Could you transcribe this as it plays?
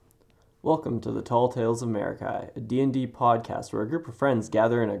Welcome to the Tall Tales of Marikai, a D&D podcast where a group of friends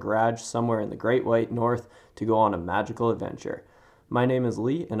gather in a garage somewhere in the Great White North to go on a magical adventure. My name is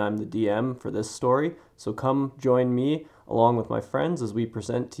Lee, and I'm the DM for this story, so come join me along with my friends as we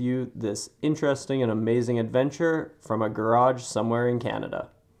present to you this interesting and amazing adventure from a garage somewhere in Canada.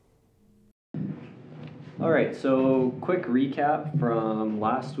 Alright, so quick recap from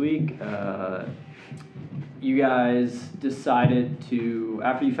last week. You guys decided to,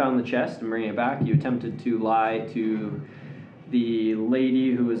 after you found the chest and bringing it back, you attempted to lie to the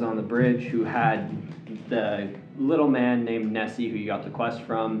lady who was on the bridge who had the little man named Nessie, who you got the quest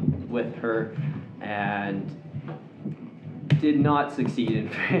from, with her, and did not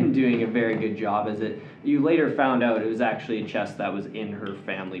succeed in doing a very good job as it. You later found out it was actually a chest that was in her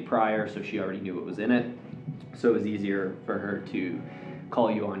family prior, so she already knew what was in it, so it was easier for her to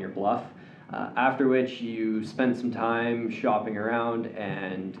call you on your bluff. After which you spent some time shopping around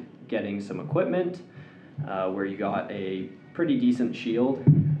and getting some equipment, where you got a pretty decent shield,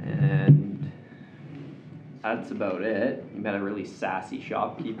 and that's about it. You met a really sassy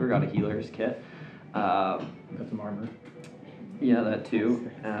shopkeeper, got a healer's kit. Got some armor. Yeah, that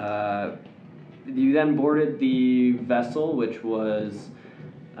too. You then boarded the vessel, which was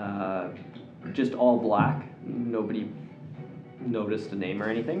just all black. Nobody noticed a name or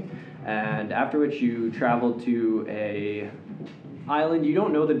anything. And after which you traveled to a island. You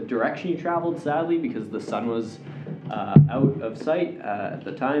don't know the direction you traveled, sadly, because the sun was out of sight at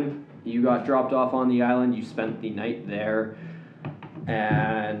the time. You got dropped off on the island. You spent the night there.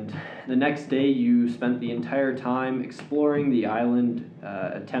 And the next day you spent the entire time exploring the island,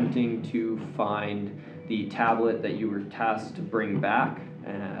 attempting to find the tablet that you were tasked to bring back.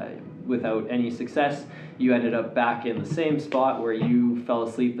 Without any success, you ended up back in the same spot where you fell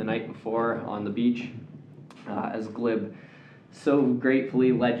asleep the night before on the beach, as Glib so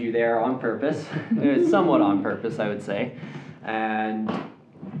gratefully led you there on purpose, somewhat on purpose, I would say. And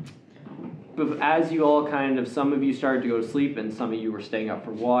as you all some of you started to go to sleep and some of you were staying up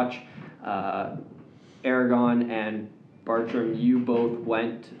for watch, Aragon and Bartram, you both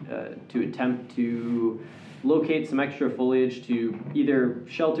went to attempt to locate some extra foliage to either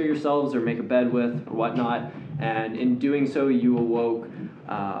shelter yourselves or make a bed with or whatnot, and in doing so you awoke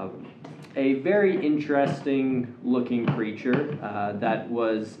a very interesting looking creature that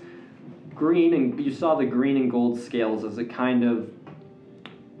was green, and you saw the green and gold scales as it kind of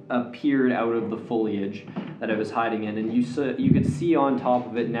appeared out of the foliage that it was hiding in, and you could see on top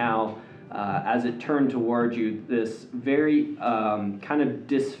of it now, as it turned towards you, this very kind of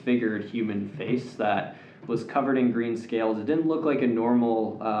disfigured human face that was covered in green scales. It didn't look like a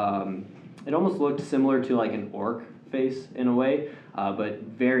normal, it almost looked similar to like an orc face in a way, but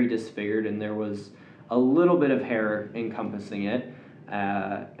very disfigured, and there was a little bit of hair encompassing it,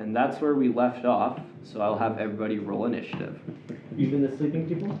 and that's where we left off, so I'll have everybody roll initiative. Even the sleeping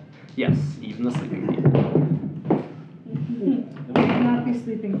people? Yes, even the sleeping people. I will not be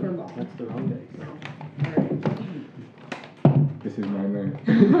sleeping for long. That's the wrong day. This is my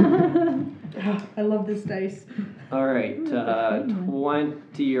name. I love this dice. All right,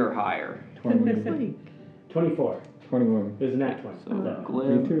 20 or higher. 20. 24. 21. There's a nat 20. So Me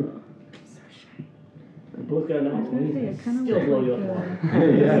Glib. too. We both got a nat 20. It kind of Still blow you up more.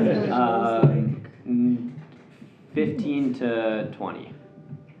 15 to 20.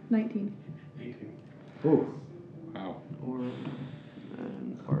 19. Ooh. Wow.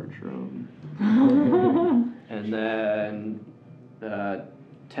 And Bartram. And then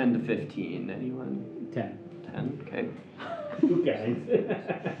 10 to 15. Anyone? 10. 10, okay. You guys.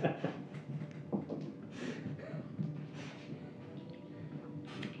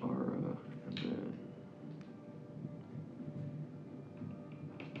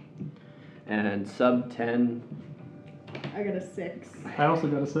 And sub 10. I got a 6. I also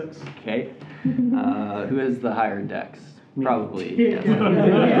got a 6. Okay. Who has the higher dex? Me. Probably.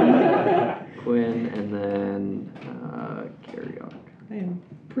 Yeah. Quinn, and then Carryock. I am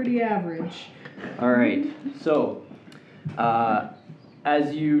pretty average. All right. So,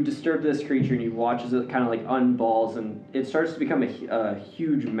 as you disturb this creature and you watch as it kind of like unballs, and it starts to become a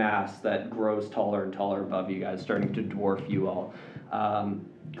huge mass that grows taller and taller above you guys, starting to dwarf you all.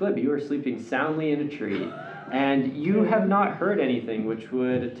 Glib, you are sleeping soundly in a tree, and you have not heard anything which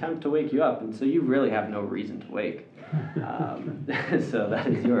would attempt to wake you up, and so you really have no reason to wake. So that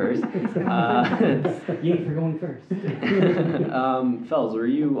is yours. Yay for going first. Fells, were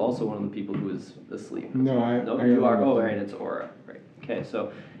you also one of the people who was asleep? No, You are. Oh, right, it's Aura. Right. Okay,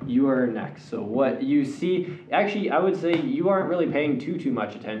 so you are next. So what you see, actually, I would say you aren't really paying too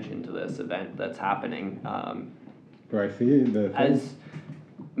much attention to this event that's happening. Do I see the thing? As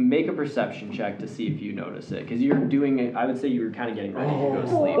make a perception check to see if you notice it, because you're doing it. I would say you were kind of getting ready to go to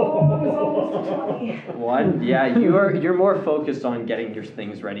sleep. What? Yeah, you're more focused on getting your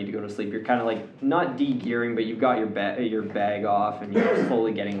things ready to go to sleep. You're kind of like not de-gearing, but you've got your bag off, and you're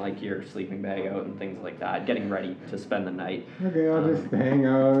slowly getting like your sleeping bag out and things like that, getting ready to spend the night. Okay, I'll just hang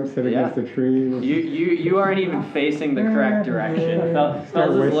out, sit against the tree. You aren't even facing the correct direction. Start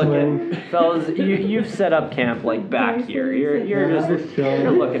Fellas is looking. whistling. Fellas, you've set up camp like back here. You're just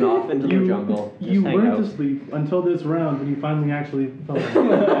chilling. looking off into the jungle. Just You hang weren't out. asleep until this round when you finally actually fell asleep.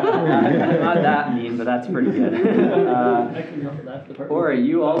 Not that mean, but that's pretty good. I can help with that. The part Ora,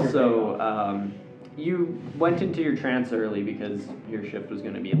 you also you went into your trance early because your shift was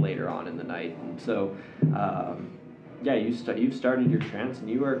going to be later on in the night, and so yeah, you've started your trance, and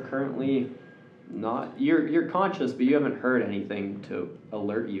you are currently not you're conscious, but you haven't heard anything to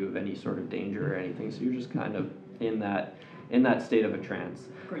alert you of any sort of danger or anything. So you're just kind of in that state of a trance.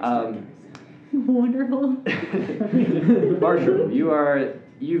 Wonderful. Bartram,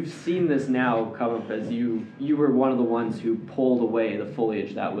 you've seen this now come up as you were one of the ones who pulled away the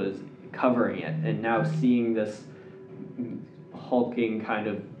foliage that was covering it, and now seeing this hulking kind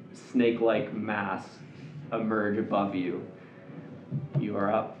of snake-like mass emerge above you. You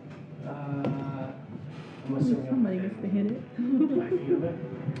are up. I'm assuming Somebody gets to hit it. 5 feet of it.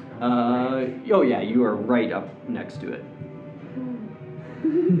 Oh yeah, you are right up next to it.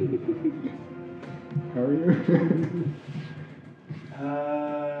 How are you?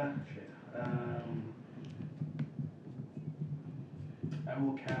 Shit. I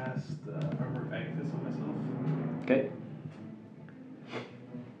will cast Armor of Agnes on myself. Okay.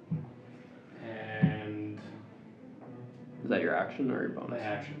 And Is that your action or your my bonus?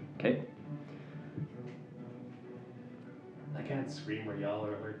 action. Okay. I can't scream or yell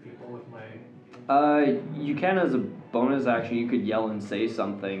or alert people with my. You can, as a bonus action, you could yell and say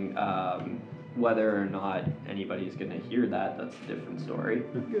something. Whether or not anybody's gonna hear that, that's a different story.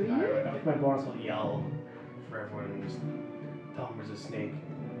 Alright, with my bonus, I'll yell for everyone and just tell them there's a snake.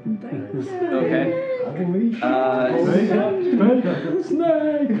 Okay. Unleash.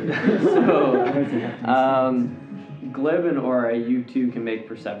 So, Glib and Aura, you two can make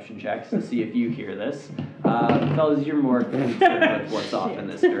perception checks to see if you hear this. Fellas, you're more concerned with what's off in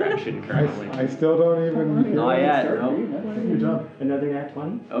this direction currently. I still don't even. Not yet, no. Good job. Another nat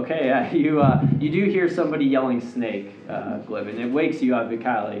 20? Okay, yeah, you do hear somebody yelling snake, Glib, and it wakes you up. It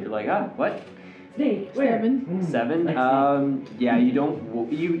kind of like, you're like, what? Snake, where? 7. 7? Yeah, you don't,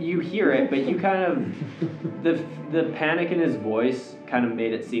 you hear it, but you kind of, the panic in his voice kind of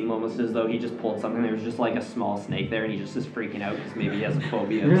made it seem almost as though he just pulled something. There was just like a small snake there, and he just is freaking out because maybe he has a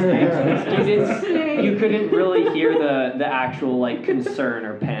phobia of snakes. You couldn't really hear the actual like concern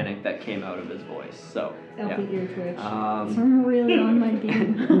or panic that came out of his voice. So, yeah. Elfie ear twitch. Um, I'm really on my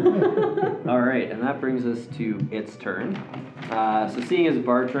game. All right, and that brings us to its turn. So seeing as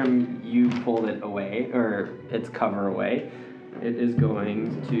Bartram, you pulled it away, or its cover away, it is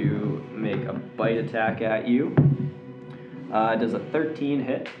going to make a bite attack at you. Does a 13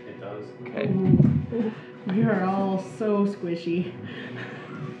 hit? It does. Okay. We are all so squishy.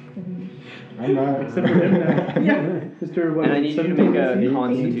 I'm not. Except for him now. Yeah. Mr. What, And I need you to make a 17?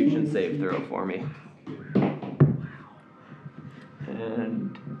 Constitution save throw for me.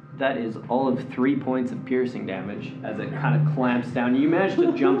 And that is all of 3 points of piercing damage as it kind of clamps down. You manage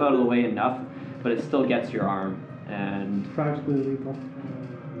to jump out of the way enough, but it still gets your arm. And Practically lethal.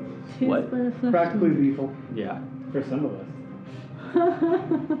 what? Practically lethal. Yeah, For some of us.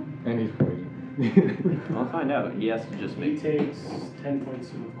 And he's poisoned. I'll find out. He has to just He make. takes 10 points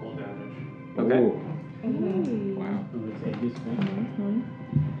of cold damage. Okay. Ooh. Wow. Who would say useful?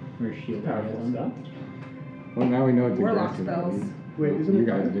 Or shield Powerful and stuff. Well, now we know it's Warlock aggressive. spells. Wait, isn't You it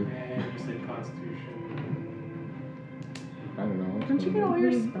guys fire? do. And you said Constitution. I don't know. Don't you get all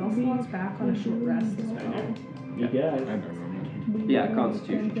your spell slots back on a short rest as well? He I does. don't know. Yeah,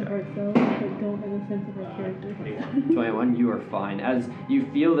 Constitution check. Ourselves, but don't have a sense of our character. 21, you are fine. As you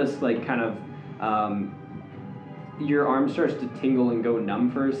feel this, like, kind of, your arm starts to tingle and go numb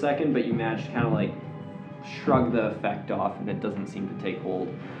for a second, but you manage to kind of, like, shrug the effect off, and it doesn't seem to take hold.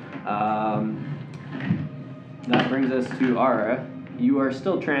 That brings us to Ara. You are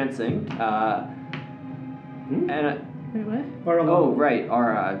still trancing, and, Wait, what? oh, right,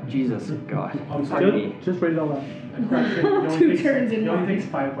 Ara, Jesus, God, I'm pardon me. Just read it all out. Correction, it only 2 takes- turns in It only one. takes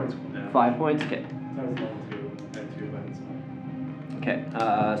 5 points cool down. 5 points? Okay. That was level 2 and 2 events. Okay,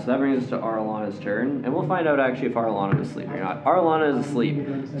 so that brings us to Arlana's turn, and we'll find out actually if Arlana was asleep or not. Arlana is asleep,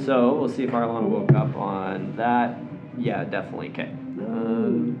 so we'll see if Arlana woke up on that. Yeah, definitely. Okay.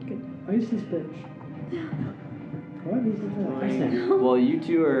 Ice is bitch. Well, you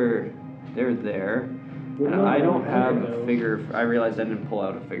two they're there. And I don't have a figure. I realized I didn't pull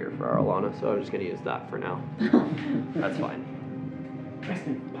out a figure for Arlana, so I'm just gonna use that for now. That's fine.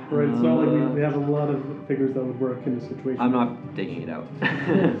 Right, it's not like we have a lot of figures that would work in this situation. I'm not digging it out. I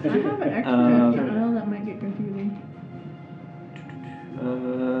have an extra oh, that might get confusing.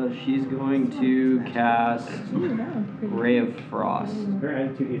 She's going to cast Ooh, that one's pretty. Ray of Frost. Her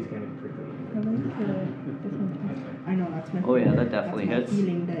attitude is kind of prickly. I like this one. I know that's my Oh yeah, favorite. that definitely That's hits. my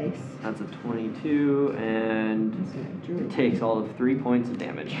healing dice. That's a 22, and it takes all of 3 points of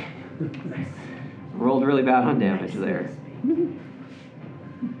damage. Rolled really bad on damage there.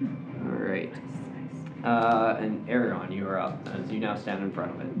 Alright. And Aragon, you are up, as you now stand in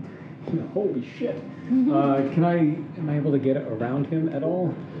front of it. Holy shit. Am I able to get around him at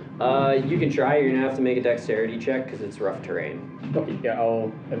all? You can try, you're gonna have to make a dexterity check, because it's rough terrain. Okay, yeah,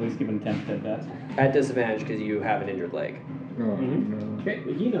 I'll at least give an attempt at that. At disadvantage, because you have an injured leg. Oh, no. Okay,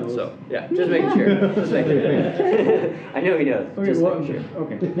 he knows. So, yeah, just making sure. Just making sure. I know he knows. Okay, Just well, making sure.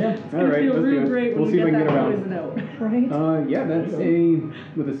 okay. Yeah. All right, Feel let's real do great it. when We'll see if I get can get that around. poison out. Right? Yeah, that's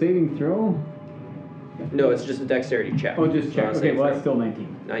with a saving throw. No, it's just a dexterity check. Oh, just So check. I'll Okay, say well, throw. that's still 19.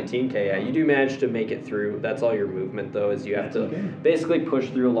 19k, yeah. You do manage to make it through. That's all your movement, though, is you have That's to okay. basically push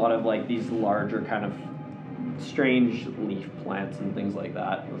through a lot of, like, these larger kind of strange leaf plants and things like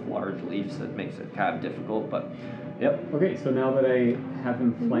that with large leaves. That makes it kind of difficult, but, yep. Okay, so now that I have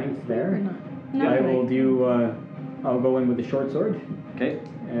him flanked Or there, not? I will do, I'll go in with the short sword, Okay.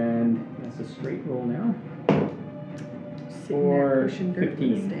 and that's a straight roll now. Sitting there For pushing dirt with a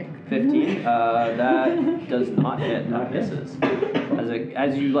 15. stick. 15. That does not hit. Not That hit. misses.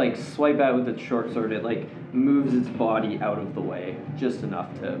 As you, like, swipe out with the short sword, it, like, moves its body out of the way just enough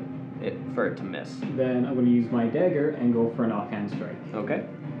for it to miss. Then I'm going to use my dagger and go for an offhand strike. Okay.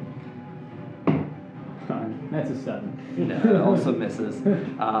 That's a 7. That also misses.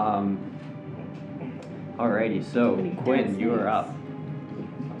 Alrighty, so Many Quinn, death you are up.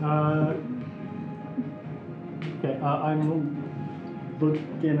 Okay, I'm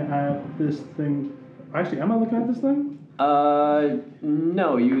looking at this thing. Actually, am I looking at this thing?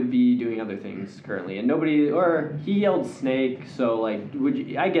 No, you would be doing other things currently, and he yelled snake, so like,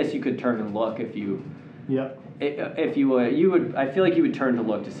 I guess you could turn and look if you, Yep. if you would, I feel like you would turn to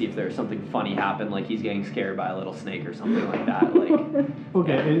look to see if there's something funny happen, like he's getting scared by a little snake or something like that, like,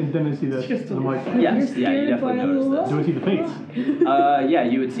 Okay, and then I see this. Just a and I'm like, little- yes, yeah, you definitely notice do I this. see the face? Yeah,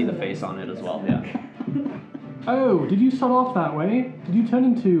 you would see the face on it as well, yeah. Oh, did you start off that way? Did you turn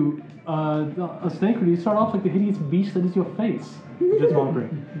into a snake, or did you start off like the hideous beast that is your face? Just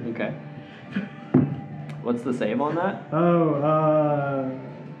wondering. Okay. What's the save on that? Oh,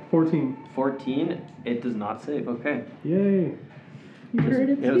 14. 14, it does not save, okay. Yay. You heard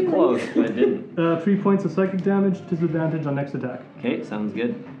its It was feelings. close, but it didn't. 3 points of psychic damage, disadvantage on next attack. Okay, sounds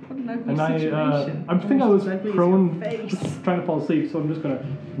good. What an ugly And I situation. think I was Almost as ugly as prone, your face. trying to fall asleep, so I'm just gonna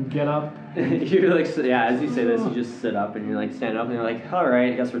get up. You're like, yeah, as you say this, you just sit up and you're like, stand up and you're like,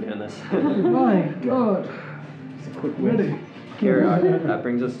 alright, I guess we're doing this. My God. It's a quick Ready. win. Carrot, that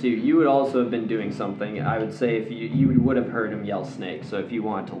brings us to, you would also have been doing something. I would say if you would have heard him yell snake, so if you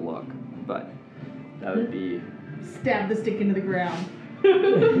wanted to look, but that would be, Stab the stick into the ground.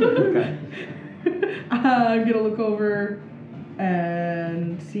 okay. I'm gonna look over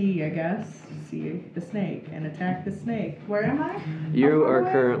and see, I guess, see the snake and attack the snake. Where am I? You How far are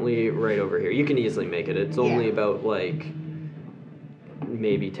away? currently right over here. You can easily make it. It's only Yeah. about like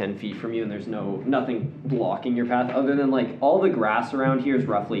maybe 10 feet from you, and there's nothing blocking your path other than like all the grass around here is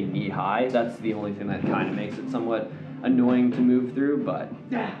roughly knee high. That's the only thing that kind of makes it somewhat annoying to move through, but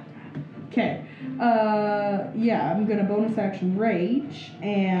Okay. Yeah, I'm gonna bonus action rage,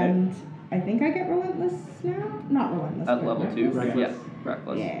 and I think I get relentless now. Not relentless. at but level 2, reckless. yeah,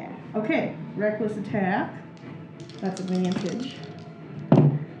 reckless. Yeah. Okay. Reckless attack. That's advantage.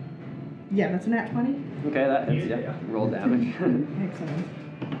 Yeah, that's a nat 20. Okay, that hits, yeah. Roll damage. Excellent.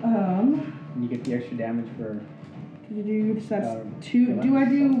 And you get the extra damage for. So that's Um, 2. Do I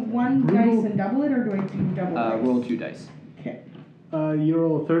do 1 Brutal. dice and double it, or do I do double dice? Roll 2 dice. Okay. You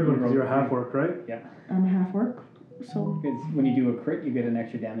roll a third one because you're half work, right? Yeah. I'm half work, so. Because when you do a crit, you get an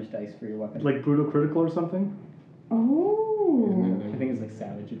extra damage dice for your weapon. Like brutal critical or something? Oh. I think it's like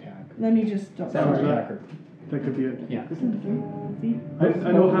savage attack. Let me just. Savage Sorry. attack. That could be it. Yeah.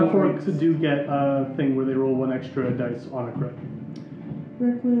 I know half orcs do get a thing where they roll 1 extra dice on a crit.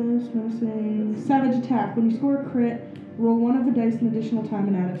 Reckless, menacing, savage attack. When you score a crit, roll 1 of the dice an additional time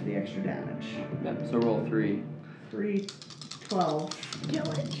and add it to the extra damage. Yeah, so roll 3. 3, 12.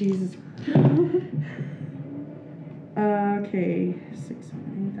 Kill it. Jesus. Okay, 6,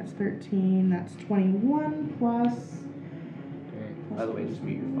 7, 8, that's 13, that's 21 plus. By the way, just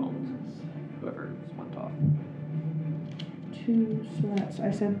mute your phones. Whoever just went off. 2, so that's,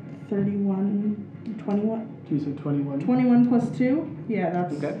 I said 31, 21. You said 21. 21 plus 2? Yeah,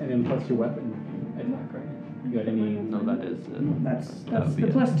 that's. Okay. And then plus your weapon attack, right? You got any? No, that is That's That would be the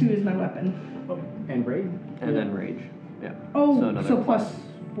it. plus 2 is my weapon. And raid? and then rage. Yeah. Oh, So another so plus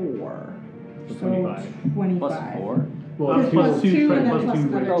 4. So So 25. 25. Plus 4. Well, Plus plus 2, two and then plus plus 2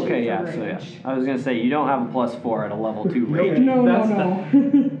 another rage. two. Okay, yeah, for so yeah. rage. I was gonna say, you don't have a plus 4 at a level 2 rage. No, That's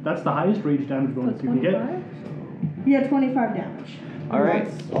no. That's the highest rage damage bonus Plus you can get. 25? Yeah, 25 damage. Alright.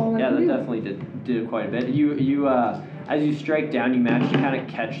 That's all I Yeah, can that do. definitely did quite a bit. You as you strike down, you manage to kind of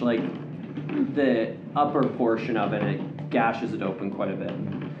catch like the upper portion of it, and it gashes it open quite a bit.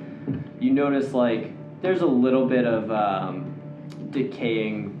 You notice like there's a little bit of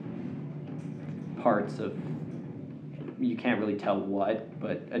decaying parts of, you can't really tell what,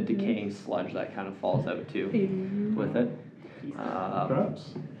 but a decaying sludge that kind of falls out too with it.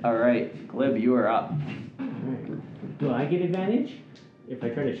 Perhaps. All right, Glib, you are up. Alright. Do I get advantage if I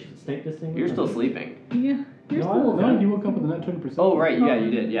try to snipe this thing? You're still sleeping. Yeah. You're No, I still. will No, you woke up with a net 20%. Oh, right, yeah,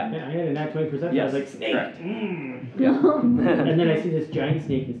 you did, yeah. Yeah, I had a nat 20%. Yes, I was like, snake. correct. Yeah. And then I see this giant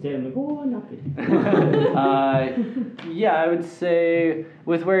snake instead. I'm like, oh, I'm not good. Yeah, I would say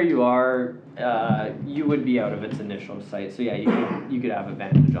with where you are, you would be out of its initial sight. So yeah, you could have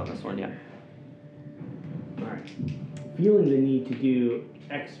advantage on this one, yeah. Alright. Feeling the need to do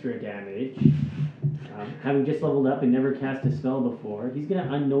extra damage, having just leveled up and never cast a spell before, he's going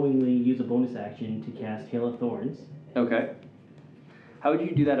to unknowingly use a bonus action to cast Hail of Thorns. Okay. How would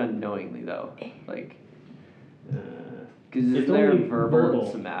you do that unknowingly though? Like, because is It's there only verbal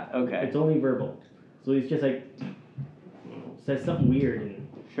verbal. Samat? Okay, It's only verbal. So he's just like, says something weird and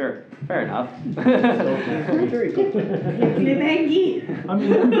sure, fair enough. very cool. Libangi. I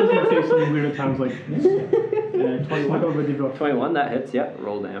mean, it doesn't say something weird at times like, 21. what already got 21, that hits, yeah.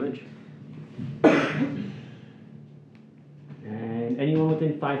 Roll damage. And anyone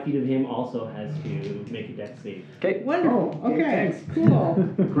within 5 feet of him also has to make a death save Okay. Wonderful. Oh, Okay, thanks. cool.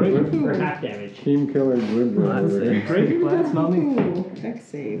 great. for half damage. Team killer Glibber That's over there. it. Great, glad it's not me. Ooh, dex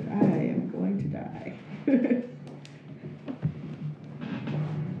save. I am going to die.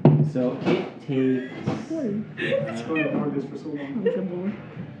 So it takes. It's going to avoid this for so long. Good boy.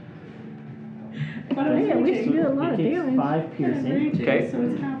 But Hey, at least you did a lot of It takes damage. 5 piercing, Okay. So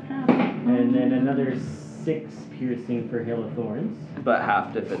it's half. and then another 6 piercing for Hail of Thorns. But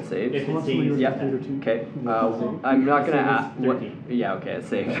half if it saves. If it Possibly saves, yours yeah. is 8 or 2. Okay. I'm not gonna So ask. it's What? 13. Yeah. Okay. It's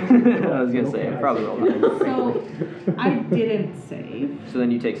safe. I was gonna say I probably rolled that. So I didn't save. So then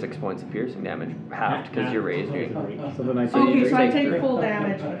you take 6 points of piercing damage, halved because you're raising. So then I So you Okay, just so I take take three. full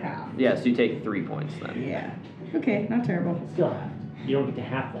damage with half. Yeah. So you take 3 points then. Yeah. Okay, not terrible. Still half. You don't get to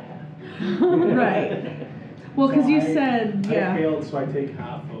half the half. Right. Well, because you said, I yeah. failed, so I take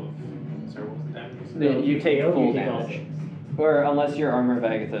half of. Sorry, what was the damage? you said? You take fail, full you take all damage. 6. Or unless your armor of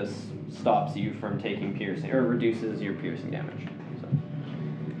Agathis stops you from taking piercing or reduces your piercing damage. So.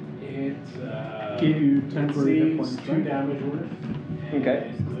 It Give you temporary hit saves points, 2 right? damage worth. And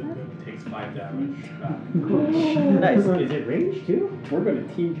Okay. it takes 5 damage back. Nice. Is it range too? We're going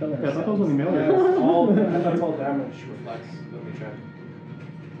to team kill Yeah, that was ourselves. only melee. That's all damage reflects. Let me check.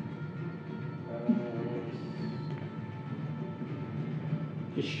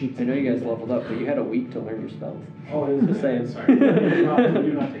 Just shoots. I know you guys leveled up, but you had a week to learn your spells. Oh, it is Just saying. Sorry. You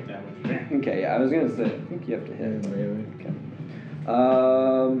do not take damage. Okay, yeah, I was gonna say, I think you have to hit. Melee. Okay.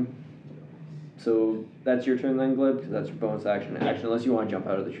 So that's your turn then, Glib, because that's your bonus action. Unless you want to jump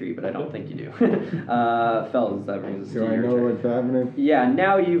out of the tree, but I don't think you do. Fellas, that brings us Do to I your know turn. what's happening? Yeah,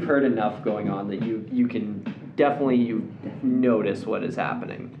 now you've heard enough going on that you can definitely notice what is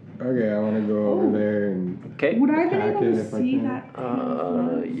happening. Okay, I want to go over there and Okay. Would I have been Attack able it to if I see can.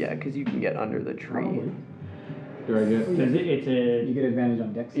 that? Yeah, because you can get under the tree. do I get? Because it's You a get advantage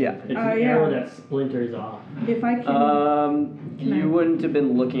on dex. Yeah. it's an yeah. arrow that splinters off. If I can. Can You I- wouldn't have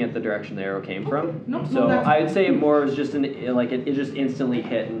been looking at the direction the arrow came from. No, no, So that's I'd fine. say it more was just it just instantly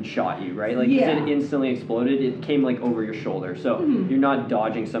hit and shot you, right? Like Yeah. it instantly exploded. It came like over your shoulder. So Mhm. you're not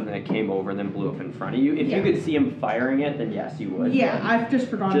dodging something that came over and then blew up in front of you. If Yeah. you could see him firing it, then yes, you would. Yeah, I've just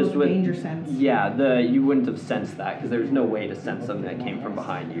forgotten Just the with- danger sense. Yeah, you wouldn't have sensed that because there's no way to sense something that came from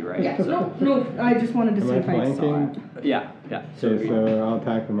behind you, right? Yeah, So, no, I just wanted to Am see I if I saw flanking? it. yeah. Okay, so I'll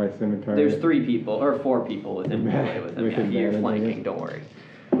attack with my scimitar. There's 3 people or 4 people within melee with him. With Yeah, you're advantage, I flanking. guess. Don't worry.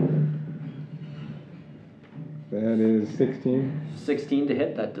 That is 16. 16 to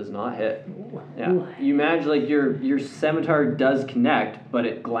hit, that does not hit. Yeah. You imagine like your scimitar does connect, but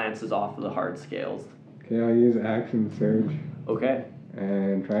it glances off of the hard scales. Okay, I'll use action surge Okay.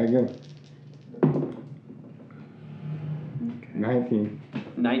 and try again. 19.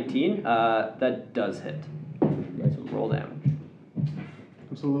 19. That does hit. So roll damage.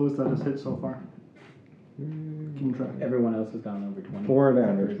 What's the lowest that has hit so far? Keep track. Everyone else has gone over 20. 4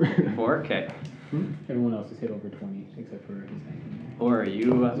 damage. 4. Okay. Everyone else has hit over 20 except for his thing. Or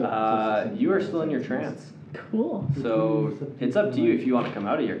you are still in your trance. Cool. So it's up to you if you want to come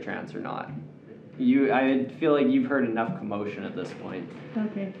out of your trance or not. I feel like you've heard enough commotion at this point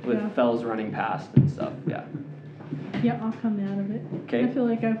Okay. with Yeah. fells running past and stuff. Yeah. Yep, I'll come out of it. Okay. I feel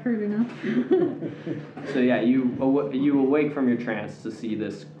like I've heard enough. So yeah, you awake from your trance to see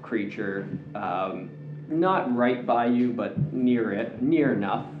this creature, not right by you, but near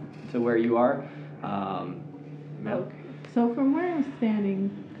enough to where you are. Yeah. Okay. So from where I'm standing,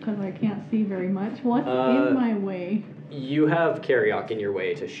 because I can't see very much, what's in my way? You have Karyok in your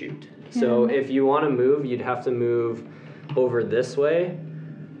way to shoot. So Can- if you want to move, you'd have to move over this way,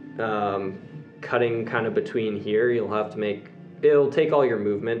 cutting kind of between here. You'll have to it'll take all your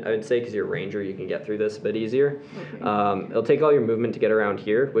movement, I would say, because you're a ranger, you can get through this a bit easier. Okay. It'll take all your movement to get around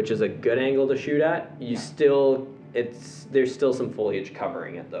here, which is a good angle to shoot at. There's still some foliage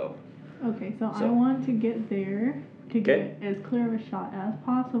covering it though. Okay, so I So- want to get there to Okay. get as clear of a shot as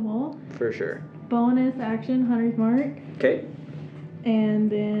possible. For sure. Bonus action, Hunter's Mark, Okay. and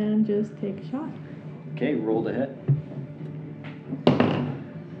then just take a shot. Okay, roll to hit.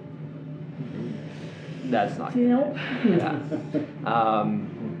 That's not good. Nope. Yeah.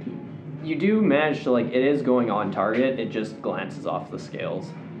 You do manage to, it is going on target, it just glances off the scales.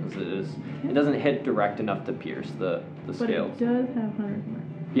 As it doesn't hit direct enough to pierce the But scales. it does have Hunter's Mark.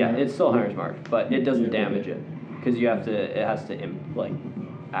 Yeah, it's still Hunter's Mark, but it doesn't damage it. Because it has to,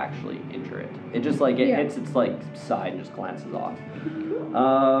 actually injure it. It just, Yeah. hits its, side and just glances off.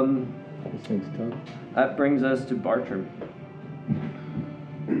 This thing's tough. That brings us to Bartram.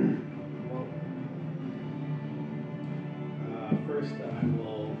 First, I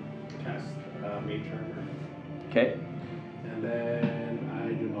will cast Mage Armor, Okay. and then I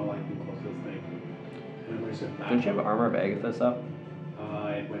do not like being close to this thing. And I'm going to sit back. Don't you have Armor of Agathis up?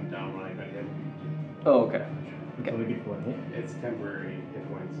 It went down when I got hit. Oh, okay. So we get 4 hit. It's temporary hit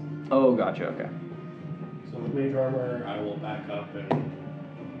points. Oh, gotcha, okay. So with Mage Armor, I will back up and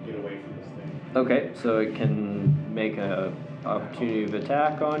get away from this thing. Okay, so it can make a opportunity of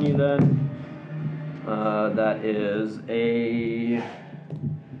attack on you then. That is it'd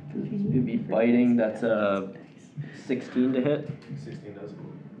be biting, that's a 16 to hit. 16 does.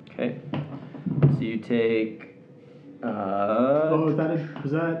 Okay. So you take, Was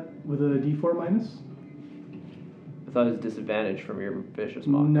that with a D4 minus? I thought it was disadvantage from your vicious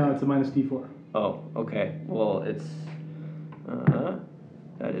mock. No, it's a minus D4. Oh, okay. Well, it's,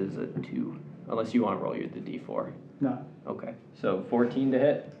 that is a 2. Unless you want to roll the D4. No. Okay, so 14 to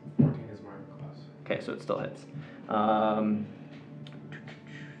hit. 14 is my class. Okay, so it still hits.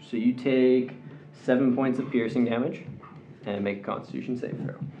 So you take 7 points of piercing damage and make a Constitution save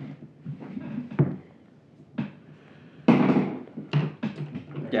throw.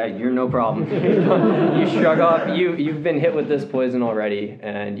 Yeah, you're no problem. You shrug off. You've been hit with this poison already,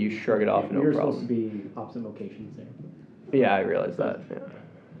 and you shrug it off. No You're problem. supposed to be opposite locations there. Yeah, I realize that. Yeah.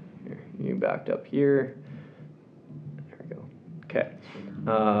 Here, you backed up here. There we go. Okay.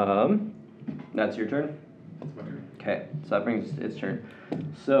 That's your turn? That's my turn. Okay, so that brings its turn.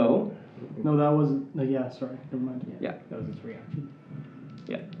 So, No, that wasn't. Yeah, sorry. Never mind. yeah, That was its reaction.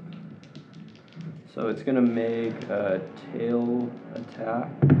 yeah. So it's gonna make a tail attack.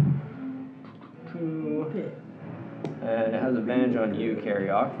 And it has advantage on you,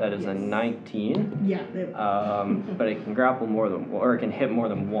 Karyok. That is a 19. Yeah. But it can grapple more than, or it can hit more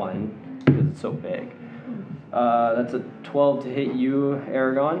than one because it's so big. That's a 12 to hit you,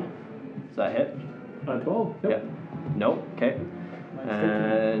 Aragon. Does that hit? 12. Yeah. Nope. Okay.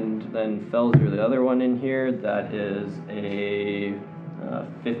 And then Felzer, the other one in here, that is a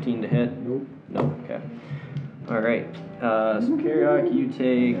 15 to hit. Nope. Nope. Okay. All right. So Karyok, you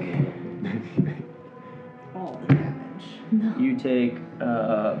take All the damage. you take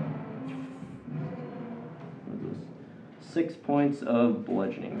 6 points of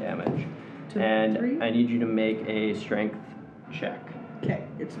bludgeoning damage, and three? I need you to make a strength check. Okay,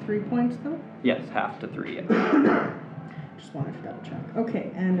 it's 3 points though? Yes, half to 3. Yeah. Just wanted to double check.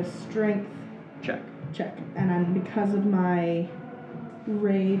 Okay, and a strength Check. check. And because of my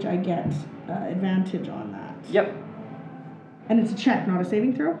rage, I get advantage on that. Yep. And it's a check, not a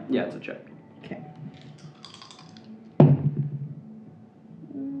saving throw? Yeah, it's a check. Okay.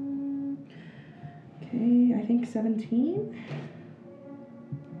 Okay, I think 17.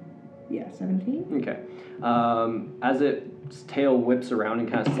 Yeah, 17. Okay. As its tail whips around and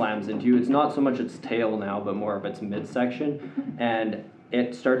kind of slams into you, it's not so much its tail now, but more of its midsection, and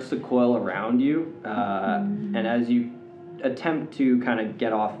it starts to coil around you. And as you attempt to kind of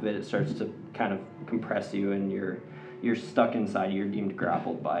get off of it, it starts to kind of compress you, and you're stuck inside. You're deemed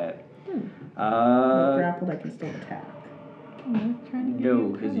grappled by it. With Uh, grappled, I can still attack. I was trying to get no, you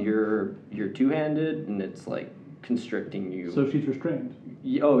because cuddled. you're two-handed, and it's like constricting you. So she's restrained.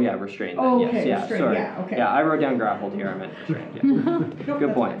 Oh yeah, restrained. Then. Oh, Yes, okay, yeah, restrained, sorry. yeah, okay. Yeah, I wrote down grappled here. I meant restrained. Yeah. Nope, Good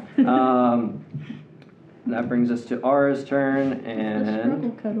that's point. fine. That brings us to Ara's turn, A and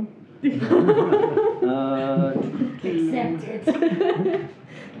struggle cuddle. Accept it.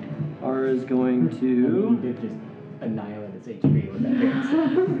 Ara's going You to. did just annihilate its HP with that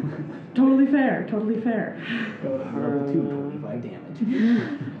hit. Totally fair, totally fair. Level 2, 25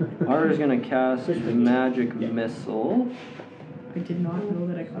 damage. Ara's gonna cast a magic missile. I did not know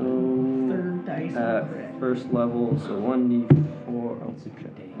that I got So third dice on at crit. first level, so 1d4.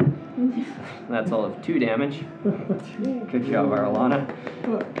 Oh, that's all of 2 damage. Good job, Arlana.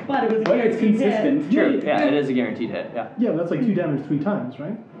 But it was But it's guaranteed hit. consistent. True. Yeah, it is a guaranteed hit. Yeah. Yeah, but that's like 2 damage 3 times,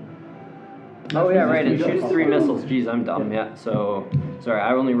 right? Oh yeah, right. It That's shoots 3 three missiles. Jeez, I'm dumb. Yeah. So sorry,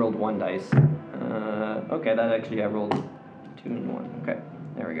 I only rolled 1 dice. Okay, that actually I rolled 2 and 1. Okay,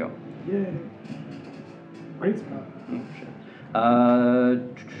 there we go. Yeah. Great spot.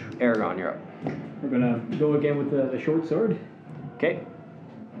 Aragon, you're up. We're gonna go again with the short sword, Okay,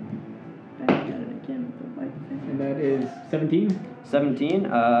 Back at it again with the white thing. and that is 17. 17.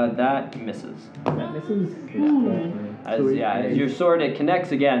 That misses. That misses. As your sword, it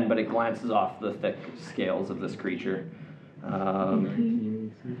connects again, but it glances off the thick scales of this creature. It's gonna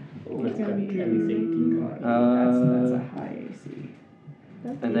be At least 18. that's a high AC.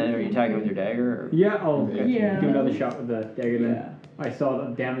 And then are you attacking with your dagger? Or? Yeah, I'll Yeah. do another shot with the dagger then. Yeah. I saw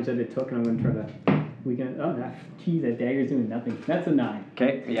the damage that it took, and I'm gonna try to weaken it. Oh, geez, that dagger's doing nothing. That's a 9.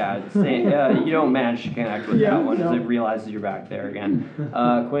 Okay, yeah, it's you don't manage to connect with Yeah, that one as no. it realizes you're back there again.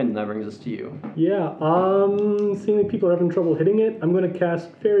 Quinn, that brings us to you. Yeah, seeing that people are having trouble hitting it, I'm going to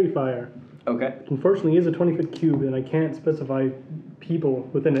cast Fairy Fire. Okay. Unfortunately, it is a 20-foot cube, and I can't specify people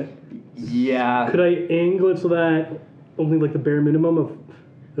within it. Yeah. Could I angle it so that only like the bare minimum of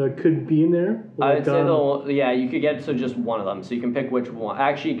could be in there? I'd say you could get so just one of them, so you can pick which one.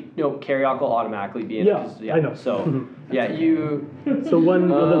 Actually, no, Carryock will automatically be in Yeah, it. 'Cause, I know. So, yeah, you, So one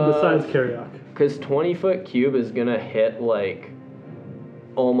of them besides Carryock. because 20-foot cube is gonna hit like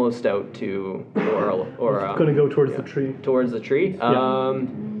almost out to or Going to go towards the tree. towards the tree.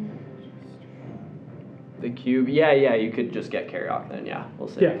 The cube, yeah, you could just get Carryock then. Yeah, we'll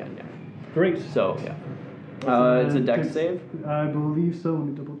say Yeah. again. Yeah. Great. So yeah, it's a dex save. I believe so. Let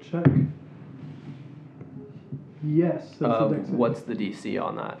me double check. Yes, that's a dex save. What's the DC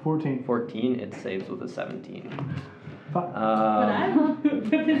on that? 14. 14. It saves with a 17. Fuck.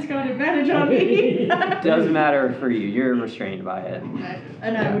 But it's got advantage on me. Doesn't matter for you. You're restrained by it.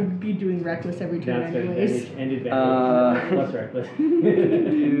 And I would be doing reckless every turn That's anyways. advantage and advantage. Plus reckless.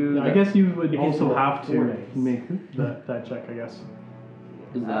 I guess you would If it's also four- have four to dice. make that check, I guess.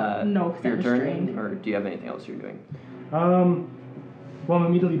 Is that No, 'cause your I'm turn, restrained. or do you have anything else you're doing? Well, I'm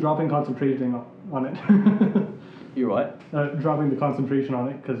immediately dropping concentration on it. You're what? Dropping the concentration on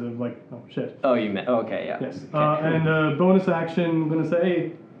it because of like, oh shit. Oh, you meant. Okay, yeah. Yes. Okay. And bonus action, I'm gonna say,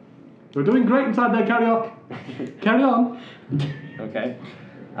 hey, we're doing great inside that Carryock. Carry on. Okay.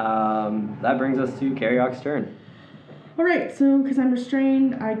 That brings us to Carryock's turn. Alright, so because I'm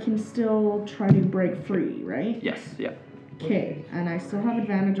restrained, I can still try to break free, right? Yes. Yeah. Okay, and I still have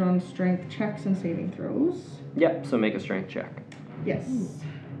advantage on strength checks and saving throws. Yep. So make a strength check. Yes.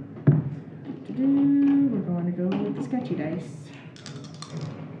 We're going to go with the sketchy dice.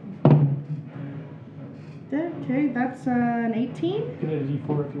 Okay, that's an 18. Get a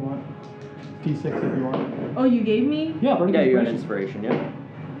D4 if you want. D6 if you want. Oh, you gave me? Yeah, burn Yeah, you got inspiration. inspiration.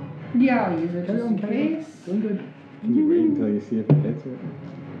 Yeah. Yeah, I'll use it Carry just on, in carry on. case. Doing good. Can you wait until you see if it hits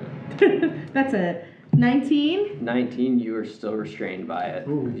it? That's a 19, 19. You are still restrained by it.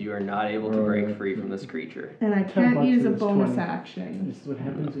 Ooh. You are not able to break free from this creature. and I 10 can't bucks use a is bonus 20. action. This is what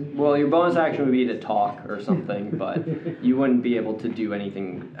happens when you Well, your bonus action would be to talk or something, but you wouldn't be able to do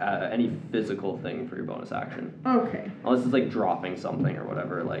anything, any physical thing for your bonus action. Okay. Unless it's like dropping something or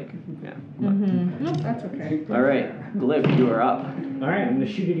whatever, like, yeah. Mm-hmm. Nope, that's okay. All right, Glib, you are up. Alright, I'm gonna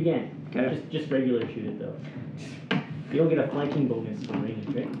shoot it again. Okay. Just regular shoot it though. You don't get a flanking bonus for range,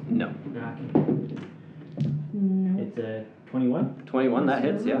 right? No. Okay. No. It's a 21. 21, that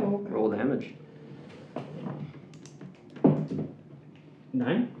hits, yeah. Roll. Roll damage.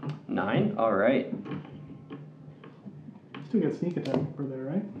 9. 9, all right. Still get sneak attack for there,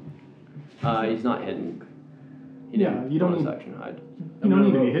 right? He's not hidden. He Yeah, didn't you don't bonus need- action hide. You don't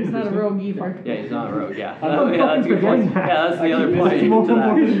need to be hidden. He's not a does he? rogue either. Yeah, he's not a rogue. Yeah, I'm yeah, that's a good fucking point. forgetting that. Yeah, that's the other point It's more to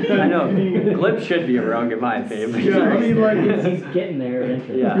important that. than I know. being hidden. Glib should be a rogue in my opinion. but Yeah, I he's- mean, like, He's getting there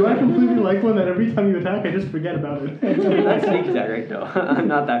eventually. Yeah. You are completely like one that every time you attack, I just forget about it. That's sneak attack, right? No, I'm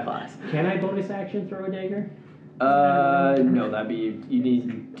not that class. Can I bonus action throw a dagger? No, that'd be you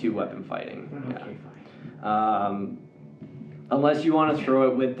need 2 weapon fighting. Okay, Yeah. Unless you want to throw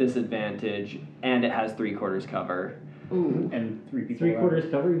it with disadvantage and it has 3/4 cover. Ooh. And 3 people.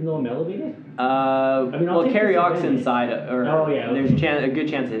 3/4 cover even though I'm elevated? mean, I'll well, take Carryock's disadvantage. inside, or Oh, yeah, there's okay. a good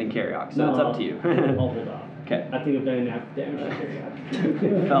chance of hitting Carryock, so No, it's up to you. I'll hold off. Okay. I think I've done enough damage to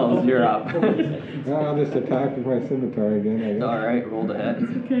carry out. Fellas, you're up. Well, I'll just attack with my scimitar again, I guess. Alright, roll to hit.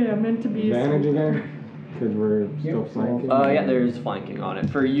 Okay, I meant to be. Advantage again? Because we're still flanking. Yeah, there's flanking on it.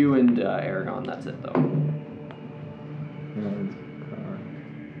 For you and Aragon, that's it though.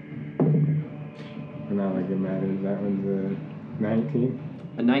 But not like it matters. That one's a 19.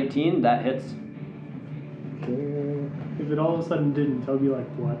 A 19, that hits. Okay. If it all of a sudden didn't, I'd be like,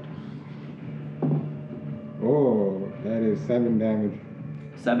 what? Oh, that is 7 damage.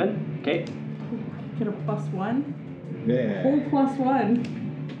 7, okay. Get a +1. Yeah. Whole +1.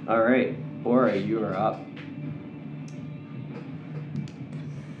 Alright, Aura, you are up.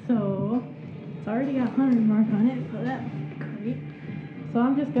 So, it's already got 100 mark on it, so that's great. So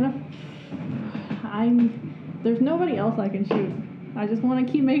I'm just gonna. There's nobody else I can shoot. I just want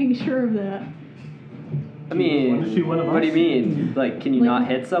to keep making sure of that. I mean, Wanna shoot one of what do you us? mean? Like, can you Like, not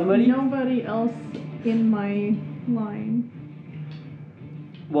hit somebody? Nobody else in my line.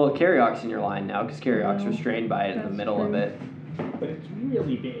 Well, Carryock's in your line now, because Carryock's No, restrained by it in the that's middle of true. it. But it's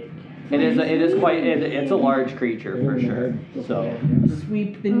really big. It's a large creature for sure. So,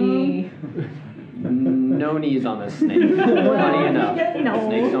 Sweep the knee. no knees on this snake. Funny enough. No.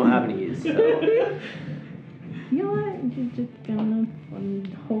 Snakes don't have knees, so. You know what? Just gonna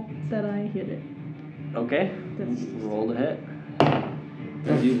hope that I hit it. Okay, That's- roll to hit.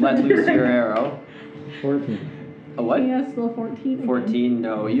 As you let loose your arrow. 14. A what? Yeah, still 14. again. 14,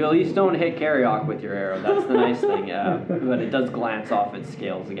 no. You at least don't hit Carryock with your arrow. That's the nice thing, but it does glance off its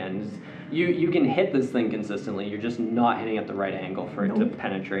scales again. You can hit this thing consistently. You're just not hitting at the right angle for it to Nope.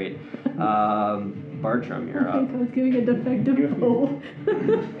 penetrate. Bartram, you're I up. think I was giving a defective roll.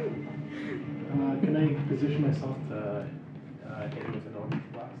 Can I position myself to hit it with an Eldritch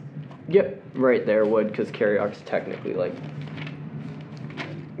Blast? Yep, right there would, because Carryock's technically like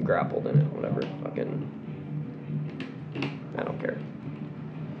grappled in it, whatever. Fucking, I don't care.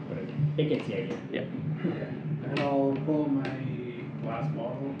 It gets the idea. Yeah. And I'll pull my glass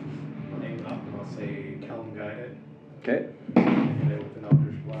bottle, aim it up, and I'll say Kelm guided. Okay. Hit it with an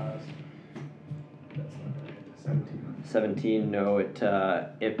Eldritch Blast. That's not gonna hit. 17. 17, no, it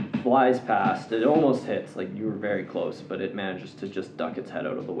flies past. It almost hits, like you were very close, but it manages to just duck its head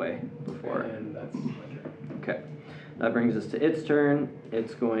out of the way before. And that's my turn. Okay. That brings us to its turn.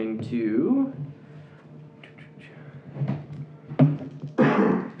 It's going to.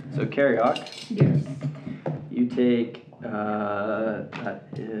 So, Carryock, Yes. you take. That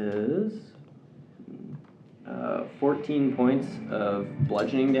is 14 points of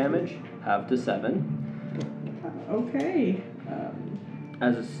bludgeoning damage, half to 7. Okay.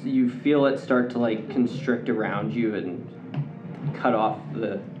 As you feel it start to like constrict around you and cut off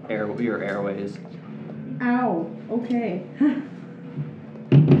your airways. Ow. Okay.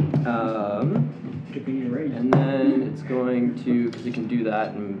 Could be enraged. And then it's going to, because it can do that,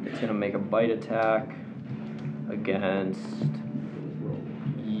 and it's going to make a bite attack against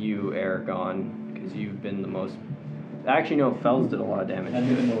you, Aragon, because you've been the most. Actually, no, Fells did a lot of damage. That'd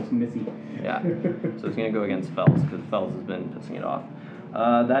be the most missy. Yeah. So it's going to go against Fells, because Fells has been pissing it off.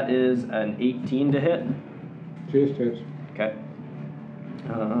 That is an 18 to hit. Just hits. Okay.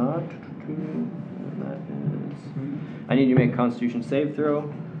 And that is. I need you to make a Constitution save throw,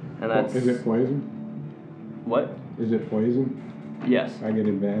 and that's. Is it poison? What? Is it poison? Yes. I get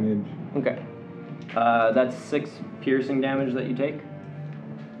advantage. Okay. That's 6 piercing damage that you take.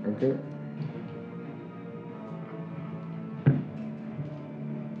 Okay.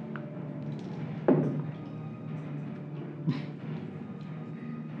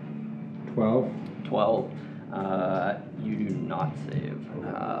 $12. 12. You do not save.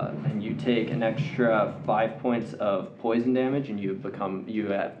 And you take an extra 5 points of poison damage, and you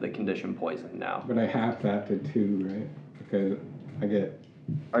have the condition poison now. But I half that to 2, right? Because I get.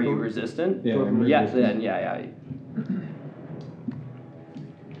 Are you resistant? Yeah, I'm Yeah, resistant. then, yeah.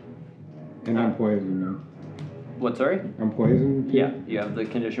 And I'm poisoned now. What, sorry? I'm poisoned? too? Yeah, you have the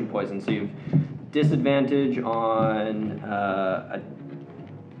condition poison, so you've disadvantage on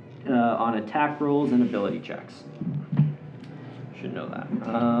on attack rolls and ability checks. Should know that.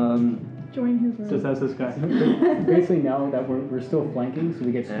 Join his Just room. as this guy. Basically, now that we're still flanking, so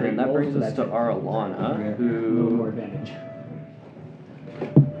we get straight And that rolls, brings so us to that's Arlana, a little more who advantage. I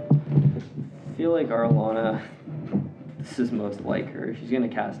feel like Arlana, this is most like her. She's gonna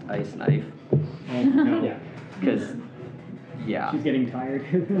cast Ice Knife. Oh, no. Yeah. Because, yeah. She's getting tired.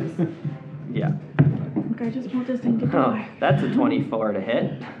 Yeah. Look, I just want this thing to Oh, die. that's a 24 to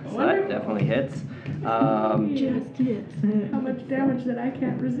hit. So that definitely hits. Just hits. How much damage that I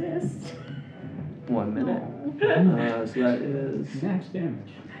can't resist? 1 minute. So that is Max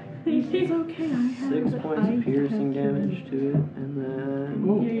damage. It's okay, I have 6 it. points I of piercing have damage to it, and then.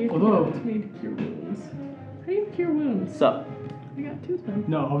 Oh, Yeah, you have to although, give it to me to cure wounds. How do you cure wounds? So, I got 2 spells.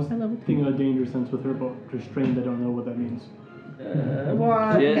 no, I was I level thinking of a danger sense with her, but restrained, I don't know what that means.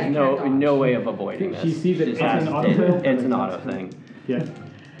 Well, there's I no can't dodge. no way of avoiding this. She sees it Just as has an to- auto it- fail? It's an auto thing. Yeah.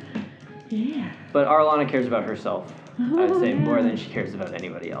 Yeah. But Arlana cares about herself. I'd say more than she cares about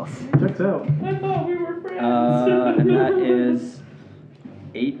anybody else. Checks out. I thought we were friends. And that is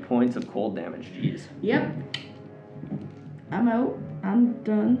 8 points of cold damage. Jeez. Yep. I'm out. I'm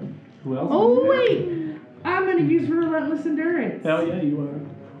done. Who else? Oh wait! I'm gonna use Relentless Endurance. Hell yeah, you are.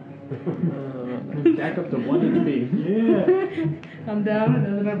 Back up to 1 HP. Yeah. I'm down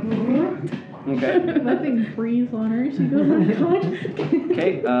and then I'm. Okay. That thing breathes on her, she goes unconscious.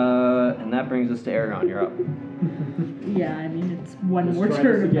 Okay. And that brings us to Aragon. You're up. Yeah, I mean it's one Let's more try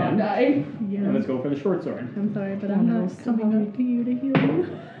turn this of not again. dying. And Yeah. let's go for the short sword. I'm sorry, but Oh, I'm no, not still coming on up to you to heal you.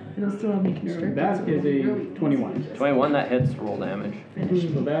 It'll still have me constricted. That so is it'll be a really 21. easy. 21. That hits. Roll damage.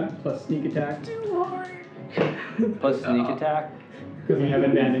 So that plus sneak attack. Plus sneak attack. Because I have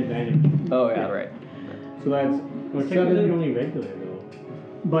advantage. Oh yeah, right. So that's Well, technically 7. only regular though.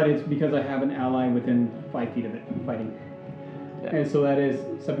 But it's because I have an ally within 5 feet of it fighting. Yeah. And so that is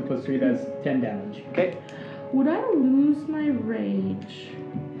 7 plus 3, that's 10 damage. Okay. Would I lose my rage?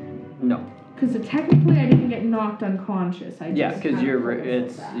 No. Because technically I didn't get knocked unconscious. I Yeah, just because kinda you're. froze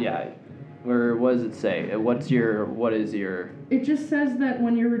It's back. yeah. Or what does it say? What is your? It just says that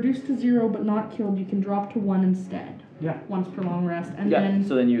when you're reduced to 0 but not killed, you can drop to 1 instead. Yeah. Once per long rest, and Yeah. then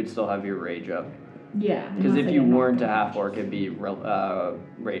So then you would still have your rage up. yeah. Because unless if I you get knocked weren't a half unconscious. orc, it'd be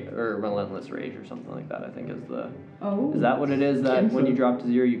relentless rage or something like that. I think is the. Oh. Is that what it is? That Yeah. when you drop to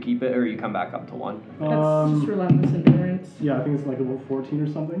 0, you keep it, or you come back up to 1? That's just relentless endurance. Yeah, I think it's like level 14 or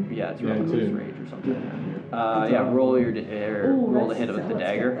something. Yeah, it's Yeah, relentless too. rage or something. Yeah. Roll your roll the hit with the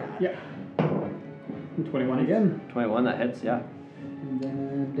dagger. Yeah. 21 again. 21. That hits. Yeah. And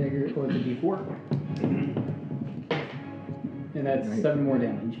then dagger, oh, it's a d4. And that's 7 more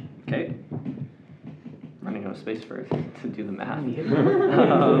damage. Okay. Running out of space for to do the math.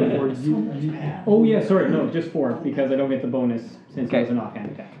 Oh yeah, sorry, no, just 4 because I don't get the bonus since Okay. it was an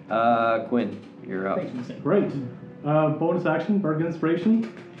offhand attack. Quinn, you're up. Thank you, Sam. Great. Bonus action, Bardic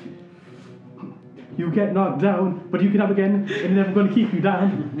Inspiration. You get knocked down, but you get up again, and never going to keep you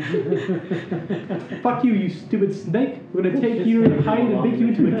down. Fuck you, you stupid snake. We're going to take your hide and make you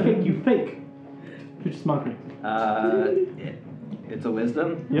into a cake, you fake. Which is mockery. It's a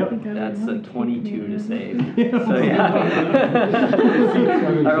wisdom. Yep. That's a 22 to save. Yeah. So yeah.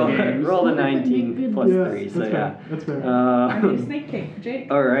 I rolled a 19 plus Yeah, 3. So that's yeah. fair. That's fair. I need a snake cake for Jake.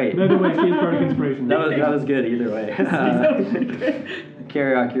 All right. Either way, she has Bardic Inspiration. That was good either way.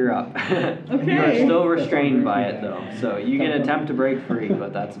 Karyok, you're up. You are Okay. still restrained by it though, so you can attempt to break free,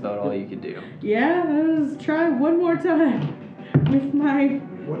 but that's about all you can do. Yeah, let's try one more time with my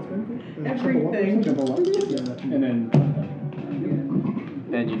What's been everything. And then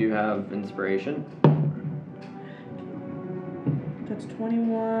And you do have inspiration. That's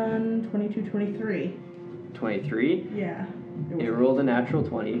 21, 22, 23. 23. Yeah. You rolled a natural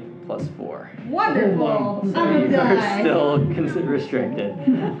 20 plus 4. Wonderful. So I'm you gonna are die. still restricted.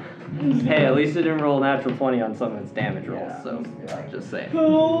 Hey, at least it didn't roll a natural 20 on some of its damage rolls, so just saying.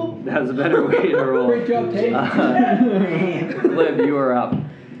 Cool. That was a better way to roll. Great job, Tate. Liv, you are up.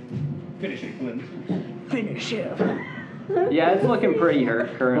 finish it, Glenn. Finish it. Yeah, it's looking pretty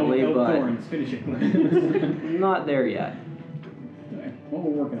hurt currently, no but thorns. Finish it, Glenn. not there yet. Okay, well,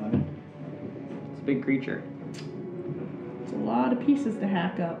 we're working on it. It's a big creature. It's a lot of pieces to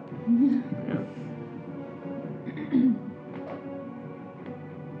hack up. Yeah.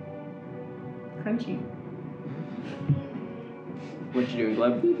 Crunchy. What you doing,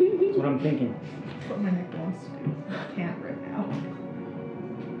 Gleb? That's what I'm thinking. That's what my neck wants to do. I can't right now.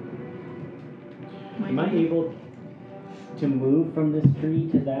 Am I able to move from this tree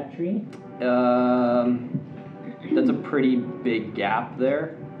to that tree? That's a pretty big gap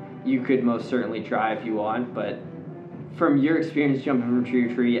there. You could most certainly try if you want, but from your experience jumping from tree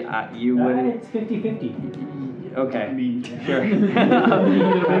to tree, you wouldn't. It's 50-50. Okay. Either Sure.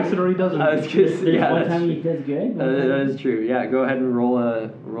 makes it or he doesn't. I was just There's yeah. one That's time true. he does good. That is true. Yeah. Go ahead and roll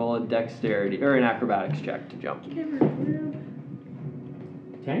a dexterity or an acrobatics check to jump.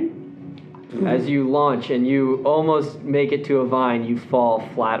 10? As you launch and you almost make it to a vine, you fall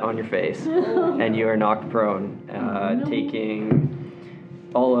flat on your face, and you are knocked prone, taking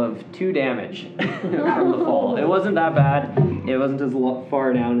all of 2 damage from the fall. It wasn't that bad. It wasn't as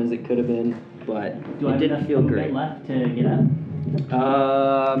far down as it could have been, but Do I it have didn't enough feel movement great. left to get up?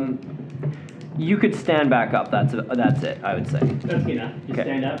 You could stand back up. That's it. I would say. That's good enough. Just Okay.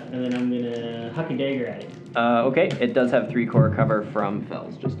 stand up, and then I'm gonna huck a dagger at it. Okay. It does have 3 core cover from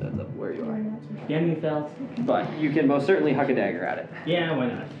Fells, just as up where you are. Damn you, Fells. But you can most certainly huck a dagger at it. Yeah, why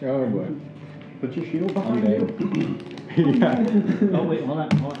not? Oh boy. Put your shield I'm behind you. dead. Yeah. Oh, wait, hold on.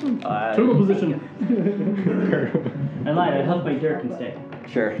 Turtle position. I lied, I huffed my dirk instead.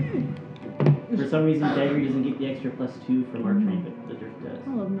 Sure. For some reason, dagger doesn't get the extra +2 from archery, but the dirk does. I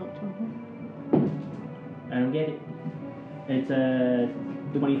love milk chocolate. I don't get it. It's a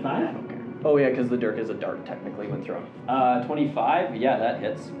 25? Oh yeah, because the dirk is a dart technically when thrown. 25. Yeah, that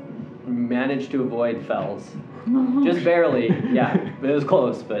hits. Managed to avoid Fells. Just barely. Yeah, it was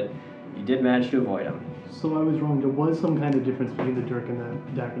close, but you did manage to avoid him. So I was wrong. There was some kind of difference between the dirk and the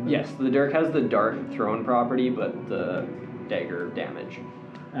dagger. then. Yes, the dirk has the dart thrown property, but the dagger damage.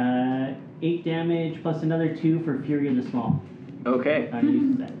 8 damage plus another 2 for Fury of the Small. Okay. I'm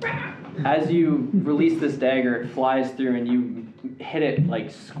used to that. As you release this dagger, it flies through and you hit it like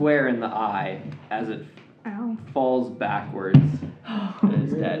square in the eye as it Ow. falls backwards and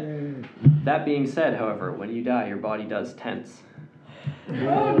is dead. That being said, however, when you die, your body does tense.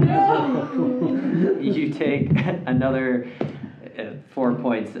 Oh no! You take another 4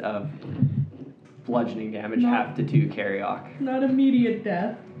 points of bludgeoning damage, half to 2 Carryock. Not immediate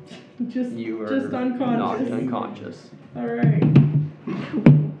death. Just You are just unconscious. knocked unconscious. Alright.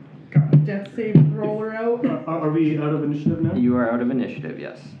 God, death save roller out. Are we out of initiative now? You are out of initiative,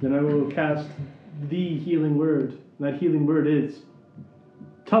 yes. Then I will cast the healing word. That healing word is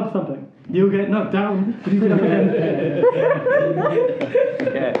tub thumping. You get knocked down, but you get up again.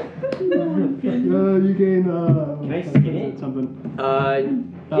 Okay. You gain Can I skin it? something.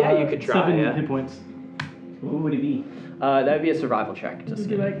 Yeah, you could try. 7 Yeah. hit points. What would it be? That would be a survival check. Just Just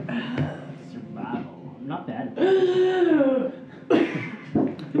be like, Survival. Not bad.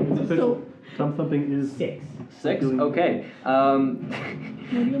 So tub thumping is 6. 6. Okay.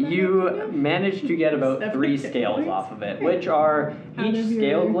 You managed to get about 3 scales off of it, which are Out each of your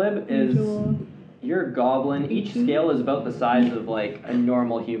scale glib is usual- your goblin. Each scale is about the size of like a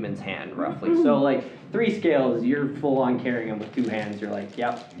normal human's hand, roughly. So like 3 scales, you're full on carrying them with 2 hands. You're like,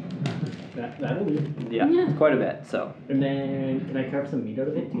 yep, That'll do. yeah, Yeah. quite a bit. So And then, can I carve some meat out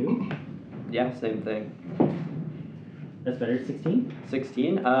of it too? yeah, same thing. That's better. 16?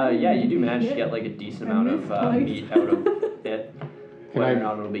 16. Yeah, you do manage to get like a decent amount of meat out of it. Whether or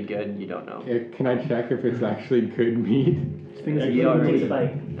not it'll be good, you don't know. Can I check if it's actually good meat? things you Everyone already- takes a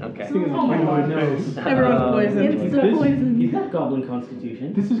bite. Okay. oh my god, no. Everyone's poisoned. It's the This- poison. He's got goblin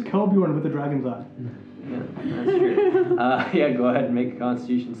constitution. This is Kelbjorn with the dragon's eye. Yeah, that's true. Yeah, go ahead and make a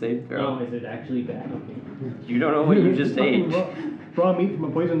Constitution save throw. Oh, is it actually bad? Okay. You don't know what you just ate. Raw meat from a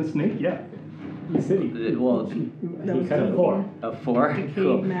poisonous snake? Yeah. He's sitting. Well, He cut a 4. a 4?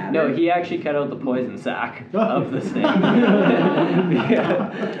 Cool. matter. No, he actually cut out the poison sac of the snake.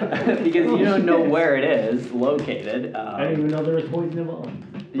 Because you don't know where it is located. I didn't even know there was poison involved.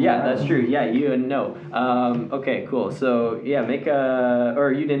 Yeah, that's true. Yeah, you know. Okay, cool. So yeah, make a,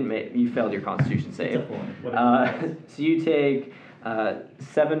 or you didn't make, you failed your Constitution It's save. a 4. Whatever. So you take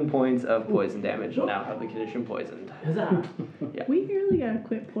 7 points of poison damage. Now have the condition poisoned. Huzzah. We really gotta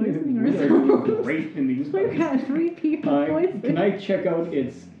quit poisoning ourselves. Great in these. We've got 3 people poisoned. Can I check out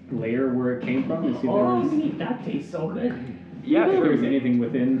its lair where it came from and see if Oh, there's, meat. That tastes so good. Yeah, if sure. there's anything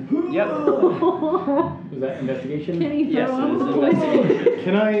within? Yep. Was that investigation? Can he Yes, throw it is out the poison? investigation.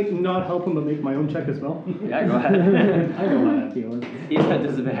 Can I not help him but make my own check as well? Yeah, go ahead. I know how that feels. He's at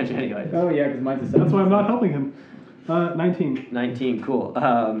disadvantage anyway. Oh yeah, because mine's a 7. That's why I'm not helping him. 19. 19, cool.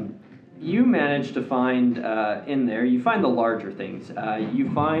 You manage to find in there, you find the larger things.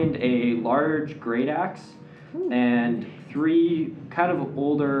 You find a large great axe and 3 kind of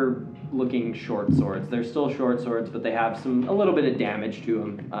older looking short swords. They're still short swords, but they have a little bit of damage to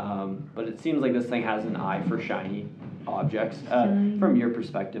them. But it seems like this thing has an eye for shiny objects from your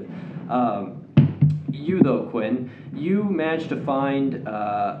perspective. You though, Quinn, you managed to find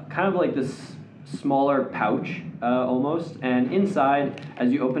kind of like this smaller pouch almost, and inside,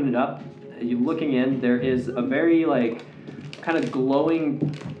 as you open it up, you looking in, there is a very like kind of glowing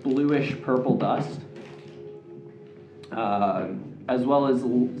bluish purple dust, as well as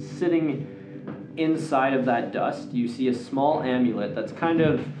sitting inside of that dust. You see a small amulet that's kind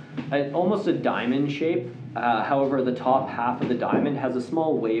of almost a diamond shape. However, the top half of the diamond has a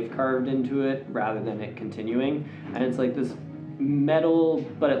small wave carved into it rather than it continuing, and it's like this metal,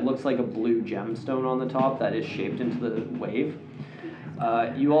 but it looks like a blue gemstone on the top that is shaped into the wave.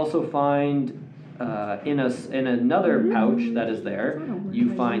 You also find in another pouch that is there,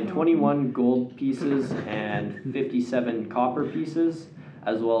 you find 21 gold pieces and 57 copper pieces,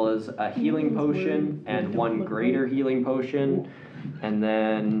 as well as a healing potion and 1 greater healing potion. And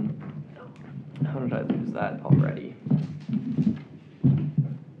then, how did I lose that already?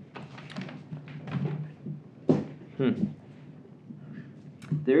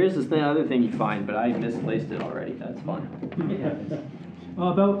 There is this other thing you find, but I misplaced it already. That's fun.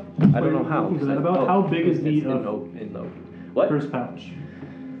 About. I don't know how. About how big is the What? first pouch?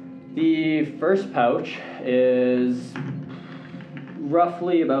 The first pouch is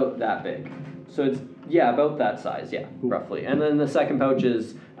roughly about that big. So it's, yeah, about that size, yeah, roughly. And then the second pouch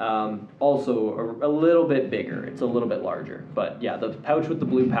is also a little bit bigger. It's a little bit larger. But yeah, the pouch with the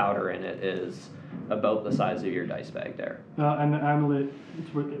blue powder in it is about the size of your dice bag there. And the amulet,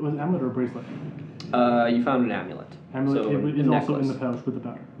 it was an amulet or a bracelet? You found an amulet. Amulet So is a also in the necklace. pouch with the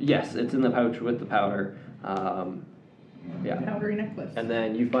powder. Yes, it's in the pouch with the powder. Yeah. Powdery necklace. And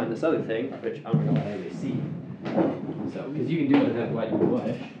then you find this other thing, which I'm gonna let everybody see. So, because you can do with it what you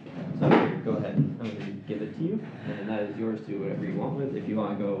wish. So I'm gonna go ahead. I'm gonna give it to you, and that is yours to do whatever you want with. If you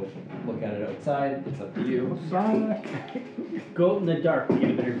want to go look at it outside, it's up to you. Go in the dark to get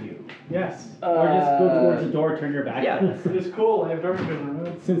a better view. Yes. Or just go towards the door, turn your back. Yeah. It's cool. I have dark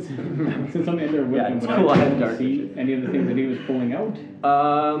vision. Since I'm in there with Yeah, him, it's would cool, I I have be able dark to see vision. any of the things that he was pulling out?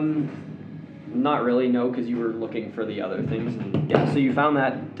 Not really, no, because you were looking for the other things. And yeah, so you found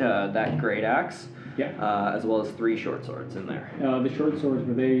that great axe. Yeah. As well as 3 short swords in there. The short swords,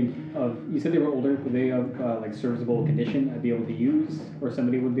 were they of, you said they were older, were they of like serviceable condition I'd be able to use, or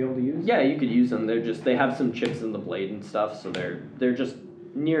somebody would be able to use? Yeah, you could use them. They have some chips in the blade and stuff, so they're just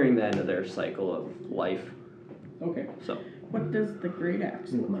nearing the end of their cycle of life. Okay. So What does the great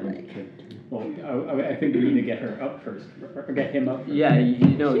axe look like? Well, I think we need to get her up first, or get him up first. yeah,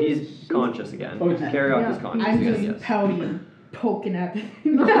 you know he's conscious again. Oh, it's- Carryock Yeah. is conscious I'm again. just Yes. pouty and poking at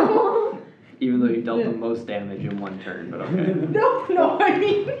him. Even though you dealt the most damage in 1 turn, but okay. No, I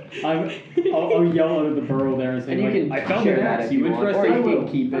mean. I'll yell out of the burrow there and say, And you like, can I found share an that axe, if you you want, or interested? you can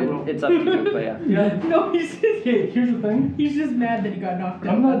keep it. It's up to you, but yeah. Yeah. No, he's just. Okay, here's the thing. He's just mad that he got knocked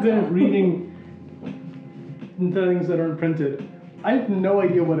out. I'm not good that's at all. reading things that aren't printed. I have no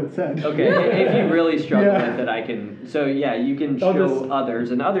idea what it said. Okay, if you really struggle Yeah. with it, I can. So yeah, you can I'll show just- others,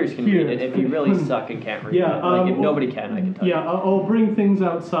 and others can Here. read it. If you really suck and can't read Yeah, it, like if well, nobody can, I can tell Yeah, you. I'll bring things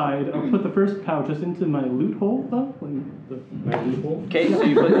outside. I'll put the first pouch just into my loot hole, though. My loophole. Okay, so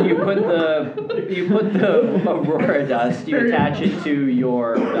you put the aurora dust. You attach it to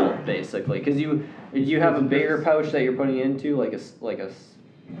your belt basically, because you have a bigger pouch that you're putting into, like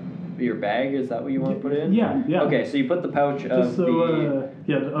your bag. Is that what you want to put in? Yeah, yeah. Okay, so you put the pouch Just of so,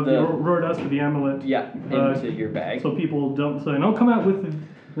 of the aurora dust for the amulet. yeah into your bag. So people don't say, and I'll come out with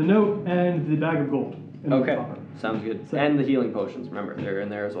the note and the bag of gold. And the Okay, copper. sounds good. So- And the healing potions, remember, they're in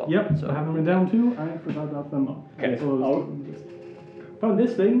there as well. Yep, So I have them written down too. I forgot about them all. Okay. So found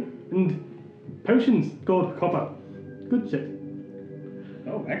this thing and potions, gold, copper. Good shit.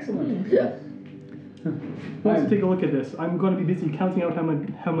 Oh, excellent. Yes. Let's take a look at this. I'm going to be busy counting out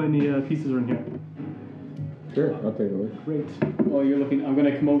how many pieces are in here. Sure, I'll take a look. Great. While you're looking, I'm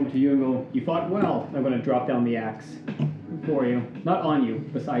going to come over to you and go, you fought well. I'm going to drop down the axe for you. Not on you,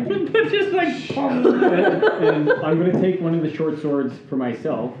 beside you. Just like. And I'm going to take one of the short swords for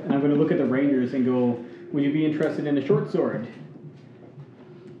myself, and I'm going to look at the rangers and go, would you be interested in a short sword?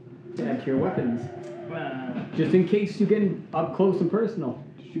 To add to your weapons. Just in case you get up close and personal.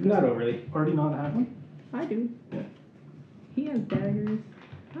 Not overly. Already not have one? I do. He has daggers.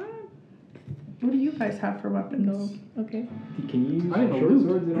 What do you guys have for weapons? No. Okay. Can you use I have a short loot.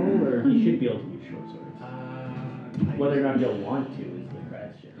 swords at all, or? You should be able to use short swords. Whether or not you'll want to is the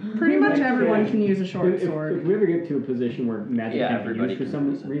question. Pretty much Like, everyone yeah. can use a short If sword. we ever get to a position where magic Yeah, can't be everybody used for can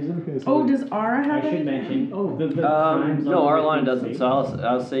some use it. reason. Oh, does Ara have I should it? mention. Oh, the times No, on the Arlana thing doesn't. state. So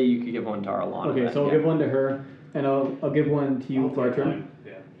I'll say you could give one to Arlana. Okay, then, so I'll yeah. give one to her, and I'll give one to you, Bartram,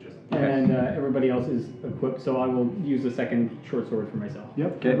 Yeah, just. and everybody else is equipped. So I will use the second short sword for myself.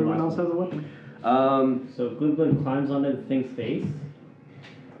 Yep, Okay. everyone else has a weapon. So Glibblin climbs onto the thing's face,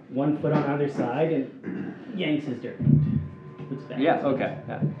 1 foot on either side, and yanks his dirk. puts back. Yeah, okay.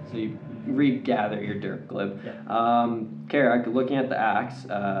 Yeah. So you regather your dirt, Glib. Yeah. Karak, looking at the axe,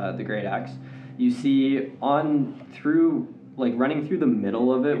 the great axe, you see running through the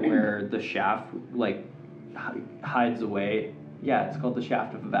middle of it where the shaft hides away. Yeah, it's called the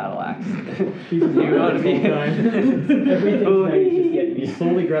shaft of a battle axe. You know what I mean? Everything's nice, just yet you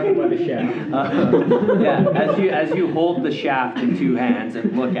slowly grab it by the shaft. Yeah, as you hold the shaft in two hands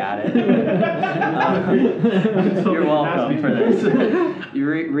and look at it. You're welcome for this.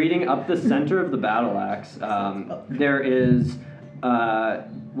 You're reading up the center of the battle axe. There is,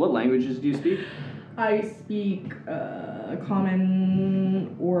 what languages do you speak? I speak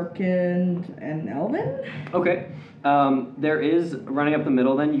Common, Orcish, and Elven. Okay. There is, running up the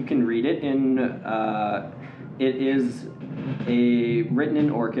middle then, you can read it in, it is written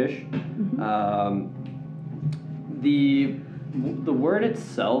in Orcish. The word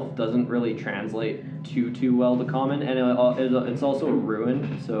itself doesn't really translate too well to Common, and it's also a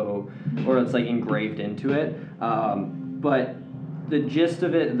rune, or it's like engraved into it. But the gist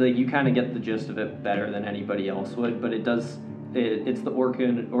of it, you kind of get the gist of it better than anybody else would, but it's the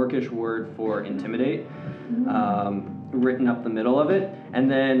Orcish word for intimidate, written up the middle of it, and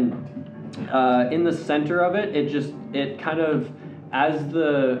then in the center of it, it kind of, as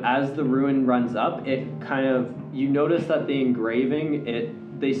the rune runs up, you notice that the engraving,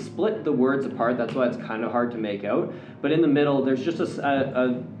 they split the words apart, that's why it's kind of hard to make out, but in the middle, there's just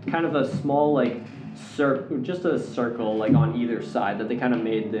a kind of a small, just a circle on either side that they kind of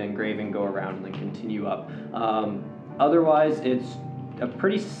made the engraving go around and then continue up. Otherwise, it's a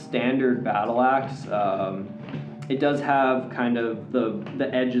pretty standard battle axe. It does have kind of the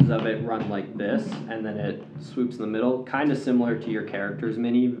edges of it run like this, and then it swoops in the middle, kind of similar to your character's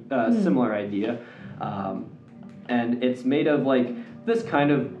mini, similar idea. And it's made of this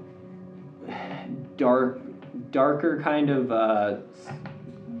kind of darker kind of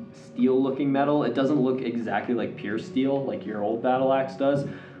steel-looking metal. It doesn't look exactly like pure steel like your old battle axe does,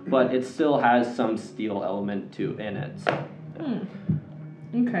 but it still has some steel element in it. So.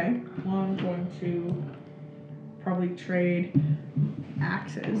 Okay. Well, I'm going to probably trade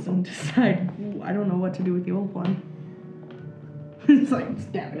axes and decide. Ooh, I don't know what to do with the old one. It's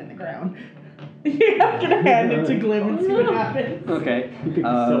stab it in the ground. Yeah, I'm gonna hand it to Glib and see what happens. Okay. You could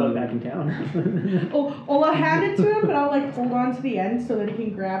sell it back in town. I'll hand it to him, but I'll hold on to the end so that he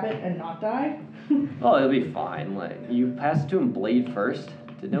can grab it and not die. Oh, it'll be fine. You pass it to him blade first.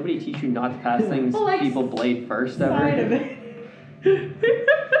 Did nobody teach you not to pass things people blade first ever? Side of it.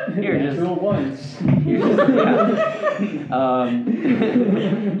 Here, Natural ones.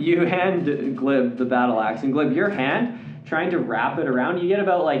 You hand Glib the battle axe, and Glib, your hand, trying to wrap it around, you get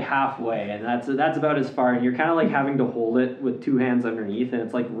about halfway, and that's about as far, and you're kind of having to hold it with two hands underneath, and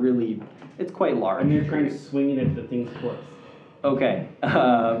it's really, it's quite large. And you're trying to swing it at the thing's foot. Okay,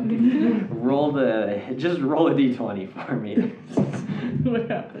 roll a d20 for me. What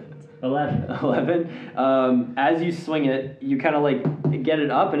happens? 11. As you swing it, you kind of get it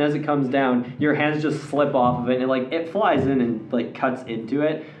up, and as it comes down, your hands just slip off of it, and it flies in and cuts into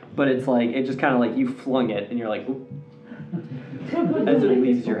it, but it's it just kind of you flung it, and you're oop, as it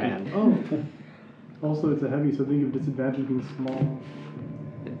leaves your hand. Oh. Also, it's a heavy, so think of disadvantage being small.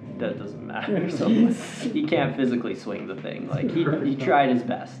 That doesn't matter. So he can't physically swing the thing. He tried his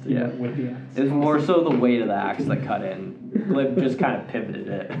best. Yeah. With the axe. It was more so the weight of the axe that cut in. Glib just kind of pivoted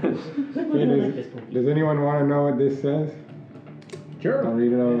it. Does anyone want to know what this says? Sure. I'll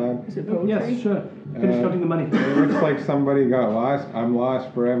read it out loud. Is it poetry? Yes, sure. Finish counting the money. It looks like somebody got lost. I'm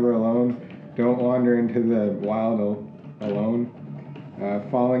lost forever alone. Don't wander into the wild alone.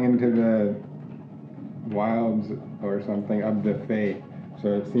 Falling into the wilds or something of the Fae. So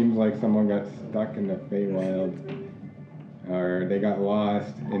it seems like someone got stuck in the Feywild, or they got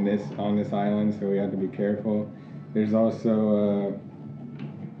lost on this island, so we have to be careful. There's also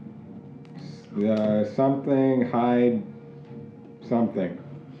something, hide something,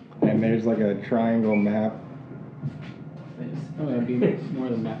 and there's a triangle map. Oh, that'd be more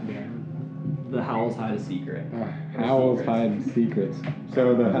than that behind. The Howls hide a secret. Owls hide secrets.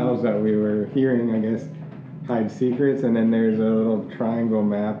 So the owls that we were hearing, I guess, hide secrets, and then there's a little triangle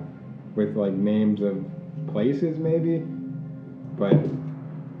map with names of places maybe, but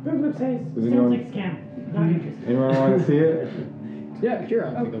Burglip says, Does sounds anyone- like scam. Not interested. anyone want to see it? Yeah, sure.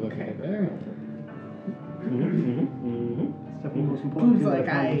 I'll take a look at it there. It's definitely the most important Who's thing like,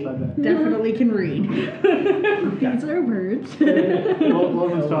 that I found I beside that. definitely can read. These are words. While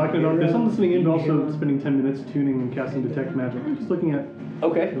everyone's talking about this, I'm listening in, but also spending 10 minutes tuning and casting Detect Magic. Just looking at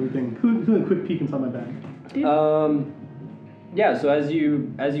Okay. everything. Doing a quick peek inside my bag. Yeah. So as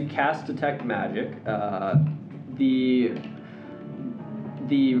you cast Detect Magic,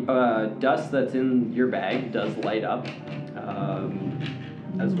 The dust that's in your bag does light up,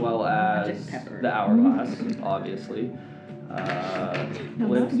 as well Magic as pepper. the hourglass, obviously. No,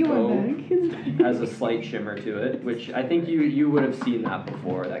 Glib's not your bow bag. His bag. has a slight shimmer to it, which I think you would have seen that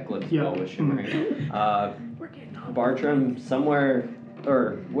before. That Glib's Yeah. bow was shimmering. Bartram, somewhere,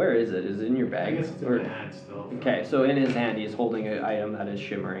 or where is it? Is it in your I bag? guess it's in Or- my hand still. Okay, so in his hand he's holding an item that is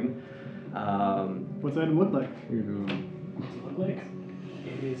shimmering. What's that item look like? What's it look like?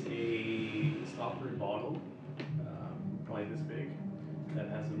 It is a stoppered bottle, probably this big, that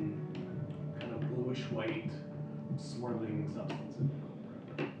has some kind of bluish white swirling substance in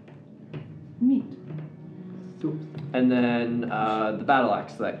it. Neat. And then the battle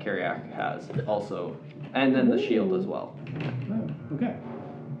axe that Kariak has also, and then the shield as well. Oh, okay.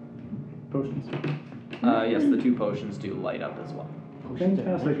 Potions. Yes, the 2 potions do light up as well.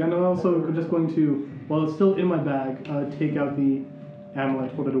 Fantastic. And I'm also just going to, while it's still in my bag, take out the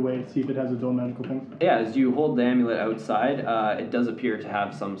amulet, hold it away, see if it has its own magical things. Yeah, as you hold the amulet outside, it does appear to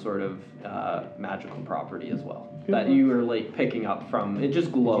have some sort of magical property as well. That you are like picking up from, it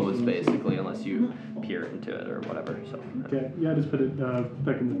just glows basically, unless you peer into it or whatever. So. Okay, yeah, just put it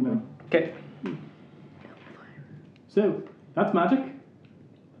back in the now. Okay. So, that's magic.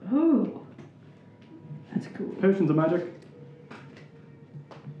 Oh, that's cool. Potions of magic.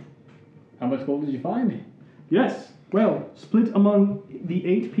 How much gold did you find? Yes. Well, split among the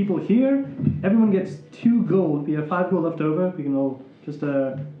 8 people here, everyone gets 2 gold. We have 5 gold left over. We can all just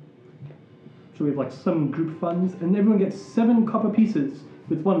so we have like some group funds, and everyone gets 7 copper pieces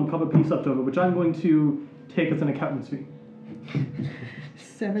with 1 copper piece left over, which I'm going to take as an accountant's fee.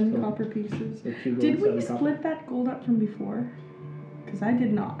 7 copper pieces. So 2 gold, Did we 7 copper. split that gold up from before? Because I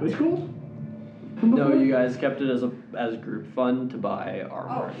did not. Which gold? From No, before? you guys kept it as group fund to buy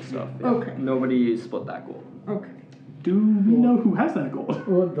armor and stuff. Yeah. Okay. Nobody split that gold. Okay. Do we know who has that gold?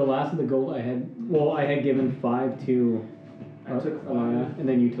 Well, the last of the gold I had given 5 to I took 5. Amaya, and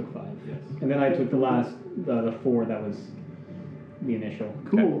then you took 5. Yes. And then I took the last, the 4 that was the initial.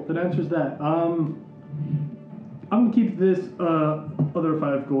 Cool, that answers that. I'm gonna keep this other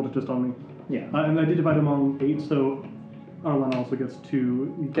 5 gold just on me. Yeah. And I did divide among 8, so Arlen also gets 2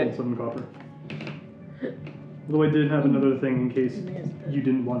 gold, Okay. 7 copper. Although I did have another thing in case you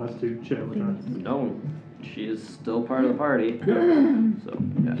didn't want us to share with her. No, she is still part of the party. Yeah. So,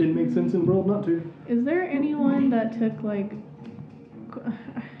 yeah. Didn't make sense in the world not to. Is there anyone that took like?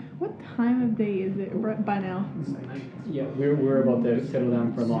 What time of day is it by now? Yeah, we're about to settle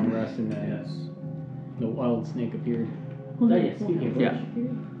down for a long rest, and then Yes. the wild snake appeared. Oh, yeah, speaking of which, Yeah.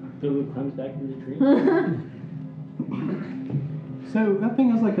 Philip climbs back in the tree. So that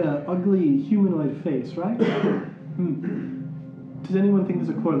thing has like a ugly humanoid face, right? Does anyone think there's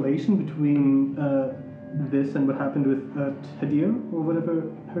a correlation between this and what happened with Tadir, or whatever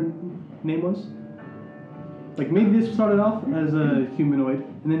her name was? Like maybe this started off as a humanoid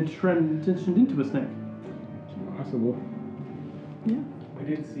and then transitioned into a snake. Possible. Yeah. We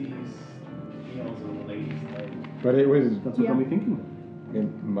did see scales on the lady's leg. But it was, That's what Yeah. got me thinking.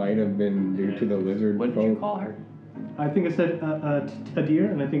 it might have been due to the lizard What did you folk. call her? I think I said Tadir,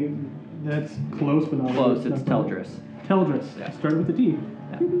 and I think that's close, but not Close, it's not wrong. Teldris. Teldris. Yeah. Started with a T.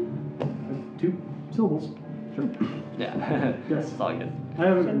 Yeah. 2 syllables. Sure. Yeah. Yes. It's all good. I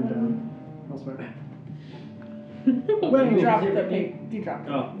have it written down elsewhere. Well, you dropped the pig. You dropped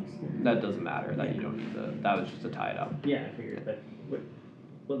it. Oh, That doesn't matter. That you don't need to. That was just to tie it up. yeah, I figured. But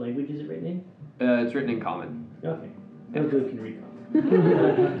what language is it written in? It's written in common. Okay. No good can read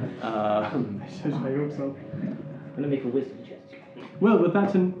common. I hope so. I'm gonna make a wisdom check. Well, with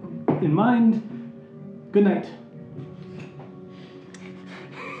that in mind, good night.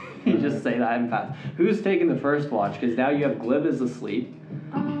 You just say that in fast. Who's taking the first watch? Because now you have Glib is asleep.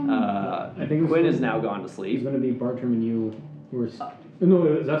 I think it was- Quinn is now gone to It's sleep. going to be Bartram and you who were. No,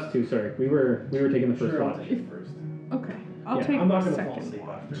 it was us 2. Sorry, we were taking the first Sure, I'll watch. take it first. Okay. I'll Yeah, take I'm not the gonna fall second asleep one.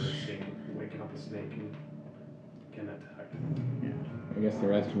 after seeing waking up a snake and getting attacked. I guess the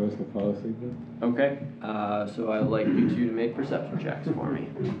rest of us will fall asleep then. Okay. So I'd like you two to make perception checks for me.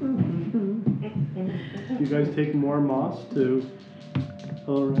 You guys take more moss to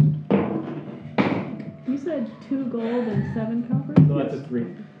all around. You said 2 gold and 7 copper. So that's a 3.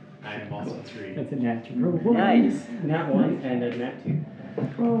 I am also 3. That's a natural. Nice. Nat 1 and a nat 2.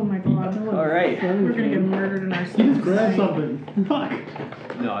 Oh my god. All right. We're gonna get murdered in our He sleep. just grabbed something. Fuck.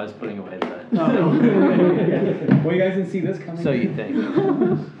 No, I was putting away the. Well, you guys didn't see this coming. So you think?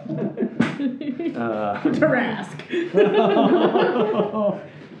 Tarask.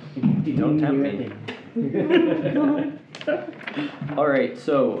 Don't tempt me. All right.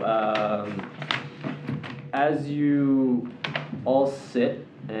 So as you all sit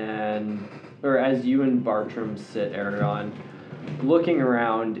or as you and Bartram sit, Aragon, looking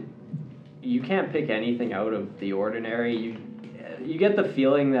around, you can't pick anything out of the ordinary. You get the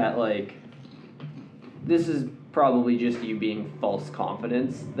feeling that, like, this is probably just you being false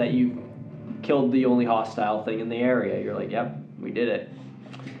confidence that you killed the only hostile thing in the area. You're like, yep, we did it.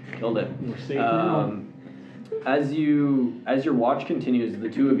 Killed it. We're safe now. As your watch continues, the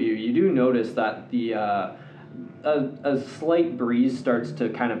two of you do notice that a slight breeze starts to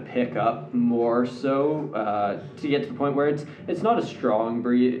kind of pick up more so to get to the point where it's not a strong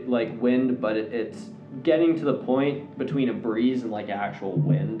breeze like wind, but it's getting to the point between a breeze and like actual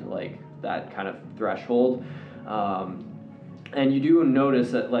wind, like that kind of threshold. And you do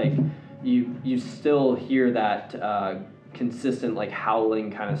notice that like you still hear that consistent like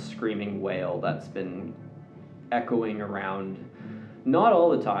howling kind of screaming wail that's been echoing around, not all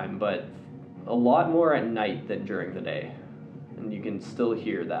the time, but a lot more at night than during the day, and you can still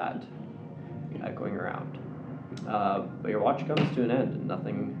hear that echoing around. But your watch comes to an end, and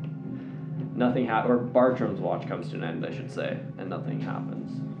nothing or Bartram's watch comes to an end, I should say, and nothing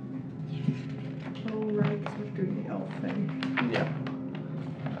happens. Oh right, so we're doing the elf thing. Yeah.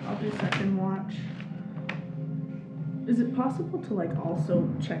 I'll do second watch. Is it possible to like also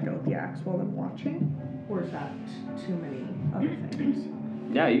check out the axe while I'm watching, or is that too many other things?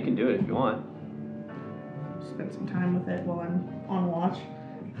 Yeah, you can do it if you want. Spend some time with it while I'm on watch.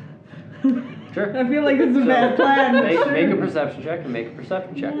 Sure. I feel like it's a bad plan. but Make sure. a perception check and make a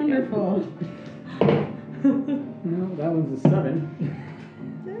perception check again. Wonderful. No, that one's a 7.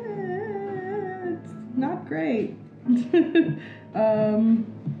 It's not great. Do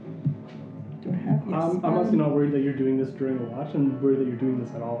I have yes? I'm honestly not worried that you're doing this during a watch. I'm worried that you're doing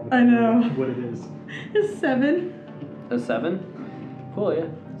this at all. I know. What it is. It's 7. A 7? Cool, yeah.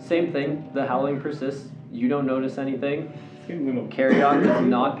 Same thing. The howling persists. You don't notice anything. It's getting a little. Carry-on has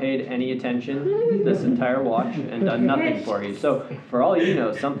not paid any attention this entire watch and done nothing for you. So, for all you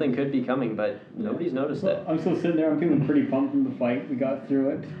know, something could be coming, but nobody's noticed it. I'm still sitting there. I'm feeling pretty pumped from the fight. We got through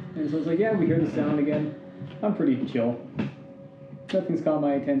it, and so it's like, yeah, we hear the sound again. I'm pretty chill. Nothing's caught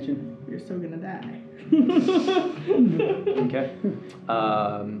my attention. You're still gonna die. Okay.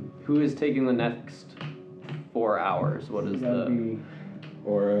 Who is taking the next 4 hours? What is That'd the... be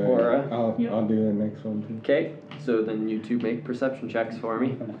Aura? I'll do the next one too. Okay, so then you two make perception checks for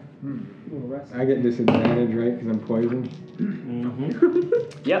me. a little rest. I get disadvantage, right? Because I'm poisoned.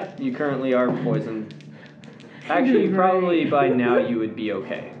 Mm-hmm. Yep, you currently are poisoned. Actually, probably by now you would be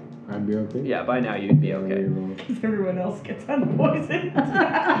okay. I'd be okay. Yeah, by now you'd be okay. Because everyone else gets unpoisoned.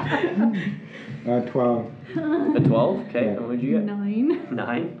 12. A 12? Okay, Yeah. and what did you get? 9.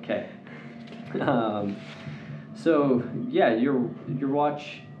 9? Okay. So, yeah, your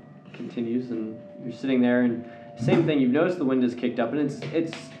watch continues and you're sitting there and same thing, you've noticed the wind has kicked up and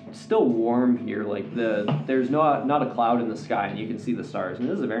it's still warm here, like there's not a cloud in the sky and you can see the stars and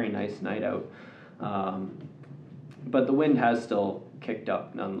this is a very nice night out. But the wind has still picked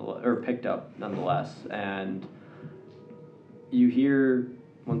up nonetheless, and you hear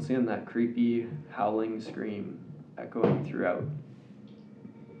once again that creepy howling scream echoing throughout.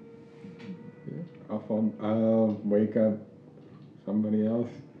 I'll wake up somebody else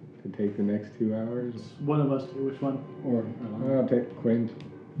to take the next 2 hours. One of us two. Which one? Or I'll take Quinn.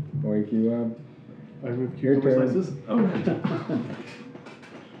 Wake you up. I remove Your cucumber turn. slices.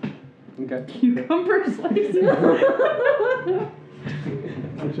 Okay. Cucumber slices. A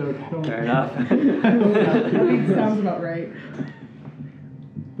joke. Fair enough. I think sounds about right.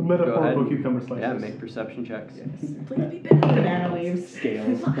 The Go metaphorical ahead. cucumber slices. Yeah, make perception checks. Please be better. Banana leaves.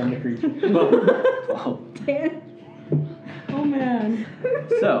 scales from the creature. 12. Oh man.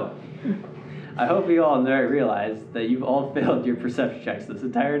 So, I hope you all realize that you've all failed your perception checks this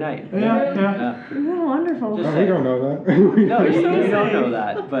entire night. Yeah. Oh, wonderful. Just Oh, we don't know that. No, you so don't safe. know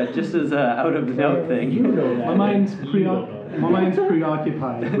that, but just as a out of note thing. You know that. My mind's You don't know that. my mind's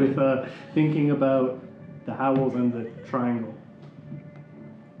preoccupied with thinking about the howls and the triangle.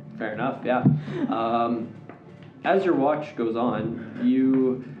 Fair enough, yeah. As your watch goes on,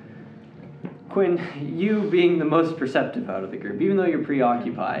 Quinn, you being the most perceptive out of the group, even though you're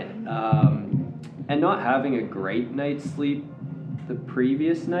preoccupied, and not having a great night's sleep the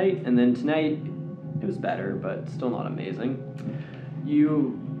previous night, and then tonight it was better, but still not amazing.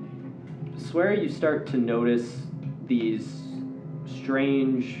 You swear you start to notice these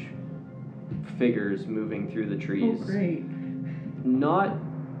strange figures moving through the Oh trees. great. Not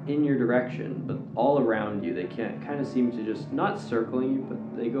in your direction, but all around you. They kind of seem to just, not circling you,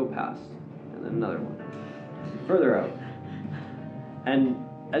 but they go past. And then another one. Further out. And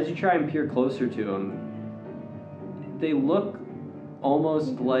as you try and peer closer to them, they look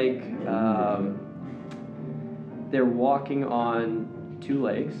almost like they're walking on two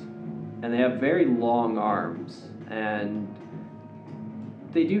legs, and they have very long arms, and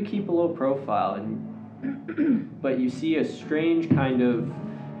they do keep a low profile, but you see a strange kind of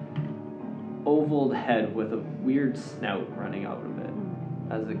oval head with a weird snout running out of it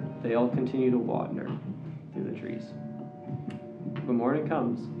as they all continue to wander through the trees. But morning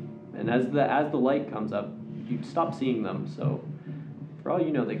comes, and as the light comes up, you stop seeing them, so for all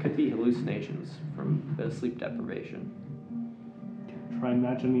you know, they could be hallucinations from a bit of sleep deprivation. Try and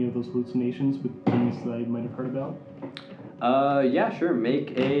match any of those hallucinations with things that I might have heard about. Yeah, sure.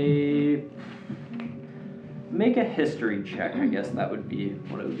 Make a history check. I guess that would be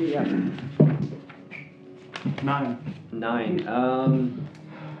what it would be. Yeah. 9. 9.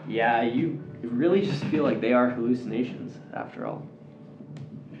 Yeah, you really just feel like they are hallucinations after all.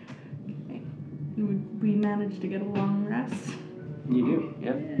 We managed to get a long rest. You do.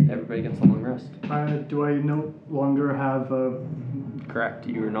 Yeah. Everybody gets a long rest. Do I no longer have Correct.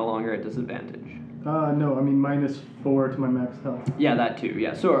 You are no longer at disadvantage. no, I mean -4 to my max health. Yeah, that too.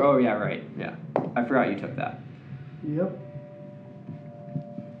 Yeah. So. Oh, yeah. Right. Yeah. I forgot you took that. Yep.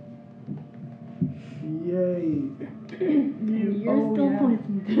 Yay. You're still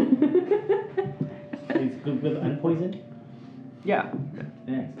poisoned. He's good with unpoisoned? Yeah.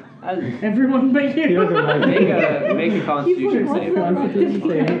 Yes. Everyone but He you. doesn't like Make a Constitution save. Constitution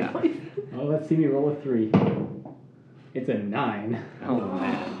save. Yeah. Oh, let's see me roll a 3. It's a 9. Oh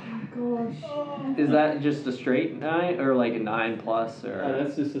man. Gosh. Is that just a straight 9 or like a 9 plus or?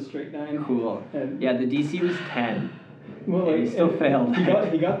 That's just a straight 9. Cool. And- Yeah, the DC was 10. Well, He still and failed.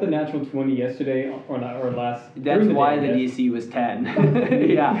 He got the natural 20 yesterday or last. That's during why day, the I guess. DC was 10.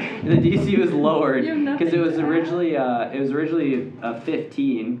 Yeah, the DC was lowered You have nothing because it was to add. originally a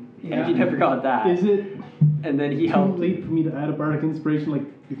 15, Yeah. and he never got that. Is it And then he too helped. late for me to add a bardic inspiration? Like,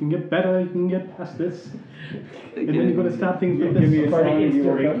 you can get better, you can get past this. And then you're gonna stop things with Give me this. a Bardic song and you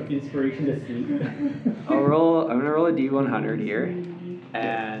woke up. inspiration to sleep. I'm gonna roll a D100 here,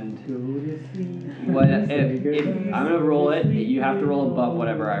 and Go to sleep. what if I'm gonna roll it, you have to roll above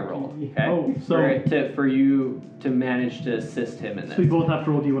whatever I roll. Okay. Oh, so- for you to manage to assist him in So we this. both have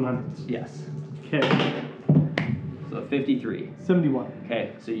to roll D100s. Yes. Okay, So 53. 71.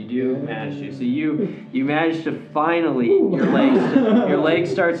 Okay, so you do manage to. So you manage to finally your leg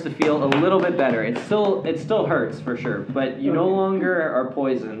starts to feel a little bit better. It still hurts for sure, but you no longer are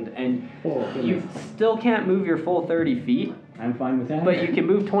poisoned, and Oh, you goodness. still can't move your full 30 feet, I'm fine with that. but you can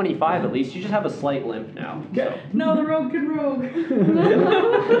move 25 at least. You just have a slight limp now. So No, the rogue can rogue.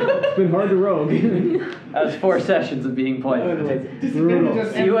 It's been hard to rogue. that was 4 sessions of being poisoned. Brutal.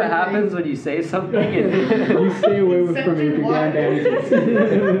 See what happens when you say something and You stay away from me if you can damages.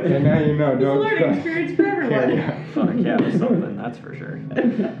 And now you know, It's a don't learning trust. experience for everyone. Yeah. fuck yeah, it was something, that's for sure. I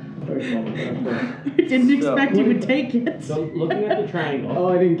didn't So- expect you would take it. So looking at the triangle, Oh,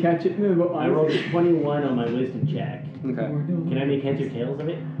 I didn't catch it. No, but I rolled a 21 on my wisdom check. Okay. Can I make heads or tails of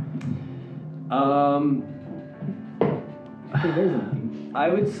it? Hey, there's a 9. I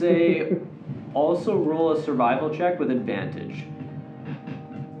would say also roll a survival check with advantage.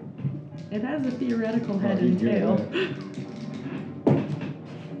 It has a theoretical head Oh, you and do tail. that.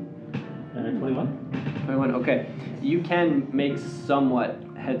 21. 21. Okay, you can make somewhat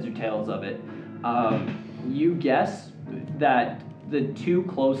heads or tails of it. You guess that the 2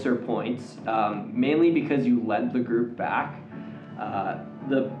 closer points, mainly because you led the group back.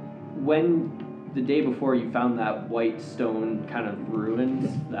 When the day before you found that white stone kind of ruins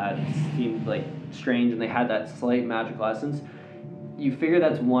that seemed like strange, and they had that slight magical essence. You figure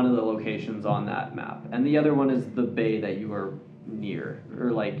that's one of the locations on that map, and the other one is the bay that you are near,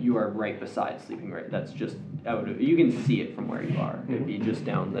 or like you are right beside Sleeping Right. That's just out of, you can see it from where you are. It'd be just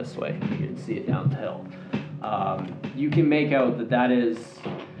down this way. You can see it down the hill. You can make out that is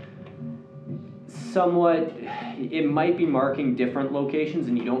somewhat, it might be marking different locations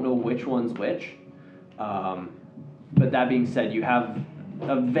and you don't know which one's which. But that being said, you have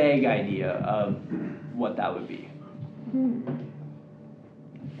a vague idea of what that would be.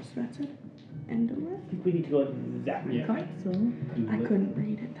 So that's it. End of it. I think we need to go that way. I thought so. I couldn't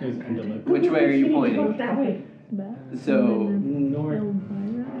read it. There's Endolip. Which way are you pointing? That way. So, North.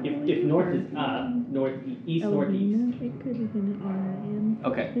 If north is up, east, northeast. It could have been an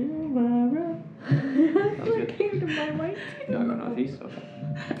okay. Elvira. good. Came to my mind. You want to go northeast? Okay.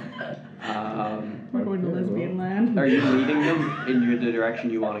 We're going to lesbian land. Are you leading them in the direction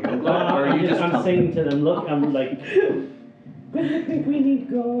you want to go, Glenn? Or are you just I'm telling saying to them, look, I'm like, I think we need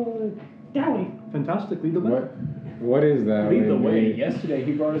to go that way. Fantastic, lead the way. What is that? Lead the Lady? way. Yesterday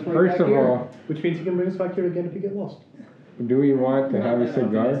he brought us right First back of here. all, Which means you can bring us back here again if you get lost. Do we want to have a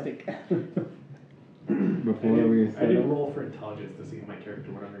cigar Optimistic. before we I set did up? roll for intelligence to see if my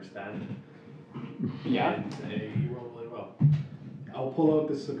character would understand. Yeah. And you rolled really well. I'll pull out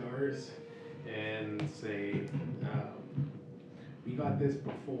the cigars and say, we got this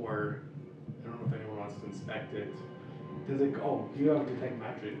before. I don't know if anyone wants to inspect it. Does it? Oh, you have detect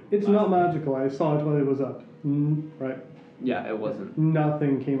magic. It's not magical. I saw it while it was up. Right. Yeah, it wasn't.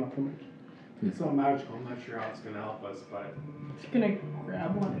 Nothing came up from it. It's not magical. I'm not sure how it's gonna help us, but Just gonna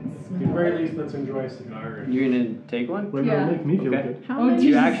grab one and at the smell very it. least, let's enjoy a cigar. And You're gonna take one? Like, Yeah. that'll make me feel Okay. good. How Oh, many?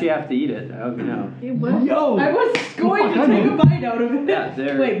 You actually have to eat it. I hope you know. It was. Yo! I was going to take a bite out of it. Yeah,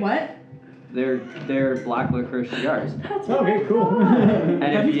 they're- Wait, what? They're black licorice cigars. That's Okay, cool. And if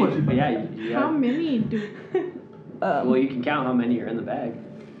That's you, what you but yeah, you How have, many do? well, you can count how many are in the bag.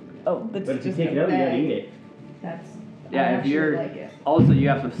 Oh, that's But if you just take a it out, you gotta bag. eat it. That's. Yeah, I if actually you're- like it. Also, you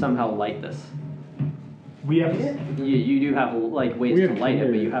have to somehow light this. We have. You do have like ways We to have light it, but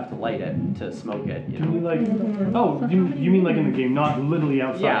tinder. you have to light it to smoke it. You Do you know. like? Oh, you mean like in the game, not literally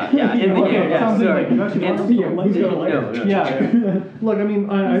outside? Yeah, in the Okay, game. Yeah, sounds sorry. like you actually want It's- to Who's got a lighter? No, no. Yeah. Look, I mean,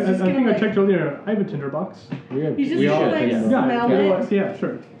 I He's just think gonna, I like- checked earlier. I have a tinderbox. We have. He's just we all gonna, have like, tinder. smell it. Yeah,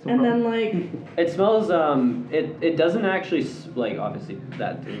 sure. No And problem. then like, It smells. It doesn't actually like obviously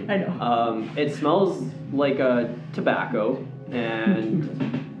that. Too. I know. It smells like a tobacco,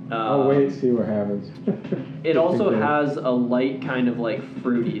 and. I'll wait, see what happens. It also Okay. has a light kind of like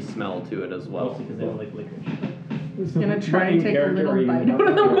fruity smell to it as well. Mostly because I don't like licorice. he's gonna try and take a character or little even bite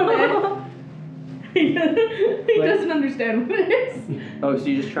out of not? it. He doesn't understand what it is. Oh, so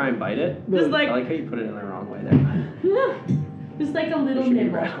you just try and bite it? Just I like, like how you put it in the wrong way there. just like a little Should be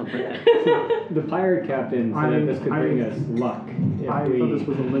nibble. around there. The pirate captain said that this could bring us luck if I we thought this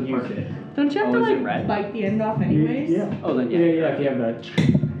was a lid use part. it. Don't you have Oh, to is it like red? bite the end off anyways? Yeah. Oh, then Yeah, yeah. yeah, if you have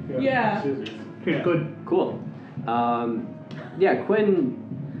that. Yeah. Scissors. Okay, good. Cool. Yeah, Quinn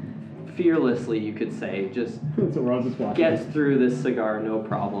fearlessly, you could say, just So Ron's just watching. gets through this cigar no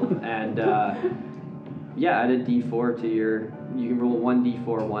problem. And yeah, add a d4 to your. You can roll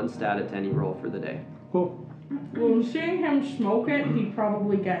 1d4, 1 stat at any roll for the day. Cool. Well, seeing him smoke it, he'd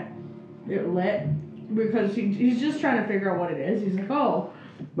probably get it lit because he's just trying to figure out what it is. He's like, oh,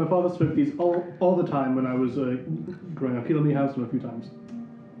 My father smoked these all the time when I was growing up. He let me have some a few times.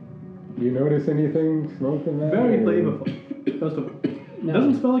 Do you notice anything smoking that? Very or- flavorful. First of all,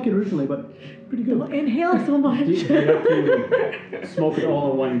 doesn't smell like it originally, but pretty good. Inhale so much. Do you have to smoke it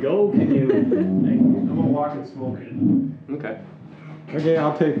all in one go? Can you? I'm gonna walk and smoke it. Okay. Okay,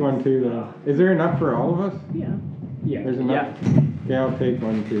 I'll take one too then. Is there enough for all of us? Yeah. Yeah. There's enough? Okay, I'll take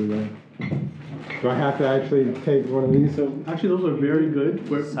one too then. Do I have to actually take one of these? So actually, those are very good.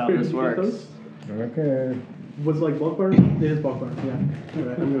 That's how where this did you get works. those? Okay. Was it like bulk bars? It is bulk bars. Yeah.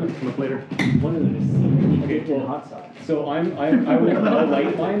 Alright, I'm gonna pick some up later. One of them is secret Okay, Egyptian well, hot sauce. So I will I'll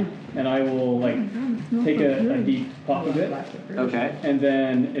light mine and I will like take a deep puff of it Okay. and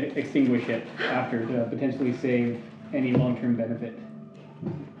then extinguish it after to potentially save any long-term benefit.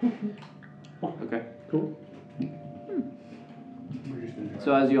 Okay. Cool. We're just enjoying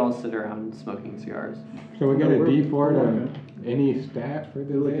So as you all sit around smoking cigars, So we got No, a we're- D4 we're to working. any stat for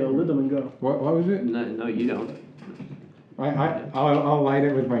the Like day? lit them and go. What was it? no, you don't. I'll light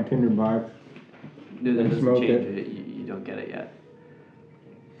it with my tinder box. No, that And doesn't smoke change it. it. You don't get it yet.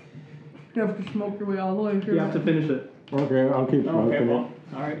 you have to smoke your way all the way through. You have to finish it. Okay, I'll keep smoking Okay, it. well,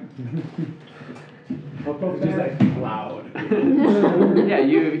 all right. It's just like loud. Yeah,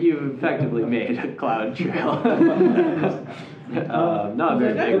 you've effectively made a cloud trail. Not a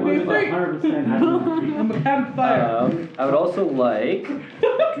very That big could be one. but- 100% has to I'm a campfire. I would also like.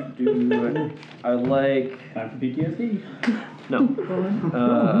 I would like. Time for PTSD. No.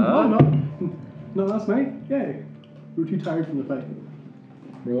 Oh, no. No, last night? Yay. We were too tired from the fight.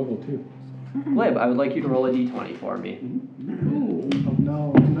 We're level 2. Glib, I would like you to roll a d20 for me. Ooh.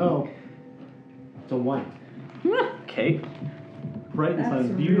 Oh, no. It's a 1. Okay. Bright That's inside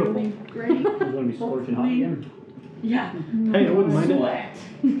is beautiful. really great. It's gonna be scorching hot again. Yeah. Hey, I wouldn't mind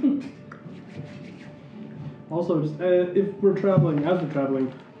it. Also, just if we're traveling, as we're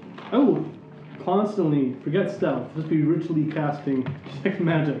traveling, I will constantly forget stealth. Just be ritually casting detect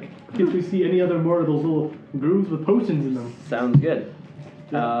magic. In case we see any other more of those little grooves with potions in them. Sounds good.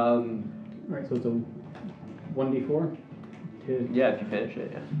 Alright, so it's a 1d4. Yeah, if you finish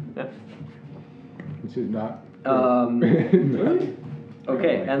it, yeah. Which is not. Really?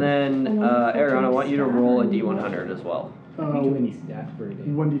 Okay, and then Aaron, I want you to roll a d100 as well. We do any stats for a day.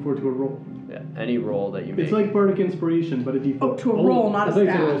 1d4 to a roll. Yeah, any roll that you make. It's like bardic inspiration, but a d4. Oh, to a roll, not I a thought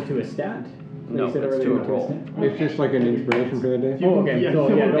you said it stat. was to a stat. No, you said it's earlier, to a you roll. twist it? It's just like an inspiration for the day. You- Oh, okay. yeah, So,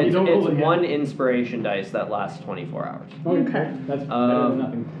 you yeah, don't- don't- you don't It's roll it yet. one inspiration dice that lasts 24 hours. Okay. That's better Um, than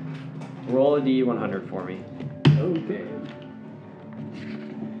nothing. Roll a D100 for me. Okay.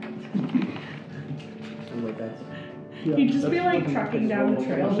 Oh, wait, that's. You'd just be like trucking down a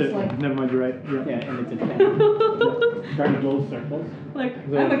trail, Oh, just shit. like, Never mind, you're right. Yeah, and it's a 10. Trying to blow circles. like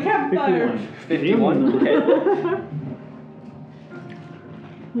So, I'm a campfire. 51? Okay.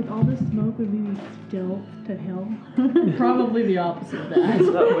 With all the smoke, would we be stealth to hell? Probably the opposite of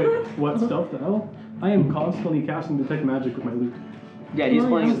that. Wait, what stealth the hell? I am constantly casting detect magic with my loot. Yeah, he's Oh,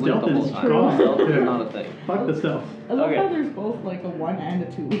 playing yeah. his loot the Stealth whole is time. strong. Stealth is Yeah. not a thing. Fuck the stealth. I love Okay. how there's both like a 1 and a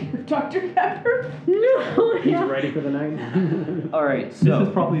 2 for Dr. Pepper. No, He's yeah. ready for the night. Alright, This so is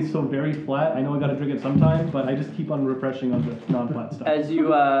probably so very flat. I know I gotta drink it sometime, but I just keep on refreshing on the non-flat stuff. as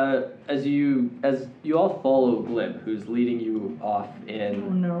you all follow Glib, who's leading you off Oh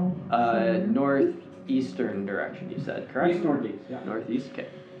in no. northeastern direction, you said, correct? East northeast, yeah. Northeast, okay.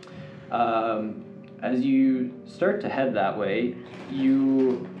 As you start to head that way,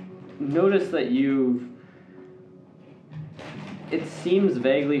 you notice that it seems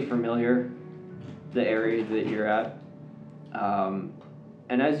vaguely familiar, the area that you're at. And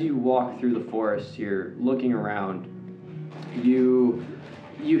as you walk through the forest, you're looking around, you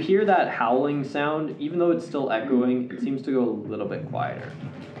hear that howling sound. Even though it's still echoing, it seems to go a little bit quieter.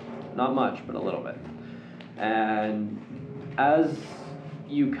 Not much, but a little bit. And as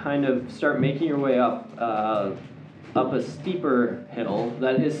you kind of start making your way up a steeper hill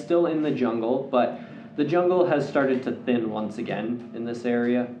that is still in the jungle, but the jungle has started to thin once again in this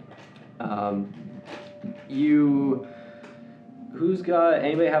area.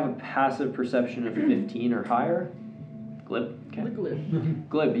 Anybody have a passive perception of 15 or higher? Glib? Okay.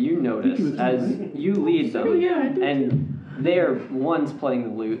 Glib, you notice as you lead them, Oh, yeah, I do and one's playing the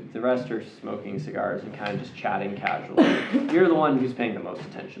lute, the rest are smoking cigars and kind of just chatting casually. You're the one who's paying the most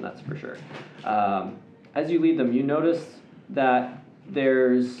attention, that's for sure. As you lead them, you notice that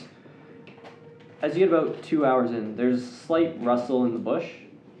as you get about 2 hours in, there's a slight rustle in the bush,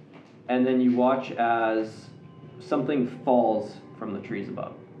 and then you watch as something falls from the trees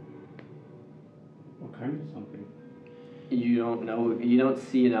above. What kind of something? You don't know, you don't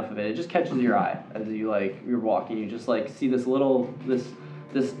see enough of it. It just catches your eye as you're walking. You just like see this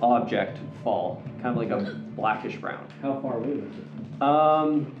object fall, kind of like a blackish brown. How far away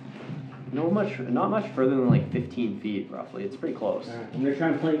was it? Not much further than like 15 feet roughly. It's pretty close. Alright, I'm gonna try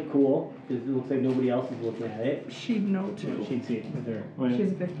and play it cool, because it looks like nobody else is looking at it. She'd know too. She'd see it with her. Wait.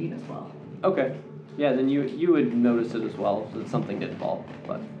 She's 15 as well. Okay. Yeah, then you would notice it as well, so that something did fall.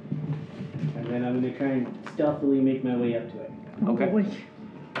 But And then I'm gonna try and stealthily make my way up to it. okay. Boy,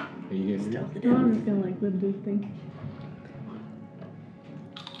 Are you getting I don't feel like with this thing.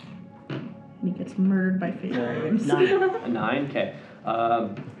 And he gets murdered by fate ravens. 9. A 9. Okay.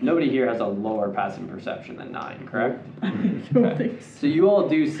 Nobody here has a lower passive perception than 9, correct? I don't think so. So you all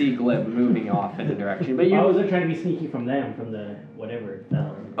do see Glib moving off in a direction, but I was you. trying to be sneaky from them, from the whatever it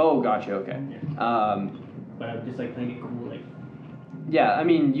fell. Oh, gotcha. Okay. But I'm just like playing it cool, like. Yeah, I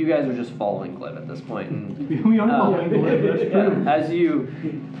mean, you guys are just following Glib at this point, and We are following the lid, that's true. yeah, as you.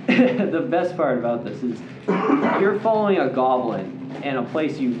 The best part about this is you're following a goblin in a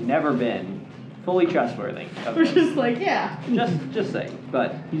place you've never been, fully trustworthy. We're just like, yeah. Just saying,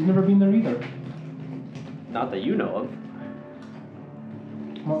 but He's never been there either. not that you know of.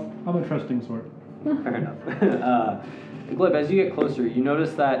 Well, I'm a trusting sort. Fair enough. Glib, as you get closer, you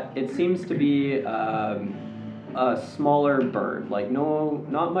notice that it seems to be a smaller bird, like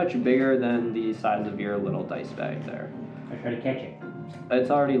not much bigger than the size of your little dice bag there. I try to catch it. It's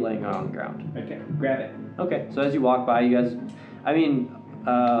already laying on the ground. Okay, grab it. Okay, so as you walk by, you guys,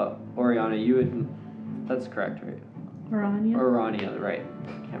 Oriana, you would, that's correct, right? Aranya. Or Arania, right?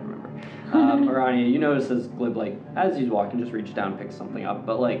 Can't remember. Arania, you notice as Glib, like, as he's walking, just reaches down, picks something up,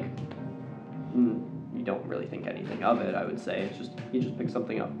 but like, you don't really think anything of it, I would say. It's just, he just picks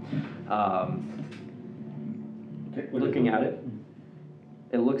something up. Looking at it,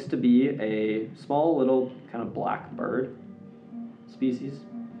 it looks to be a small little kind of black bird species.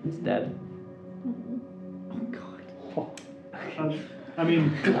 It's dead. I mean,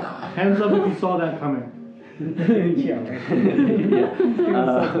 hands up if you saw that coming. Yeah,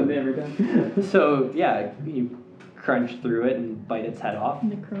 right. Every time. So yeah, you crunch through it and bite its head off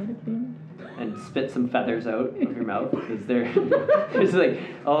Necrotic damage. and spit some feathers out of your mouth because there's like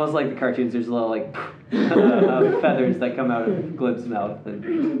almost like the cartoons. There's a little like feathers that come out of Glib's mouth.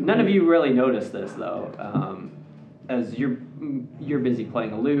 And none of you really notice this though, as you're busy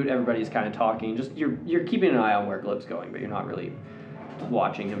playing a lute. Everybody's kind of talking. Just you're keeping an eye on where Glib's going, but you're not really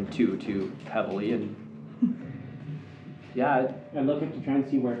watching him too heavily, and yeah. I look up to try and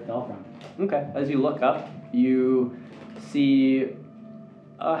see where it fell from. Okay. As you look up, you see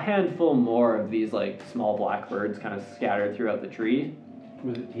a handful more of these like small black birds kind of scattered throughout the tree.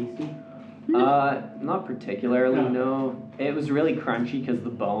 Was it tasty? Not particularly. No. It was really crunchy because the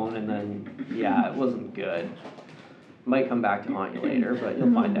bone, and then yeah, it wasn't good. Might come back to haunt you later, but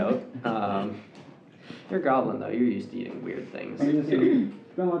you'll find out. You're a goblin though. You're used to eating weird things. I was gonna say, spend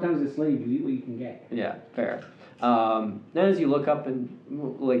a lot of time as a slave. You eat what you can get. Yeah, fair. Then as you look up and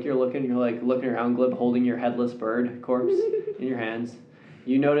like you're looking around, Glib, holding your headless bird corpse in your hands,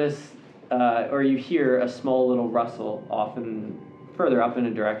 you notice or you hear a small little rustle further up in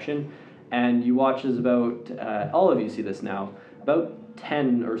a direction, and you watch as about all of you see this now. About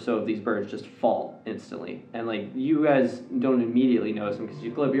 10 or so of these birds just fall instantly, and like you guys don't immediately notice them because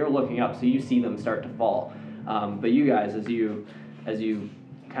Glib, you're looking up, so you see them start to fall. But you guys, as you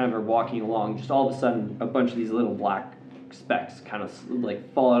kind of are walking along, just all of a sudden a bunch of these little black specks kind of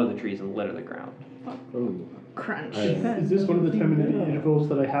like fall out of the trees and litter the ground. Crunch. Is this one of the 10-minute intervals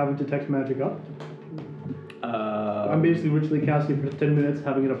that I have detect magic up? I'm basically ritually casting for 10 minutes,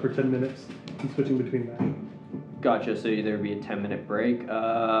 having it up for 10 minutes, and switching between that. Gotcha. So there'd be a 10-minute break. It's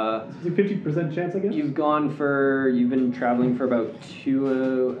a 50% chance, I guess. You've been traveling for about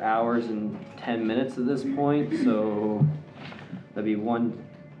 2 hours and 10 minutes at this point. So that'd be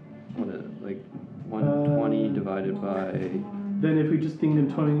 120 divided by. Then if we just think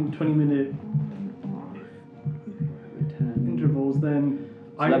in 20-minute 10. intervals, then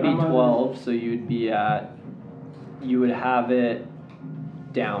So that'd be 12. So you would have it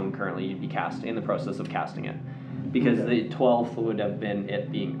down currently. You'd be in the process of casting it. Because the 12th would have been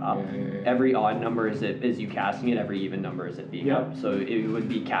it being up. Yeah. Every odd number is you casting it, every even number is it being Yep. up. So it would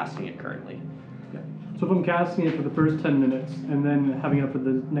be casting it currently. So if I'm casting it for the first 10 minutes and then having it up for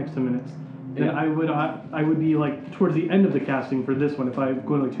the next 10 minutes, then Yeah. I would be like towards the end of the casting for this one. If I'm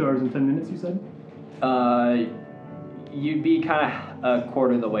going like 2 hours and 10 minutes, you said? You'd be kind of a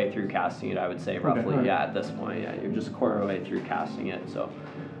quarter of the way through casting it, I would say, roughly. alright. Yeah, at this point, yeah, you're just a quarter of the way through casting it. So,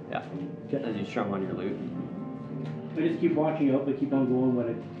 yeah, Okay. as you strum on your lute. I just keep watching out, but keep on going what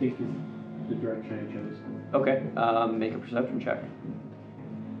I think is the direction I chose. Okay, make a perception check.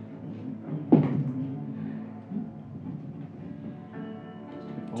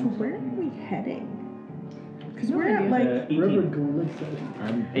 So where are we heading? Because No we're at idea. like Wherever Glenn said. I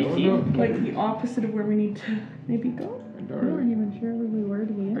don't 18? know. like the opposite of where we need to maybe go. I We don't weren't even sure where we were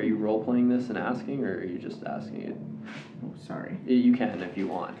to begin. Are you role playing this and asking, or are you just asking it? Oh, sorry. You can if you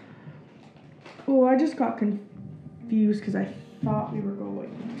want. Oh, I just got confused because I thought we were going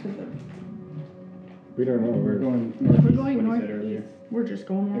to the. We don't know. We're going We're northeast, going what he said earlier. northeast. We're just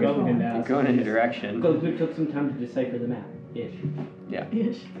going where Go we're ahead and going. You're ask. going in a direction. Because we took some time to decipher the map, ish.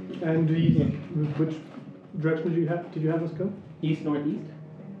 Ish. And which direction did you have us go? East, northeast?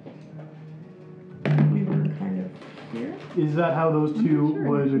 We were kind of here. Is that how those I'm two not sure.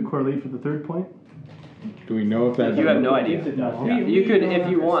 would correlate for the third point? Do we know if that's? You have no idea. Yes, it does. Yeah, We- you we could, don't if you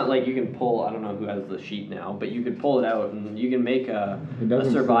understand. want, like you can pull. I don't know who has the sheet now, but you could pull it out and you can make a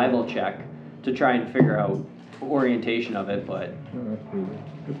doesn't survival check to try and figure out orientation of it. But Oh, that's pretty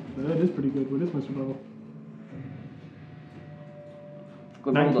good. That is pretty good. What is my survival?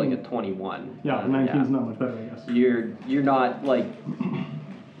 Glib rolled like a 19. 21. Yeah, 19 is not much better, I guess. You're not like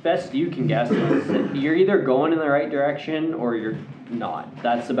best you can guess is you're either going in the right direction or you're not.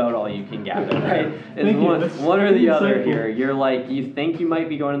 That's about all you can gather, right? It's Thank you, one, that's one or the other insightful. here. You're like you think you might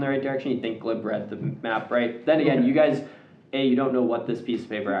be going in the right direction. You think Glib read the map right. Then again, Okay. you guys, you don't know what this piece of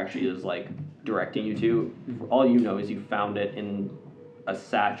paper actually is like directing you to. All you know is you found it in a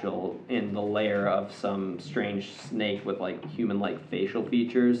satchel in the lair of some strange snake with like human-like facial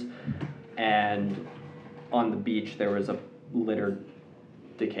features, and on the beach there was a littered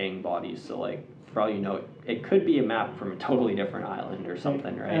decaying bodies. So like for all you know, it could be a map from a totally different island or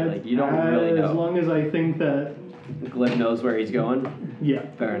something, right? Like you don't really As know. long as I think that, Glib knows where he's going. yeah.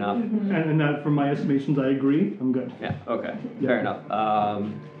 Fair enough. And that from my estimations I agree, I'm good. Yeah. Okay. Yeah. Fair enough.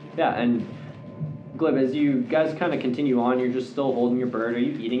 Yeah, and Glib, as you guys kind of continue on, you're just still holding your bird. Are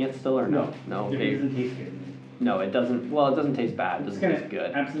you eating it still or no? No. It Okay. doesn't taste good. No, it doesn't. Well, it doesn't taste bad. It It's doesn't kind taste of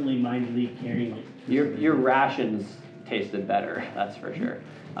good. absolutely mindly carrying it. Your rations tasted better. That's for sure.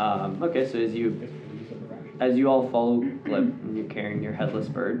 Okay, so as you all follow Glib and you're carrying your headless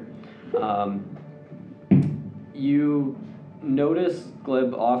bird, you notice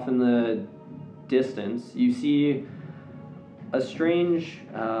Glib off in the distance. You see a strange,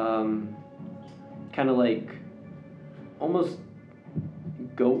 kind of like almost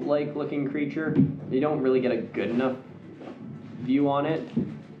goat-like looking creature. You don't really get a good enough view on it,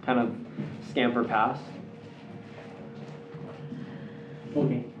 kind of scamper past.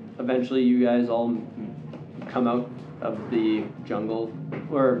 Okay. Eventually, you guys all come out of the jungle,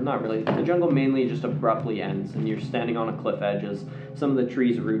 or not really. The jungle mainly just abruptly ends, and you're standing on a cliff edge as some of the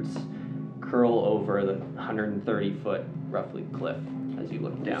tree's roots curl over the 130-foot roughly cliff as you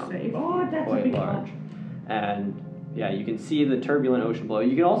look down. Safe. Oh, that's a Quite big large. large. And yeah, you can see the turbulent ocean below.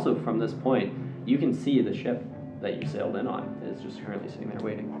 You can also, from this point, you can see the ship that you sailed in on is just currently sitting there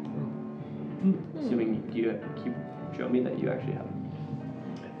waiting. Assuming you show me that you actually have it.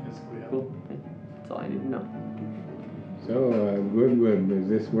 Physically, yeah. Cool. That's all I need to know. So, Glib, is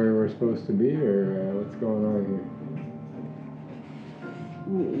this where we're supposed to be, or what's going on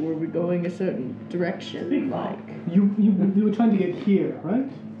Were we going a certain direction? Like, You were trying to get here, right?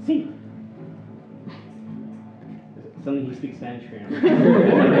 See. Suddenly he speaks Spanish here.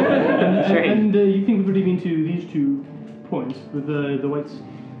 And you think we're leading to these 2 points with the white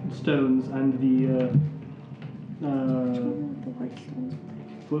stones and the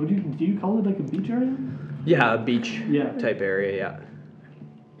what would do you call it, like a beach area? Yeah, a beach Yeah. type area, yeah.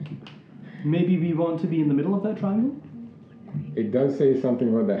 Maybe we want to be in the middle of that triangle? here? It does say something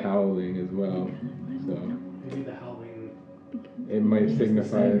about the howling as well, so Maybe the howling. it might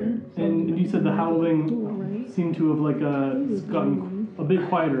signify. And you said the howling seemed to have gotten a bit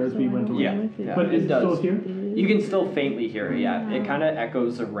quieter as we went away. Yeah, But it is it does. still here? You can still faintly hear it, yeah. It kind of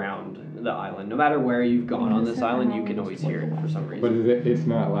echoes around the island. No matter where you've gone on this island, you can always hear it for some reason. But it's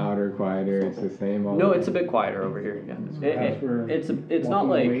not louder, quieter, it's the same all No, the it's a bit quieter over here, yeah. Perhaps we're It's not walking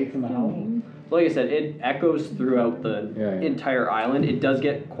like, away from the howl. like I said, it echoes throughout the Yeah, yeah. entire island. It does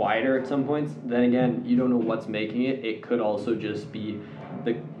get quieter at some points. Then again, you don't know what's making it. It could also just be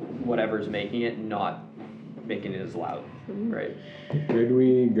the whatever's making it not making it as loud, right? Should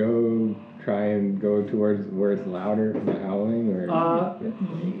we try and go towards where it's louder, the howling, or?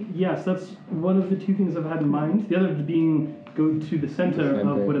 Yes, that's one of the 2 things I've had in mind. The other being go to the center of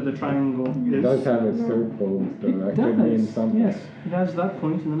Center. whatever the triangle It is. does have a circle, so It that could mean does, something. yes. It has that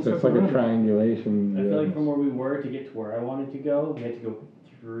point and then So it's circle like a around it. triangulation. I feel like yeah. from where we were to get to where I wanted to go, we had to go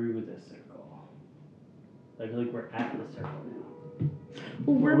through the circle. I feel like we're at the circle now.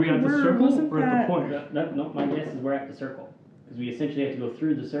 well, Are we at the circle wasn't or at that? the point? No, my guess is we're at the circle. Because we essentially have to go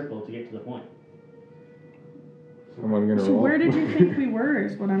through the circle to get to the point. Someone gonna So roll? where did you think we were?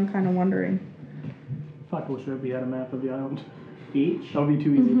 Is what I'm kind of wondering. Fuck, I wish we had a map of the island. Beach, That would be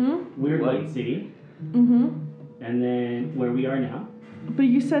too easy. Weird What? White City, Mm-hmm. and then where we are now, But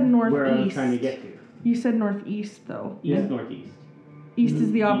you said northeast. where I was trying to get to. You said northeast though. East, northeast. East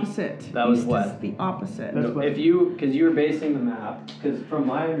is the opposite. That was East what? is the opposite. That's No, what- if you, because you were basing the map, because from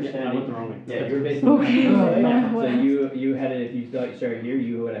my I went understanding, the wrong way. yeah, you were basing Okay. the map this way. Yeah. So you headed, if you thought you started here,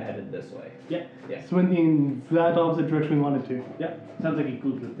 you would have headed this way. Yeah. So in that opposite direction we wanted to. Yeah. Sounds like a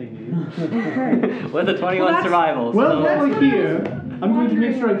good thing to do. Okay. With a 21 that's- survival. Well, so. while we're here, I'm going to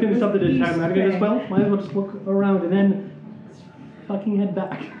make sure I finish up the East entire map again as Bay. well. Might as well just look around and then fucking head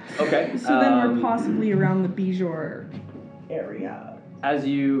back. Okay. So then we're possibly around the Bijor area. As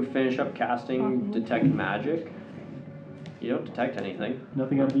you finish up casting Detect Magic, you don't detect anything.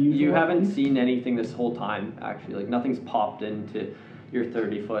 Nothing out of the usual. You haven't seen anything this whole time, actually. Like, nothing's popped into your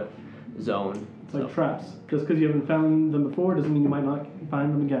 30-foot zone. It's like traps. Just because you haven't found them before doesn't mean you might not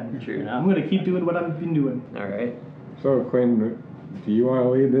find them again. True I'm enough. going to keep doing what I've been doing. All right. So Quinn, do you want to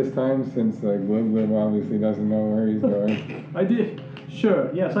lead this time since Glib obviously doesn't know where he's going? I did. Sure.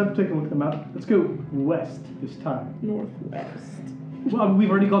 Yes, I've taken a look at the map. Let's go west this time. Northwest. Well, we've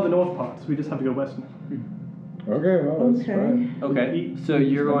already got the north part, so we just have to go west now. Okay, well that's Okay. fine. Okay. So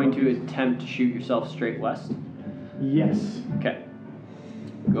you're going to attempt to shoot yourself straight west? Yes. Okay.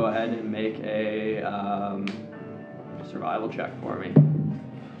 Go ahead and make a survival check for me.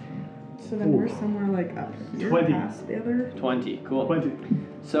 So then we're somewhere like up here 20. past the other. 20. Cool. 20.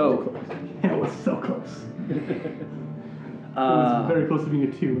 So, It was so close. It was very close to being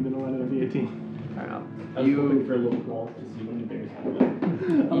a 2 and then it landed at the 18. fair enough. I was hoping for a little wall to see when the bears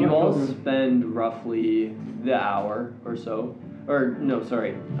come up. You all spend roughly the hour or so, or no,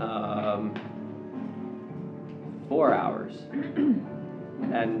 sorry, 4 hours.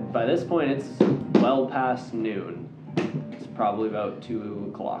 And by this point, it's well past noon. It's probably about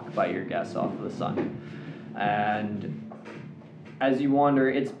 2 o'clock by your guess off of the sun. And as you wander,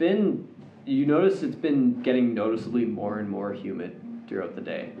 you notice it's been getting noticeably more and more humid throughout the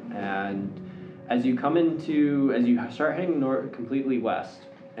day. And as you start heading completely west,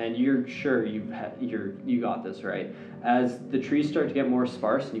 and you're sure you got this right, as the trees start to get more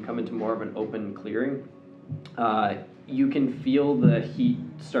sparse and you come into more of an open clearing, you can feel the heat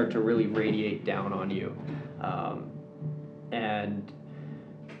start to really radiate down on you. and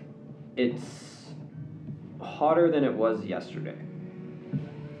it's hotter than it was yesterday.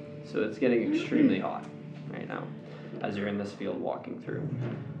 So it's getting extremely hot right now as you're in this field walking through.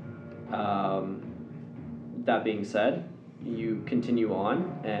 That being said, you continue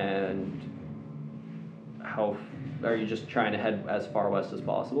on, and how are you just trying to head as far west as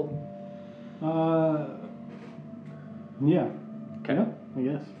possible? Yeah. Okay. Yeah, I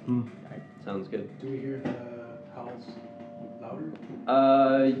guess. Sounds good. Do we hear the howls louder?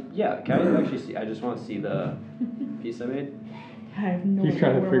 Yeah, can I actually see? I just want to see the piece I made. I have no He's idea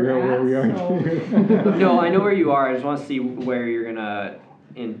trying to where figure out where we we're are. at, so- No, I know where you are. I just want to see where you're gonna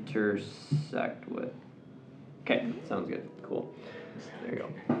intersect with. Okay, sounds good. Cool. There you go.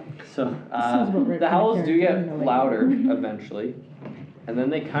 So Sounds about right the for my howls do character, get you know, like- louder eventually, and then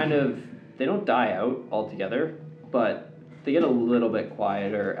they don't die out altogether, but they get a little bit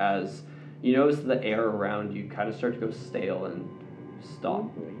quieter as you notice the air around you kind of start to go stale and stop.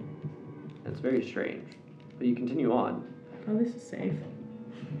 It's very strange, but you continue on. Oh, this is safe.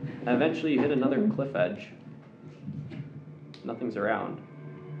 And eventually you hit another cliff edge. Nothing's around.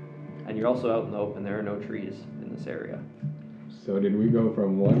 And you're also out in the open. There are no trees in this area. So did we go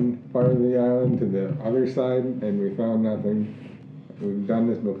from one part of the island to the other side and we found nothing? We've done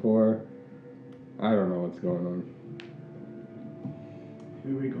this before. I don't know what's going on.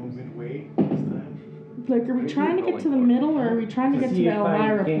 Do we go midway this time? Like, are we Maybe trying to you're get to the rolling middle, or are we trying to get to see the if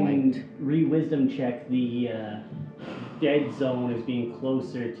Elvira I can point? re-wisdom check the dead zone as being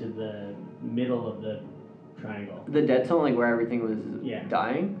closer to the middle of the triangle. The dead zone, like where everything was Yeah.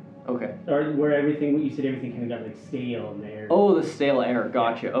 dying? Okay. Or where everything, you said everything kind of got like stale in there. Oh, the stale air.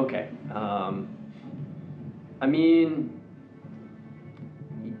 Gotcha. Okay. I mean,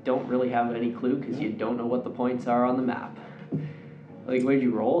 you don't really have any clue because you don't know what the points are on the map. Like, what did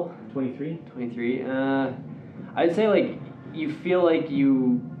you roll? 23? 23. I'd say like you feel like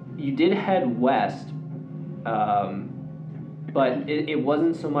you did head west, but it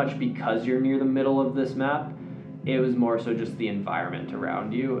wasn't so much because you're near the middle of this map. It was more so just the environment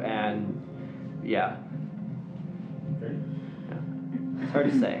around you, and yeah, it's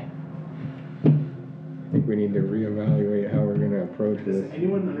hard to say. I think we need to reevaluate how we're going to approach Does this.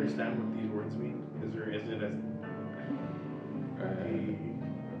 anyone understand what these words mean? Is it a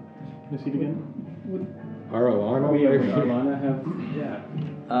Can I see it again? Aralana, Yeah, would maybe? Arlana have?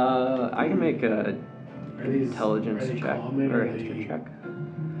 yeah? I can make a Are these intelligence are they check common? or Are a history they- check.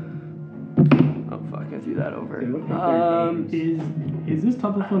 Oh fuck! I threw that over. They look like they're names. Is this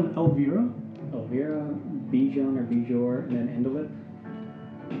top of one Elvira? Elvira, Bijan or Bijor, and then Endolip.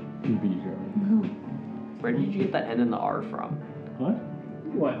 Bijan. Where did you get the N and the R from? What?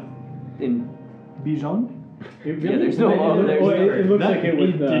 What? In Bijan? Yeah, there's no O, there's it looks That- like it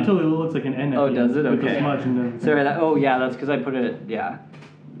with it totally looks like an N. at Oh, the does end, it? with the Okay. smudge and the- Sorry, that's because I put it. Yeah,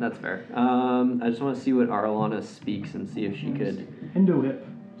 that's fair. I just want to see what Arlana speaks and see if she could. Endo-hip.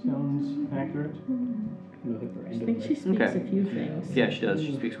 Sounds accurate. I think she speaks Okay. a few things. Yeah, she does.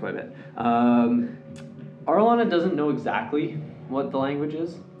 She speaks quite a bit. Arlana doesn't know exactly what the language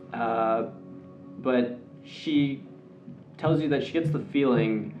is, but she tells you that she gets the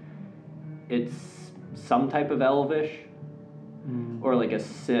feeling it's some type of Elvish, or like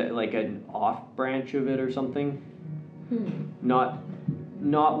like an off branch of it or something. Not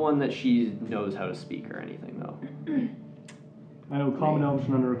one that she knows how to speak or anything though. I know common Elvish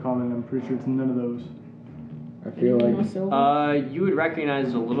and under a common. I'm pretty sure it's none of those. I feel like You would recognize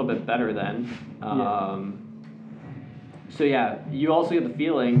it a little bit better then. So yeah, you also get the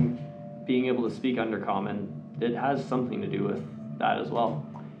feeling being able to speak Undercommon, it has something to do with that as well.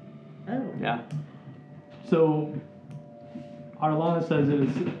 Oh. Yeah. So, Arlana says it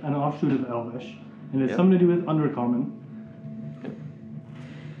is an offshoot of Elvish, and it's Yep. something to do with Undercommon. Yep.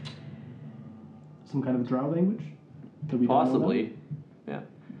 Some kind of drow language? That we don't know Possibly. Yeah.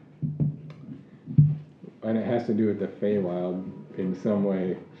 and it has to do with the Feywild in some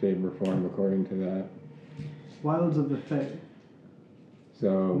way, shape, or form, according to that. about? Wilds of the Fae. The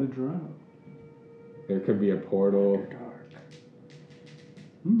So drow. there could be a portal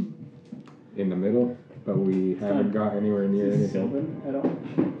in the middle, but we haven't got anywhere near Is anything. Sylvan at all?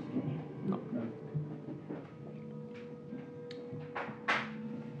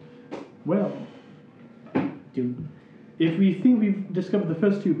 Well, if we think we've discovered the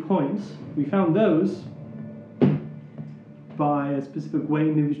first 2 points, we found those by a specific way,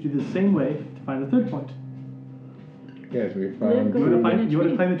 maybe we should do the same way to find the 3rd point. Yes, we Live found. go You want in a to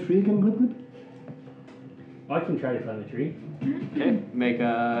tree. climb the tree again, Glip Glip? I can try to climb the tree. Okay. Make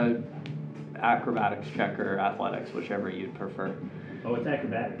a acrobatics check or athletics, whichever you'd prefer. Oh, it's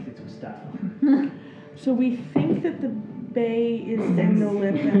acrobatics. It's with style. So we think that the bay is in the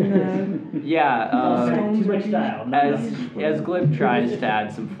lip and Yeah. Too much style. not As enough. Glib tries to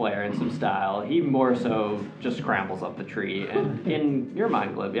add some flair and some style, he more so just scrambles up the tree. And in your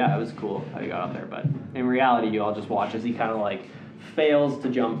mind, Glib, yeah, it was cool how you got up there. But in reality, you all just watch as he kind of like fails to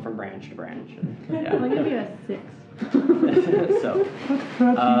jump from branch to branch. And, I'll yeah. give you a 6. So,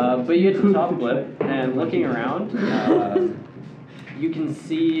 but you get to the top Glib, and looking around, you can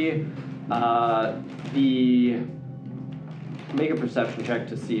see the. Make a perception check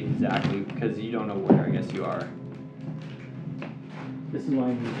to see exactly, because you don't know where I guess you are. This is why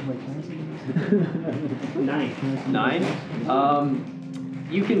I do my 9.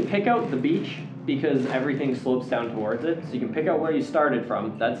 You can pick out the beach because everything slopes down towards it. So you can pick out where you started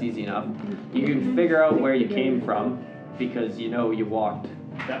from. That's easy enough. You can figure out where you came from because you know you walked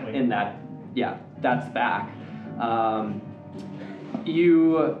that way. in that. Yeah, that's back.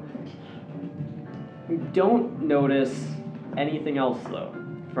 You don't notice anything else though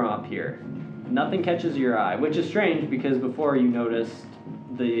from up here. Nothing catches your eye, which is strange because before you noticed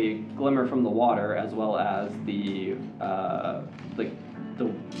the glimmer from the water as well as the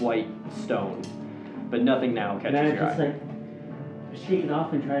white stone, but nothing now Can I catches your just eye. like shake it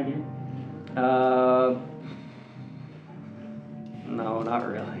off and try again? No, not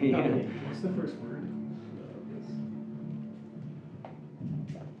really. Okay. What's the first word?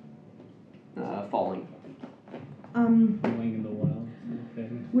 Falling. Going in the wild. Okay.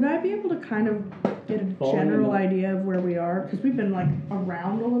 would I be able to kind of get a Falling in general the- idea of where we are? Because we've been like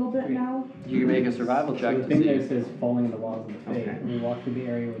around a little bit now. You can make a survival check The to thing that see. says falling in the wilds of the Fae. Okay. We walked through the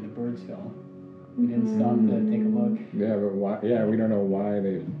area where the birds fell. We didn't stop to take a look. Yeah, but why? Yeah, we don't know why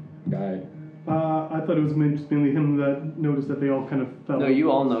they died. I thought it was just mainly him that noticed that they all kind of fell. No,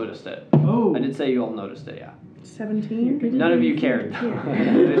 you all noticed it. Oh. I did say you all noticed it, yeah. 17? None of you cared.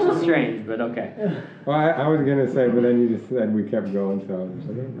 Which is strange, but okay. Well, I was gonna say, but then you just said we kept going, so I was just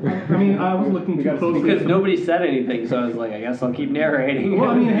like, I mean, I was looking We too got closely. Because at the- nobody said anything, so I was like, I guess I'll keep narrating.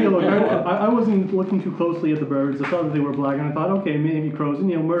 Well, I mean, hey, look, I wasn't looking too closely at the birds. I thought that they were black, and I thought, okay, maybe crows, and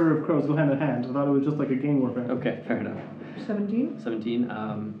murder of crows go hand in hand. I thought it was just like a gang warfare. Okay, fair enough. 17? 17.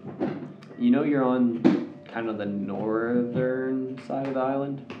 You know you're on kind of the northern side of the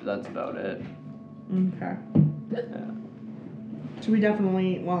island. That's about it. Okay. Yeah. So we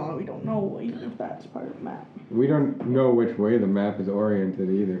definitely, well, we don't know even if that's part of the map. we don't know which way the map is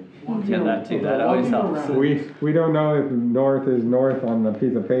oriented either. Yeah, that too. That always helps. We don't know if north is north on the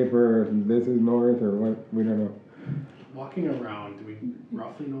piece of paper, or if this is north, or what. We don't know. Walking around, do we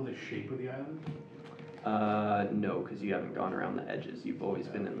roughly know the shape of the island? No, because you haven't gone around the edges. You've always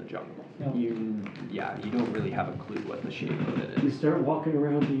been in the jungle. No. You don't really have a clue what the shape of it You is. start walking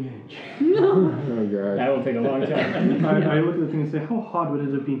around the edge. Oh That god. will take a long time. I look at the thing and say, how hard would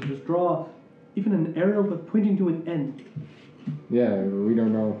it have been to just draw even an arrow but pointing to an end? Yeah, we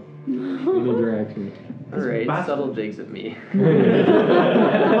don't know any direction. All right, bastard. subtle digs at me. No.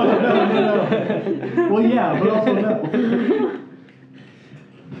 Well, yeah, but also no.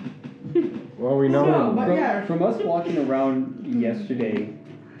 Well, we know. So, but From, yeah. from us walking around yesterday,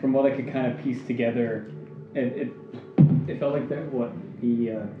 from what I could kind of piece together, it felt like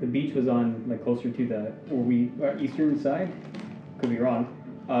the beach was on like closer to the eastern side. Could be wrong.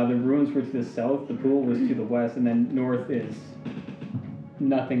 The ruins were to the south. The pool was to the west, and then north is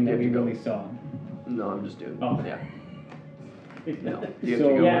nothing that You we have to go. really saw. No, I'm just doing. Oh. Yeah. No. You have So-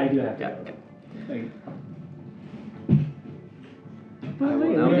 to go. Yeah, I do have to Yeah. go. Like, I will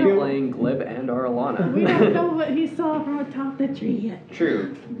wait, now we be don't- playing Glib and Arlana. We don't know what he saw from atop the tree yet.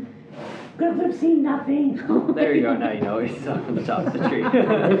 True. Good have seen nothing. There you go. Now you know he's up from the top of the tree.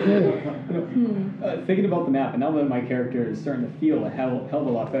 Thinking about the map, and now that my character is starting to feel a hell of a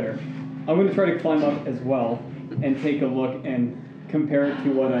lot better, I'm going to try to climb up as well and take a look and compare it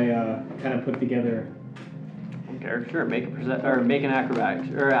to what I kind of put together. Okay, sure. Make an acrobatics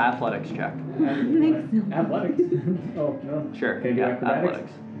or athletics check. Athletics? Oh, no. Sure. Can I do Yeah,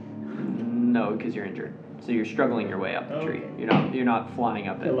 acrobatics? No, because you're injured. So you're struggling your way up the tree. Okay. You're not flying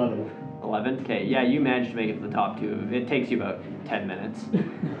up it. 11. 11? Okay, yeah, you managed to make it to the top two. It takes you about 10 minutes.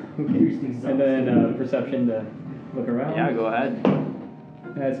 And then perception to look around. Yeah, go ahead.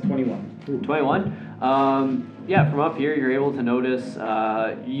 That's 21. 21. Yeah, from up here, you're able to notice,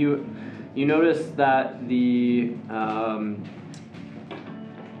 you notice that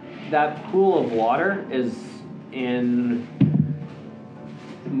that pool of water is in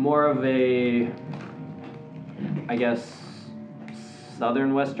more of a, I guess,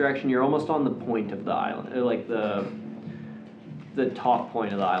 southern west direction. You're almost on the point of the island, like the top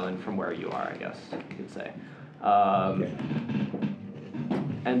point of the island from where you are, I guess you could say.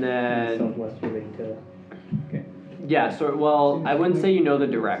 And then Southwest relating to. Okay. Yeah, so, well, I wouldn't say you know the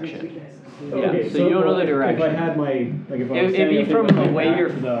direction. Yeah, Okay, so you don't know the if direction. I had my, like if I was It'd standing be up there from with the my way back you're,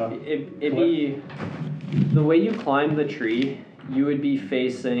 to the, it'd be, the way you climb the tree, you would be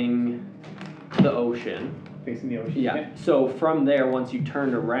facing the ocean. facing the ocean. Yeah, so from there, once you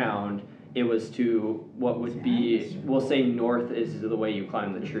turned around, it was to what would be, we'll say north is the way you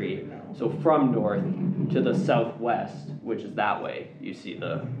climb the tree. So from north to the southwest, which is that way, you see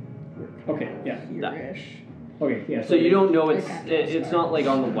the, Okay, yeah. Here-ish. Okay, yeah. so you don't know, Like that it's not like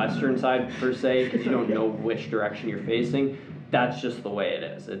on the western side per se, because you don't know which direction you're facing. That's just the way it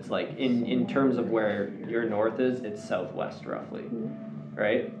is. It's like, in terms of where your north is, it's southwest roughly,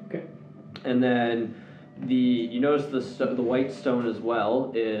 right? Okay. And then you notice the white stone as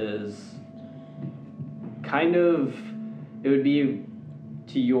well is kind of, it would be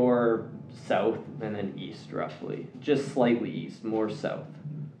to your south and then east roughly, just slightly east, more south.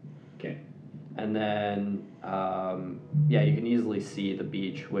 Okay. And then yeah, you can easily see the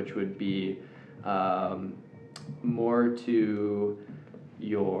beach, which would be more to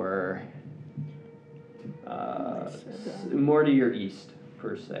your more to your east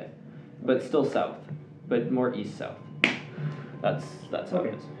per se, but still south, but more east south. That's how it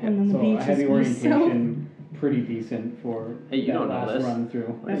Okay. is. And then the So beach I had is the east south. orientation pretty decent for Hey, you that don't know last this. run through.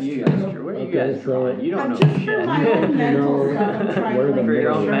 What are you guys? Where are you Okay, guys so- drawing? You don't know Just for shit. my own mental No, stuff, I'm trying where to the like. For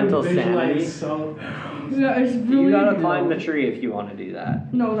your own middle- mental Visualize sanity. south. Yeah, it's really. You gotta climb the tree if you want to do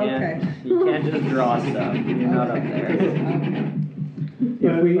that. No, You can't- okay. You can't just draw stuff. You're not up there.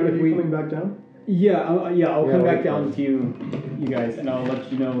 Are you if we coming back down? Yeah, I'll Yeah, come back wait down for to you guys, and I'll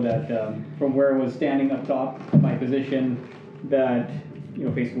let you know that from where I was standing up top, my position, that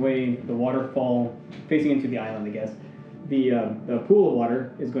facing away the waterfall, facing into the island, I guess. The pool of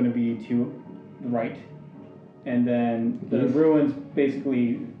water is going to be to the right, and then the East. ruins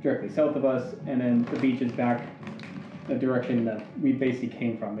basically directly south of us, and then the beach is back the direction that we basically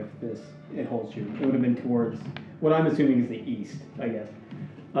came from. If it holds true, it would have been towards what I'm assuming is the east, I guess.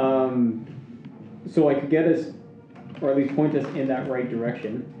 So I could get us, or at least point us in that right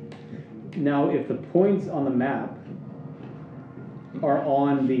direction. Now, if the points on the map are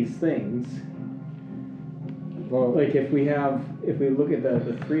on these things, Well, like if we look at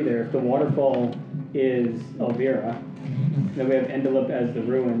the three there, if the waterfall is Elvira, then we have Endelup as the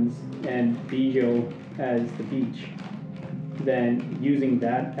ruins and Bijo as the beach, then using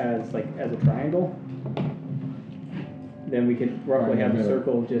that as a triangle, then we could roughly have a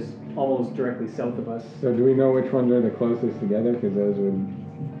circle just almost directly south of us. so do we know which ones are the closest together? Because those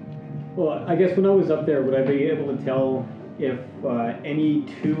would. Well, I guess when I was up there, would I be able to tell if any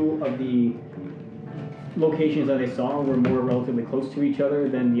two of the locations that I saw were more relatively close to each other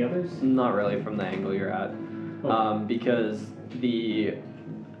than the others? Not really from the angle you're at, because the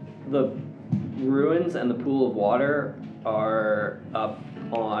ruins and the pool of water are up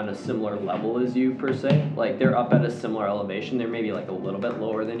on a similar level as you per se. Like they're up at a similar elevation. They're maybe like a little bit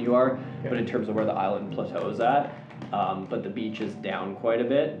lower than you are, but in terms of where the island plateaus at, but the beach is down quite a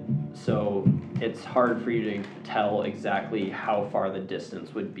bit. So it's hard for you to tell exactly how far the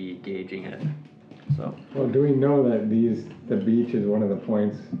distance would be gauging it. So Well, do we know that the beach is one of the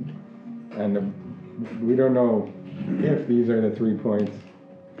points, and we don't know if these are the 3 points.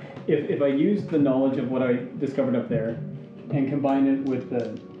 If I use the knowledge of what I discovered up there and combine it with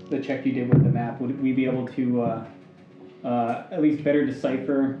the check you did with the map, would we be able to at least better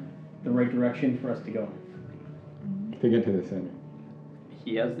decipher the right direction for us to go? To get to the center.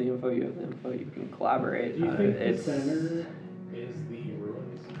 he has the info, you have the info, you can collaborate. Do you think the It's center is the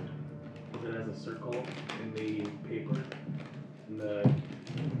ruins? Because it has a circle in the paper, and the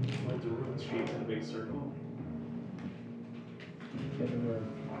ruins shaped in a big circle. There were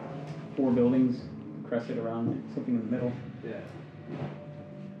 4 buildings crested around something in the middle. Yeah.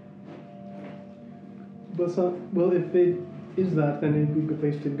 Well, if it is that, then it'd be a good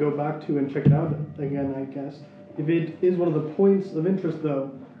place to go back to and check it out again, I guess. If it is one of the points of interest, though,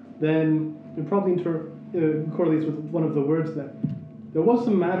 then it probably correlates with one of the words there. There was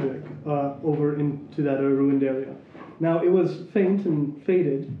some magic over into that ruined area. Now, it was faint and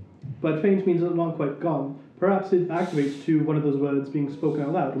faded, but faint means it's not quite gone. Perhaps it activates to one of those words being spoken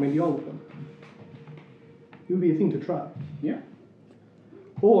out loud, or maybe all of them. It would be a thing to try. Yeah.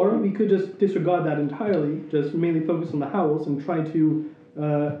 Or we could just disregard that entirely, just mainly focus on the howls and try to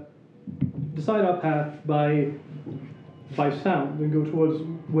decide our path by sound and go towards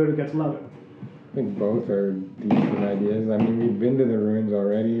where it gets louder. I think both are decent ideas. I mean, we've been to the ruins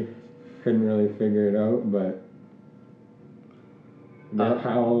already, couldn't really figure it out, but the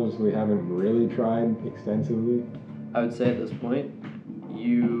howls we haven't really tried extensively. I would say at this point,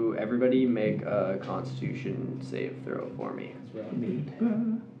 everybody make a Constitution save throw for me. We're on the heat.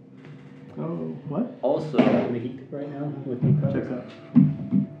 Oh, what? Also, On the heat right now with the Checks out.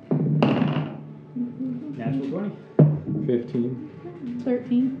 Natural 20. 15.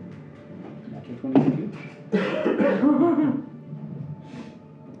 13. Natural 20 for you.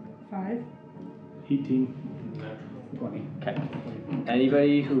 5. 18. 20. okay.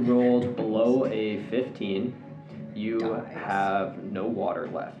 Anybody who rolled below a 15, you Dies. have no water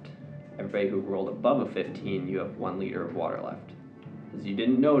left. Everybody who rolled above a 15, you have 1 liter of water left. As you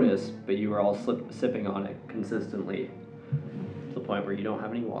didn't notice, but you were all sipping on it consistently to the point where you don't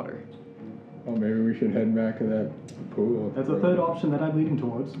have any water. Well, maybe we should head back to that pool. That's a third option that I'm leading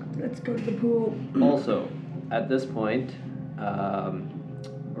towards. Let's go to the pool. Also, at this point,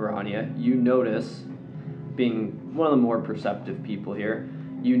 Rania, you notice, being one of the more perceptive people here,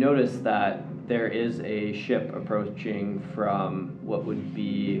 you notice that there is a ship approaching from what would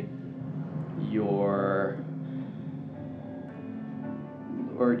be your...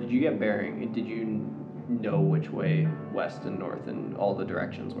 Or did you get bearing? Did you know which way west and north and all the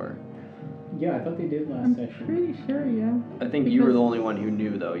directions were? Yeah, I thought they did last I'm session. pretty sure, yeah. I think you were the Because- only one who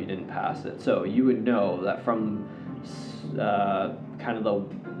knew, though. You didn't pass it. So you would know that from kind of the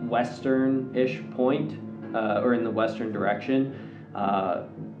western-ish point, or in the western direction,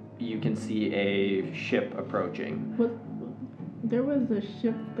 you can see a ship approaching. What, there was a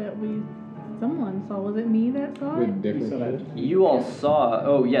ship that someone saw. Was it me that saw it? With different saw that. ships. You all saw...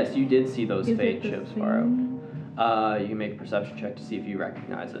 Oh, yes, you did see those Is fate it the ships far out. same? You can make a perception check to see if you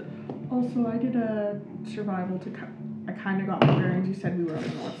recognize it. Also, I did a survival to. I kind of got my bearings. You said we were on the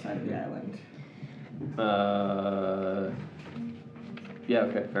north side of the island. Yeah,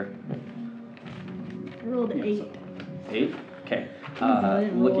 okay, fair. I rolled 8. 8? Okay. I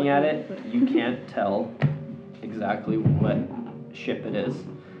didn't roll Looking an at eight, it, but- you can't tell exactly what ship it is.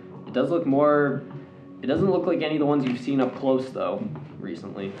 It does look more... It doesn't look like any of the ones you've seen up close, though,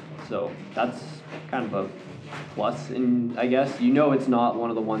 recently. So that's kind of a plus, in, I guess. You know it's not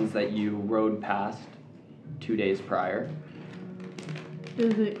one of the ones that you rode past 2 days prior.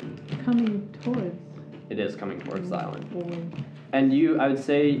 Is it coming towards? It is coming towards the island. Or And I would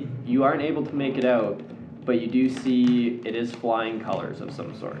say, you aren't able to make it out, but you do see it is flying colors of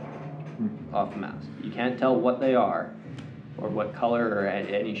some sort off the mast. You can't tell what they are, or what color, or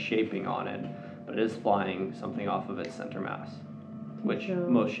any shaping on it, but it is flying something off of its center mass, which So-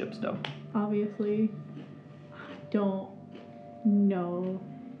 most ships don't. obviously, I don't know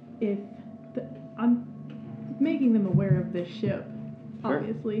if I'm making them aware of this ship. Sure.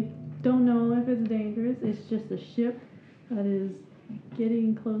 Obviously, don't know if it's dangerous. It's just a ship that is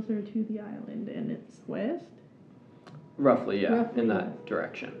getting closer to the island, and it's west, Roughly, yeah, Roughly, in yeah. that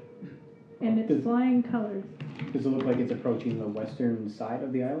direction. and it's Does- flying colors. Does it look like it's approaching the western side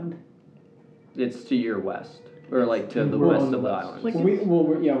of the island? It's to your west, or like to the We're west on the of the west. island. Like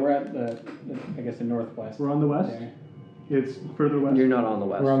We're at the I guess the northwest. We're on the west? there. It's further west. You're not on the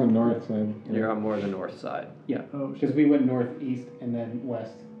west. We're on the north side. You're on more the north side. Oh, Because we went northeast and then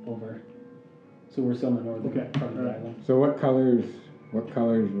west over. So we're still in the northern Okay, part of the alright. island. So what colors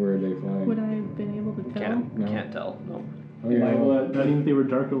were they flying? Would I have been able to tell? Can't No. tell. No. Okay, Am I able well, to- That means if they were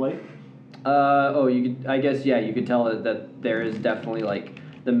dark or light? You could, I guess, yeah, you could tell that there is definitely, like,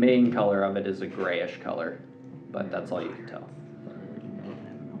 the main color of it is a grayish color, but that's all you can tell.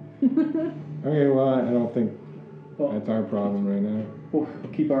 okay, well, I don't think Well, that's our problem right now. we'll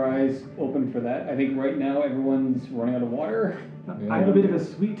keep our eyes open for that. I think right now everyone's running out of water. I have a bit of a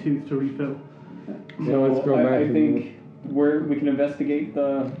sweet tooth to refill. So let's go back I to think we can investigate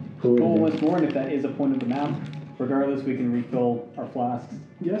the Pool pool again. once more, and if that is a point of the map, regardless, we can refill our flasks.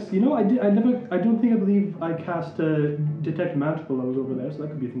 Yes, I believe I cast detect magic blows over there, so that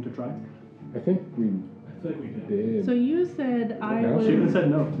could be a thing to try. I think we I feel like we did. did. So you said I No, was She even said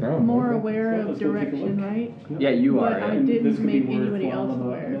no. No, more okay. aware So of let's go take a direction, look. right? Yeah, you But are. I Yeah. didn't This could be make anybody worthwhile else of a-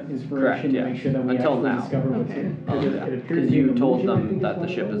 aware. Inspiration Correct, to yeah. make sure that we Until actually now. discover what's Okay. in. Oh, Because yeah. it appears Because to be you an told illusion, I them think that is the what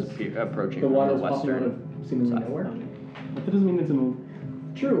ship it is was. approaching The from the water's popping out western. of seemingly side. nowhere. But that doesn't mean it's an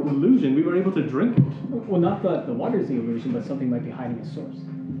True. illusion. We were able to drink it. Well, not that the water's the illusion, but something might be hiding a source.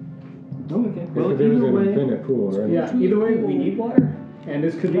 Oh, okay. Well, Well, it was either an way, infinite pool, right? Yeah, either way, we need water, and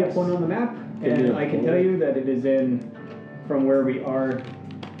this could be a Yes. point on the map, Could be and a I can point. tell you that it is in, from where we are,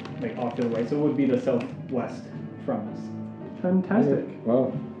 like off to the right, so it would be the southwest from us. fantastic. Okay,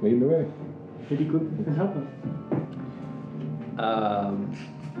 well, lead the way. Maybe Glip can help us.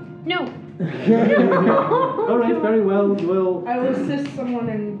 No. All right, very well. We'll. I will assist someone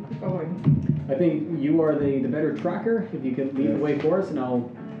in going. I think you are the better tracker, if you could lead the Yes. way for us, and I'll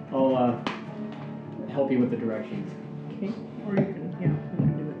help you with the directions. Okay. Or you can, yeah, you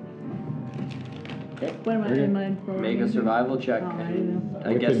can do it. What am I in mind for? Make a survival check. Oh, I and know. I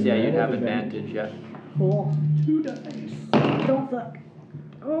With guess yeah, you'd have advantage? advantage. Yeah. Cool. 2 dice. Don't suck.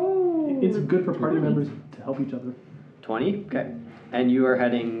 Oh. It's good for party members to help each other. 20. Okay. And you are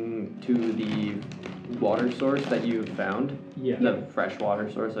heading to the water source that you found. Yeah. The fresh water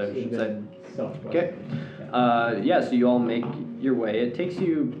source, I should say. Southwest. Okay. Yeah, so you all make your way. It takes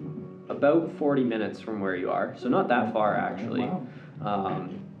you about 40 minutes from where you are, so not that far actually. Wow.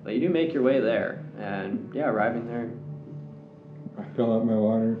 But you do make your way there, and yeah, arriving there. I fill up my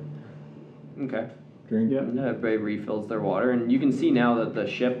water, Okay. drink. Yeah. And everybody refills their water, and you can see now that the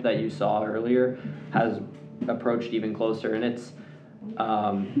ship that you saw earlier has approached even closer, and it's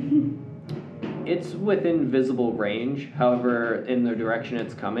within visible range. However, in the direction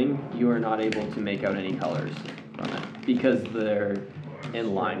it's coming, you are not able to make out any colors from it because they're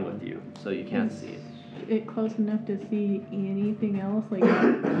in line with you, so you can't see it. It close enough to see anything else, like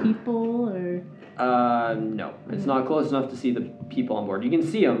people or? No, it's not close enough to see the people on board. You can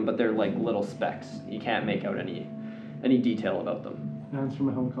see them, but they're like little specks. You can't make out any detail about them. And it's from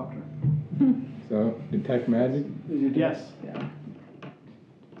a helicopter. So, detect magic? Yes. Yeah.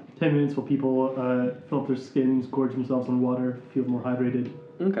 10 minutes while people fill up their skins, gorge themselves on water, feel more hydrated.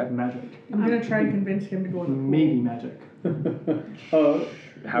 Okay. Magic. I'm gonna try and convince him to go in the pool. Maybe magic.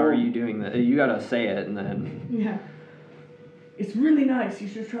 How are you doing that? You gotta say it, and then. Yeah. It's really nice. You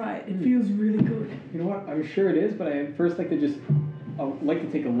should try it. It feels really good. You know what? I'm sure it is, but I first like to I'd like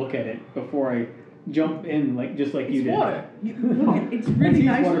to take a look at it before I jump in, just like you It's did. water. Look, it's really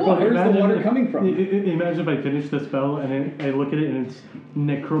That's nice water. water. Where's the water coming from? Imagine if I finish the spell and then I look at it and it's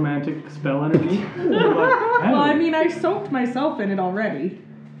necromantic spell energy. I'm like, Well, I hey, mean, I soaked myself in it already.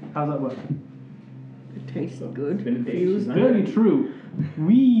 how's that work? It tastes good. It's been a day, Feels she's not good. Very true.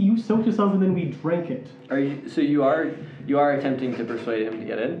 You soaked yourself and then we drank it. Are you? So you are attempting to persuade him to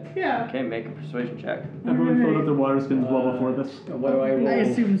get in? Yeah. Okay, make a persuasion check. Everyone filled up their water skins well before this. What do I roll? I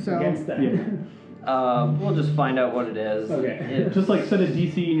assume so. Against that. Yeah. We'll just find out what it is. Okay. It- Just like set a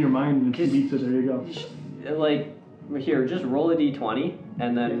DC in your mind and if she Just- beats it, there you go. like here, just roll a d20,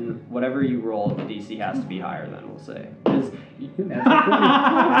 and then whatever you roll, the DC has to be higher than we'll say. 'Cause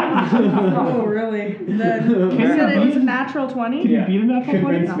Oh, really? Then you said it was a natural 20? Can you beat a natural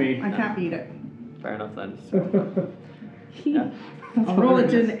 20? Convince No, me. I can't beat it. fair enough then. I'll roll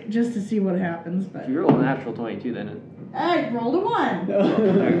it just to see what happens, but. If you roll a natural 22, then it, I rolled a 1.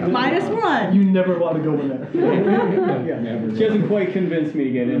 there you go. Minus 1. You never want to go in there. Yeah. She hasn't quite convinced me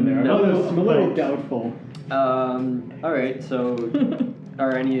to get in there. No. I'm a little doubtful. All right. So,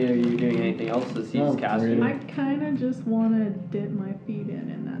 are any of you doing anything else as he's No, casting? really. I kind of just want to dip my feet in,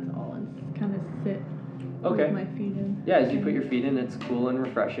 and that's all, and kind of sit Okay. with my feet in. Yeah, as you put your feet in, it's cool and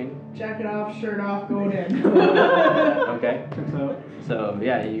refreshing. Jacket off, shirt off, going in. Okay. Checks out. So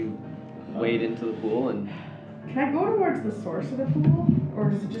yeah, you wade into the pool, and Can I go towards the source of the pool? Or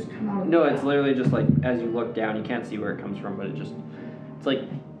does it just come out of the no, ground? it's literally just like as you look down, you can't see where it comes from, but it's like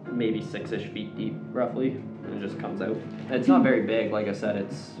maybe 6-ish feet deep, roughly, and it just comes out. It's not very big, like I said.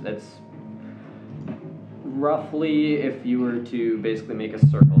 It's roughly, if you were to basically make a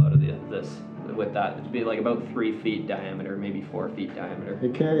circle out of this with that, it'd be like about 3 feet diameter, maybe 4 feet diameter. Hey,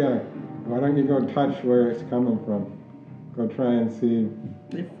 Carrie, why don't you go touch where it's coming from? Go try and see.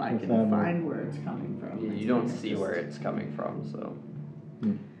 If I What's can happening? find where it's coming from. You don't see where it's coming from, so.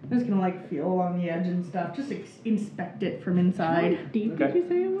 I'm just gonna like feel along the edge and stuff. Just inspect it from inside. How deep Okay. did you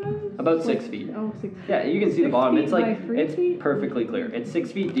say it was? About 6 Like- feet. Oh, 6 feet. Yeah, you can see the 6 bottom. feet It's by like 3 it's feet? perfectly clear. It's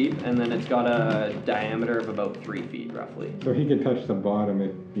 6 feet deep, and then it's got a diameter of about 3 feet, roughly. So he could touch the bottom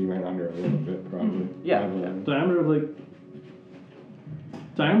if he went under a little bit, probably. Yeah, Probably.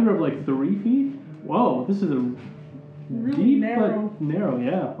 Diameter of like 3 feet? Whoa, this is a Really deep narrow. but narrow,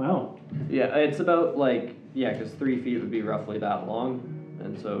 yeah, wow. Yeah, it's about like because 3 feet would be roughly that long,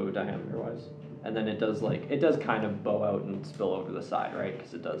 and so diameter wise, and then it does kind of bow out and spill over the side, right?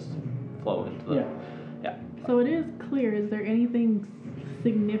 Because it does flow into the Yeah. So it is clear. Is there anything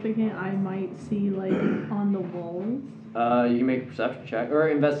significant I might see, like, on the walls? You can make a perception check or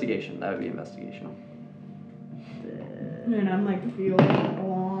investigation. That would be investigation. And I'm like feeling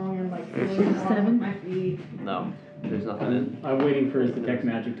along and like feeling along 7? with my feet. No, there's nothing in. I'm waiting for his detect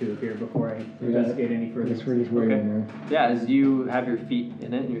magic to appear before I investigate any I further. guess we're just waiting Okay. now. Yeah, as you have your feet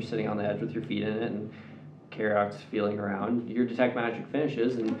in it and you're sitting on the edge with your feet in it, and Karak's feeling around, your detect magic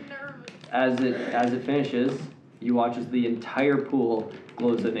finishes, and as it finishes, you watch as the entire pool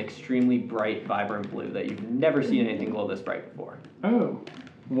glows an extremely bright, vibrant blue that you've never seen anything glow this bright before. Oh,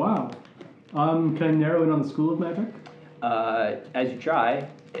 wow. Can I narrow in on the School of Magic? As you try,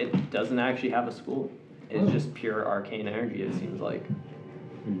 it doesn't actually have a school. It's just pure arcane energy, it seems like.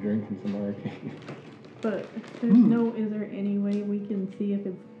 We're drinking some arcane. But there's no. Is there any way we can see if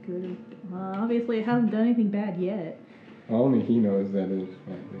it's good? Obviously, it hasn't done anything bad yet. Only he knows that it's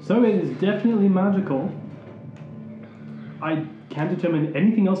magic. So it is definitely magical. I can't determine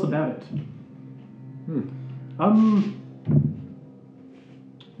anything else about it.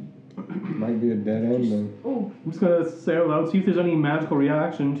 Might be a dead end then. Oh, I'm just gonna say out loud, see if there's any magical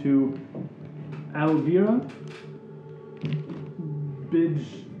reaction to Elvira.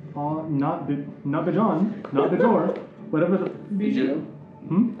 Not Bijan, not Bajor, whatever the Bijou.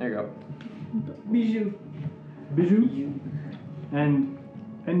 There you go. Bijou. Bijou and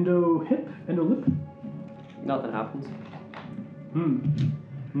Endolip. Nothing happens.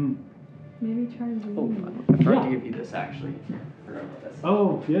 Maybe try Oh, reading. I forgot Yeah. to give you this actually. Forgot about this.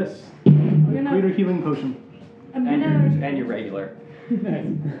 Oh yes, I'm gonna. greater healing potion. I'm And gonna. and your regular.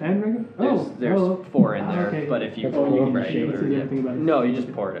 And regular. There's 4 in there, okay. but if you Oh, you can regular, shake everything about it. no, you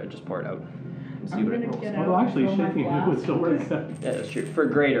just pour it. Just pour it out. And see I'm what it gonna rolls. get out. Although actually Fill my shaking it would flask. still work. Yeah, that's true. For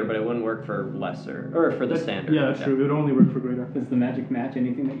greater, but it wouldn't work for lesser or for the standard. Yeah, that's true. It would only work for greater. Does the magic match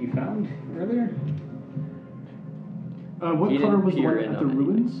anything that you found earlier? What He color didn't was the peer one in at the on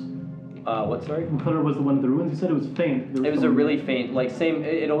ruins? What? Sorry. What color was the one at the ruins? You said it was faint. There It was a some- really faint, like same.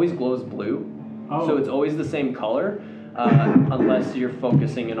 It always glows blue, Oh. so it's always the same color, unless you're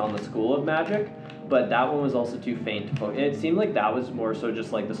focusing in on the school of magic. But that one was also too faint to focus. It seemed like that was more so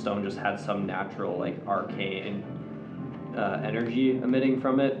just like the stone just had some natural like arcane energy emitting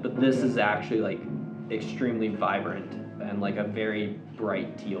from it. But this is actually like extremely vibrant and like a very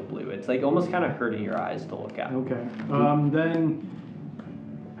bright teal blue. It's like almost kind of hurting your eyes to look at. Okay. Then,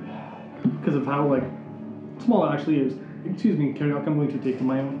 because of how like small it actually is, excuse me, Karaok, I'm going to take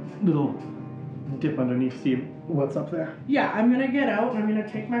my own little dip underneath, see what's up there. Yeah, I'm gonna get out and I'm gonna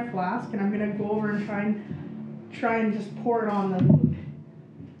take my flask and I'm gonna go over and try and just pour it on the wound.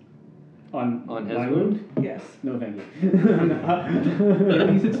 On his my wound? Yes. No, thank you. At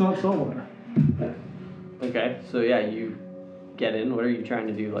least it's not salt water. Okay, so yeah, you get in. What are you trying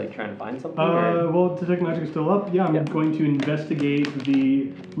to do? Like trying to find something? or- Well, detect magic is still up. Yeah, I'm Yeah. going to investigate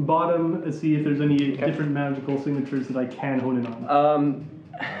the bottom and see if there's any Okay. different magical signatures that I can hone in on.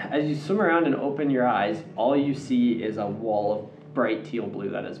 As you swim around and open your eyes, all you see is a wall of bright teal blue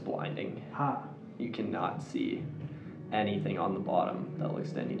that is blinding. Ah. You cannot see anything on the bottom that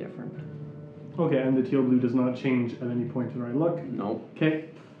looks any different. Okay, and the teal blue does not change at any point when I look. Nope. Okay.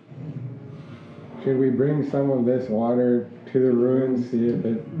 Should we bring some of this water to the ruins, see if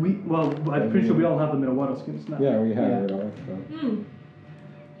it... I'm pretty sure we all have the mineral water skins now. Yeah, we have Yeah. it all, so...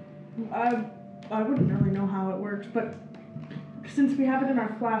 I wouldn't really know how it works, but since we have it in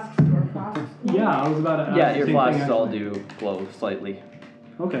our flasks, do our flasks glow? Yeah, I was about to ask Yeah, the your same flasks thing, all actually. do glow slightly.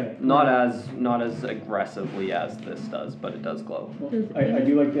 Okay. Not as aggressively as this does, but it does glow. Does I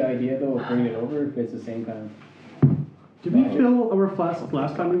do like the idea though of bringing it over if it's the same kind of. Did we fill our flasks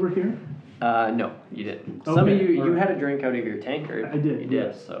last time we were here? No, you didn't. Some of Okay, you alright. had a drink out of your tankard. I did, You did,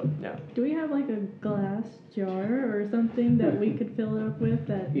 yes. so yeah. Do we have like a glass jar or something that we could fill it up with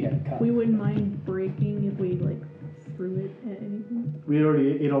that Yeah, cup. we wouldn't mind breaking if we like threw it at anything? We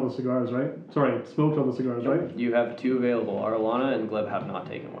already ate all the cigars, right? Sorry, smoked all the cigars, right? You have 2 available. Arlana and Glib have not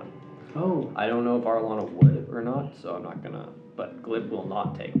taken one. Oh, I don't know if Arlana would or not, so I'm not gonna. But Glib will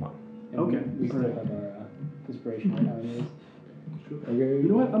not take one. And Okay. We still have our inspiration right now, anyways. Okay. you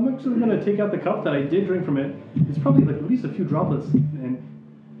know what? I'm actually gonna take out the cup that I did drink from it. It's probably like at least a few droplets. And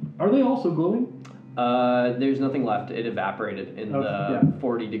are they also glowing? There's nothing left. It evaporated in Okay, the yeah.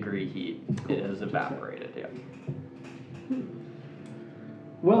 40-degree heat. It has evaporated. Yeah.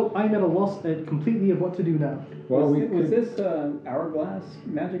 Well, I'm at a loss completely of what to do now. Well, we was could... this hourglass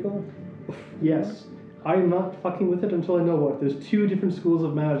magical? Yes, I am not fucking with it until I know what. There's 2 different schools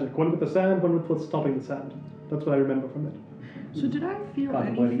of magic. One with the sand, one with what's stopping the sand. That's what I remember from it. So did I feel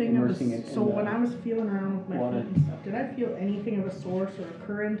Contemplating anything of immersing it a, in so the when I was feeling around with my water. feet and stuff, did I feel anything of a source or a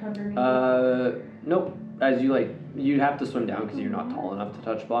current underneath? Nope. As you you'd have to swim down because you're not tall enough to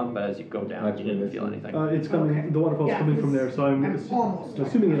touch bottom. But as you go down, That's you what didn't this feel is. anything. It's coming. Okay. The waterfall's Yeah, coming from 'cause there, so I'm almost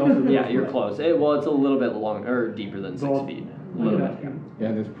assuming it also. Yeah, you're close. Well, it's a little bit long or deeper than 6 Well, feet. A little bit.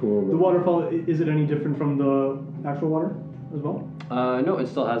 Yeah, this pool... The waterfall, is it any different from the actual water as well? No, it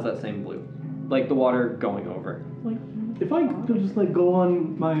still has that same blue, like the water going over. Like If I could just go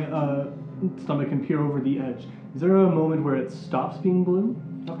on my stomach and peer over the edge, is there a moment where it stops being blue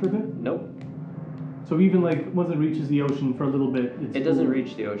after a bit? Nope. So even once it reaches the ocean for a little bit, It doesn't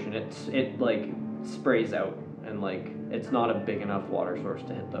reach the ocean. It sprays out and it's not a big enough water source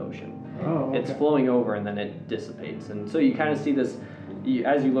to hit the ocean. Oh, okay. It's flowing over and then it dissipates, and so you kind of see this.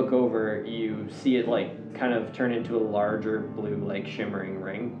 As you look over, you see it kind of turn into a larger blue shimmering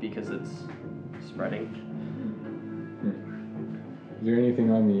ring because it's spreading. Is there anything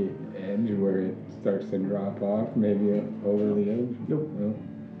on the edge where it starts to drop off? Maybe over the edge? Nope. No.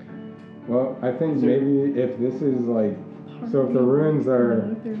 Well, I think maybe if this is like, so if the ruins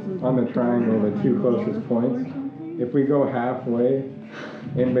are on the triangle, the two closest points, if we go halfway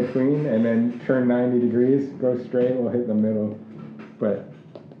in between and then turn 90 degrees, go straight, we'll hit the middle. But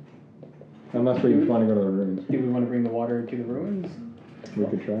unless we want to go to the ruins, Do we want to bring the water to the ruins? we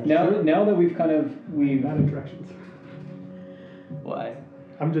could try. Now that we've Bad at directions. Why?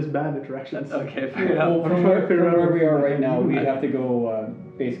 I'm just bad at directions. Okay, fair enough. well, I'm from trying to where, figure from out where what we are to right do. now, we'd have to go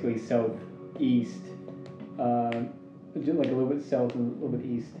basically southeast, just like a little bit south and a little bit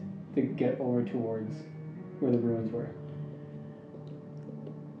east to get over towards where the ruins were.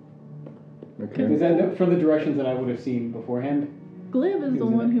 Okay. Is that from the directions that I would have seen beforehand? Glib is the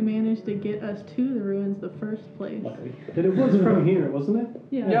Isn't one it? who managed to get us to the ruins the first place. Luckily. And it was from here, wasn't it?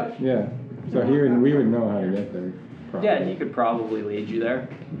 Yeah. Yep. Yeah. So we would know how to get there. Probably. Yeah, he could probably lead you there.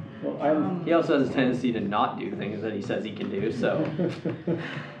 Well, I'm. He also has a tendency to not do things that he says he can do, so.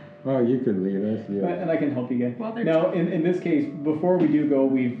 Oh, you could lead us. Yeah. And I can help you again. While they're Now, in this case, before we do go,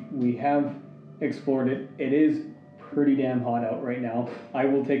 we have explored it. It is pretty damn hot out right now. I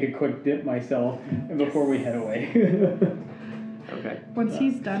will take a quick dip myself before we head away. Okay. Once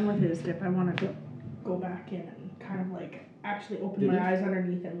he's done with his dip, I want to go back in and kind of like actually open my eyes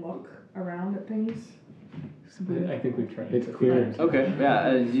underneath and look around at things. I think we've tried. It's clear. Okay, yeah,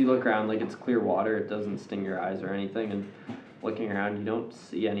 as you look around, like it's clear water, it doesn't sting your eyes or anything, and looking around, you don't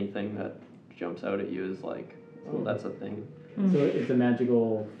see anything that jumps out at you as like, oh, that's a thing. So it's a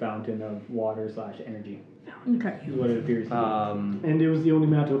magical fountain of water / energy. Okay. Is what it appears to be. And it was the only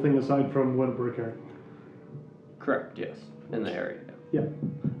magical thing aside from Whataburger. Correct, yes, in the area. Yep.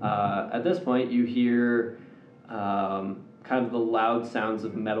 At this point, you hear kind of the loud sounds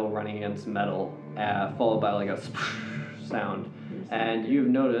of metal running against metal, followed by like a sound. And you've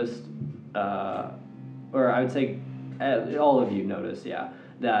noticed, or I would say all of you notice, yeah,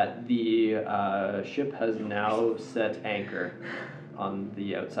 that the ship has now set anchor on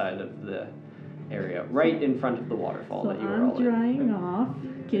the outside of the area, right in front of the waterfall So that you were I'm all in. drying off,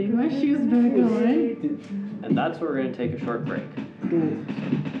 getting my shoes back on. And that's where we're going to take a short break.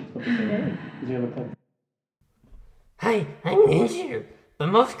 Does he have a clip? Hi, I'm Ninja, but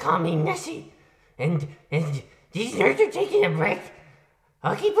most call me Nessie. And these nerds are taking a break.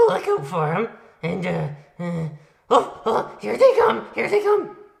 I'll keep a lookout for them. And, oh, here they come,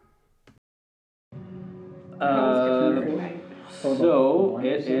 So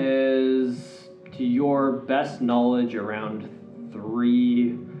it is, to your best knowledge, around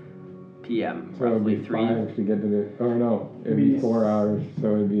 3 p.m. So it'd roughly be 3. 5 to get to the. Oh no, it'd be 4 hours,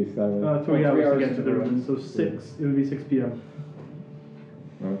 so it'd be 7. 3 hours to hours get to to the the ruins. ruins, so 6. It would be 6 p.m.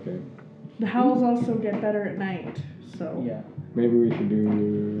 Okay. The howls also get better at night, so. Yeah. Maybe we should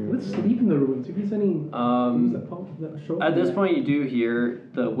do. Let's sleep in the ruins. If there's any. Who's that Paul? That show? At this point, you do hear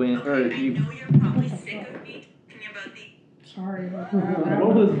the wind, or you. You're probably sick of me talking about the Sorry about that.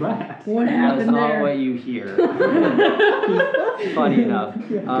 What was that? What That's happened not there? what you hear. Funny enough.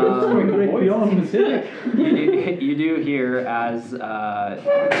 Right beyond Pacific. You do hear as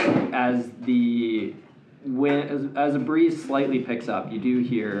the wind, as a breeze slightly picks up, you do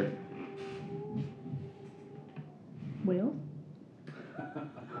hear. Whales?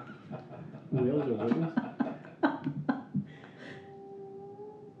 Whales or whales?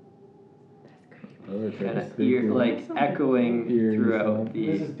 Kind of like echoing Eerie throughout sound. the.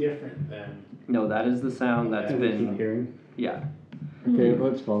 This is different than. No, that is the sound that's Keep been. hearing. Yeah, Okay,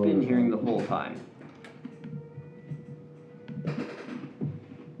 let's follow. been this hearing one. the whole time.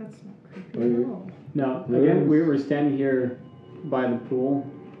 That's not creepy Wait. at all. Now, Ruins. again, we were standing here by the pool.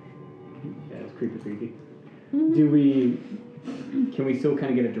 Yeah, it's creepy. Can we still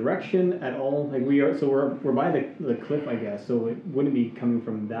kind of get a direction at all? Like we're by the cliff, I guess, so it wouldn't be coming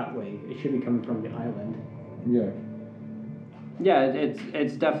from that way. It should be coming from the island. Yeah. Yeah,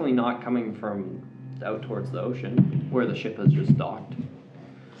 it's definitely not coming from out towards the ocean where the ship has just docked.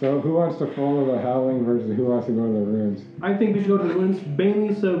 So who wants to follow the howling versus who wants to go to the ruins? I think we should go to the ruins,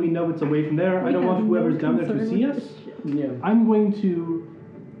 mainly so we know it's away from there. I don't want whoever's down there to see us. Yeah. I'm going to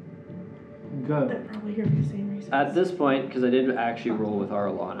go. They're probably here for the same reason. At this point, because I did actually roll with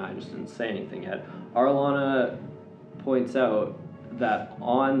Arlana, I just didn't say anything yet. Arlana points out that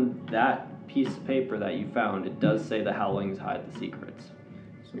on that piece of paper that you found, it does say the Howlings hide the secrets.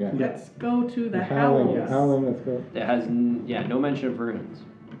 Yeah. Let's go to the Howling, howls. howling, let's go. It has no mention of ruins.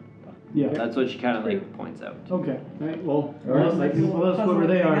 Yeah. That's what she kind of like points out. Okay. Alright, well, Unless, like, unless whoever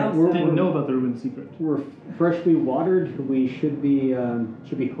they are We're- didn't know about the ruin secret. we're freshly watered. We should be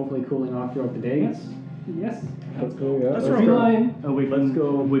hopefully cooling off throughout the day. Yes. Let's go. Let's Let's roll. line away from, Let's go.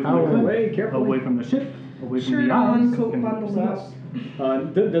 away from How the cliff, away, carefully. away from the ship, away from Shirt the on, eyes. coat and bundled staffs.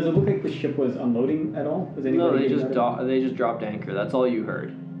 Does it look like the ship was unloading at all? Was anybody No, they getting just out of- they just dropped anchor. That's all you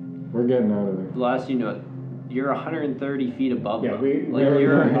heard. We're getting out of there. The last you know, you're 130 feet above Yeah, them. we like we're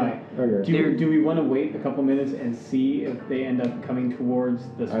you're very high. Okay. Do we want to wait a couple minutes and see if they end up coming towards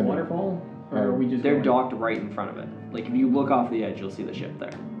this I do. waterfall, or are we just they're going? docked right in front of it. Like if you look off the edge, you'll see the ship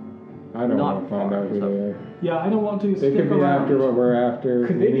there. I don't Not want to find far, out who so- they are. Yeah, I don't want to They stick could be around. after what we're after.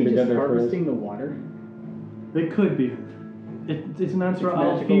 Could we they need be to get just there harvesting first. the water? They could be. It's an answer It's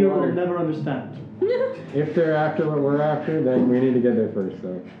I'll magical fear water. will never understand. If they're after what we're after, then we need to get there first.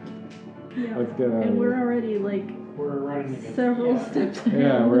 So Yeah. let's get out And of we're here. already like We're running against. several steps ahead.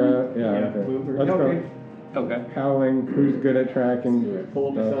 Yeah, we're yeah. Yeah, Okay. we're- Let's okay. go. Okay. Howling. Who's good at tracking? Pull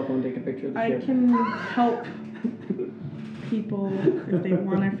up the stuff? cell phone, take a picture of the I ship. can help people if they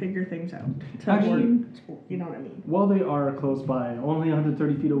want to figure things out. Tell Actually- me, you know what I mean. While they are close by, only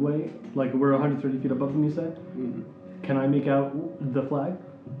 130 feet away, like we're 130 feet above them, you said? Mhm. Can I make out the flag?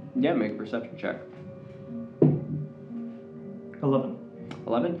 Yeah, make a perception check. 11.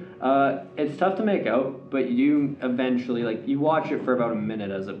 11. It's tough to make out, but you do eventually like you watch it for about a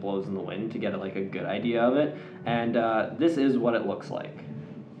minute as it blows in the wind to get like a good idea of it, and this is what it looks like.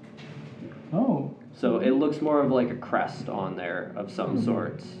 Oh, So it looks more of like a crest on there of some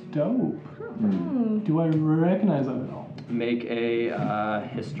sorts. dope. Hmm. Do I recognize that at all? Make a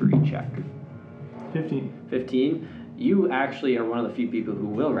history check. 15. 15. You actually are one of the few people who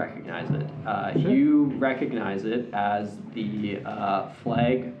will recognize it. Sure. You recognize it as the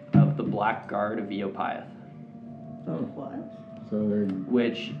flag of the Black Guard of Eopyth, Oh, what? So they're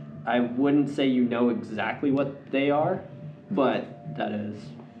which I wouldn't say you know exactly what they are, but that is.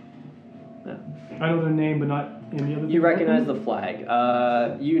 Yeah. I know their name, but not any other. You recognize the flag.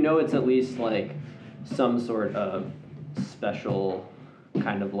 You know it's at least like some sort of special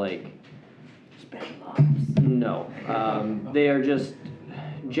kind of like. Special ops. No. They are just,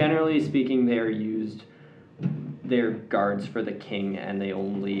 generally speaking, they are used, they're guards for the king and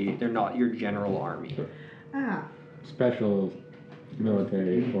they're not your general army. Ah, special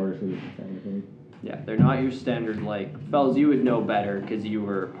military forces kind of thing. Yeah, they're not your standard, like, fellas, you would know better because you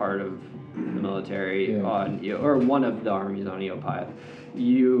were part of the military Yeah. on, or one of the armies on Eopyth.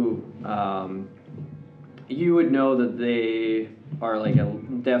 You would know that they are like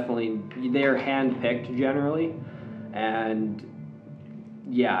definitely, they're hand-picked generally, and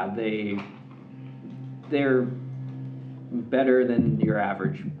yeah, they're better than your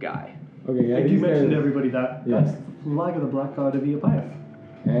average guy. Okay, yeah. Like you these mentioned to guys- everybody that Yeah. that's the flag of the Black God of Eopyth.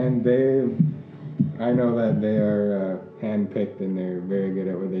 And I know that they are hand-picked and they're very good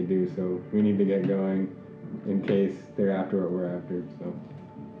at what they do, so we need to get going in case they're after what we're after, so.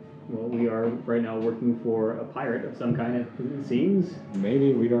 Well, we are right now working for a pirate of some kind, it seems.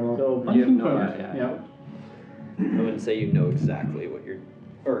 Maybe, we don't know. So, You have no Unconfirmed. idea. yeah. I wouldn't say you know exactly what you're,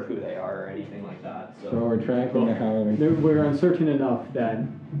 or who they are or anything like that. So So we're tracking the howling. We're uncertain enough that,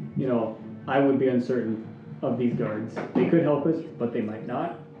 I would be uncertain of these guards. They could help us, but they might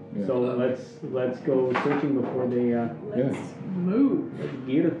not. Yeah. So let's go searching before they let's move.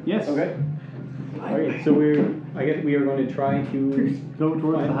 gear. Yes. okay. Alright, so I guess we are going to try to Go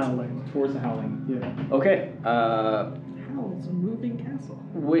towards the find- howling. towards the howling. Yeah. Okay. Howl's a moving castle.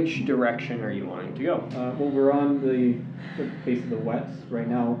 Which direction are you wanting to go? Well, we're on the face of the west right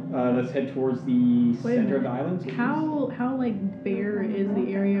now. Let's head towards the Wait a center of minute. the island. so How like bare is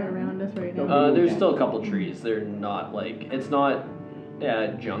the area around us right now? There's still a couple trees. They're not like it's not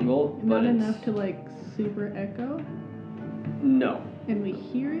jungle, but Not it's enough to like super echo, no. and we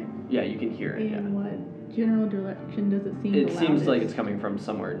hear it. Yeah, you can hear it. In Yeah. what general direction does it seem? It the seems like loudest? it's coming from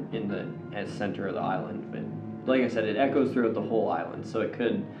somewhere in the center of the island, but like I said, it echoes throughout the whole island, so it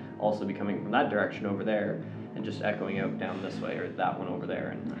could also be coming from that direction over there and just echoing out down this way or that one over there.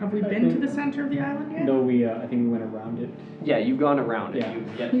 And Have we been to the center of the island yet? No, I think we went around it. yeah, you've gone around it. Yeah. You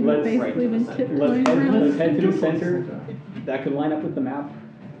get We've Let's- right basically to the been center. tiptoeing around. Let's head to the center. That could line up with the map.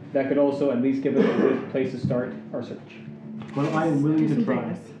 That could also at least give us a good place to start our search. Well, I am willing Do to some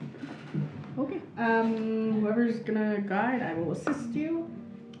try. things. Okay. Whoever's gonna guide, I will assist you.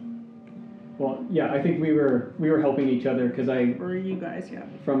 Well, yeah, I think we were helping each other because Or you guys, yeah.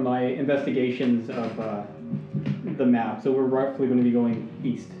 from my investigations of the map, so we're roughly going to be going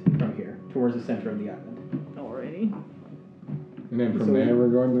east from here towards the center of the island. Alrighty. And then from So- there, we're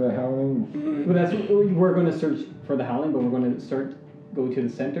going to the howling. Well, we're going to search for the howling, but we're going to go to the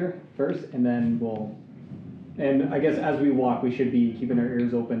center first, and then we'll. And I guess as we walk, we should be keeping our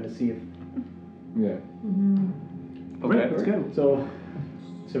ears open to see if. Yeah. Okay. Let's go. So,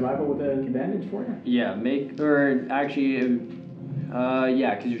 survival with an advantage for you. Yeah, or actually,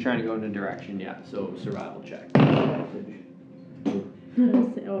 yeah, because you're trying to go in a direction, yeah. So survival check. Oh,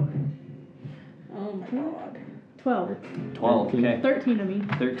 Oh my god. 12. 12. Okay. 13 of me.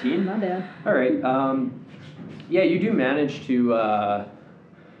 13. Not bad. All right. Yeah, you do manage to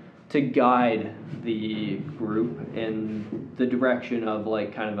guide the group in the direction of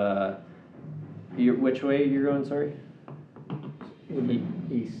like kind of a. Which way you're going? Sorry.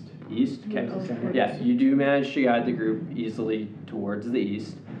 East. East. Okay. Okay. Yeah, you do manage to guide the group easily towards the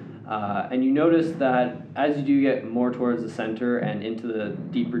east, and you notice that as you do get more towards the center and into the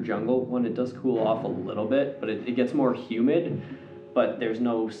deeper jungle, when it does cool off a little bit, but it gets more humid, but there's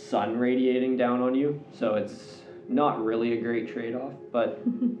no sun radiating down on you, so it's not really a great trade-off, but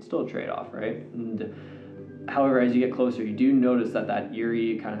still a trade-off, right? And however, as you get closer, you do notice that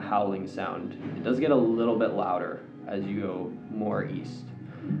eerie kind of howling sound, it does get a little bit louder as you go more east.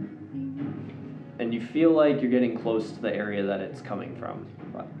 And you feel like you're getting close to the area that it's coming from.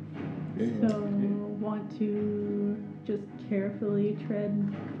 But So, want to just carefully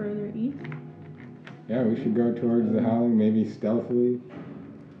tread further east? Yeah, we should go towards the howling, maybe stealthily.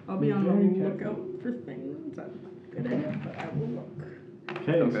 I'll be on Very the lookout for things. That's a good idea, but I will look.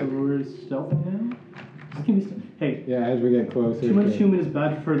 Okay, so we're stealthing now. Just give me some. Hey, Yeah, as we get closer. too much to- human is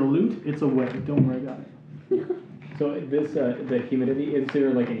bad for the loot. It's away. Don't worry about it. So this the humidity, is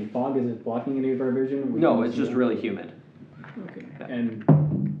there like any fog? Is it blocking any of our vision? no, it's just really humid. Okay. And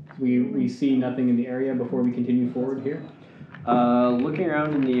we see nothing in the area before we continue forward here. Looking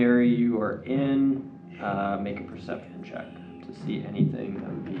around in the area you are in, make a perception check to see anything that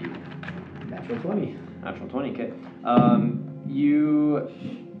would be Natural 20. natural 20. Okay.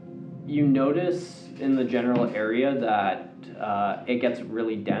 You notice in the general area that it gets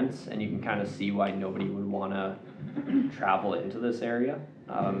really dense, and you can kind of see why nobody would want to travel into this area.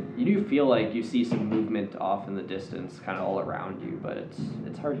 You do feel like you see some movement off in the distance, kind of all around you, but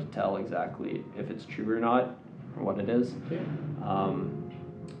it's hard to tell exactly if it's true or not, or what it is. Okay.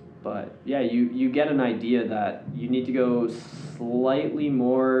 But yeah, you get an idea that you need to go slightly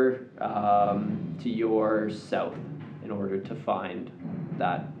more to your south in order to find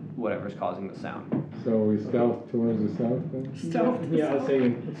that whatever's causing the sound. So we stealth towards the south then? Stealth. Yeah, I'd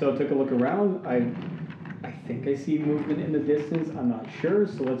say, so I took a look around. I think I see movement in the distance. I'm not sure,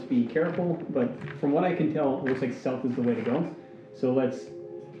 so let's be careful. But from what I can tell, it looks like south is the way to go. So let's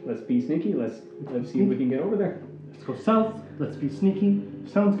be sneaky. Let's see if we can get over there. Let's go south. Let's be sneaky.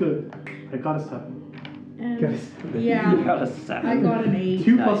 Sounds good. I got a 7. And Guys. yeah, You got a I 7. got an 8.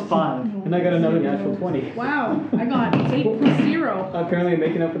 2 Nice. plus 5. And I got another natural 20. Wow, I got 8 plus 0. Apparently I'm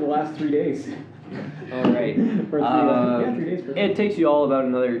making up for the last 3 days. All right. Or 3 days. It takes you all about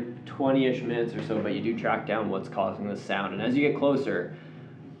another 20-ish minutes or so, but you do track down what's causing the sound. And as you get closer,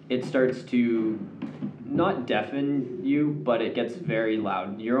 it starts to not deafen you, but it gets very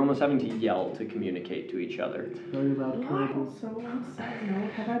loud. You're almost having to yell to communicate to each other. Very loud Wow, caribou. so on a side note,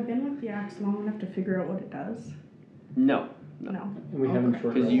 have I been with the axe long enough to figure out what it does? No, No. And we haven't Okay.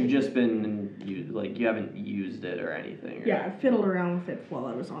 short because you've rested. just been you haven't used it or anything. Yeah, I fiddled around with it while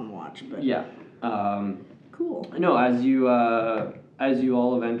I was on watch, but Yeah. cool. No, as you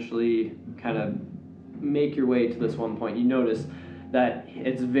all eventually kind of make your way to this one point, you notice that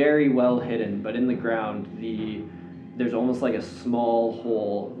it's very well hidden, but in the ground, there's almost like a small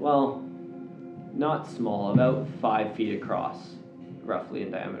hole. Well, not small, about 5 feet across, roughly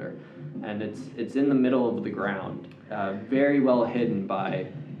in diameter, and it's in the middle of the ground, very well hidden by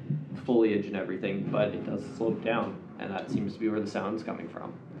foliage and everything, but it does slope down, and that seems to be where the sound's coming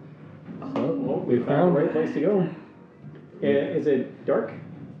from. Well, we found the right place to go. Is it dark?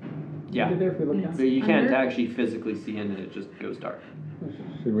 Yeah. Under there if we look down? So you can't Under? actually physically see in it, it just goes dark.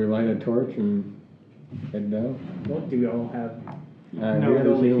 Should we light a torch and head down? Well, do we all have? No, No, we have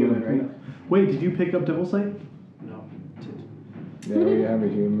a only human. human, right? Wait, did you pick up Devil Sight? No. Yeah, we have a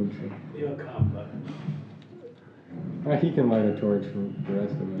human. He'll come, but So. He can light a torch for the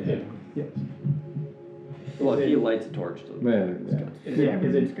rest of us. Yes. Well, Is if he it- lights a torch, to Yeah. Is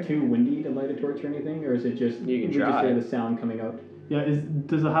it too windy to light a torch or anything, or is it just You can we just try. hear the sound coming out? Yeah,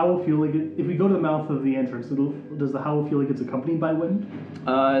 does the howl feel like it? If we go to the mouth of the entrance, does the howl feel like it's accompanied by wind?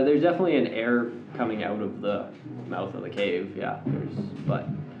 there's definitely an air coming out of the mouth of the cave. Yeah, but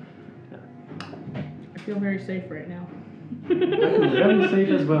I feel very safe right now. Very safe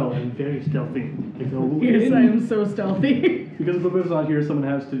as well and very stealthy. If the Yes, I am so stealthy. Because if the wind's not here, someone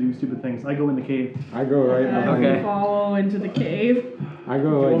has to do stupid things. I go in the cave. I go right I behind. Okay. follow into the cave. I Do go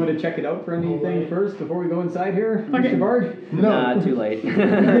you want like, me to check it out for anything first before we go inside here, Okay. Mr. Bard? Nah, too late.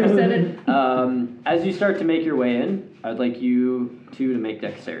 Said it. As you start to make your way in, I'd like you two to make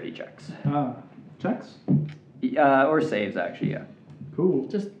dexterity checks. Checks? Or saves, actually, yeah. Cool.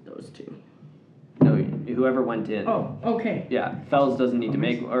 Just those two. No, whoever went in. Oh, okay. Yeah, Fells doesn't need to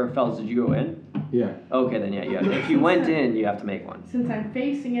make, or Fells, did you go in? yeah. Okay, then yeah, you have, if you went in, you have to make one. Since I'm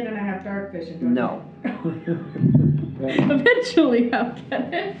facing it and I have dark vision. do I- No. Eventually I'll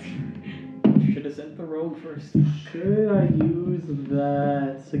get it. Should have sent the rogue first. Could I use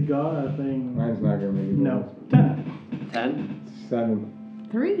that cigar thing? Mine's not gonna make it. No. 10. 10? 7.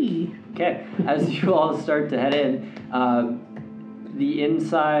 3. Okay, as you all start to head in, the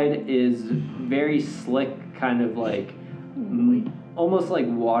inside is very slick, kind of like almost like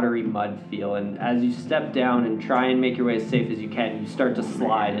watery mud feel. And as you step down and try and make your way as safe as you can, you start to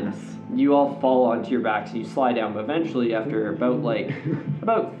slide, and you all fall onto your backs and you slide down. But eventually, after about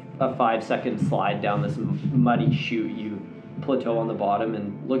a 5-second slide down this muddy chute, you plateau on the bottom,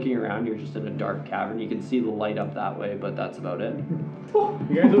 and looking around, you're just in a dark cavern. You can see the light up that way, but that's about it.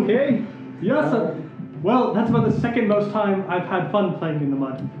 You guys okay? Yes. Well, that's about the second most time I've had fun playing in the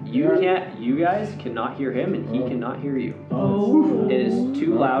mud. You guys cannot hear him, and he cannot hear you. Oh. It is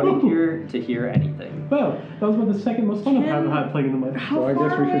too loud in here to hear anything. Well, that was about the second most fun I've had playing in the mud. How So I guess far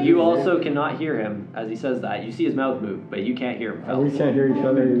we should away? You also cannot hear him as he says that. You see his mouth move, but you can't hear him. We Fellas. can't hear each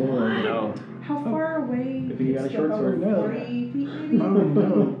other either. No. How far away? If you got a It's short about sword, no. 40 feet maybe?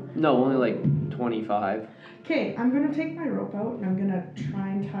 No, only like 25. Okay, I'm gonna take my rope out and I'm gonna try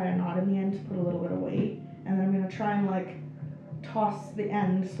and tie a knot in the end to put a little bit of weight, and then I'm gonna try and like toss the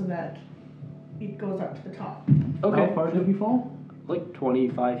end so that it goes up to the top. Okay. How far did we fall? Like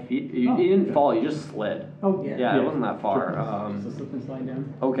 25 feet. You Oh, didn't okay. fall, you just slid. Oh, Yeah, it wasn't that far. Just a slip and slide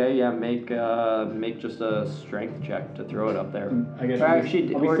down. Okay, yeah, make just a strength check to throw it up there. I guess Or I'll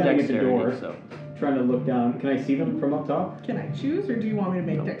actually, I'll be or standing at the dexterity, door, so. trying to look down. Can I see them from up top? Can I choose, or do you want me to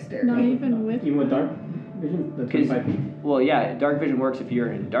make dexterity? Not even with. Even with dark vision? The 25 feet? Well, yeah, dark vision works if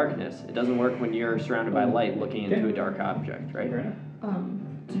you're in darkness. It doesn't work when you're surrounded by light looking into a dark object, right? Fair enough.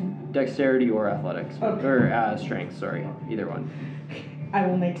 Dexterity or athletics. Okay. Or strength, sorry. Either one. I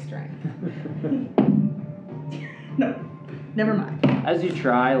will make strength. No, never mind. As you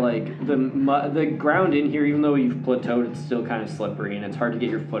try, like, the ground in here, even though you've plateaued, it's still kind of slippery, and it's hard to get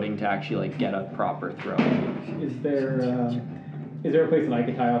your footing to actually, like, get a proper throw. Is there a place that I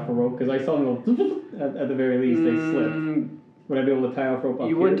could tie off a rope? Because I saw them go at the very least. They slipped. Would I be able to tie off rope up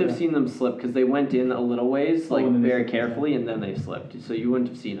You here? wouldn't have seen them slip, because they went in a little ways, like, and then they very slipped, carefully, and then they slipped. So you wouldn't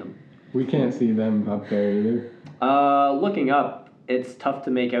have seen them. We can't see them up there either. Looking up, it's tough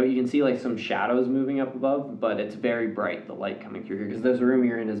to make out. You can see like some shadows moving up above, but it's very bright, the light coming through here, because this room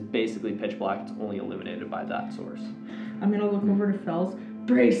you're in is basically pitch black. It's only illuminated by that source. I'm gonna look over to Fells.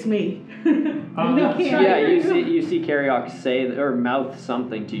 Brace me. No, Yeah, you see Karyok say or mouth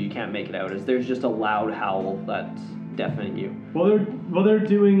something to you. You can't make it out. As there's just a loud howl that's deafening you. While they're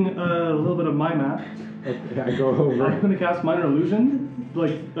doing a little bit of my map, Okay, I go over. I'm gonna cast Minor Illusion,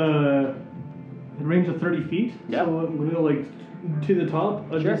 like in range of 30 feet. Yeah. So I'm gonna go like to the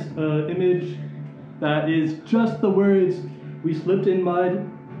top of Sure. this image that is just the words, "We slipped in mud,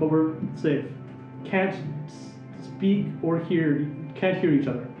 but we're safe. Can't speak or hear. Can't hear each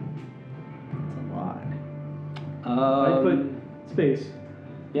other." That's a lot. I put space.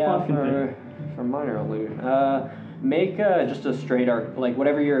 Yeah, Font config. for minor illusion. Make just a straight arc, like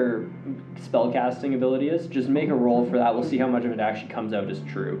whatever your spellcasting ability is. Just make a roll for that. We'll see how much of it actually comes out as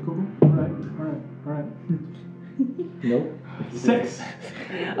true. Cool. All right. Nope. 6.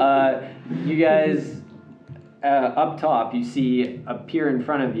 You guys, up top, you see appear in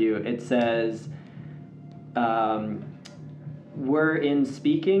front of you. It says, "We're in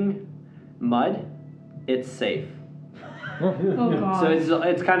speaking mud. It's safe." Oh god. So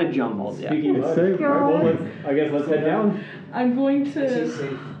it's kind of jumbled. Yeah. Speaking of It's that, safe. well, I guess let's head down. I'm going to,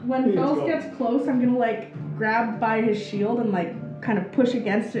 safe. when Fells gets close, I'm gonna like grab by his shield and like kind of push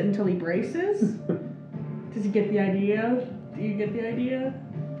against it until he braces. Does he get the idea? Do you get the idea?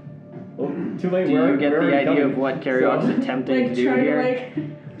 Well, too late. Do we're you get we're the already idea coming. of what Karyok's So- attempting Like to do try here? to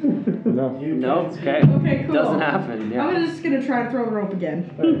like. No. No. Okay. Okay, cool. Doesn't happen. Yeah. I'm just gonna try to throw the rope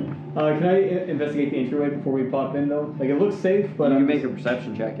again. Can I investigate the entryway before we pop in though? Like it looks safe, but you I'm can make a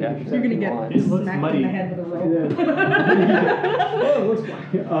perception check. Yeah. You're gonna if you get want. It looks smacked muddy. in the head with a rope. oh, it looks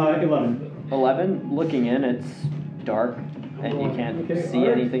fine. 11. 11. Looking in, it's dark, and you can't Okay, see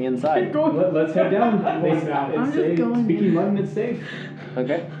alright. anything inside. Let's head down. It's just safe. going Speaking in. mud and it's safe.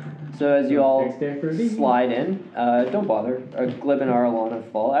 Okay. So as you all Dexterity. slide in, don't bother. Glib and Arlana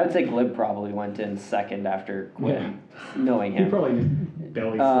fall. I would say Glib probably went in second after Quinn, knowing He him. probably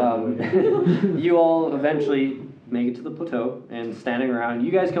belly slip. you all eventually make it to the plateau, and standing around,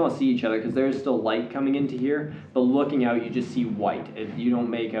 you guys can all see each other because there's still light coming into here, but looking out, you just see white. You don't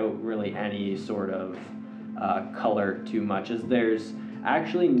make out really any sort of color too much, as there's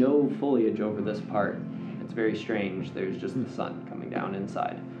actually no foliage over this part. It's very strange. There's just the sun coming down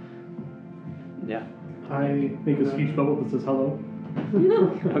inside. Yeah. I make a speech bubble that says hello.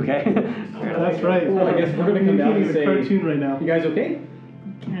 Okay. That's right. Well, I guess we're gonna come down and a say, cartoon right now. "You guys okay?"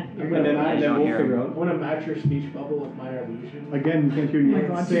 Can't hear And then, I and then don't we'll hear figure him. I out. want to match your speech bubble with my illusion. Again, you can't hear Oh you. my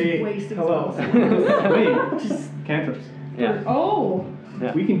god, Say just wasting hello. spells. Wait, cantrips. Yeah. Oh!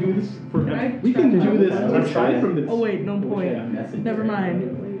 Yeah. We can do this for. Can I We can try do this that? aside from this. Oh wait, no point. Never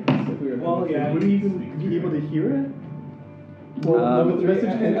mind. Well, yeah. Would we even be able to hear it? Well, Um, the message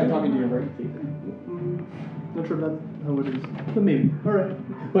I'm talking to you, right? Not sure if that's how it is, but maybe. All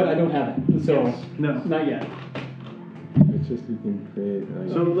right. But I don't have it, so No. not yet. It's just you can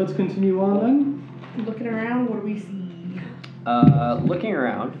create. So let's continue on then. Looking around, what do we see? Looking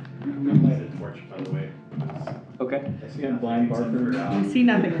around. I'm gonna light a torch, by the way. Okay. I see Yeah, nothing blind except barker. for, We see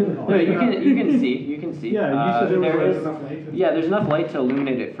nothing. No, you can see. You can see. Yeah, you said there was there like is- enough light. Yeah, there's enough light to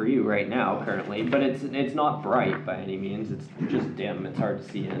illuminate it for you right now, currently, but it's not bright by any means. It's just dim. It's hard to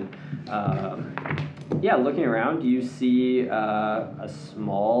see in. Yeah, looking around, you see a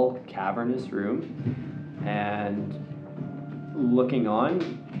small cavernous room, and looking on,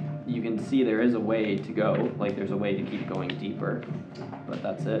 you can see there is a way to go. Like there's a way to keep going deeper, but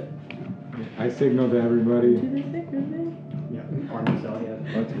that's it. I signal to everybody. Do they think, are they? Yeah, armor cell,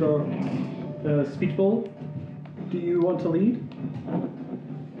 yeah. Let's go. Speech bowl. Do you want to lead?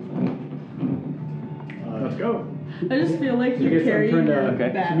 Let's go. I just feel like I you're guess I'm carrying trying your to Okay.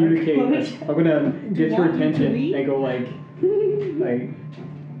 bag. communicate. I'm gonna get your want me to attention lead? and go like,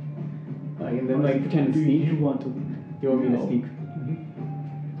 and then like pretend to Do sneak. you want to lead? You want me to sneak?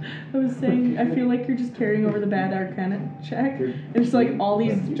 I was saying, I feel like you're just carrying over the bad Arcana check. It's like all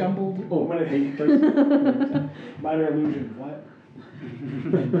these jumbled. Oh, I'm gonna hey, first. minor illusion. What?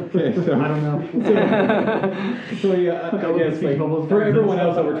 Okay, so I don't know. So yeah, I Couple of guess speech like bubbles for back everyone then.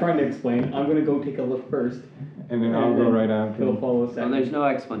 else that we're trying to explain, I'm gonna go take a look first. and then I'll go right after. He'll follow Well, second. there's no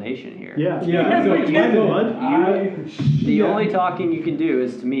explanation here. Yeah. Yeah, so Yeah, might as well. Bud. The only talking you can do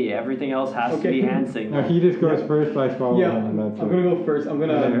is to me. Everything else has to Okay. be hand No, signal. he just goes first. I follow Yeah, him. I'm And that's gonna go first. I'm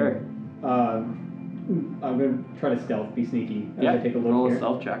gonna Sure. I'm gonna try to stealth, be sneaky as Yeah, I take a roll look a here.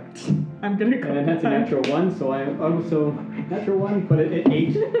 stealth check. I'm gonna go. And that's a natural one, so I'm so natural one, but it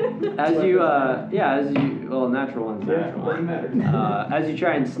 8. As you, well, natural one's Yeah, natural doesn't one. matter. As you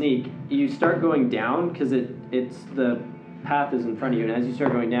try and sneak, you start going down because it's the path is in front of you, and as you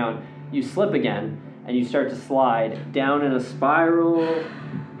start going down, you slip again, and you start to slide down in a spiral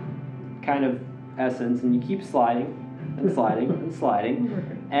kind of essence, and you keep sliding and sliding and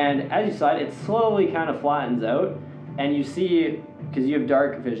sliding, and as you slide, it slowly kind of flattens out, and you see, because you have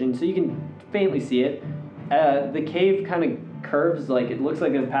dark vision, so you can faintly see it. The cave kind of curves, like it looks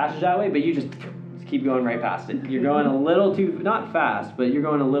like there's a passage that way, but you just keep going right past it. You're going a little too, not fast, but you're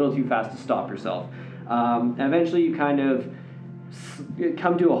going a little too fast to stop yourself. And eventually you kind of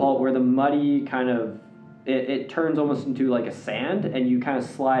come to a halt where the muddy kind of, it turns almost into like a sand, and you kind of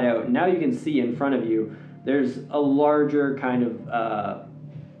slide out. And now you can see in front of you, there's a larger kind of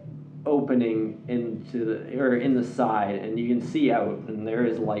opening into the, or in the side, and you can see out, and there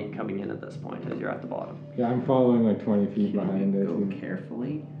is light coming in at this point as you're at the bottom. Yeah, I'm following like 20 feet behind as Go he-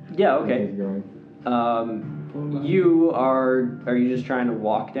 carefully. Yeah, as okay. he's going. You are you just trying to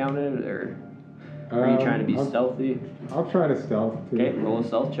walk down it, or are you trying to be I'll- stealthy? I'll try to stealth too. Okay, roll a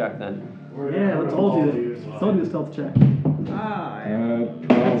stealth check then. Yeah, let's all do it. Let's all do a stealth check. Ah, That's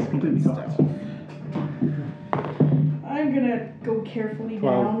 12. completely cocked. I'm gonna go carefully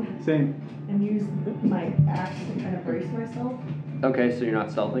 12. down Same. and use my axe to kind of brace myself. Okay, so you're not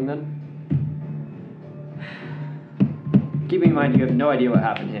stealthing then? Keeping in mind you have no idea what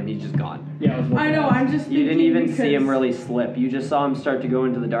happened to him, he's just gone. Yeah, I was I know, I'm just You didn't thinking even see him because- really slip. You just saw him start to go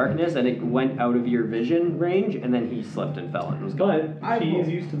into the darkness, and it went out of your vision range, and then he slipped and fell and was gone. But he is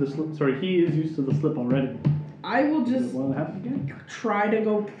used to the slip. Sorry, he is used to the slip already. I will just Will it happen again? try to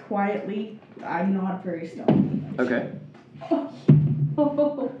go quietly. I'm not very stealthy. Okay.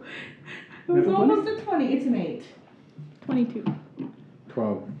 Oh, it was Natural almost a 20. It's an 8. 22.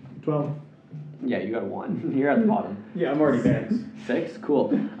 12. 12. Yeah, you got a 1. You're at the bottom. Yeah, I'm already back. 6? Cool.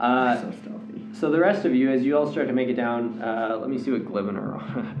 So stealthy. So the rest of you, as you all start to make it down, let me see what Glibin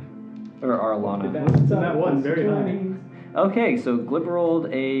or Arlana. That one, very high. Okay, so Glib rolled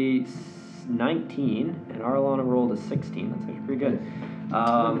a 19, and Arlana rolled a 16. That's actually pretty good.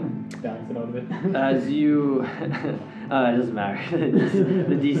 Balance it out a bit. It doesn't matter.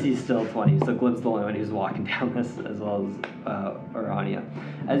 The DC's still 20, so Glib's the only one who's walking down this, as well as Urania.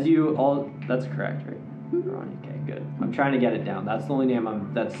 As you all, that's correct, right? Urania, okay, good. I'm trying to get it down. That's the only name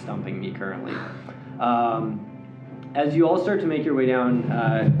that's stumping me currently. As you all start to make your way down,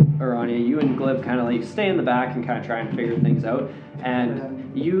 Urania, you and Glib kind of like stay in the back and kind of try and figure things out.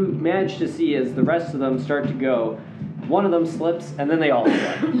 And you manage to see as the rest of them start to go, one of them slips, and then they all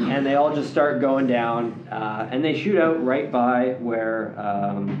slip. And they all just start going down, and they shoot out right by where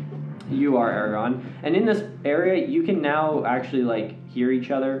you are, Aragon. And in this area, you can now actually like hear each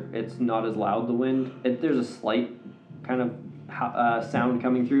other. It's not as loud, the wind. There's a slight kind of sound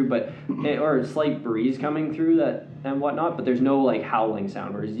coming through, or a slight breeze coming through that and whatnot, but there's no like howling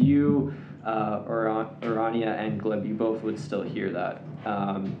sound, whereas you, Urania and Glib, you both would still hear that.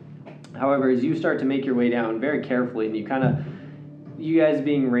 However, as you start to make your way down very carefully, and you guys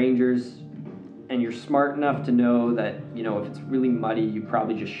being rangers, and you're smart enough to know that, if it's really muddy, you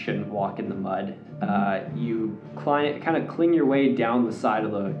probably just shouldn't walk in the mud. You kind of cling your way down the side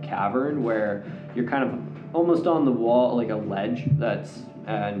of the cavern where you're kind of almost on the wall, like a ledge that's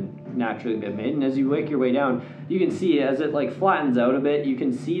naturally been made. And as you make your way down, you can see as it like flattens out a bit, you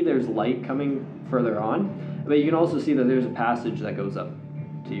can see there's light coming further on, but you can also see that there's a passage that goes up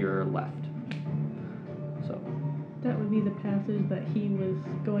to your left. So That would be the passage that he was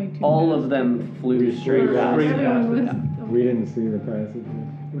going to. all of them flew straight Or past. everyone was. We didn't see the passage.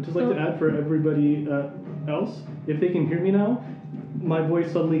 I would just like to add for everybody else, if they can hear me now, my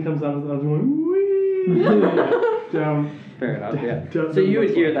voice suddenly comes out. I was going wee down. Fair enough, yeah. Down So you would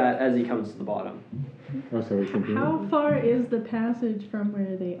the hear that as he comes to the bottom. Oh, so we can do How far is the passage from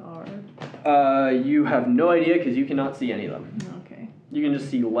where they are? You have no idea because you cannot see any of them. Okay. You can just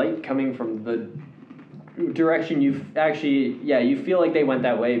see light coming from the direction you've actually, you feel like they went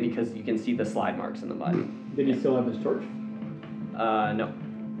that way because you can see the slide marks in the mud. Did he still have his torch? No.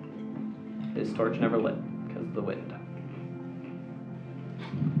 His torch never lit because of the wind.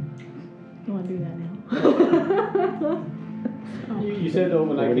 Don't want to do that now. You said though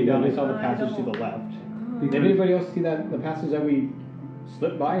when I What came do you down, I do? saw the passage to the left. Did anybody else see the passage that we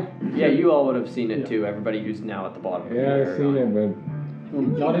slipped by? Yeah, you all would have seen it too, everybody who's now at the bottom. of the Yeah, I've area. seen it, but Well,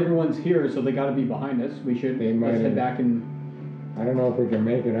 not everyone's here, so they got to be behind us. We should They might let's head have- back and. I don't know if we can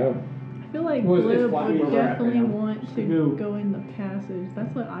make it up. I feel like Well, it's Glib flat would where we're at right definitely now. want to Go. go in the passage.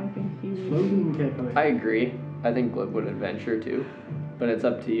 That's what I think he would. Logan can't come in. I agree. I think Glib would adventure too, but it's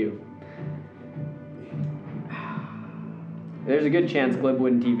up to you. There's a good chance Glib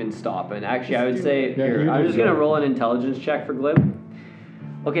wouldn't even stop, and actually I would say, Yeah, here, he I'm would just gonna go. roll an intelligence check for Glib.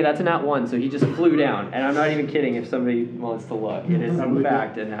 Okay, that's a nat 1, so he just flew down, and I'm not even kidding if somebody wants to look. It is in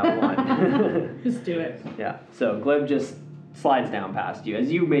fact a nat 1. Just do it. Yeah, so Glib just slides down past you.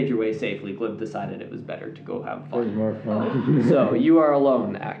 As you made your way safely, Glib decided it was better to go have It was fun. more fun. So you are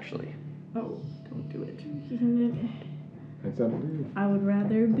alone, actually. Oh, don't do it. It's up to you. I would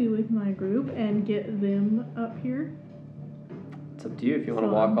rather be with my group and get them up here. It's up to you if you want to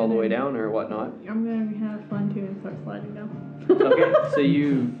So walk I'm all the way gonna- down or whatnot. I'm gonna have fun too and start sliding down. Okay, so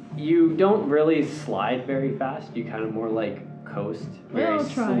you don't really slide very fast. You kind of more like coast very Well,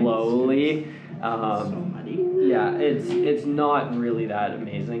 try. slowly. So muddy. Yeah, it's not really that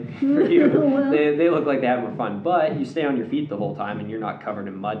amazing for you. Well. They look like they have more fun, but you stay on your feet the whole time, and you're not covered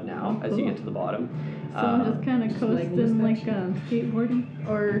in mud now as you get to the bottom. So I'm just kind of coasting like skateboarding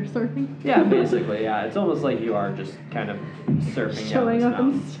or surfing. Yeah, basically, yeah. It's almost like you are just kind of surfing Showing down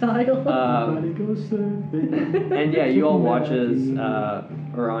up this in mountain. style. Everybody go surfing. And yeah, you all watch as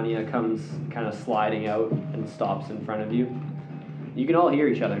Urania comes kind of sliding out and stops in front of you. You can all hear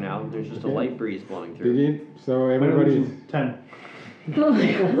each other now. There's just a Okay. light breeze blowing Did through. you? So My everybody's. illusion, 10. Look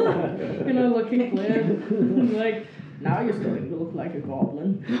at Glib. Like, now you're starting to look like a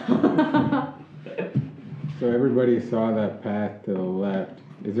goblin. So everybody saw that path to the left.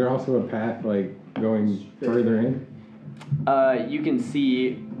 Is there also a path like going further in? You can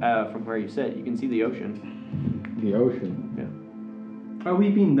see from where you sit. You can see the ocean. The ocean. Are we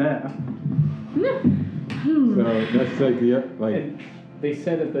being there? So that's like the like. And they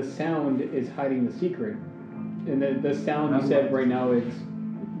said that the sound is hiding the secret, and the sound you said right now is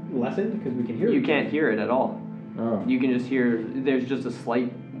lessened because we can hear. You it. can't hear it at all. Oh, You can just hear. There's just a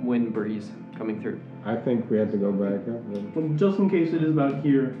slight wind breeze coming through. I think we have to go back up. Then. Well, just in case it is about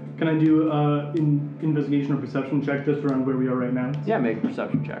here, can I do investigation or perception check just around where we are right now? Yeah, make a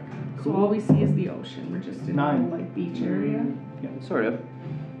perception check. So all we see is the ocean. We're just in 9. a like beach area. Sort of.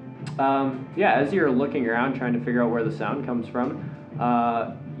 Yeah, as you're looking around trying to figure out where the sound comes from,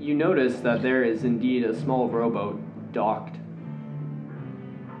 you notice that there is indeed a small rowboat docked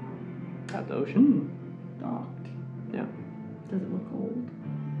at the ocean. Docked. Yeah. Does it look old?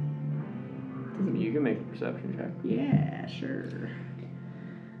 You can make a perception check. Yeah, sure.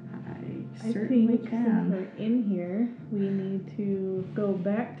 I I certainly think since can. we're in here, we need to go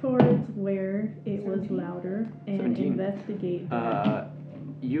back towards where it was 17? louder and 17. investigate that.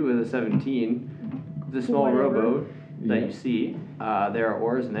 You with a 17, the small Whatever. rowboat that Yeah. you see, there are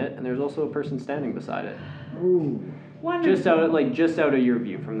oars in it, and there's also a person standing beside it. Wonderful. Just out of your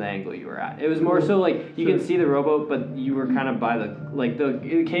view from the angle you were at. It was more so like you can see the rowboat, but you were kind of by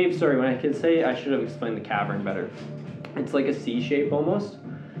the cave. Sorry, when I could say, I should have explained the cavern better. It's like a C shape almost.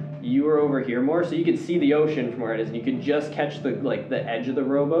 You were over here more, so you could see the ocean from where it is, and you could just catch the edge of the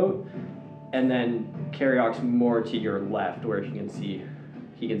rowboat, and then Carriock's more to your left, where he can see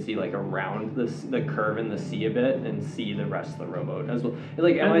like around the curve in the sea a bit and see the rest of the rowboat as well.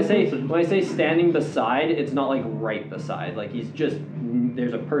 Like, and when I say standing beside, it's not like right beside. Like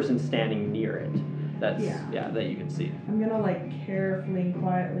there's a person standing near it. That's Yeah. that you can see. I'm gonna like carefully and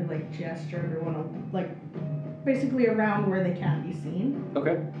quietly like gesture everyone like basically around where they can't be seen.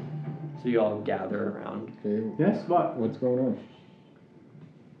 Okay. So you all gather around. Okay, Yes, what? what's going on?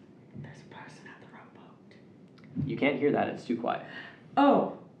 There's a person at the rowboat. You can't hear that; it's too quiet.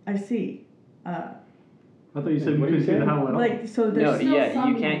 Oh, I see. I thought you said we What did couldn't you see say? the howl at all. Like so there's No, still yeah,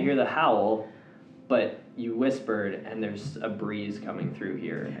 some you can't hear the howl, but you whispered, and there's a breeze coming through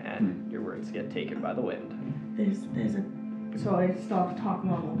here, and your words get taken by the wind. There's a so I stopped talking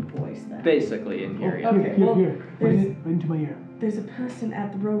normal voice then. Basically, in here, yeah. Okay, well, Here, right, there's- right into my ear. There's a person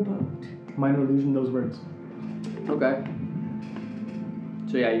at the rowboat. Minor illusion, those words. Okay.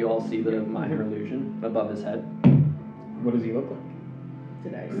 So yeah, you all see the minor illusion above his head. What does he look like?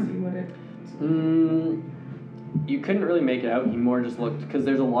 Did I see what it? You couldn't really make it out. He more just looked, because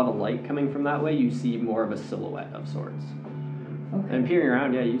there's a lot of light coming from that way, you see more of a silhouette of sorts. Okay. And peering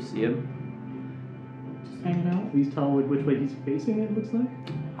around, yeah, you see him. Just hanging out. Please tell which way he's facing, it looks like.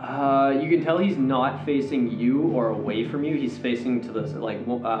 You can tell he's not facing you or away from you. He's facing to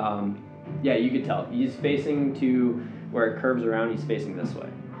the, yeah, you could tell. He's facing to where it curves around, he's facing this way.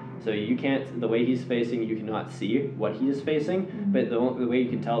 So you can't, the way he's facing, you cannot see what he is facing, but the way you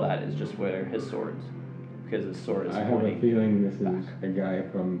can tell that is just where his sword's, because his sword is I have a pointing. feeling this is a guy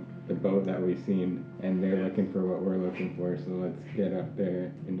from the boat that we've seen, and they're looking for what we're looking for, so let's get up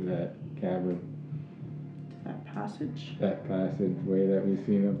there into that cavern, That passage. that passageway that we've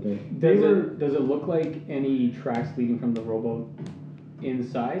seen up there. Does it look like any tracks leading from the rowboat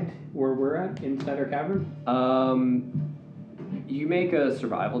inside where we're at, inside our cavern? You make a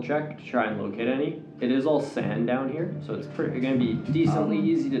survival check to try and locate any. It is all sand down here, so it's going to be decently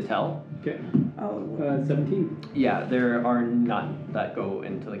easy to tell. Okay. Oh. 17. Yeah, there are none that go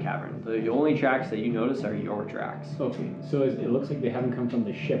into the cavern. The only tracks that you notice are your tracks. Okay, so it looks like they haven't come from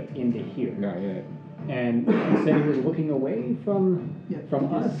the ship into here. Not yet. And he said he was looking away from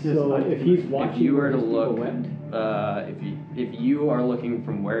us. yes, So if he's If watching you where were to his people look, went, if you are looking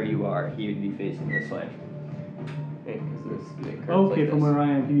from where you are, he would be facing this way. Okay, 'cause it curves Okay, like from this. where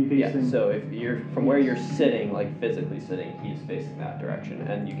I am, he'd be Yeah, facing. so if you're from where you're sitting, like physically sitting, he's facing that direction,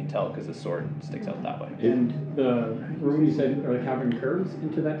 and you can tell because the sword sticks out that way. and the room you said, or the cavern curves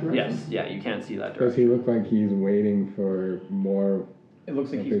into that direction? Yes, yeah, you can't see that Does direction. he look like he's waiting for more? It looks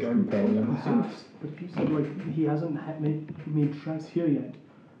like Of he's his going companions. Perhaps, but you said like he hasn't made tracks here yet.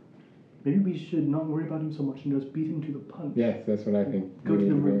 Maybe we should not worry about him so much and just beat him to the punch. Yes, that's what I think. Go we to need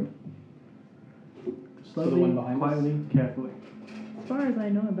the to do. room. So the Slowly, one behind us? quietly, carefully. As far as I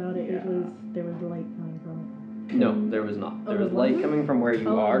know about it, Yeah. there was light coming from it. No, there was not. There Oh, was there light wasn't? coming from where you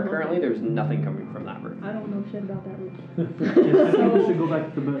Oh, are okay. currently. There was nothing coming from that room. I don't know shit about that room. Yes, I think we should go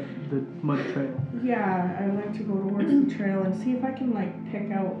back to the mud trail. Yeah, I like to go towards the trail and see if I can like pick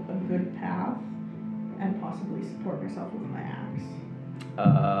out a good path and possibly support myself with my axe.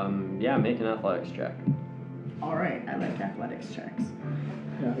 Yeah, make an athletics check. All right, I like athletics checks.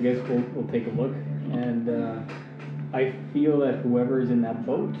 Yeah, I guess we'll take a look. And I feel that whoever's in that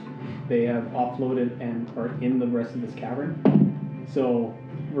boat, they have offloaded and are in the rest of this cavern. So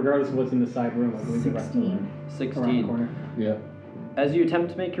regardless of what's in the side room, I believe the rest of them 16. are around the 16. corner. Yeah. As you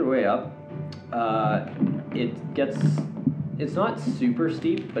attempt to make your way up, it's not super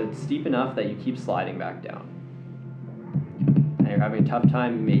steep, but it's steep enough that you keep sliding back down. And you're having a tough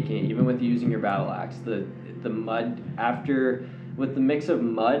time making it, even with using your battle axe. The mud, with the mix of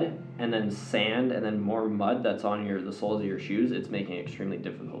mud and then sand and then more mud that's on the soles of your shoes, it's making it extremely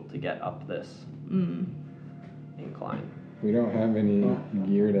difficult to get up this incline. We don't have any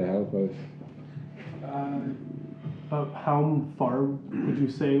gear to help us. About how far would you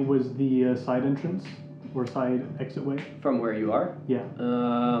say was the side entrance or side exit way? From where you are, Yeah.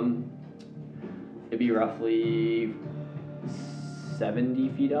 It'd be roughly 70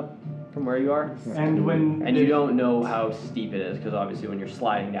 feet up from where you are. And when And you don't know how steep it is, because obviously when you're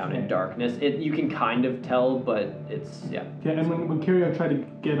sliding down in darkness, you can kind of tell, but it's, yeah. Yeah, and when Kirio tried to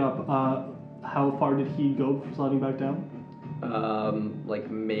get up, how far did he go for sliding back down? Like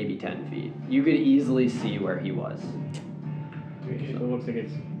maybe 10 feet. You could easily see where he was. Okay, so it looks like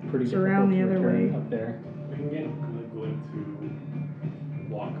it's pretty It's difficult around the to other return way. up there. We can get going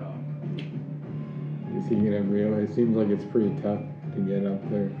to walk up. Is he gonna realize? It seems like it's pretty tough to get up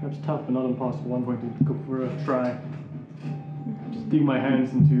there. That's tough, but not impossible. I'm going to go for a try. Just dig my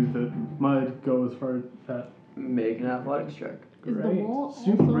hands into the mud, go as far as that. Make an athletics check. Is the Great. wall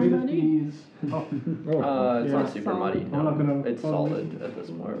Super also great at muddy? these. Oh, It's Yeah. not super muddy. I'm not gonna- It's solid at this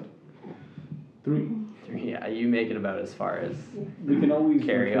point. 3. Yeah, you make it about as far as. We can always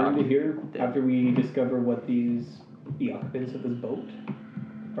Carry return on. to here Yeah. after we discover what the occupants of this boat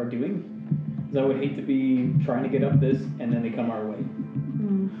are doing. 'Cause I would hate to be trying to get up this and then they come our way.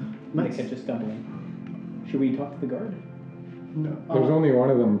 They Nice. catch us stumbling. Should we talk to the guard? No. There's only one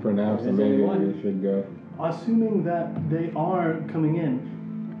of them for now, so There's only maybe one. we should go. Assuming that they are coming in,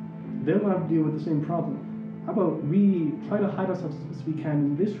 they'll have to deal with the same problem. How about we try to hide ourselves as best we can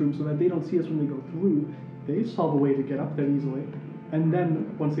in this room so that they don't see us when they go through. They solve a way to get up there easily. And then,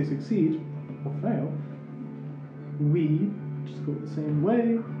 once they succeed, or fail, we just go the same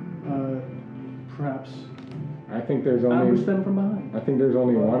way, perhaps I think there's ambush only. them from behind. I think there's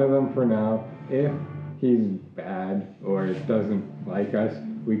only one of them for now. If he's bad or doesn't like us,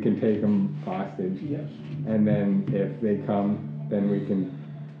 we can take him hostage. Yes. And then if they come, then we can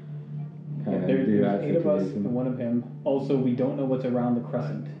kind of do There's that 8 of us situation. and 1 of him. Also, we don't know what's around the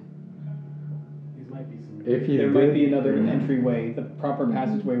crescent. These might be some. If he's There good, might be another entryway. The proper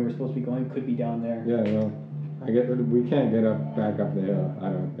passageway we're supposed to be going could be down there. Yeah, well, we can't get back up the hill. I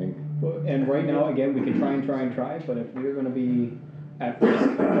don't think. And right now, again, we can try, but if we're going to be at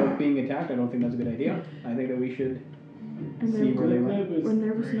risk of being attacked, I don't think that's a good idea. I think that we should And see where they went. when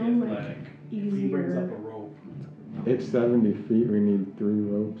there was no like If he brings up easier. a rope. It's 70 feet. We need 3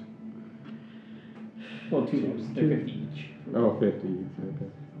 ropes. Well, 2 ropes. They're 50 each. Oh, 50 each. Okay.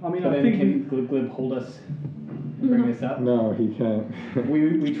 I mean, But I then think can Glib Glib hold us and bring us up? No, he can't.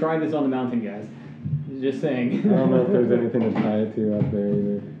 We tried this on the mountain, guys. Just saying. I don't know if there's anything to tie it to up there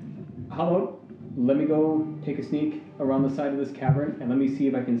either. How about let me go take a sneak around the side of this cavern and let me see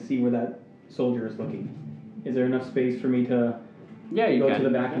if I can see where that soldier is looking. Is there enough space for me to Yeah, you go can. to the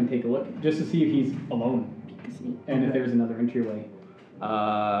back and take a look? Just to see if he's alone and if there's another entryway.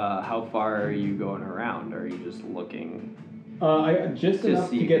 How far are you going around? Are you just looking? Just enough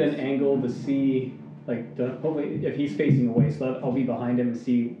see to get if an angle to see, like, hopefully if he's facing away, so that I'll be behind him and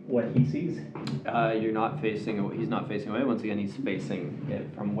see what he sees. You're not facing away. He's not facing away. Once again, he's facing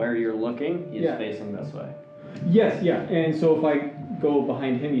it from where you're looking. He's Yeah. facing this way. Yes, yeah, and so if I go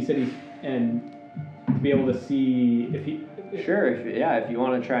behind him, he said he's, and to be able to see if he... Sure. If you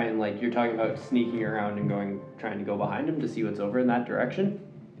want to try and you're talking about sneaking around and trying to go behind him to see what's over in that direction.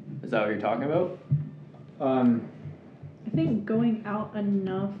 Is that what you're talking about? I think going out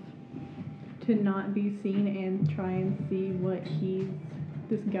enough to not be seen and try and see what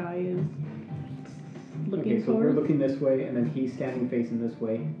this guy is looking Okay, so for. we're looking this way, and then he's standing facing this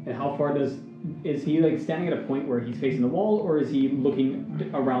way. And how far is he standing at a point where he's facing the wall, or is he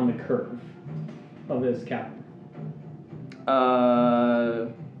looking around the curve of this cavern?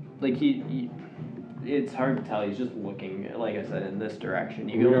 It's hard to tell. He's just looking, like I said, in this direction.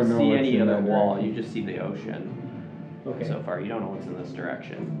 You We don't don't know see what's any in other that wall. direction. You just see the ocean. Okay. So far, you don't know what's in this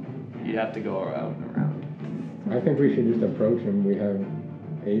direction. You'd have to go out and around. I think we should just approach him. We have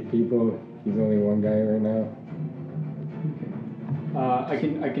 8 people. He's only one guy right now. I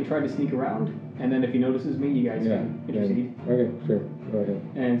can try to sneak around, and then if he notices me, you guys Yeah. can intercede. Okay, sure. Go ahead.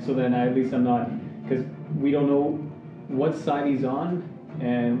 And so then at least I'm not, because we don't know what side he's on,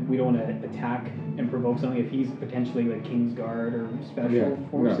 and we don't want to attack and provoke something if he's potentially like King's Guard or Special Yeah,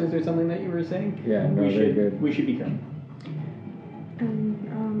 Forces or something that you were saying. Yeah, no, we they're should good. we should be careful.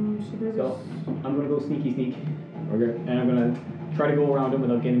 And so there So was. I'm gonna go sneaky sneak, Okay. and I'm gonna try to go around him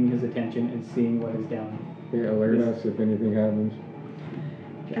without getting his attention and seeing what is down. Okay, alert Yes. us if anything happens.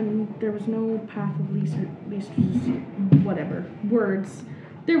 And there was no path of least whatever words.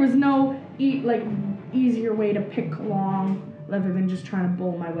 There was no easier way to pick along rather than just trying to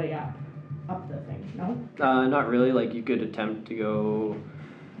bowl my way up the thing. No. Not really. You could attempt to go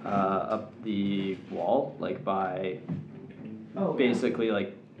up the wall, by Oh. basically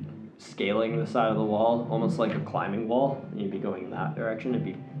scaling the side of the wall, almost like a climbing wall. And you'd be going in that direction. It'd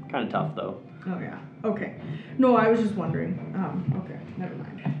be kind of tough though. Oh yeah. Okay. No, I was just wondering. Okay. Never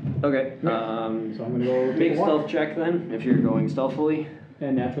mind. Okay. So I'm gonna go Make take a a walk. stealth check then, if you're going stealthily.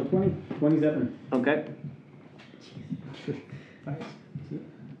 And natural 20, 27. Okay.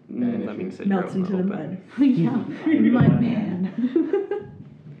 Nice. That means that you're Melts out in into the open. mud. Yeah, mud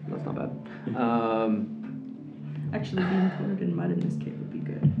man. That's not bad. Actually, being covered in mud in this cave would be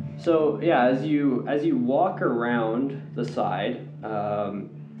good. So yeah, as you walk around the side,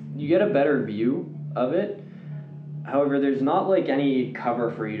 you get a better view of it. However, there's not like any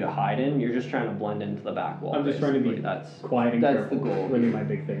cover for you to hide in. You're just trying to blend into the back wall. I'm just trying to be basically. That's quiet and that's careful. the goal. Really my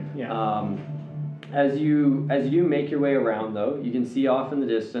big thing. Yeah. As you make your way around, though, you can see off in the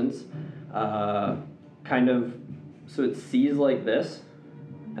distance, kind of, so it sees like this,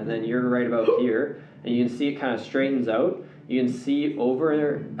 and then you're right about here, and you can see it kind of straightens out. You can see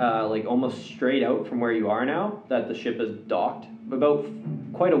over, like almost straight out from where you are now, that the ship is docked, about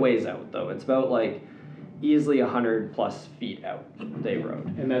quite a ways out, though. It's about like easily 100 plus feet out they rode.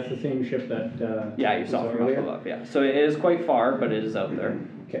 And that's the same ship that. Yeah, you saw was from up earlier? above. Yeah, so it is quite far, but it is out there.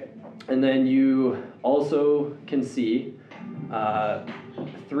 Okay. And then you also can see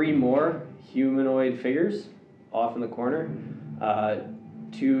 3 more humanoid figures off in the corner.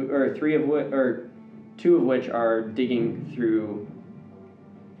 2 of which are digging through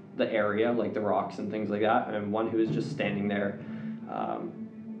the area, like the rocks and things like that, and one who is just standing there.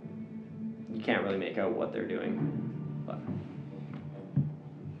 You can't really make out what they're doing, but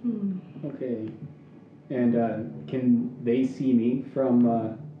Okay. And can they see me from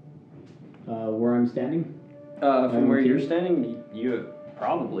where I'm standing? from where you're Okay. standing, you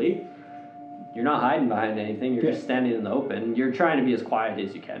probably. You're not hiding behind anything. You're Okay. just standing in the open. You're trying to be as quiet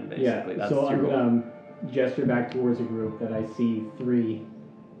as you can, basically. Yeah. That's So your I'm goal. gonna gesture back towards the group that I see three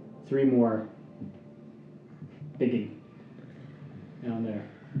more digging down there.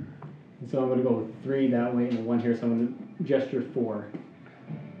 And so I'm gonna go 3 that way and then 1 here. So I'm gonna gesture 4.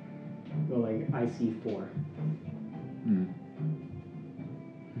 Go like I see 4. Hmm.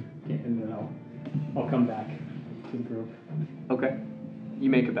 Okay, and then I'll come back to the group. Okay. You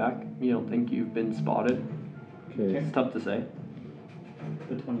make it back. You don't think you've been spotted. Okay, It's tough to say.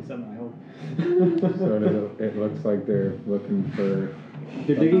 The 27, I hope. so it looks like they're looking for.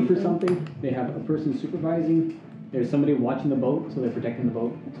 They're digging for something. They have a person supervising. There's somebody watching the boat, so they're protecting the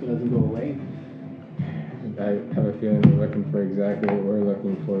boat so it doesn't go away. I have a feeling they're looking for exactly what we're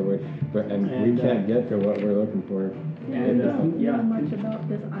looking for, and we And, can't get to what we're looking for. And We don't yeah, know much about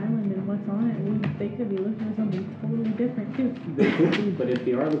this island and what's on it. They could be looking for something totally different too. they could be, but if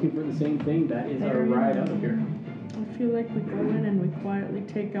they are looking for the same thing, that is our ride out of here. I feel like we go in and we quietly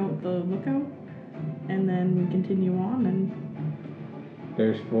take out the lookout, and then we continue on. And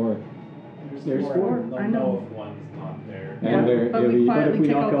There's 4, There's 4. They'll I know. if one's not there. and they're but we elite, But if quietly we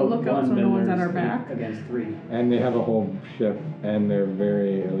take knock out the out lookout one, so then no one's at there's our back. against 3. and they have a whole ship, and they're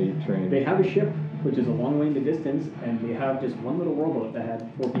very elite trained. They have a ship, which is a long way in the distance, and they have just one little rowboat that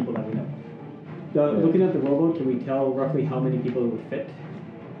had 4 people that we know. Looking at the rowboat, can we tell roughly how many people it would fit?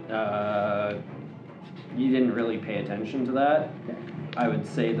 You didn't really pay attention to that. Okay. I would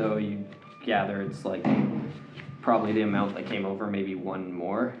say, though, you gather it's like probably the amount that came over, maybe 1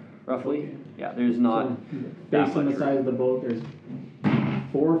 more, roughly. Yeah, there's not So, that based on the much size of the boat, there's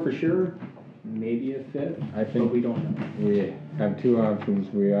 4 for sure, maybe a 5th, I but think we don't know. we have 2 options.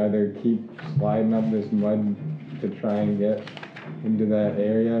 We either keep sliding up this mud to try and get into that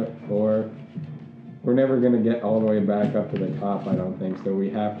area, or we're never going to get all the way back up to the top, I don't think. So we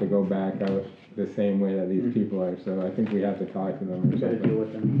have to go back out the same way that these people are. So I think we have to talk to them or We gotta deal something.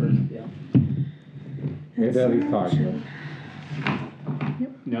 with them first, yeah. We have to at least talk to them.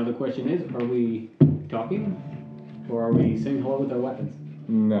 Now the question is, are we talking, or are we saying hello with our weapons?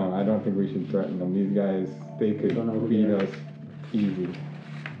 No, I don't think we should threaten them. These guys, they could Don't know who beat they are. us easy.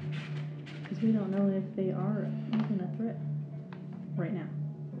 Because we don't know if they are even a threat right now.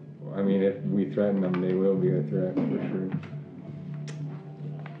 I mean, if we threaten them, they will be a threat for sure.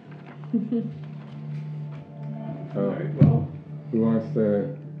 Oh, Alright, well. who wants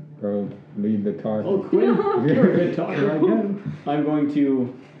to go lead the talk? Oh, Quinn, you're a good talker again. I'm going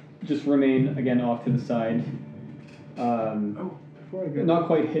to just remain again off to the side. Before I go, Not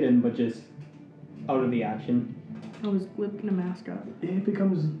quite hidden, but just out of the action. I was whipping a mascot. if it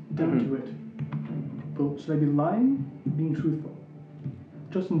comes down to it, but should I be lying, being truthful?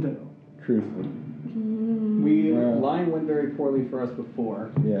 Just in general. Truthful. Lying went very poorly for us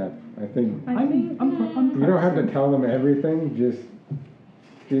before. Yeah, I think I think. I'm you don't have to tell them everything. Just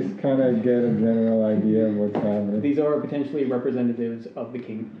Just kind of get a general idea of what's happening. These are potentially representatives of the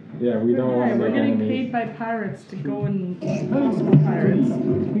king. Yeah, we don't Yeah, want we're the getting enemies. paid by pirates to go and possible pirates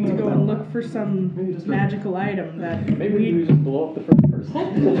to go and look for some magical item that Maybe we we just blow up the first person.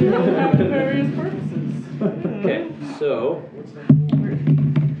 hopefully will have various purposes. Okay, so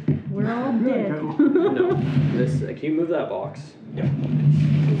We're all dead. no, this. Can you move that box? Yeah.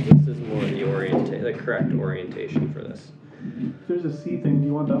 This is more the correct orientation for this. If there's a C thing, do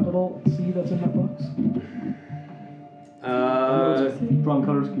you want that little C that's in that box? Drawn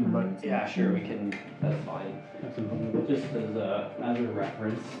color scheme, but Yeah, sure, we can. That's fine. Just as a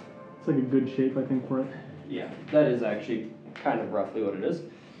reference. it's like a good shape, I think, for it. Yeah, that is actually kind of roughly what it is.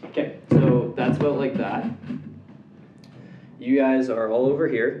 Okay, so that's about like that. You guys are all over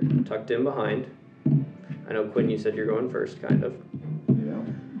here, tucked in behind. I know, Quinn, you said you're going first, kind of.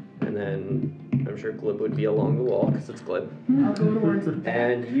 Yeah. And then I'm sure Glib would be along the wall, because it's Glib. I'll go towards the back.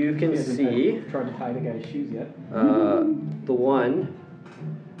 And you can see Tried to tie the guy's shoes yet? the one,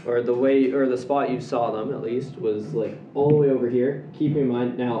 or the spot you saw them at least, was like all the way over here. Keep in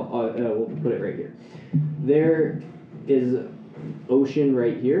mind, now we'll put it right here. There is ocean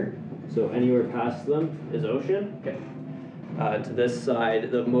right here, so anywhere past them is ocean. Okay. To this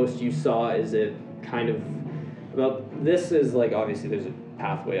side, the most you saw is it kind of, well, this is like, obviously there's a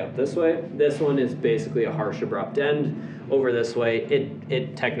pathway up this way. This one is basically a harsh abrupt end. Over this way,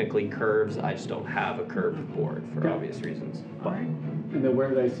 it technically curves. I just don't have a curved board for obvious reasons. But And then where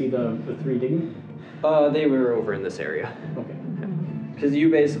did I see the three digging? they were over in this area. Okay. Because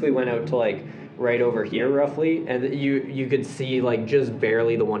you basically went out to like right over here roughly, and you could see like just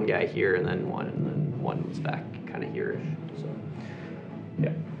barely the one guy here, and then one was back kind of here-ish. So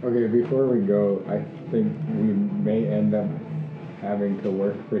yeah. Okay, before we go, I think we may end up having to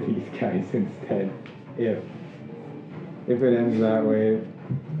work for these guys instead. If it ends that way,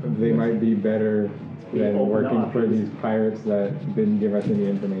 they might be better than open working up. for these pirates that didn't give us any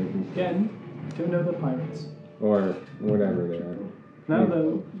information. Again, to know the pirates. Or whatever they are. Now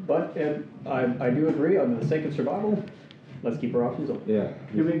the But I do agree, on the sake of survival, let's keep our options open. Yeah.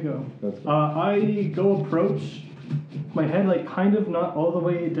 here we go. That's good. I go approach my head like kind of not all the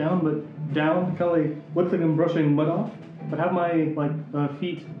way down, but down, kind of like looks like I'm brushing mud off, but have my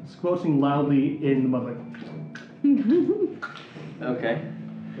feet squelching loudly in the mud, like Okay.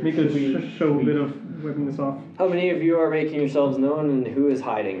 make a show a bit of wiping this off. How many of you are making yourselves known, and who is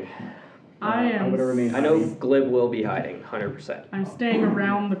hiding? I am. I would remain I know Glib will be hiding, 100%. I'm staying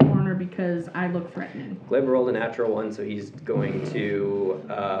around the corner because I look threatening. Glib rolled a natural 1, so he's going to.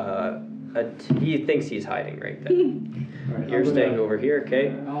 He thinks he's hiding right then. Alright, You're staying over here, okay?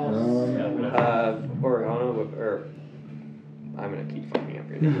 Um, Or I'm gonna keep fucking up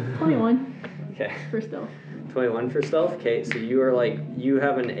your name. 21 Okay. for stealth. 21 for stealth. Okay, so you are like you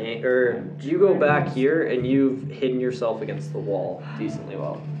have an or you go back here and you've hidden yourself against the wall decently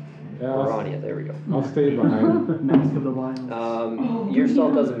well. yeah, We're I'll, on you. There we go. I'll stay behind. Mask of the Wild. Your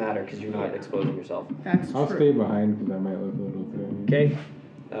stealth doesn't matter because you're not exposing yourself. That's I'll true. stay behind because I might look a little threatening.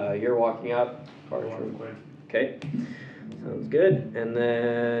 Okay. You're walking up. Okay. Sounds good. And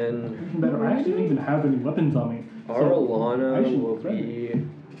then Better. I actually don't even have any weapons on me. I Arlana should will threaten.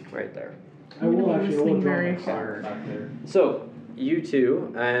 be right there. I will actually Listening will draw very my sword hard. back there. So, you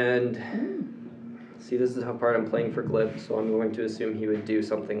two, and see, this is how part I'm playing for Glib, so I'm going to assume he would do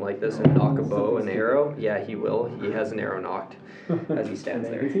something like this and knock a bow and arrow. Yeah, he will. He has an arrow knocked as he stands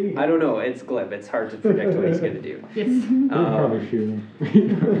there. I don't know, it's Glib. It's hard to predict what he's going to do. Yes. You'll probably shoot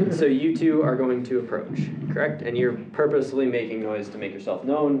him. So you two are going to approach, correct? And you're purposely making noise to make yourself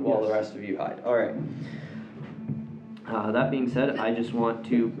known while the rest of you hide. All right. That being said, I just want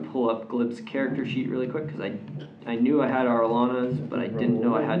to pull up Glib's character sheet really quick because I knew I had Arlana's, but I didn't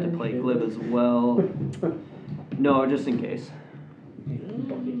know I had to play Glib as well. No, just in case.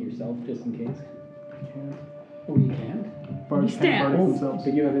 Bucket yourself just in case. I can't. Oh, you can? Bards You can't stand. bark themselves.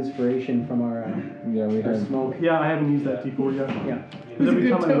 But you have inspiration from our Yeah, we our had. smoke. Yeah, I haven't used that D4 yet. Yeah. Because every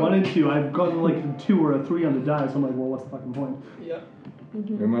It's a time good I wanted to, I've gotten like a 2 or a 3 on the die, so I'm like, well, what's the fucking point?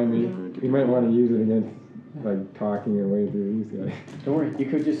 It might be. You might want to use it against like talking your way through these guys. Don't worry, you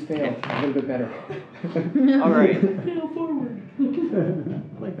could just fail a little bit better. All right. Fail forward.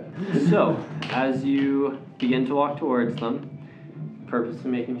 Like that. So, as you begin to walk towards them, purposely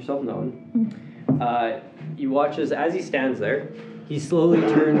making yourself known, you watch as he stands there, he slowly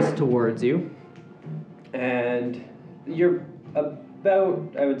turns towards you, and you're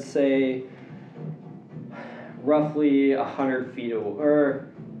about, I would say, roughly 100 feet away, or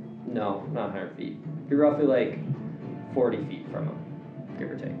no, not 100 feet. You're roughly like 40 feet from him,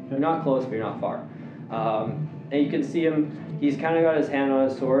 give or take. You're not close, but you're not far. And you can see him. he's kind of got his hand on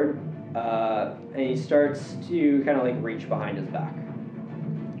his sword, and he starts to kind of like reach behind his back.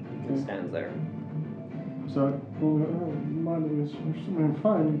 He stands there. So, my name is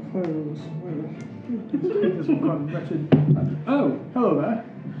fine clothes. This one got wretched. Oh, hello there.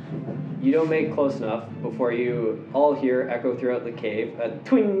 You don't make close enough before you all hear echo throughout the cave a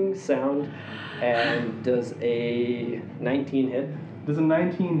twing sound, and does a 19 hit? Does a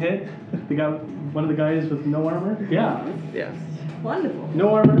 19 hit? One of the guys with no armor? Yeah. Yes. Wonderful.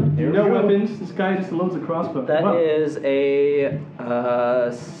 No armor, There we no go. weapons. This guy just loads a crossbow. That Wow. is a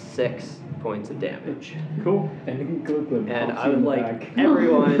 6 points of damage. Cool. And Glib And pops I you in would the like back.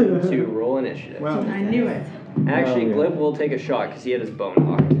 everyone to roll initiative. Wow. I knew it. Actually, Oh, yeah. Glib will take a shot because he had his bone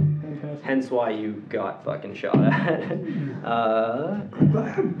knocked. Fantastic. Hence why you got fucking shot at.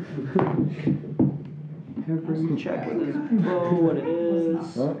 Check with his bow what it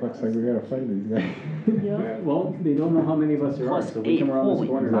is. Well, looks like we gotta fight these guys. Yeah, well, they don't know how many of us there are, Plus so we 8. come around this Holy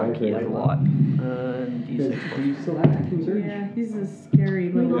corner. fuck, he has a lot. Do D6. you still have action surge? Yeah, he's a scary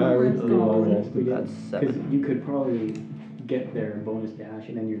little. Yeah, we rest all goblin. rested. That's Because 7. you could probably get there and bonus dash,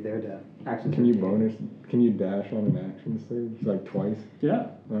 and then you're there to action Can you surge. bonus? Can you dash on an action surge like twice? Yeah.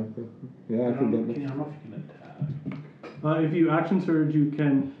 Okay. Yeah, I could get Can that. you, I don't know if you can attack. If you action surge, you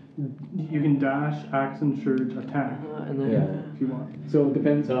can dash, action surge, attack And then Yeah. if you want. So it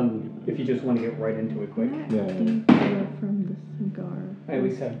depends on if you just want to get right into it quick. Yeah. From the cigar. I at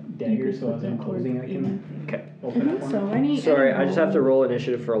least have daggers, so as I'm closing, I can Okay. open up one. So any. Sorry, any I just have to roll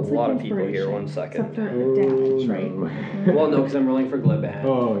initiative for a It's like lot of people here. inspiration, One Except second. for the damage, right? Well, no, because I'm rolling for Glib and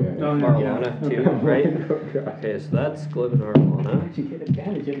Oh yeah. Oh, yeah. Arlana too, right? Oh, God. Okay, so that's Glib and Arlana. You get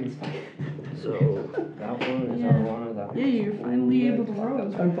advantage in this fight. So that one is Yeah. Arlana. That Yeah, one's you're finally able to roll.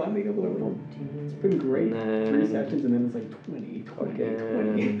 I'm finally able to roll. It's been great. And 3 then sessions and then it's like 20, 20,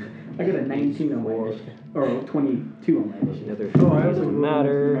 20. Again. I got a 19 on my initiative. Or 22 on my initiative. Another Oh, I 3 also doesn't rolled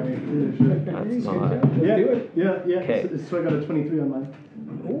matter. my initiative. That's not. Yeah, do it. Yeah. Okay. So I got a 23 on mine.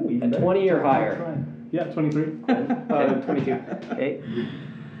 Oh, A even better. 20 or higher. Try. Yeah, 23. 22. Okay.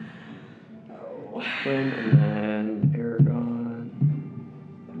 Quinn, and then Aragon,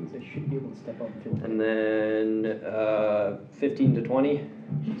 That means I should be able to step up and feel and then 15 to 20.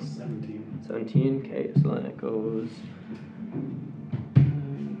 17. 17. Okay, so then it goes.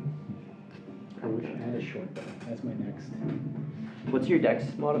 I wish I had a short bow. That's my next. What's your dex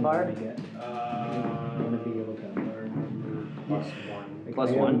modifier? I get. I want to be able to. Plus 1. Like, Plus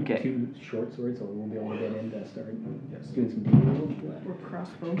I have 1, okay. 2 short swords, so we won't be able to get in to start Yes. doing some damage. Or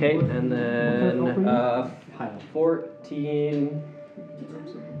crossbow. Okay, and then Pile. 14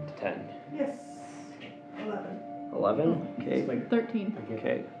 to 10. Yes. 11. 11. It's Okay. like 13. I get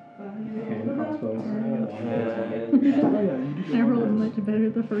Okay. hand crossbows. I rolled much better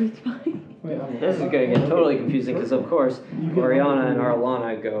the first fight. This is gonna get totally confusing because, of course, Oriana and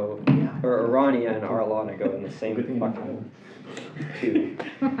Arlana go, or Arania and Arlana go in the same Good thing. fucking two.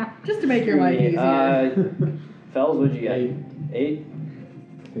 Just to make your life easier. Fells, what'd you get? 8?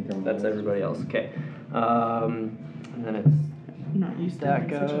 I think I'm That's everybody else. Okay. And then it's Not used to that having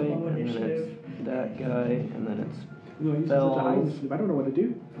guy, such a low and then initiative. it's that guy, and then it's. No, you Bells. such a high initiative. I don't know what to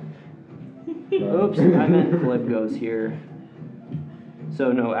do. Oops, I meant Glib goes here.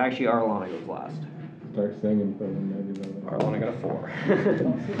 So no, actually Arlana goes last. Start singing for them, maybe they'll. Arlana got a 4.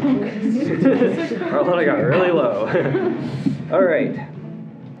 Arlana got really low. All right.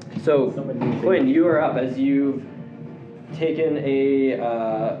 So Quinn, you are up as you've taken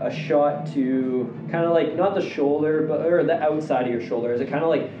a shot to kind of like not the shoulder, but or the outside of your shoulder. Is it kind of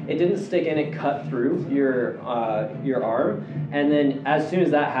like it didn't stick in? It cut through your arm, and then as soon as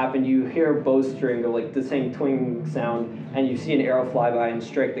that happened, you hear a bowstring go like the same twing sound, and you see an arrow fly by and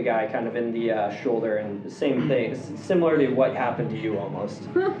strike the guy kind of in the shoulder, and same thing, similar to what happened to you almost.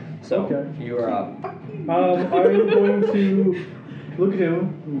 So Okay. you are up. I'm going to look at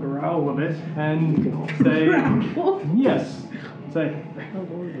him and growl a bit and say, yes. Say,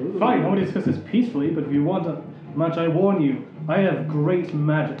 fine, I want to discuss this peacefully, but if you want a match, I warn you, I have great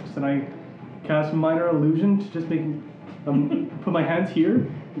magics, and I cast minor illusion to just make, put my hands here,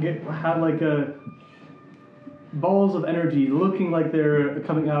 and have like balls of energy looking like they're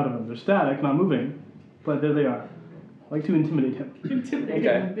coming out of him. They're static, not moving, but there they are. I like to intimidate him. Intimidating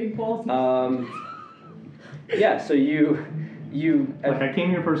Okay. with big balls. Yeah. So you Like I came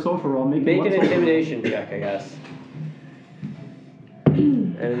here for a social role, make an intimidation check, I guess.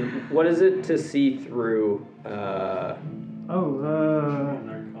 And what is it to see through?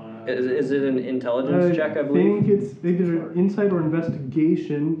 Is it an intelligence check? I believe. think it's either insight or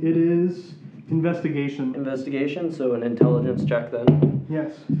investigation. It is investigation. Investigation. So an intelligence check then.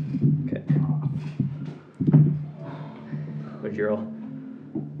 Yes. Okay. What'd you roll?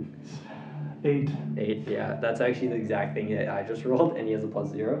 8. 8. Yeah, that's actually the exact thing that I just rolled, and he has a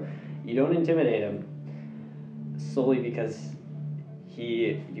 +0. You don't intimidate him solely because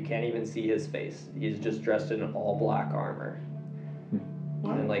you can't even see his face. He's just dressed in all black armor.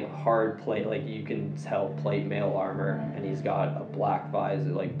 And like hard plate, like you can tell plate mail armor, and he's got a black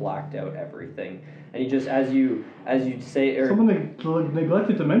visor, like blacked out everything. And he just, as you say, or Someone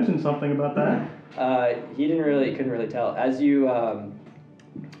neglected to mention something about that. he couldn't really tell. As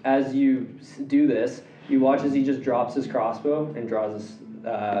you do this, you watch as he just drops his crossbow and draws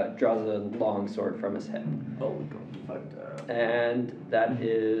a long sword from his hip. Oh, fucked up. And that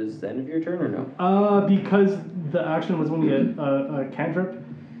is the end of your turn, or no? Because the action was only a cantrip,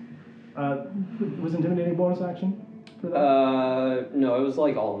 was intimidating bonus action for that? No, it was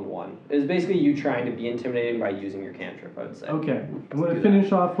like all in one. It was basically you trying to be intimidating by using your cantrip, I would say. Okay, I'm going to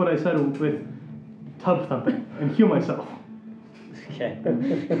finish off what I said with tub thumping and heal myself. Okay. Oh,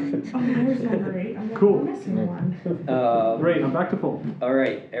 there's number 8. I'm Cool. missing one. Great, I'm back to full. All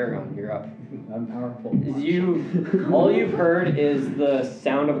right, Aragon, you're up. I'm powerful. All you've heard is the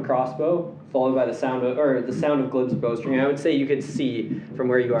sound of a crossbow, followed by the sound of Glib's bowstring. I would say you could see from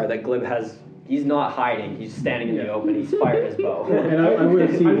where you are that Glib he's not hiding. He's standing in the open. He's fired his bow. And I would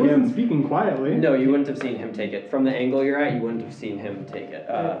have seen I wasn't him. speaking quietly. No, you wouldn't have seen him take it. From the angle you're at, you wouldn't have seen him take it.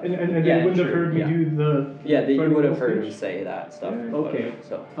 And yeah, you wouldn't have true, heard me yeah. do the... Yeah, you would have heard him speech? say that stuff. Okay.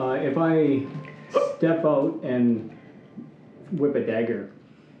 So. If I step out and whip a dagger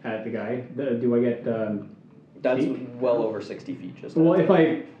at the guy, do I get? That's Speak? well over 60 feet. Just. Well, if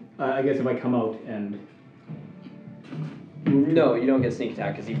I guess if I come out and. No, you don't get sneak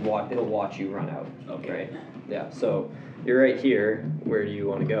attack because it'll watch you run out. Okay. Right? Yeah. So you're right here. Where do you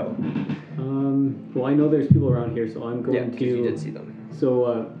want to go? Well, I know there's people around here, so I'm going Yeah, to. because you did see them.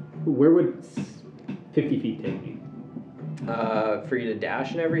 So, where would 50 feet take me? For you to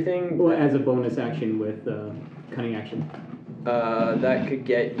dash and everything. Well, as a bonus action with cunning action. That could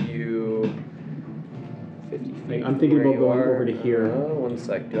get you 50 feet. I'm thinking where about you going are. over to here. One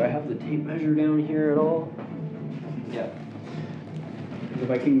sec. Do I have the tape measure down here at all? Yeah. If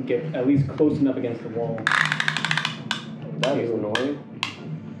I can get at least close enough against the wall. That is annoying.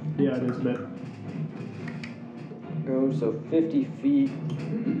 Yeah, it is a bit. Go, so 50 feet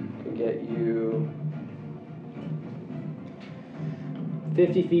could get you.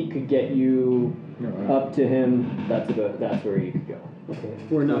 50 feet could get you up to him. That's where you could go. Okay.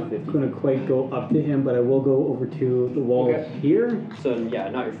 We're not 50. going to quite go up to him, but I will go over to the wall Okay. here. So yeah,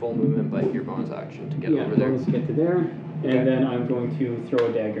 not your full movement, but your bonus action to get Yeah, over there. bonus to get to there. Okay. And then I'm going to throw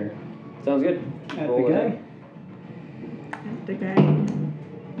a dagger Sounds good. at Roll the ahead. guy. The guy.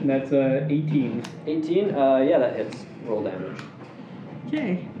 And that's 18. 18. Yeah, that hits. Roll damage.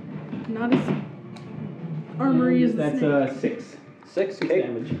 Okay. Not as armory as the That's snake. 6. 6. 6 Okay.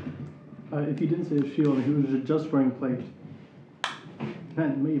 damage. If he didn't say his shield and he was just wearing plate,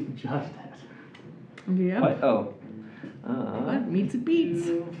 that may have just hit. Yeah. What? Oh. What? Meets it beats.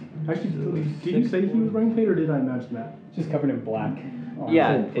 Actually, did you say he was wearing plate or did I imagine that? Just covered in black.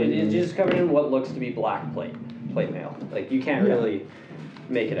 Yeah, it's just covered in what looks to be black plate mail. Like you can't really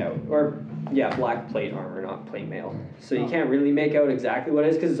make it out, or yeah, black plate armor, not plate mail. So you can't really make out exactly what it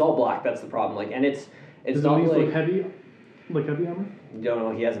is because it's all black. That's the problem. Like, and it's Does not it at least like look heavy? Like heavy armor? you don't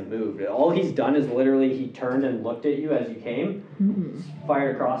know. He hasn't moved. All he's done is literally he turned and looked at you as you came,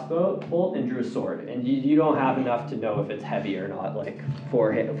 fired a crossbow bolt, and drew a sword. And you don't have enough to know if it's heavy or not. Like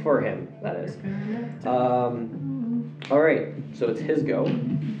for him that is. All right, so it's his go.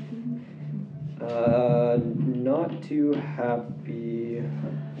 Not too happy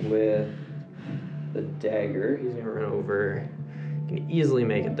with the dagger. He's gonna run over. He can easily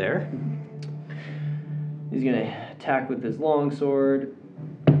make it there. He's gonna attack with his longsword.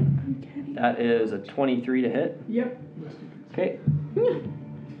 That is a 23 to hit. Yep. Okay. You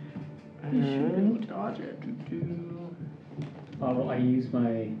should dodge it. Well, I use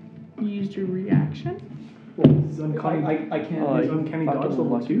my. You used your reaction? It's uncanny. I can't. Oh, Is you uncanny fucking dodge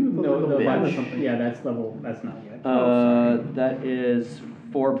level 2? No, level the 5 or bitch. something. Yeah, that's level. That's not yet. That is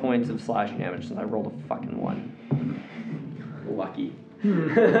 4 points of slashing damage since I rolled a fucking 1. Lucky.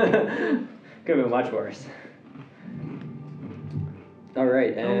 Could have been much worse. All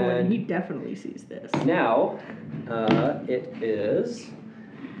right, And he and definitely sees this. now it is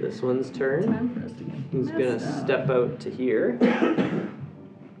this one's turn. Time for us to get He's gonna messed up. step out to here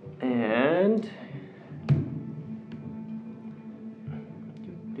and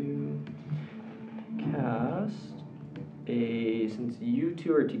cast a. Since you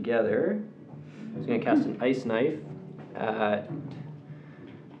two are together, he's gonna cast an ice knife at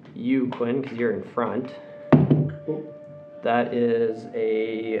you, Quinn, because you're in front. That is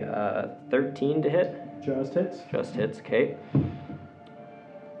a 13 to hit. Just hits. Just hits, okay.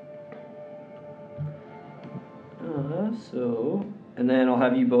 And then I'll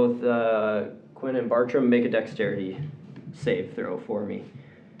have you both, Quinn and Bartram, make a dexterity save throw for me.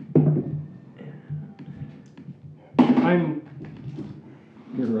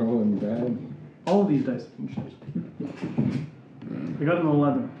 You're rolling bad. All of these dice have been shit. I got an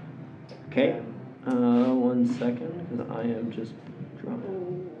 11. Okay. 1 second, because I am just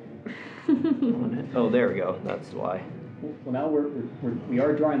drawing on it. Oh, there we go. That's why. Well, now we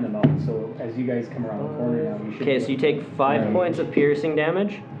are drawing them out. So as you guys come around the corner now, you should. Okay, so you take 5 points of piercing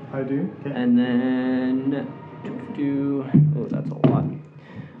damage. I do. Okay. And then, oh, that's a lot.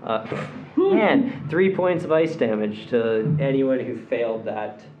 Man, 3 points of ice damage to anyone who failed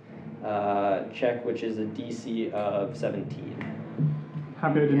that check, which is a DC of 17.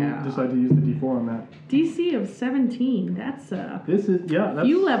 Happy I didn't decide to use the D4 on that. DC of 17. That's This is that's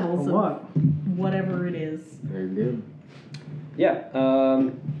few levels a of lot. whatever it is. Very good. Yeah,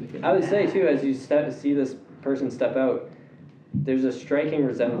 I would say too, as you see this person step out, there's a striking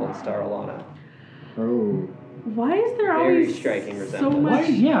resemblance to Arlana. Oh. Why is there Very always striking so resemblance.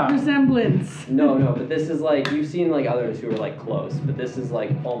 much resemblance? No, but this is like, you've seen like others who are like close, but this is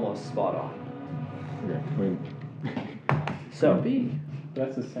like almost spot on. So,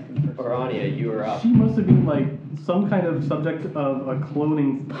 That's the second person. Orania, you are up. She must have been like some kind of subject of a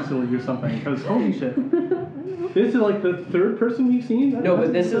cloning facility or something. Because holy shit, this is like the third person we've seen. No,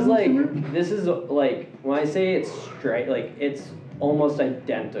 but this is like when I say it's straight, like it's almost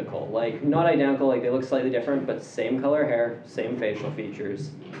identical. Like not identical, like they look slightly different, but same color hair, same facial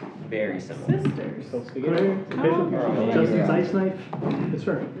features, very similar. Sisters. Justin's ice knife. It's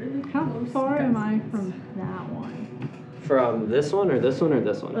her. How far am I from that one? From this one or this one or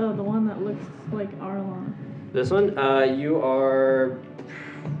this one? The one that looks like Arlon. This one, you are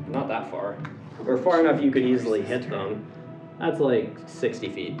not that far, or far enough you could easily hit them. That's like 60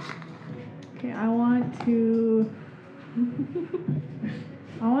 feet. Okay, I want to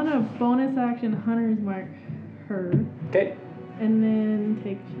bonus action Hunter's Mark her. Okay. And then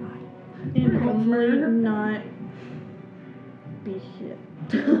take a shot. And hopefully not be hit.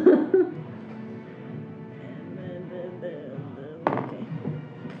 Okay.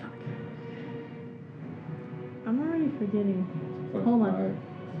 I'm already forgetting. Plus Hold on.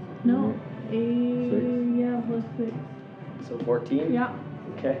 5. No. Plus 6. So 14? Yeah.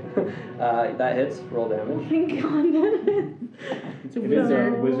 Okay. That hits. Roll damage. Thank God that is. It is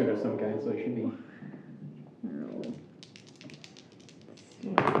a wizard of some kind, so it should be.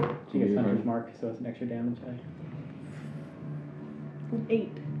 She gets Hunter's Mark, so it's an extra damage die.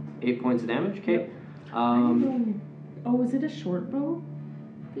 8. 8 points of damage. Okay. Oh, is it a short bow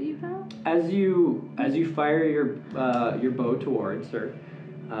that you have? As you fire your bow towards her,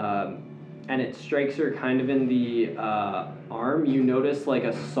 and it strikes her kind of in the arm, you notice like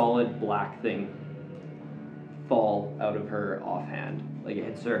a solid black thing fall out of her offhand. Like it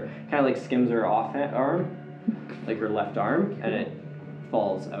hits her, kind of like skims her arm, like her left arm, and it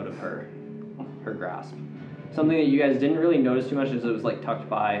falls out of her grasp. Something that you guys didn't really notice too much is it was like tucked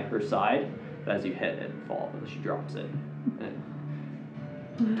by her side, but as you hit it falls, she drops it, and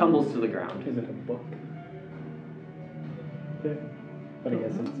it tumbles to the ground. Is it a book? Yeah. But I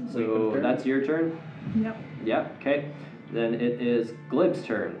guess it's. So that's your turn? Yep. Yep, okay. Then it is Glib's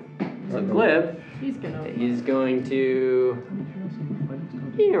turn. So Glib, He's gonna. he's going to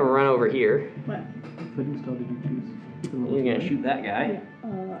run over here. What? Fighting style did you choose? He's gonna shoot that guy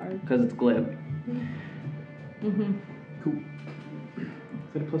because it's Glib. Mm-hmm. Cool.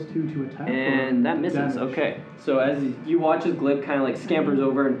 Is that a +2 to attack? And that misses. damage? Okay. So as you watch as Glib kind of like scampers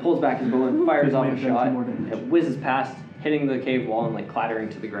over and pulls back his bow and fires off a Maybe that's shot, more damage. it whizzes past, hitting the cave wall and like clattering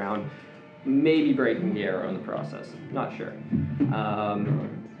to the ground, maybe breaking the arrow in the process. Not sure.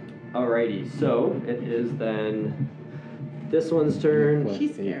 Alrighty. So it is then this one's turn.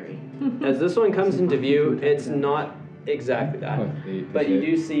 She's scary. As this one comes into view, it's not exactly that. +8. But you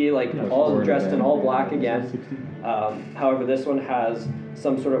do see like Plus all 4 dressed in to all damage. black again. 60. However, this one has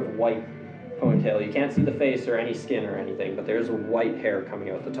some sort of white ponytail. You can't see the face or any skin or anything, but there's white hair coming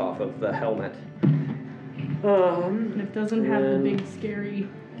out the top of the helmet. It doesn't have the and- big scary.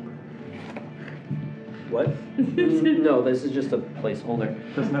 What? No, this is just a placeholder.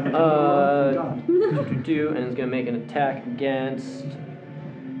 Doesn't have a God. And it's gonna make an attack against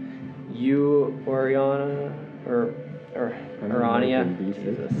you, Oriana, or Arania.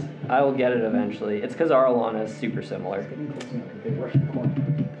 Jesus, I will get it eventually. It's because Arlana is super similar.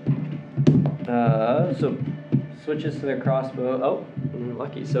 So switches to their crossbow. Oh,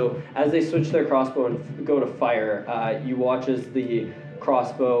 Lucky. So as they switch their crossbow and go to fire, you watch as the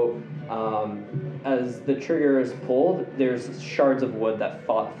crossbow, as the trigger is pulled, there's shards of wood that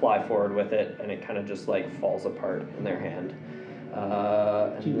fly forward with it, and it kind of just like falls apart in their hand.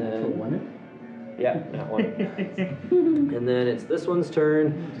 And then, yeah, that one. And then it's this one's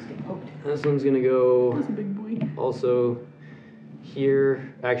turn. This one's gonna go That's a big boy. also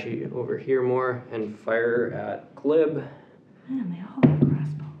here, actually over here more, and fire at Glib. Man, they all have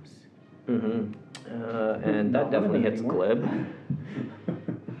crossbows. And that definitely hits Glib.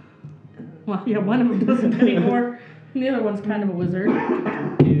 Well, yeah, one of them doesn't anymore. And the other one's kind of a wizard.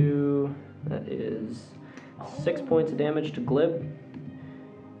 That is 6 points of damage to Glib.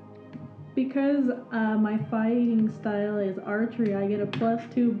 Because my fighting style is archery, I get a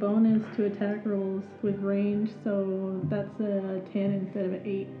 +2 bonus to attack rolls with range, so that's a 10 instead of an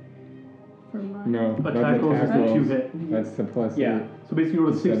 8 for mine. No, Attack rolls is the 2 hit. That's the plus Yeah. 8. So basically you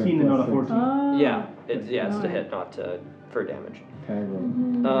rolled a Instead of 16 and not a plus 14. Oh. Yeah, it's to hit, not for damage. Tag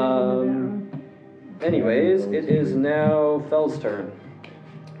roll. Anyways, it is now Fell's turn.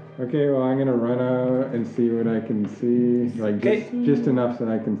 Okay, well I'm gonna run out and see what I can see, like just enough so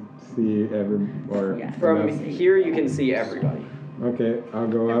I can see From enough. here, you can see everybody. Okay, I'll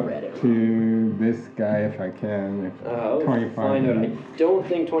go up to this guy if I can. If 25 Find out. I feet. don't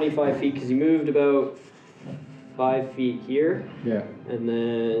think 25 feet because you moved about 5 feet here. Yeah. And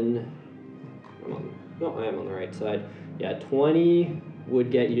then, I am on the right side. Yeah, 20 would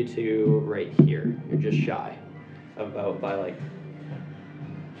get you to right here. You're just shy, by like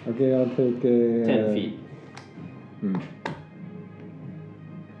Okay, I'll take a 10 feet.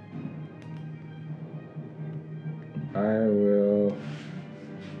 I will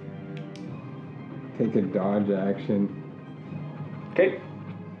take a dodge action. Okay.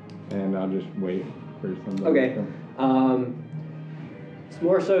 And I'll just wait for somebody Okay. to come. It's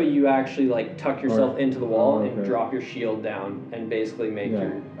more so you actually like tuck yourself into the wall and okay. drop your shield down and basically make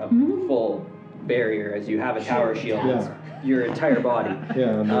Yeah. a full barrier as you have a tower shield. Yeah. Your entire body.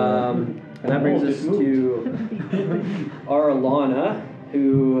 Yeah. I'll do that. And that brings us to Arlana,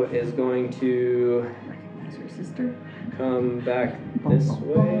 who is going to Recognize her sister. come back this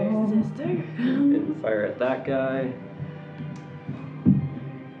way Sister. and fire at that guy.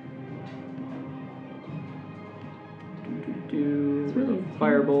 It's really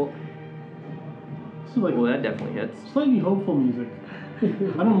Firebolt. This is like Well, that definitely hits. slightly hopeful music. I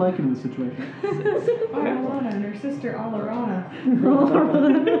don't like it in this situation. Alana and her sister Alarana.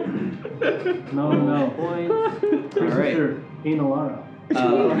 No. Points. Her All right. sister, Analara.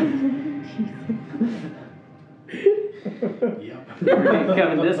 Yep.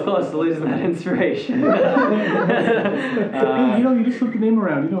 Coming this close to losing that inspiration. Hey, you just flip the name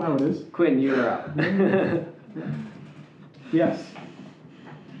around. You know how it is. Quinn, you are up. Yes.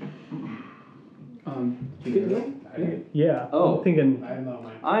 You good, Will? Yeah. Oh. I'm thinking. I know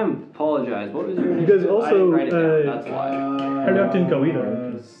mine. I apologize. What was your name? Because I also, didn't write it down. That's why. Hardok didn't go either.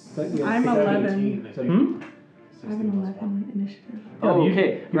 I'm 11. Hmm? I have an 11 initiative. Oh, you-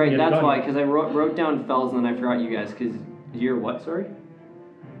 okay. you Right, can get it that's done. why. Because I wrote down Fells and then I forgot you guys. Because you're what, sorry?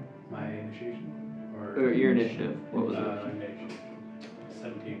 My initiation? Or your initiative. What was it? Initiation.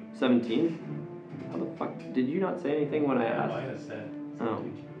 17. 17? How the fuck? Did you not say anything when I Mine asked? has said Oh.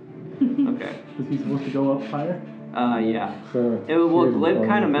 17. Okay. Is he supposed to go up higher? Yeah. So Well, here's Glib the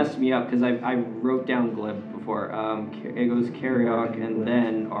kind of bonus. messed me up because I wrote down Glib before. It goes Karyok and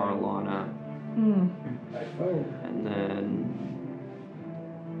then Arlana. And then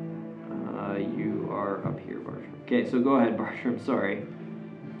you are up here, Bartram. Okay, so go ahead, Bartram. Sorry.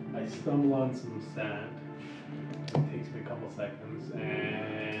 I stumble on some sand. It takes me a couple seconds,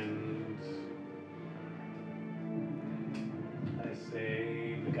 and I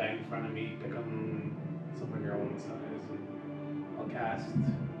say the guy in front of me, pick on someone your own size, and I'll cast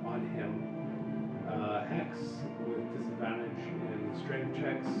on him Hex with disadvantage in strength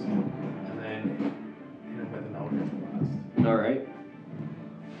checks, and then hit him with an Eldritch Blast. All right.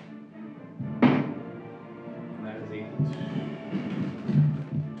 And that is a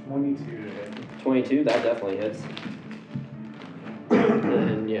 22 to hit. 22, that definitely hits. And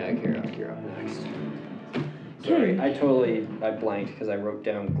then, yeah, Karyok, you're up next. Sorry, I blanked because I wrote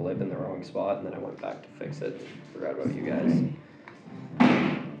down Glib in the wrong spot and then I went back to fix it. Forgot about you guys. So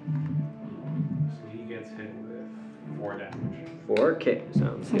he gets hit with 4 damage. 4K,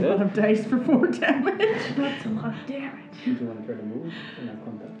 sounds That's a lot good. of dice for 4 damage. That's a lot of damage. Do you want to try to move? Or not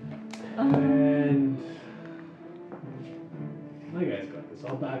contact? And my guy's got this.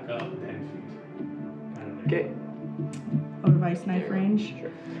 I'll back up 10 feet. Kind of like Okay. out of ice knife range.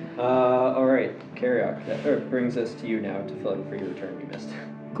 Sure. All right, Karyok. That brings us to you now to fill in for your turn you missed.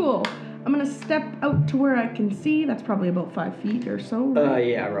 Cool. I'm gonna step out to where I can see. That's probably about 5 feet or so.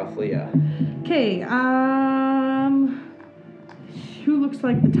 Yeah, roughly, yeah. Okay. Who looks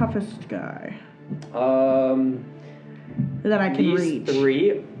like the toughest guy that I can These reach?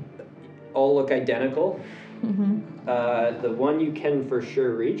 3 all look identical. Mm-hmm. The one you can for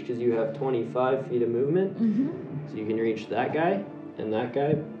sure reach because you have 25 feet of movement. Mm-hmm. So you can reach that guy, and that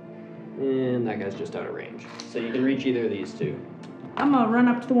guy's just out of range. So you can reach either of these 2. I'm gonna run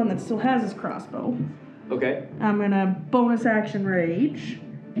up to the one that still has his crossbow. Okay. I'm gonna bonus action rage,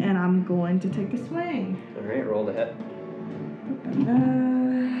 and I'm going to take a swing. All right, roll the hit.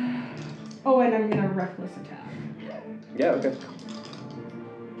 Oh, and I'm gonna reckless attack. Yeah, okay.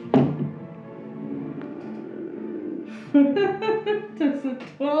 Does a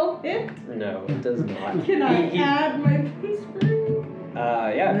 12 hit? No, it does not. Can I add my whispering?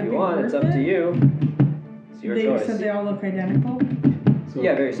 Yeah, Would if it you be want, it's up worth to it? you. It's your They choice. said they all look identical. So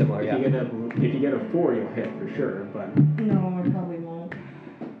Yeah, very similar, if yeah. you get a 4, you'll hit for sure, but No, I probably won't.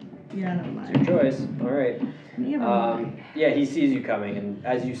 Yeah, never It's your mind. choice. All right. Never mind. Yeah, he sees you coming, and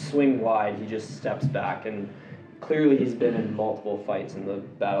as you swing wide, he just steps back, and clearly he's been in multiple fights, and the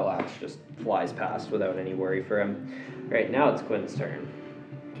battle axe just flies past without any worry for him. Right, now it's Quinn's turn.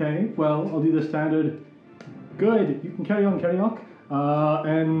 Okay, well, I'll do the standard. Good, you can carry on, Karyok.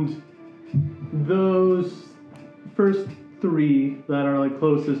 And those first 3 that are like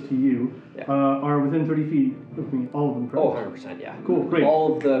closest to you Yeah. are within 30 feet of me. All of them, correct? Oh, 100%, yeah. Cool, great.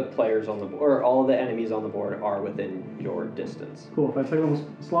 All of the players on the board, or all of the enemies on the board are within your distance. Cool. If I take those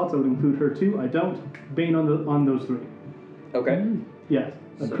slots, I would include her too. I don't. Bane on those 3. Okay. Yes.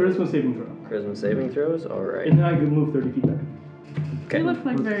 A So- charisma saving throw. Charisma saving throws, all right. And then I can move 30 feet back. Okay. They look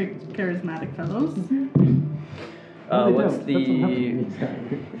like very charismatic fellows. No, they What's don't. That's what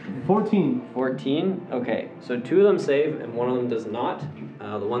happened. the 14. 14? Okay, so 2 of them save and 1 of them does not.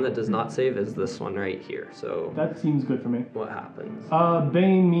 The one that does not save is this one right here. So That seems good for me. what happens?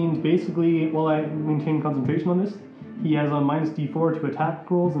 Bane means basically, while I maintain concentration on this, he has a -D4 to attack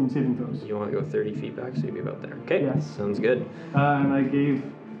rolls and saving throws. You want to go 30 feet back, so you'd be about there. Okay, Yes. sounds good. And I gave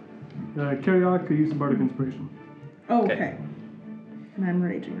Karyok a use of Bardic Inspiration. Oh, Okay. okay. And I'm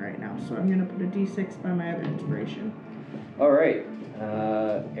raging right now, so I'm gonna put a D6 by my other inspiration. All right,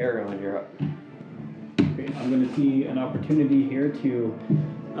 Aaron, you're up. okay, I'm going to see an opportunity here to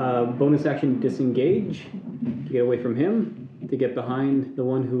bonus action disengage, to get away from him, to get behind the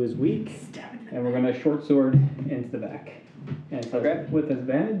one who is weak, and we're going to short sword into the back. And so Okay. with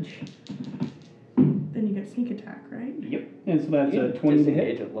advantage. Then you get sneak attack, right? Yep. And so that's You a can 20 to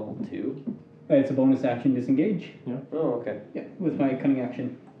disengage hit. at level 2. It's a bonus action disengage. Oh, okay. Yeah, with my cunning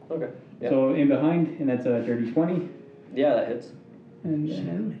action. Okay. Yeah. So in behind, and that's a dirty 20. Yeah, that hits. And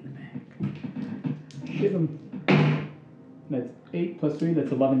then shit him. That's 8 plus 3,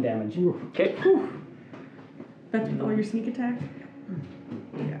 that's 11 damage. Okay. That's with all your sneak attack?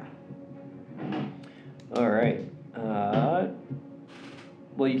 Yeah. All right.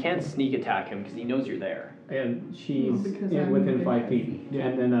 Well, you can't sneak attack him because he knows you're there. And she's because I'm within within 5 5 feet.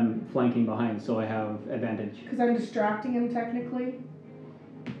 And then I'm flanking behind, so I have advantage. Because I'm distracting him technically.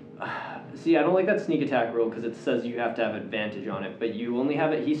 See, I don't like that sneak attack rule because it says you have to have advantage on it, but you only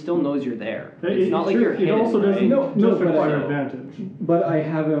have it. He still knows you're there. It's not like you're It hidden. also doesn't No, just but require I- advantage. But I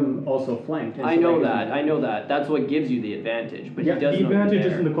have him also flanked. and I so know can- that. I know that. That's what gives you the advantage. But Yeah, he does the know you're advantage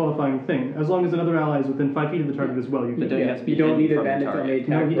there. isn't the qualifying thing. As long as another ally is within 5 feet of the target as well, you But can. don't you have to be You don't hidden need from the advantage on the target?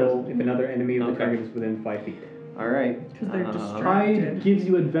 No, attack he roll doesn't. if another enemy of the Okay. target is within 5 feet. All right. Because they're distracted. Pride gives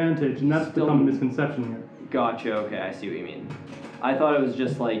you advantage, and that's Still- become a misconception here. Gotcha. Okay, I see what you mean. I thought it was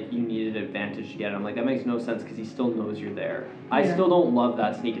just like you needed advantage to get it. I'm like, that makes no sense because he still knows you're there. I Yeah. still don't love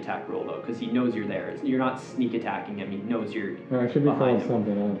that sneak attack roll though because he knows you're there. You're not sneak attacking him. He knows you're. No, it should be Behind called him.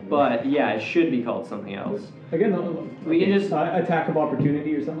 something else. But yeah, it should be called something else. Again, We can just- attack of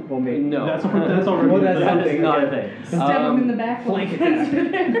opportunity or something? Well, maybe. No, That's already. Well, that's that is something, not a yeah. thing. Stab him in the back. flank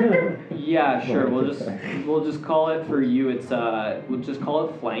attack. Yeah, sure. We'll just call it for you. It's we'll just call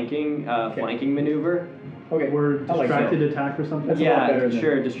it flanking. Flanking maneuver. Okay. Or I like distracted that. attack or something. That's a lot Yeah, better than-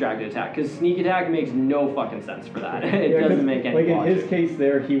 sure. Distracted attack. Because sneak attack makes no fucking sense for that. It Yeah, 'cause, doesn't make any like in logic. his case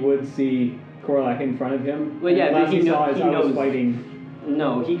there, he would see Korlak in front of him. Well, yeah, and but last he saw know- is he I was knows- fighting.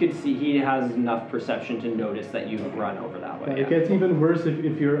 No, he could see. He has enough perception to notice that you've run over that way. It gets even worse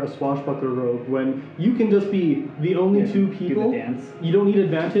if you're a swashbuckler rogue, when you can just be the only two Do the people, dance. you don't need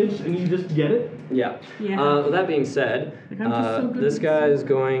advantage, and you just get it. Yeah. Yeah. With that being said, Like, I'm just so good this with guy is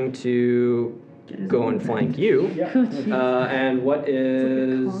going to Get his go own and flank advantage. you. Yeah. And what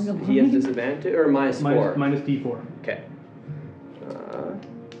is calling a he has blind. disadvantage or minus 4? Minus D4. Okay.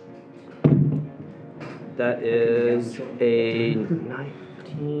 That is a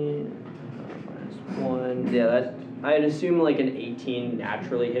 19 minus 1. Yeah, that I'd assume like an 18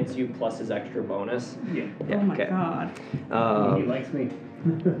 naturally hits you plus his extra bonus. Yeah. Yeah, Oh my okay. god. He likes me.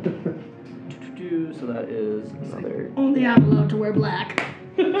 So that is another. Only I'm allowed to wear black.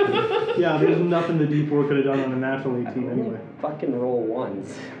 Yeah, there's nothing the D4 could have done on a natural 18 anyway. Fucking roll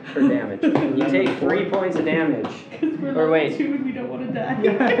ones for damage. You take 3 points of damage. Or wait, Two and we don't want to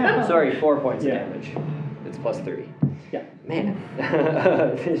die. sorry, 4 points Yeah. of damage. It's plus 3. Yeah. Man.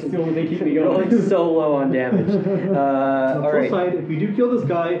 It's the only thing keeping me Rolling going. so low on damage. On the All plus right. side, if we do kill this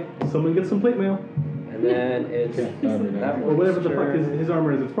guy, someone gets some plate mail. And then it's that Or whatever the fuck turn. his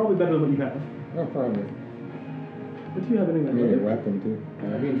armor is. It's probably better than what you have. No problem. What do you have I anyway? need a weapon too.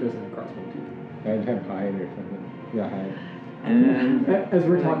 I'd be interested in a crossbow too. I'd have hide or something. Yeah, hide. And As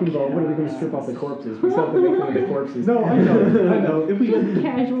we're talking about when are we going to strip off the corpses, we still have to make fun of the corpses. No, I know. If we Just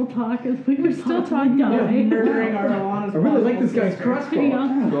casual talk as we We're still talking about guy. murdering our Alana's I really like this possible guy's sister. crossbow.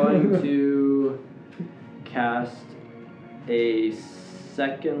 I'm going to cast a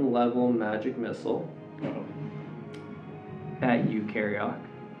second level magic missile at you, Karyok.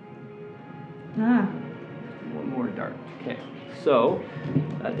 Ah, One more dart. Okay. So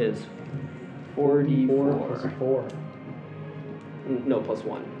that is 44. plus 4. No, plus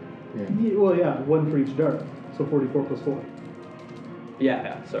 1. Yeah, well, yeah, 1 for each dart. So 44 plus 4.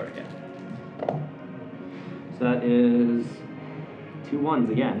 Yeah, sorry, yeah. So that is 2 1s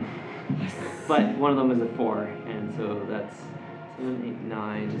again. But one of them is a 4, and so that's 7, 8,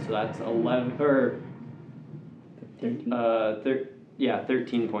 9. So that's 11, or 13.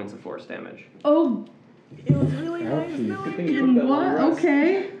 13 points of force damage. Oh, it was really nice. Ouchie. No, Good I thing you didn't. took that long What? rest.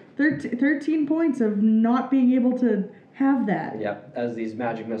 Okay. 13 points of not being able to have that. Yep, as these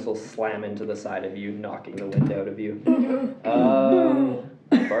magic missiles slam into the side of you, knocking the wind out of you.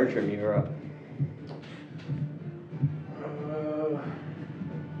 Bartram, you're up.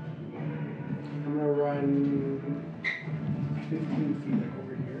 I'm gonna run 15 feet like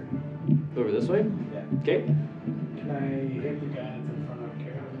over here. Over this way? Yeah. Okay. Can I hit the guy that's in front of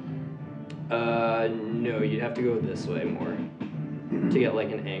Karen? No, you'd have to go this way more to get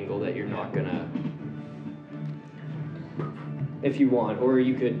like an angle that you're not gonna. If you want, or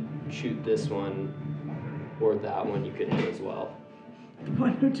you could shoot this one, or that one. You could hit as well.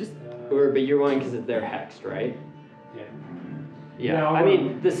 Why not just? But you're wanting because they're hexed, right? Yeah. Yeah. Yeah, I'll I mean,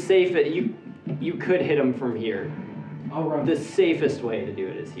 run. the safe you could hit them from here. I'll run. The safest way to do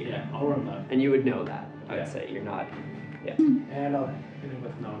it is here. Yeah, I'll run that. And you would know that. I'd Yeah. say you're not. Yeah. And I'll hit it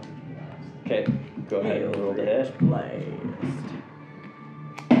with knowledge. Okay. Go ahead and roll the hit. 20.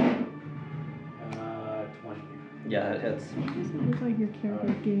 Yeah, that hits. It looks like your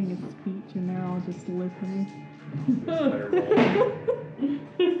character's giving a speech and they're all just listening. Better roll.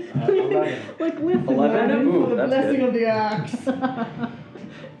 11. Like, listen, 11? madam. Ooh, For the that's blessing good. of the axe.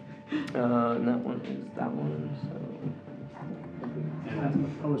 And that one is that one. So And that's what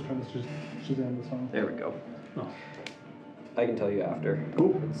I was trying to Shazam the song. there we go. Oh. I can tell you after.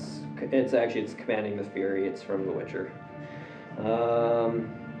 Cool. It's actually it's commanding the fury. It's from The Witcher.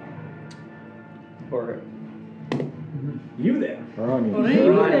 Or You there? Ronnie. Oh, hey,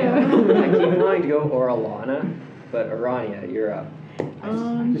 you there. I keep wanting to go or Alana, but Arania, you're up.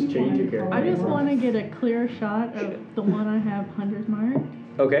 Just change your character. I just want to get a clear shot of the one I have Hunter's Mark.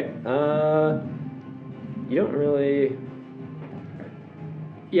 Okay. You don't really.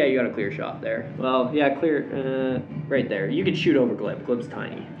 Yeah, you got a clear shot there. Well, yeah, clear. Right there. You could shoot over Glib. Glib's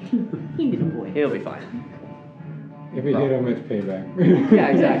tiny. He's a boy. He'll be fine. If we hit him, it's payback. Yeah,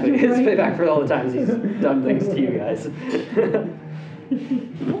 exactly. You're It's right. payback for all the times he's done things to you guys.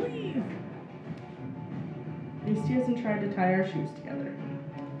 At least he hasn't tried to tie our shoes together.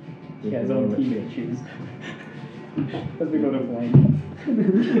 He has his own teammate shoes. As we go to flank.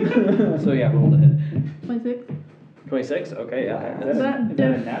 So yeah, roll the hit. 26. 26. Okay, yeah. Is that a nat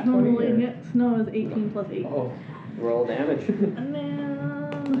 20 definitely or- hits. No, it was 18 plus 8. Oh, roll damage. And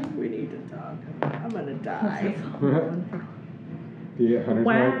then. We need to talk. I'm gonna die. Do you get Hunter's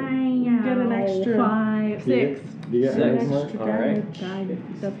Wow. Mark? Get an extra- 5, Do you 6. Do you get Six. Hunter's Mark? All right. Died.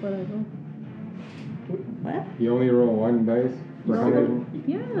 That's what I rolled. What? You only roll one dice for Roll. Hunter's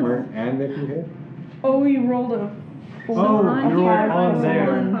Yeah. Mark, and if you hit? Oh, you rolled a 4. Oh, on you roll here, on I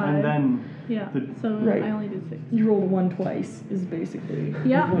there, rolled five. and then Yeah. The- So Right. I only did 6. You rolled a 1 twice, is basically.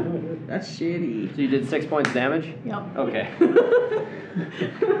 Yeah. That's shitty. So you did 6 points damage? Yep. Okay.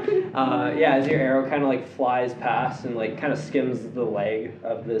 Yeah, as your arrow kind of like flies past and like kind of skims the leg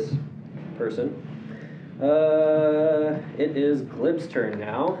of this person. It is Glib's turn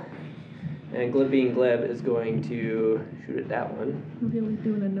now. And Glib being Glib is going to shoot at that one. I'm really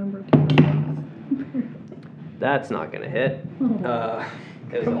doing a number of things. That's not gonna hit.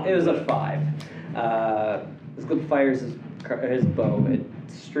 It was a 5. Zglip fires his bow. It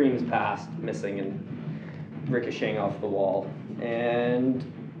streams past, missing and ricocheting off the wall. And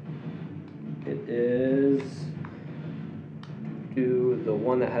it is to the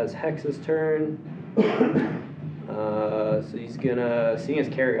one that has Hex's turn. So he's gonna, seeing as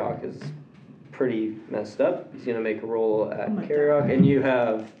Carryhawk is pretty messed up, he's gonna make a roll at Carryhawk, and you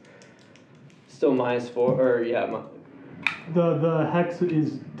have still -4, or yeah. The hex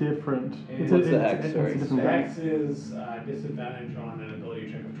is different. What's the hex? Sorry. It's a different Hex is disadvantage on an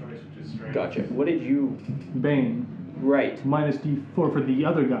ability check of choice, which is strength. Gotcha. What did you? Bane. Right. -D4 for the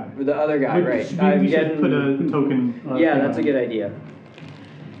other guy. For the other guy, right. We should put a token. Yeah, thing that's a on. good idea.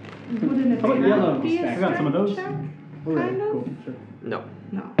 Wouldn't it How about yellow? be a I got some of those. strength check? Alright, Kind of? cool, sure. No.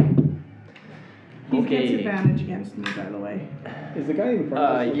 No. He Okay. gets advantage against me, by the way. Is the guy in front of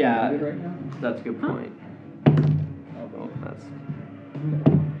us looking Yeah. wounded right now? That's a good point. Oh, that's.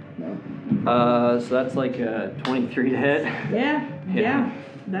 So that's like a 23 to hit. Yeah.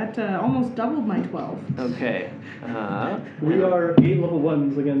 That almost doubled my 12. Okay. We are 8 level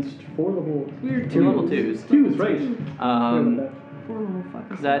 1s against 4 level. We're 2 level 2s. 2s, right. Um, 4 level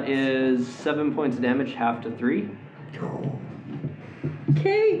fuckers. that is 7 points of damage, half to 3.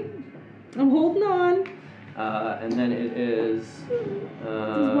 Okay. I'm holding on. And then it is. This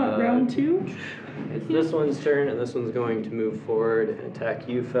is what, round 2? It's this one's turn, and this one's going to move forward and attack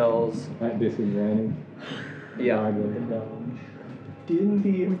you, Fells. At disadvantage. Yeah. Didn't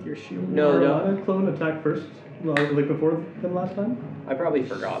the With your shield. No, no. Arlana clone attack first? Well, like before than last time? I probably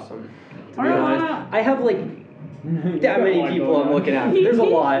forgot some. To be Arlana- honest, I have like that many people I'm looking at. There's a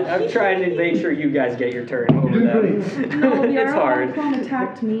lot. I'm trying to make sure you guys get your turn over them. No, the It's Arlana hard. clone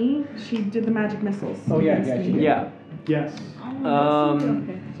attacked me. She did the magic missiles. Oh, yeah, against yeah, me. she did. Yeah. Yes.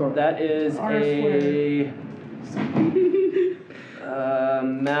 Okay. Sorry. That is R a.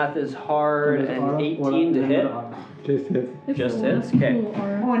 Math is hard, and 18 to hit. Just hits. Just hits. Okay.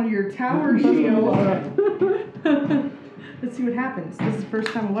 On your tower shield. Let's see what happens. This is the first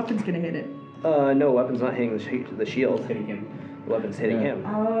time a weapon's gonna hit it. No, weapon's not hitting the shield. Hitting him. The weapon's hitting him.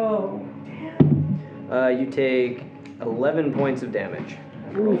 Oh, damn. You take 11 points of damage.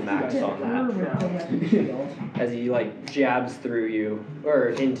 I rolled max on Her that. with the weapon shield. As he like jabs through you, or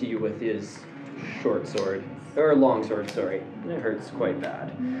into you with his short sword. Or long sword, sorry. It hurts quite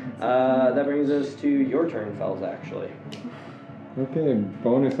bad. That brings us to your turn, Fells, actually. Okay,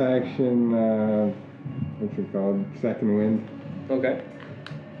 bonus action, what's it called? Second wind. Okay.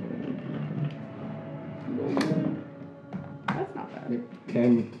 That's not bad.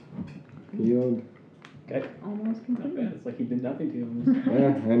 10 healed. Okay. Almost Not complete. bad. It's like he did nothing to him.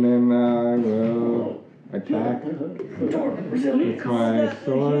 Yeah, and then I will attack with my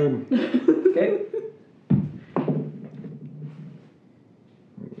sword. Okay.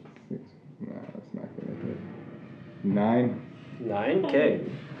 No, that's not gonna hit. 9. 9. Okay.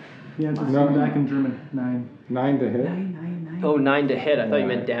 The answer's No. back in German. 9. 9 to hit. Oh, 9 to hit. I thought you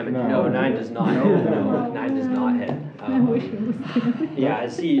meant damage. No. No, 9 does not hit. No, 9 does not hit. I wish it was damage. Yeah, I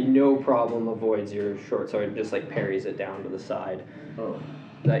see no problem avoids your short sword, just like parries it down to the side. Oh.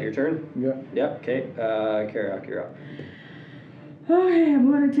 Is that your turn? Yeah. Yep, okay. Carryok, you're up. Okay, I'm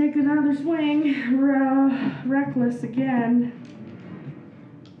gonna take another swing. Reckless again.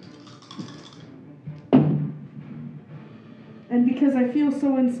 And because I feel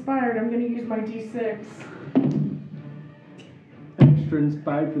so inspired, I'm gonna use my D6. Extra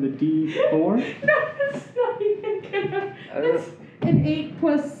inspired for the D4. No, it's not even gonna. I don't It's an 8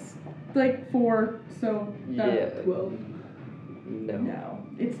 plus like 4, so that, Yeah. 12. No. No,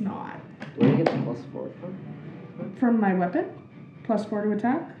 it's not. Where do you get the +4 from? From my weapon, plus 4 to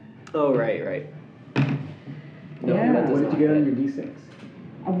attack. Oh, right. No, Yeah. that does What did not you get on hit. your D6?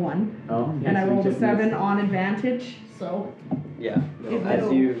 A 1, Oh. and I so you rolled a just 7 missed. on advantage. So Yeah. No, It as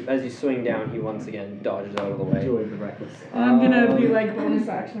will. you swing down, he once again dodges out of the way. Joy of the reckless. and I'm gonna be like bonus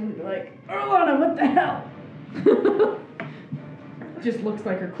action. I'm gonna be like, Erlana, what the hell? Just looks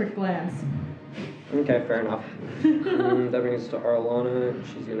like her quick glance. Okay, fair enough. That brings us to Arlana.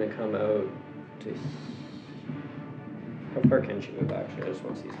 She's gonna come out to. How far can she move? Actually, I just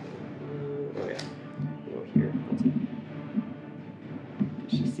want to see. Oh yeah. Go here. Let's see.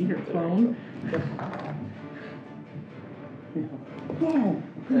 Did she see her clone? Whoa.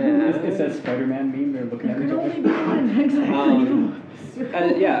 It's that Spider-Man meme. They're looking There at each could other. only be one, exactly.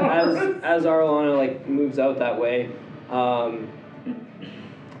 As Arlana like moves out that way,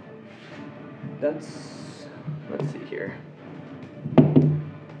 let's see here.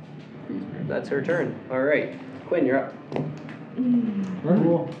 That's her turn. All right, Quinn, you're up.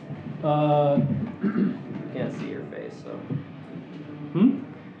 Cool. Can't see your face, so Hmm?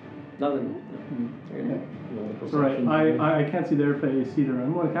 nothing. It's alright. I can't see their face either.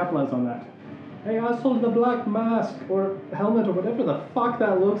 I'm going to capitalize on that. Hey, asshole, the black mask or helmet or whatever the fuck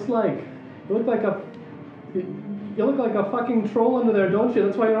that looks like. You look like a. You look like a fucking troll under there, don't you?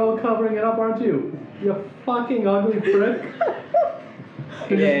 That's why you're all covering it up, aren't you? You fucking ugly prick.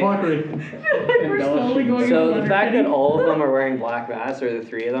 Okay. Mockery. We're slowly going So into the fact that Letterkenny. all of them are wearing black masks, or the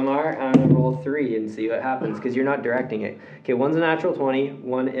three of them are, I'm gonna roll 3 and see what happens, because you're not directing it. Okay, one's a natural 20,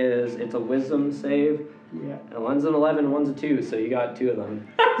 one is, it's a wisdom save, Yeah. and one's an 11, and one's a 2, so you got 2 of them.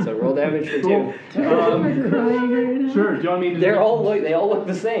 So roll damage for 2. Cool. I'm crying right now. Sure, do you want me to They all look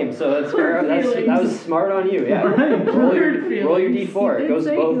the same, so that's fair. That was smart on you, yeah. Alright. Roll your Feelings. d4, it He goes did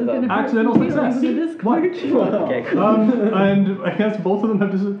to say both he of was them. gonna hurt Accidental feelings success. with a What? discord. Okay, cool. And I guess both of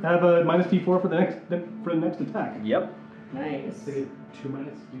them have a minus d4 for the next attack. Yep. Nice. They get 2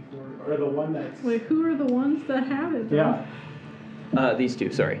 minus d4, or the one that's. Wait, who are the ones that have it? though? Yeah. These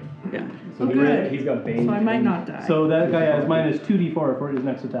two, sorry. Yeah. So Okay. he's got Bane. So I might not die. So that guy has minus 2d4 for his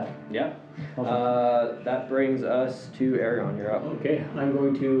next attack. Yeah. Awesome. That brings us to Aragon, you're up. Okay, I'm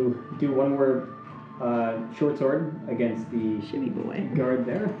going to do one more short sword against the Shitty boy. guard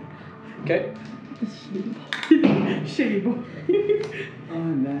there. Okay. Shitty boy.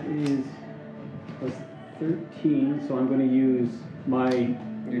 And that is plus 13, so I'm going to use my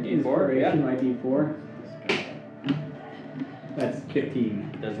Your d4, inspiration, yeah. my d4. That's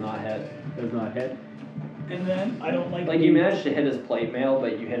 15. Does not hit. Does not hit. And then I don't Like you managed to hit his plate mail,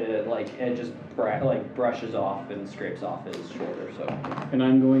 but you hit it like it just brushes off and scrapes off his shoulder. So. And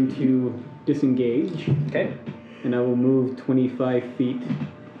I'm going to disengage, Okay. and I will move 25 feet,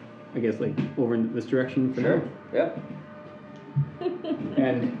 I guess, like over in this direction for Sure. Yep. now.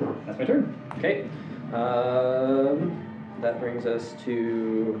 And that's my turn. Okay. That brings us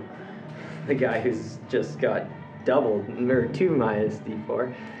to the guy who's just got doubled or 2 minus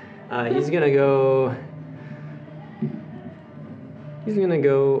d4. He's gonna go. He's gonna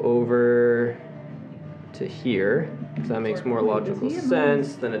go over to here, because that makes more logical he have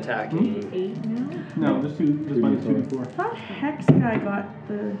sense than attacking. 8 now? No, just minus 2d4. I thought Hex guy got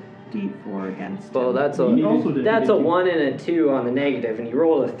the D4 against Well, him. that's He also did. a 1 and a 2 on the negative, and you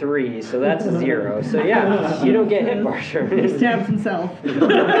rolled a 3, so that's a 0. So yeah, you don't get hit, Bartram. He stabs himself. No,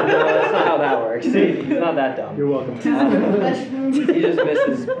 that's not how that works. He's not that dumb. You're welcome. He just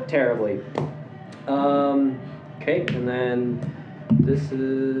misses terribly. Okay, and then this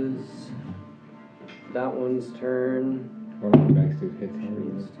is that one's turn. One of the next 2 hits These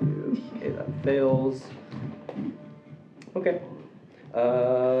already. 2. Okay, that fails. Okay.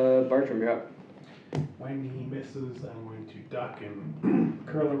 Bartram, you're up. When he misses, I'm going to duck and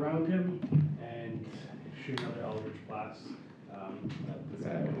curl around him and shoot another Eldritch Blast at this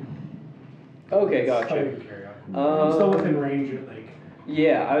guy. Okay, So I gotcha. can carry on. I'm still within range of like.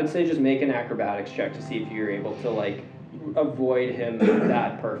 Yeah, I would say just make an acrobatics check to see if you're able to like avoid him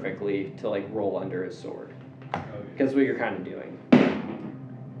that perfectly to like roll under his sword. Okay. Because what you're kind of doing.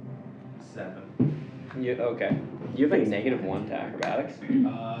 7. Okay. You have a -1 to acrobatics.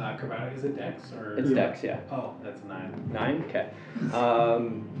 Acrobatic is it Dex or? It's Dex, yeah. Oh, that's a 9. 9? Okay.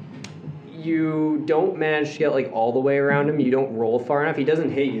 You don't manage to get like all the way around him. You don't roll far enough. He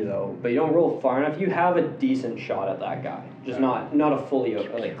doesn't hit you though, but you don't roll far enough. You have a decent shot at that guy. Just not a fully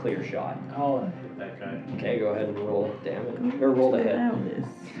like clear shot. I'll hit that guy. Okay, go ahead and roll damage. Or roll to hit. Alice.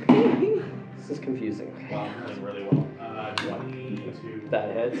 This is confusing. Wow, I'm doing really well. 22.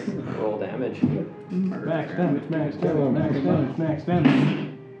 That hits. Roll damage. Max damage, max damage, max damage, max damage.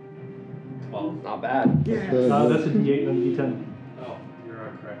 12. Not bad. That's a d8 and a d10. Oh, you're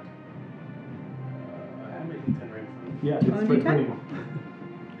correct. I have a d10 right in Yeah, Oh, it's by d10?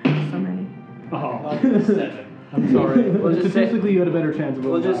 20. So many. Oh, front of me. 7. I'm sorry. We'll just say- Statistically, you had a better chance of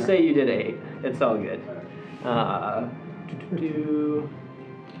We'll rolling just higher. say you did 8. It's all good.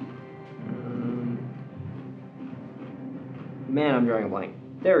 Man, I'm drawing a blank.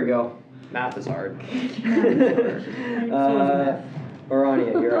 There we go. Math is hard.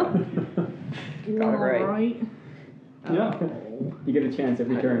 Orania, you're up. Got it right. Alright. Yeah. You get a chance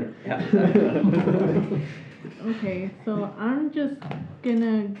every turn. Yeah. Okay, so I'm just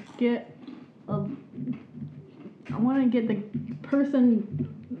gonna get a. I wanna get the person.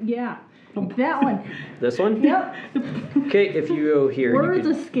 Yeah. That one. This one? Yep. Okay, if you go here, Words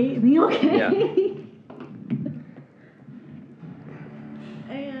you can, escape me, okay? Yeah.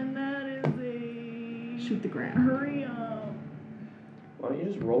 And that is a. Shoot the ground. Hurry up. why don't you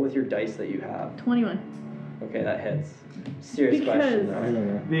just roll with your dice that you have? 21. Okay, that hits. Serious Because- question I though. don't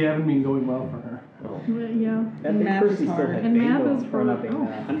know. They haven't been going well for her. Yeah. That big Math is person still hard. had And math bagels is for nothing.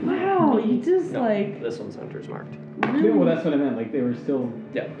 hard. Wow, you just No, like this one's hunter's marked. Yeah, well, that's what I meant. Like they were still.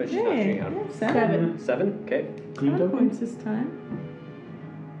 Yeah, but she's not Hey, shooting out. yeah, 7. 7? Okay. 7 points this time.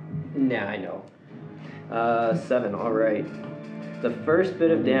 Nah, I know. 7, alright. The first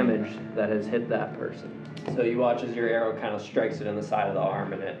bit of damage that has hit that person. So you watch as your arrow kind of strikes it in the side of the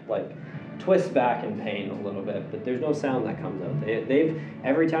arm and it like twists back in pain a little bit, but there's no sound that comes out. They've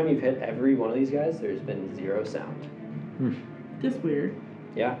every time you've hit every one of these guys, there's been 0 sound. Just weird.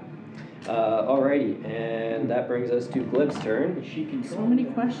 Yeah. Alrighty, and that brings us to Glib's turn. So many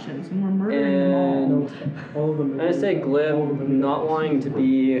questions, and we're murdering them all. And All of them. I'm gonna say Glib, not wanting to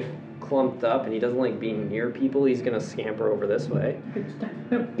be clumped up, and he doesn't like being near people, he's gonna scamper over this way.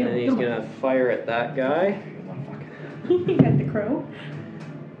 And he's gonna fire at that guy. You got the crow.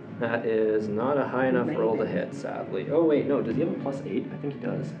 That is not a high enough roll to hit, sadly. Oh wait, no, does he have a +8? I think he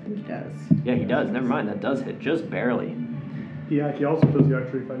does. I think he does. Yeah, he does. Never mind, that does hit, just barely. Yeah, he also does the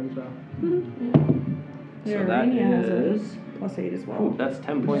archery fighting style. Yeah, So that Rania has a is... +8 as Ooh, well. that's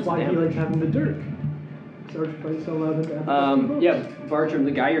 10 That's points of why he damage. likes having the Dirk. Archery fighting style allows him to have Yeah, Bartram,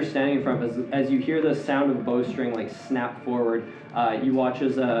 the guy you're standing in front of, as you hear the sound of a bowstring like snap forward, you watch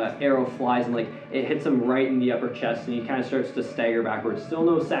as a arrow flies and like it hits him right in the upper chest, and he kind of starts to stagger backwards. Still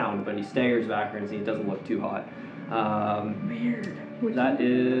no sound, but he staggers backwards and he doesn't look too hot. Weird.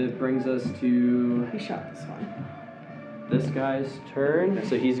 That brings us to He shot this one. this guy's turn.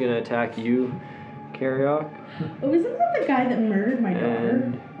 So he's gonna attack you, Karyok. Oh, isn't that the guy that murdered my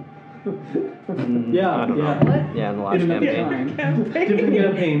daughter? And Yeah, I don't know. yeah. What? Yeah, in the last In another campaign. Different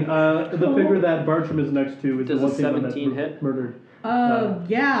campaign. The figure that Bartram is next to is Does the a one thing that 17 hit? murdered.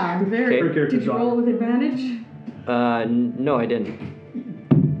 Yeah, very. Okay. Her character's Did you roll daughter. with advantage? No, I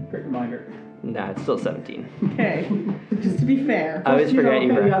didn't. Great reminder. Nah, it's still 17. Okay, just to be fair. I always forget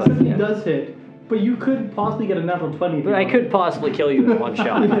you okay, yeah, reckless. 17 Yeah. does hit, but you could possibly get a natural 20 if But you I wanted. could possibly kill you in one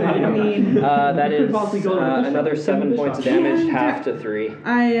shot. I mean, That You could is possibly go to the another bishop. 7 Get the points of bishop. damage, Yeah. half to 3.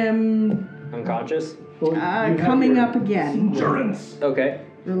 I am Unconscious? Well, you have coming your up again. Endurance. Okay.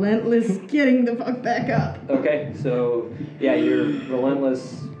 Relentless getting the fuck back up. Okay, so yeah, your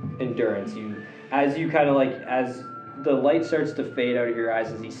relentless endurance. As you kind of like, as the light starts to fade out of your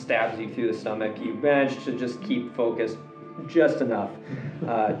eyes as he stabs you through the stomach, you manage to just keep focused just enough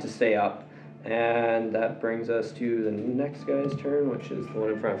to stay up. And that brings us to the next guy's turn, which is the one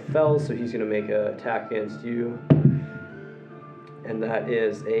in front of Fells. So he's going to make an attack against you. And that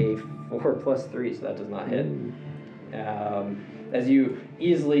is a 4 plus 3, so that does not hit. As you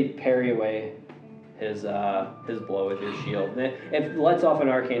easily parry away his blow with your shield. It lets off an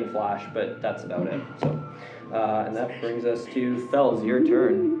arcane flash, but that's about it. So, and that brings us to Fells, your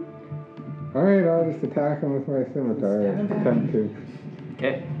turn. Alright, I'll just attack him with my scimitar. Attempt to.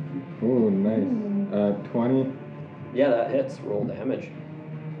 Okay. Ooh, nice. 20. Yeah, that hits. Roll damage.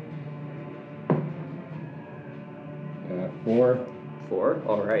 4. 4.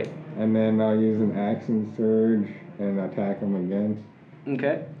 All right. And then I'll use an action surge and attack him again.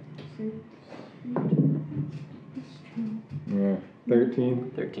 Okay. Yeah,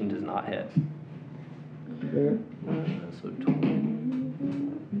 13. 13 does not hit. Yeah. So 20.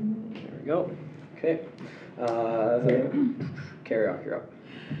 There we go. Okay. Karyok, you're up.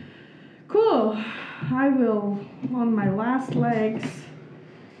 Cool. I will, on my last legs,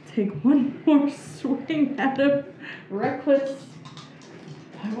 take one more swing at him. Reckless.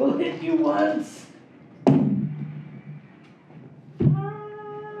 I will hit you once.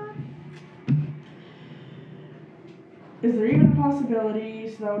 Is there even a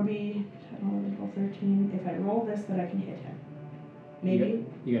possibility, so that would be 10, 11, 12, 13, if I roll this, that I can hit him? Maybe.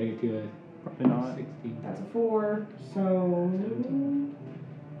 You gotta get to a Probably not. 16. That's a 4, so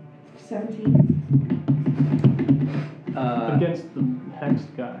 17. Against the hex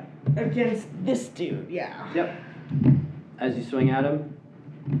guy. Against this dude, yeah. Yep. As you swing at him,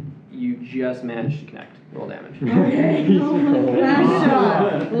 you just manage to connect. Roll damage. Okay. Last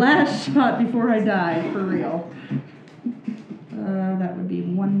shot. Last shot before I die, for real. That would be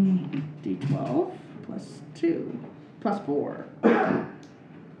 1d12 plus 2 plus 4.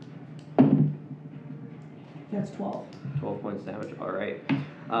 That's 12. 12 points damage. All right.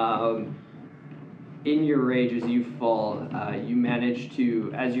 In your rage, as you fall, you manage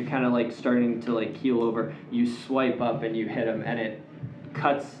to, as you're kind of like starting to like keel over, you swipe up and you hit him, and it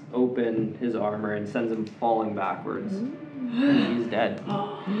cuts open his armor and sends him falling backwards. And he's dead.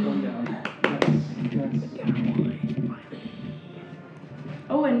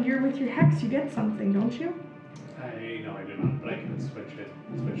 Oh, and you're with your hex, you get something, don't you? No, I do not, but I can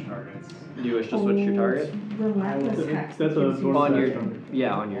switch targets. Do you wish to switch your target? Relentless hex. That's a gives you- bonus On your action.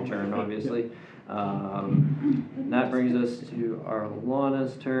 on your turn, obviously. That brings us to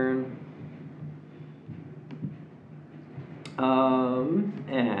Arlana's turn. And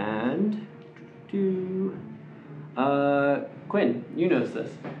Quinn, you notice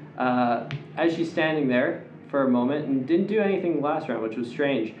this. As she's standing there for a moment and didn't do anything last round, which was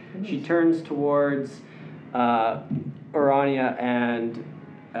strange, she turns towards Orania and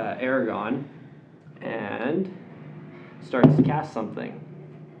Aragon and starts to cast something.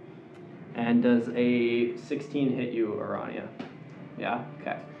 And does a 16 hit you, Orania? Yeah?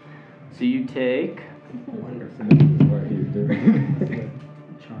 Okay. So you take... Wonderful. This is what he's doing.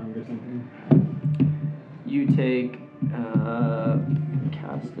 Charmed or something. You take...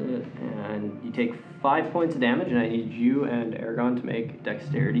 cast it, and you take 5 points of damage, and I need you and Aragon to make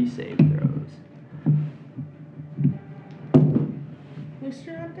dexterity save throws. At least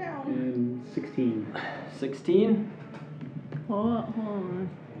you're not down. And 16. 16? Hold on.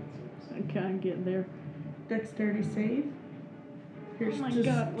 I can't get there. Dexterity save. Here's Oh my just,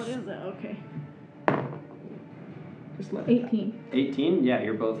 god, what is that? Okay. Just let it 18. 18? Yeah,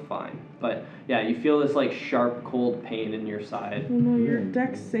 you're both fine. But yeah, you feel this like sharp, cold pain in your side, Well, no, your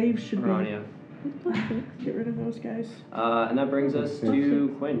dex save should Orania. Plus 6. be. Get rid of those guys. And that brings us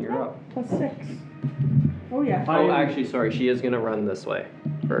to Quinn. You're up. +6. Oh yeah. Oh, actually, sorry. She is gonna run this way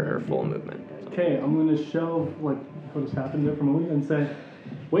for her full movement. Okay, I'm gonna shelve like what just happened there for a moment and say,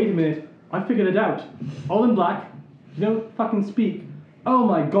 wait a minute, I figured it out. All in black, you don't fucking speak. Oh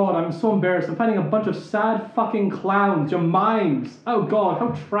my god, I'm so embarrassed. I'm fighting a bunch of sad fucking clowns. You're mimes. Oh god, how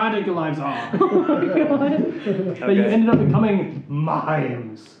tragic your lives are. But you ended up becoming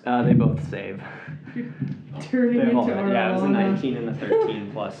mimes. They both save. Turning They all into hit. Yeah, it was a Arlana. 19 and a 13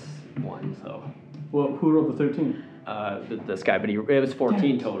 plus 1, so. Well, who rolled the 13? This guy, but it was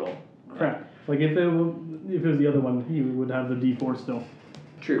 14 total. Crap. Like if it was the other one, he would have the D4 still.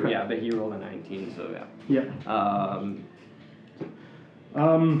 True, Crap. yeah, but he rolled a 19, so yeah. Yeah.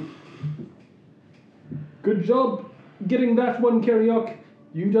 Good job getting that one, Karyok.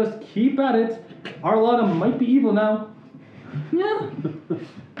 You just keep at it. Arlana might be evil now. Yeah.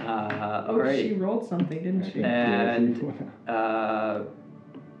 Oh, Alrighty. she rolled something, didn't she? And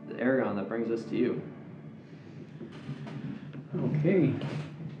Aragon, that brings us to you. Okay.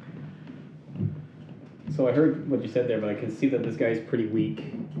 So I heard what you said there, but I can see that this guy's pretty weak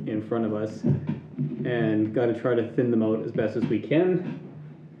in front of us. And got to try to thin them out as best as we can.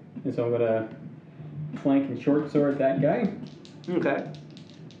 And so I'm going to flank and short sword that guy. Okay.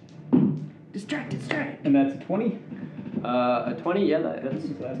 Distracted strike. And that's a 20. A 20, yeah, that hits.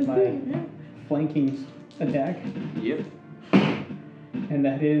 So that's my flanking attack. Yep. And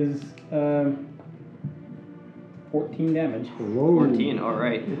that is 14 damage. 14,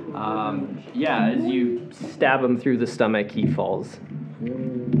 alright. Yeah, as you stab him through the stomach, he falls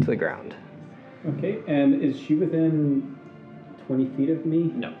to the ground. Okay, and is she within 20 feet of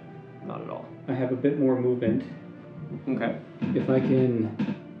me? No, not at all. I have a bit more movement. Okay. If I can...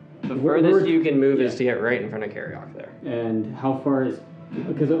 The Where- furthest where- you can move is to get right in front of Karyok there. And how far is...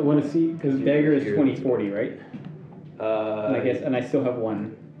 Because I want to see... Because dagger is 20-40, right? And I guess... And I still have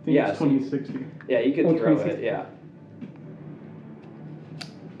one. I think Yeah, it's so- 2060. Yeah, you could Oh, throw 26. it, yeah.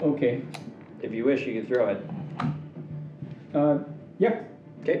 Okay. If you wish, you could throw it. Yeah.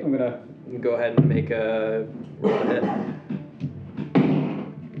 Okay. I'm gonna... Go ahead and make a roll to hit.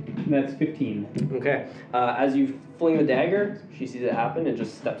 That's 15. Okay. As you fling the dagger, she sees it happen and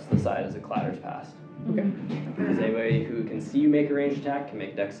just steps to the side as it clatters past. Okay. Because anybody who can see you make a ranged attack can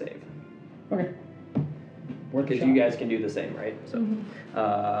make dex save. Okay. Worth a Because shot. you guys can do the same, right? So,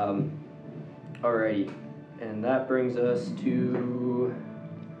 alrighty. And that brings us to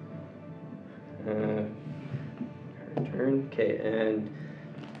her turn. Okay, and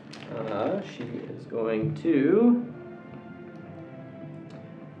she is going to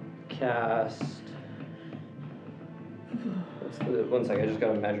cast. One second, I just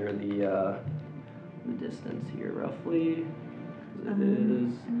gotta measure the distance here roughly. It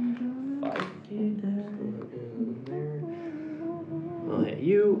is 5 feet. So there. I'll hit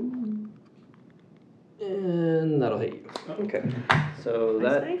you. And that'll hit you. Okay. So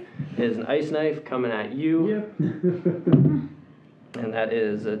that is an ice knife coming at you. Yep. And that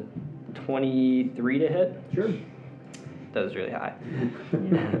is a 23 to hit. Sure. That was really high.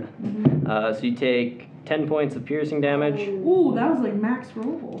 So you take 10 points of piercing damage. Ooh, that was like max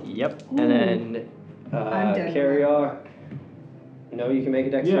roll. Yep. Ooh. And then I'm dead. Karyok. No, you can make a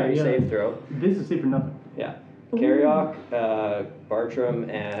dexterity Yeah. save throw. This is safe for nothing. Yeah. Karyok, Bartram,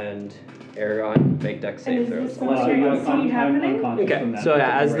 and Aragon make dex And save is throws. this Unless something you I can see happening? unconscious from Okay, that. so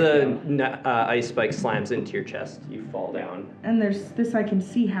yeah, as Right the now. ice spike slams into your chest, you fall down. And there's this I can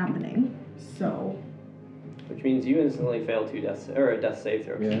see happening. So, Which means you instantly fail a death save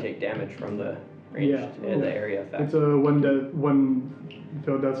throw because Yeah. you take damage from the range in the area effect. It's a one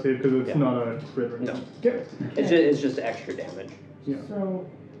failed death save because it's Yeah. not a crit. Right? No. Okay. It's just extra damage. Yeah. so.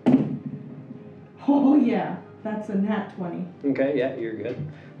 Oh yeah, that's a nat 20, Okay, yeah, you're good.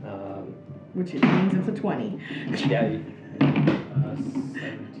 which means it's a 20. Yeah, 17.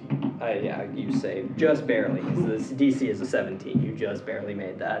 yeah, you saved just barely. 'Cause this DC is a 17. You just barely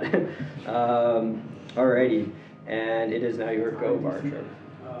made that. Alrighty, and it is now your go, Bartram.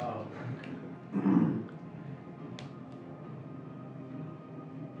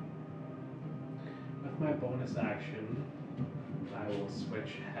 With my bonus action, I will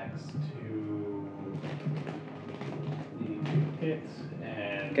switch Hex to the hit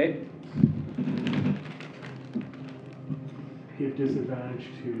and Okay. give disadvantage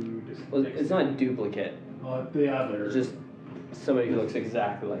to Well, it's not duplicate. the other It's just somebody who looks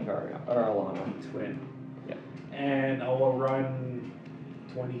exactly like Alana. twin. Yeah. And I will run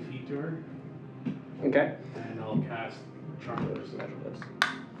 20 feet to her, Okay. and I'll cast Charm Person.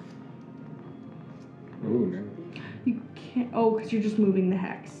 Ooh, nice. You can't. Oh, because you're just moving the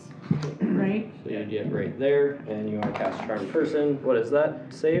hex, right? So you get right there, and you want to cast Charm Person. What is that?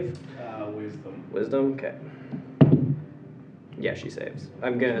 Save? Wisdom. Wisdom? Okay. Yeah, she saves.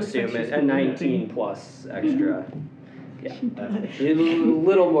 I'm going to Looks like assume she's it a doing 19 plus extra. Yeah, that's a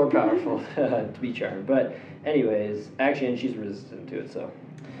little more powerful to be charmed. But anyways, actually, and she's resistant to it, so.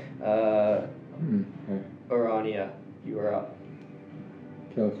 Okay. Orania, you are up.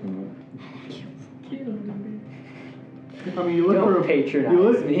 Kill someone. I mean, you look Don't for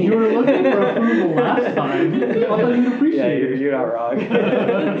patronize me. You were looking for approval last time. I thought you'd Yeah, appreciate it. you're not wrong.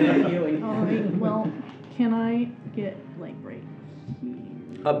 Alright, well, can I get like right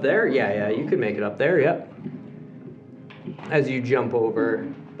here? Up there? Yeah, you could make it up there, yep. As you jump over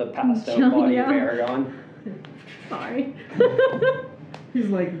the passed out Jump, body yeah. of Aragon. Sorry. He's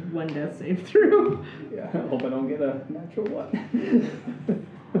like one death save through. Yeah, I hope I don't get a natural one.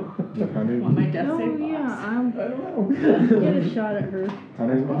 The 100? Want my death Oh save yeah, box? I'll I don't know. get a shot at her.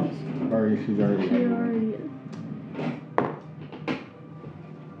 100 bucks? Or she's already She already is.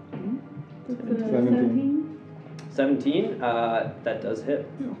 That's a 17. 17, that does hit.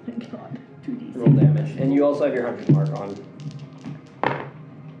 Oh my god. 2d6. Roll damage. And you also have your 100 mark on.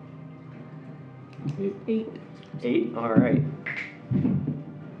 8. 8, alright.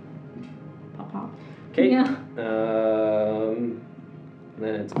 Pop pop. Okay. Yeah.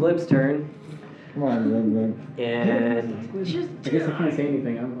 Then it's Glib's turn. Come on, Glib. And Just I guess I can't say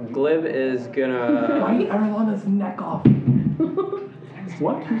anything. I'm like, Glib is gonna. Bite Arlana's neck off.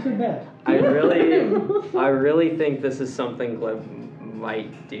 What? Who said that? I really think this is something Glib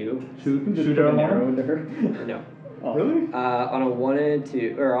might do. Shoot just put an arrow Arlana? into her. No. Oh. Really? On a 1 and a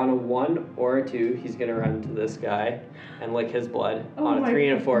 2, or on a 1 or a 2, he's gonna run to this guy and lick his blood. Oh On a my 3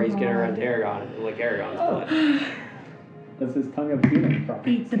 and a 4, he's gonna God. run to Aragon and lick Aragon's blood. That's his tongue of human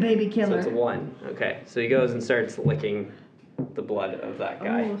property. Eat the baby So killer. it's a 1. Okay, so he goes and starts licking the blood of that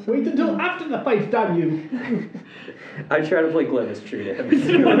guy. Oh, so Wait until after the fight's done, you. I try to play Glib as true to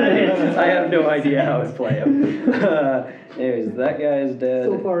him. I have no idea how to play him. Anyways, that guy is dead.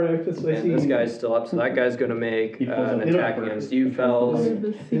 So far, I just I And see. this guy's still up, so that guy's gonna make He pulls an up. attack against you, fellas.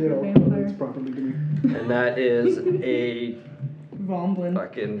 the secret It's vampire. properly to me. And that is a Vomblin.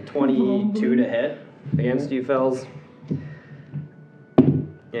 fucking 22 to hit against you, fellas.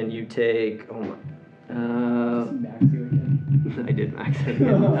 And you take, oh my, Max you again. I did max it.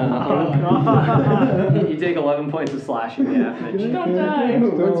 You take 11 points of slashing damage. Don't die.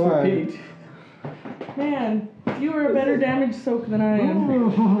 Let's alive. repeat. Man, you are a better damage soak than I am.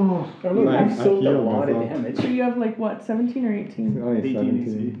 Arlana, Nice. you've soaked a I healed lot of myself. So damage. you have like what, 17 or 18? Only 18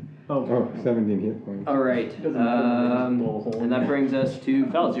 17. Oh, 17 hit points. Alright, Doesn't matter, blow a hole in and that there. brings us to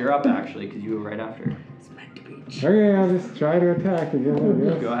fellas. You're up actually, because you were right after. It's meant to be. Okay, I'll just try to attack again, I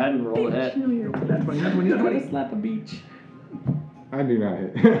guess. Go ahead and roll a hit. No, you're Try to slap a beach. I do not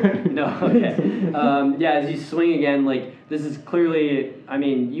hit. No, okay. Yeah, as you swing again, like, this is clearly, I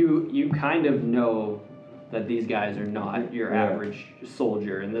mean, you kind of know that these guys are not your Yeah. average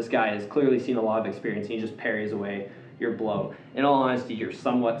soldier, and this guy has clearly seen a lot of experience, and he just parries away your blow. In all honesty, you're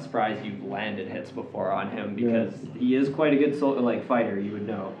somewhat surprised you've landed hits before on him, because he is quite a good fighter, you would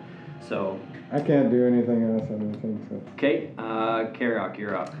know. So, I can't do anything else, I don't think so. okay, Karok,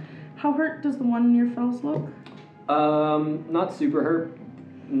 you're up. How hurt does the one in your fells look? Not super hurt,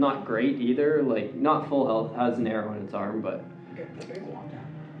 not great either, like, not full health, has an arrow in its arm, but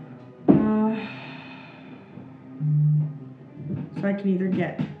So I can either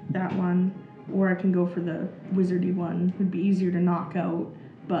get that one, or I can go for the wizardy one. It'd be easier to knock out,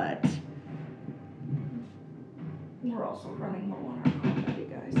 but We're also running low on our combat, you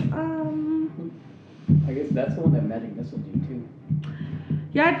guys. I guess that's the one that magic missile do too.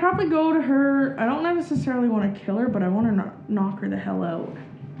 Yeah, I'd probably go to her. I don't necessarily want to kill her, but I want to knock her the hell out.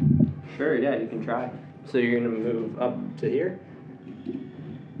 Sure, yeah, you can try. So you're gonna move up to here?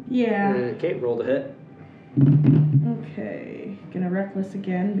 Yeah. Okay, roll to hit. Okay. Gonna reckless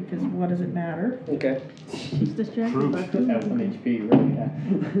again because what does it matter? Okay. She's distracted by At 1 HP, really,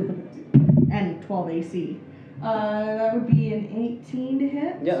 yeah. And 12 AC. That would be an 18 to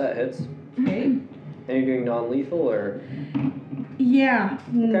hit. Yeah, that hits. Okay. And you're doing non-lethal or Yeah.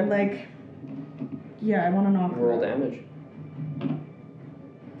 Okay. Like. Yeah, I want to knock her roll out. damage?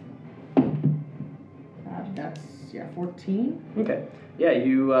 That's 14. Okay. Yeah,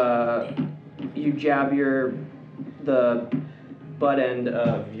 you jab the butt end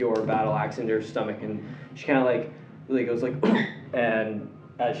of your battle axe into her stomach, and she kind of like really goes like, and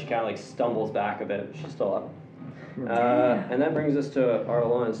as she kind of like stumbles back a bit, she's still up. And that brings us to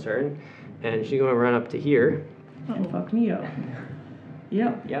Arlona's turn, and she's gonna run up to here. And fuck me up.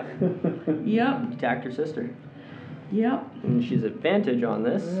 Yep. Yep. Yep. Attacked her sister, Yep. and she's advantage on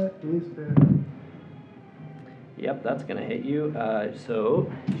this. That is fair. Yep, that's gonna hit you. So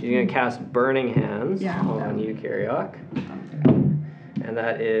she's gonna cast Burning Hands Yeah. on you, Karyok. And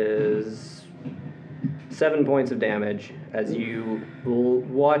that is 7 points of damage as you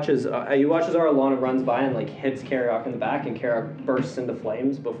watch as Arlona runs by and like hits Karyok in the back, and Karyok bursts into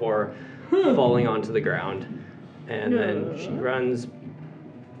flames before falling onto the ground. And then she runs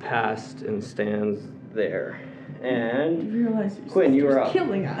past and stands there. And You realize your Quinn, you are sister's up.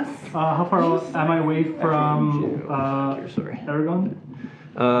 killing us. How far am I away from You're sorry. Aragon?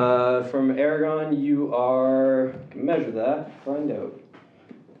 From Aragon, you are. Measure that. Find out.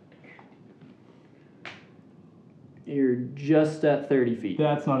 You're just at 30 feet.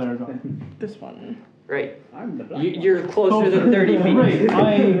 That's not Aragon. This one. Right. I'm the black You're closer than 30 feet. Right.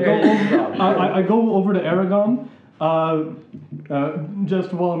 I go over to Aragon.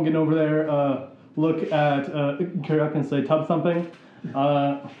 Just while I'm getting over there, look at Karyok and say, "Tub something."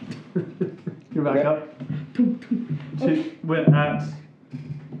 You're back Okay. up. We're at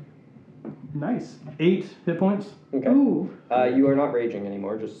nice 8 hit points, Okay. Ooh. You are not raging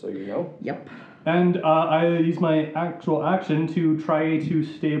anymore, just so you know. Yep. and I use my actual action to try to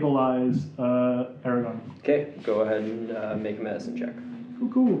stabilize Aragon. Okay, go ahead and make a medicine check.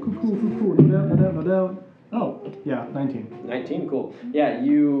 Cool. No doubt. Oh, yeah, 19. 19, cool. Yeah,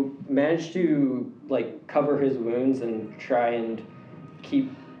 you managed to like cover his wounds and try and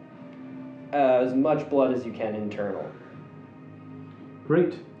keep as much blood as you can internal.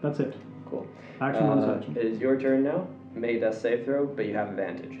 Great. That's it. Cool. Action bonus action. It is your turn now. Make a death save throw, but you have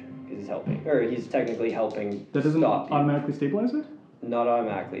advantage because he's helping, or he's technically helping That doesn't stop you. automatically stabilize it? Not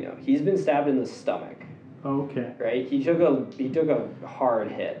automatically, no. He's been stabbed in the stomach, Okay. right? He took a hard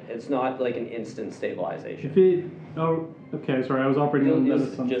hit. It's not like an instant stabilization. If it... Oh, okay, sorry, I was operating on that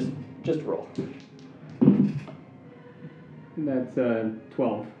assumption. Just roll. That's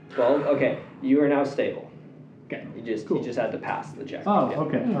 12. 12. Okay, you are now stable. Okay. You just had to pass the check. Oh,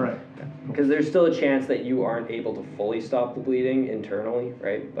 okay, alright. Because there's still a chance that you aren't able to fully stop the bleeding internally,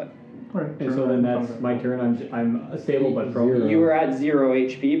 right? But Alright. Okay, so then that's my turn. I'm stable but prone. you are at 0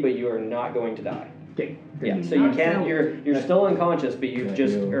 HP, but you are not going to die. Okay. Yeah, so you can't. You're still unconscious, but you've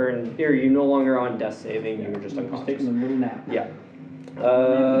just earned. You're no longer on death saving. You were just Just unconscious. taking a little nap. Yeah.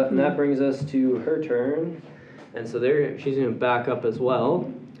 And that brings us to her turn, and so there she's gonna back up as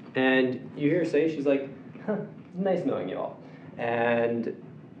well, and you hear her say, she's like, huh, "Nice knowing you all," and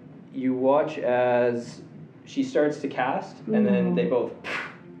you watch as she starts to cast, and then they both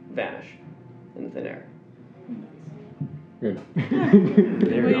vanish in thin air. Good.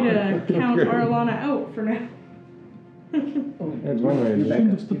 They're Way gone. to count Arlana out for now. That's one way to You do shouldn't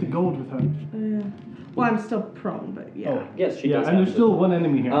have it. stood the gold with her. Well, I'm still prone, but yeah. Oh, Yes, she yeah, does. and have there's the- still one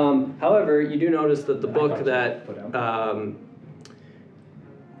enemy here. However, you do notice that the I book thought that you put out.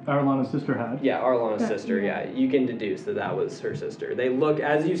 Arlana's sister had. Yeah, Arlana's Yeah. sister, yeah. You can deduce that that was her sister. They look,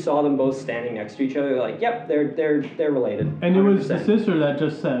 as you saw them both standing next to each other, they're like, yep, they're related. And it was the 100%. sister that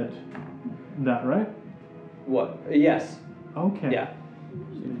just said that, right? What? Yes. Okay. Yeah.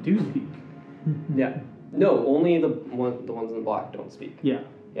 So they do speak. Yeah. No, only the ones in the black don't speak. Yeah.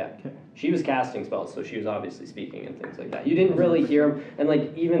 Yeah. Okay. She was casting spells, so she was obviously speaking and things like that. You didn't really hear them, and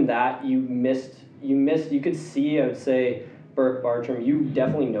like even that, you missed. You could see, I would say, Bartram, you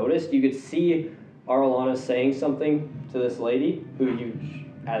definitely noticed. You could see Arlana saying something to this lady who you,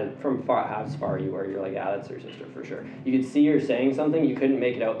 from how far you were, you're like, yeah, that's her sister for sure. You could see her saying something. You couldn't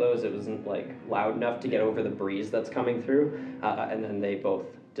make it out though, as it wasn't like loud enough to get over the breeze that's coming through. And then they both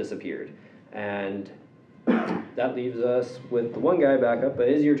disappeared. And That leaves us with the one guy back up, but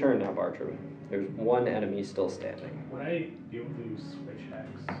it is your turn now, Bartram. There's one enemy still standing. Would I be able to switch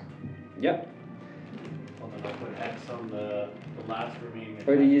hex? Yep. Well, then I'll put hex on the last remaining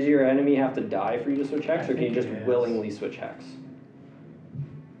Or attack. does your enemy have to die for you to switch hex, I or can you think just it is. willingly switch hex?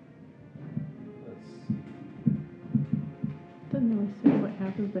 Doesn't really say what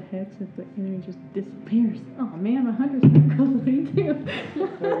happens to Hex if the enemy just disappears. Oh man, my hunter's gonna go right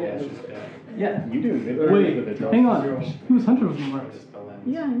there. Yeah, it's just Yeah, you do. It Wait, with it, though. hang on. Whose hunter was marked? just spell ends.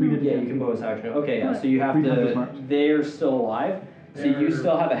 Yeah, I We know. did. Yeah, you can bonus action. Okay, yeah, so you have Three hunters to. marked. They're still alive, so you They're-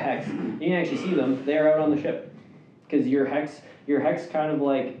 still have a hex. You can actually see them. They're out on the ship, because your hex kind of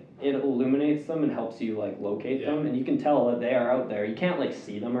like it illuminates them and helps you like locate them, and you can tell that they are out there. You can't like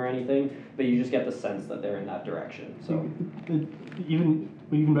see them or anything, but you just get the sense that they're in that direction. So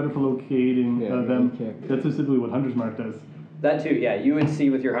Even better for locating Yeah, you them. can't- That's specifically what Hunter's Mark does. that too, yeah, you would see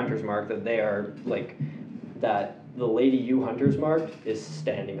with your hunter's mark that they are like that. The lady you hunter's marked is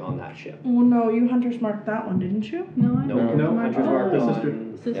standing on that ship. Well, no, you hunters marked that one, didn't you? No, I No, know. no, My hunter's mark is sister.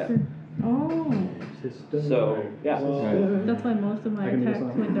 on. sister. Oh. Yeah. So yeah. That's why most of my I can do attacks this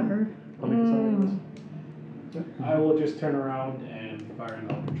one. went to her. I'll make a sign. I will just turn around and fire an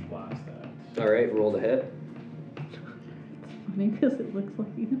Eldritch Blast at. All right, roll to hit. Funny because it looks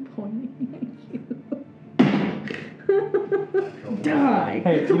like he's pointing at you. Die.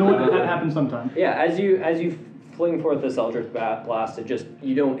 Hey, you know what? That happens sometimes. Yeah, as you fling forth this Eldritch Blast,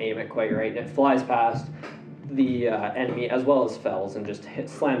 you don't aim it quite right, and it flies past the enemy as well as Fells and just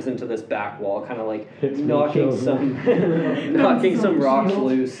slams into this back wall, kind of like Hits me, knocking kills me. some knocking some rocks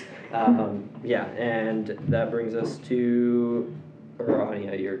loose. Yeah, and that brings us to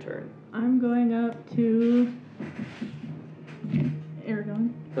Arania, your turn. I'm going up to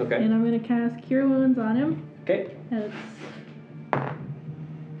Aragon. Okay. And I'm gonna cast Cure Wounds on him. Okay. That's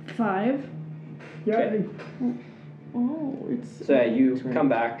 5. Okay. Oh, it's. So yeah, you come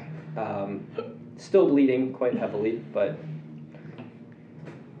back, still bleeding quite heavily, but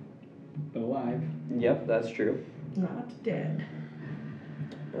Alive. yep, that's true. Not dead.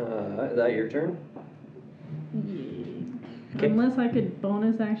 Is that your turn? Okay. Unless I could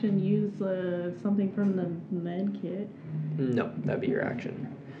bonus action use something from the med kit. No, that'd be your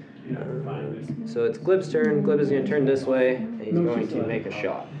action. You know, find this. So it's Glib's turn. Glib is going to turn this way, and he's No, going she's to still make a has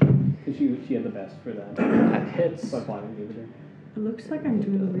shot. Because she had the best for that. That hits. So that's why I gave it her. It looks like I'm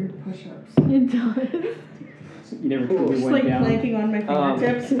doing weird push-ups. It does. You never Cool. truly Just went like down. planking on my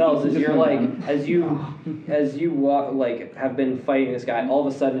fingertips. Fells, as you're like, as you walk, like, have been fighting this guy, all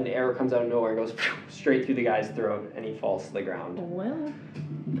of a sudden an arrow comes out of nowhere and goes straight through the guy's throat, and he falls to the ground. Well,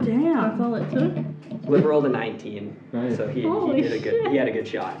 that's Damn. all it took. Glib rolled a 19, Nice. so he Holy did a good. He had a good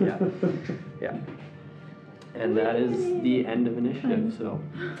shot. Yeah. Yeah. And that is the end of initiative. So.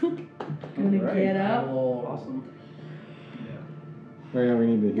 Gonna Alright. get up. Awesome. Oh yeah, we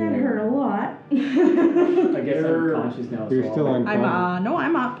need to heal. That hurt a lot. I guess I'm conscious now. You're so still I'll- on. No,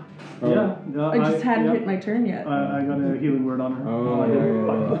 I'm up. Oh. Yeah. No, I just hadn't yeah. hit my turn yet. I got a healing word on her. Oh,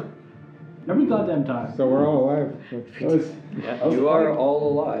 yeah, yeah. Every goddamn time. So we're all alive. That was, Yeah, you are all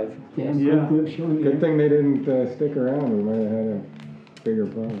alive. yeah. Yeah. Good thing they didn't stick around. We might have had a bigger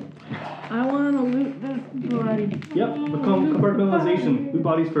problem. I want to loot this body. Yep. Compartmentalization. Loot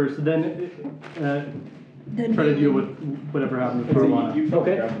bodies first, then Then try to deal healing. with whatever happens with So Caruana. you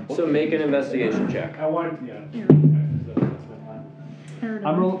Okay. So make an investigation check. I want, yeah. Here. That's my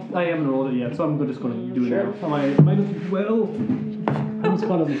plan. I haven't rolled it yet, so I'm just going to do it Sure. now. Might as well. I almost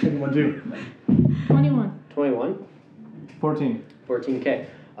caught on the second one too. 21. 21. 14.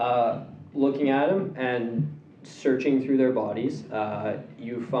 14K. Looking at them and searching through their bodies,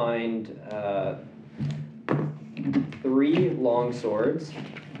 you find 3 long swords.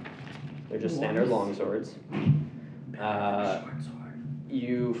 They're just standard long swords.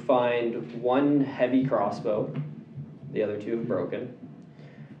 You find 1 heavy crossbow. The other 2 have broken,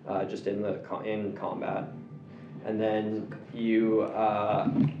 just in combat. And then you,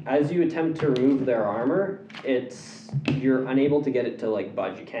 as you attempt to remove their armor, you're unable to get it to like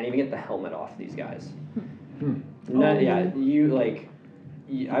budge. You can't even get the helmet off these guys.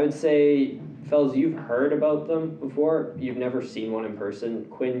 Yeah, I would say, fellas, you've heard about them before. You've never seen one in person.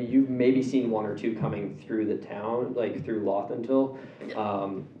 Quinn, you've maybe seen 1 or 2 coming through the town, like through Lothentil,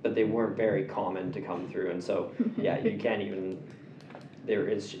 but they weren't very common to come through. And so, yeah, you can't even.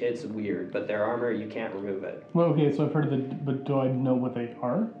 It's weird, but their armor, you can't remove it. Well, okay, so I've heard of it, but do I know what they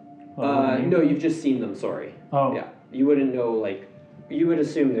are? No, you've just seen them. Sorry. Oh. Yeah, you wouldn't know. Like, you would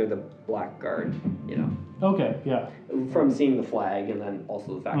assume they're the Black Guard. You know, Okay, yeah. from seeing the flag and then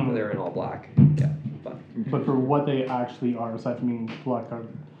also the fact that Mhm. they're in all black. Yeah, but But for what they actually are, aside from being black guard,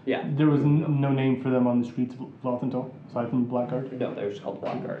 Yeah. There was no name for them on the streets of Valtental, aside from Blackguard. No, they're just called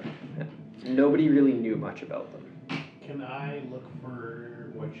Blackguard. Yeah. Nobody really knew much about them. Can I look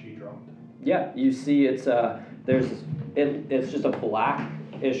for what she dropped? Yeah, you see, it's it's just a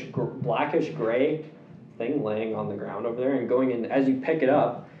blackish gray thing laying on the ground over there, and going in as you pick it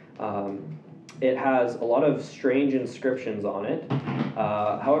up, it has a lot of strange inscriptions on it.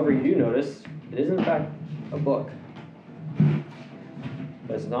 However, you do notice it is in fact a book,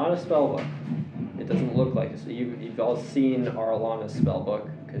 but it's not a spell book. It doesn't look like it. So you've all seen Arlana's spell book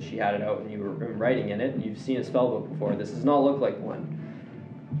because she had it out and you were writing in it. You've seen a spell book before. This does not look like one.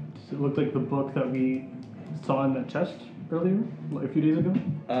 Does it look like the book that we saw in the chest earlier, like a few days ago?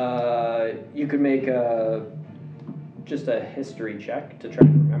 You could make just a history check to try to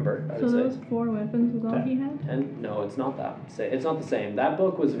remember. I So would those say. 4 weapons was all he had? And no, it's not that. It's not the same. That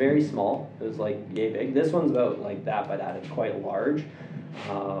book was very small. It was like yay big. This one's about like that by that. It's quite large.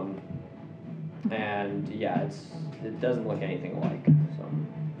 And yeah, it doesn't look anything alike. So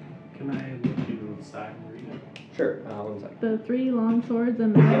Can I look to the side and read it? sure. 1 second. The 3 long swords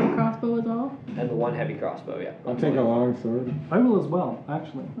and the heavy crossbow was all? And the 1 heavy crossbow. Yeah. I'll take a long sword. I will as well,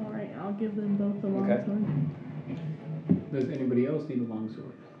 actually. Alright, I'll give them both the long Okay. sword. Does anybody else need a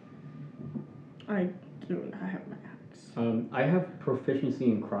longsword? I have my axe. I have proficiency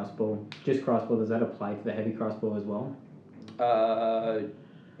in crossbow. Just crossbow. Does that apply to the heavy crossbow as well?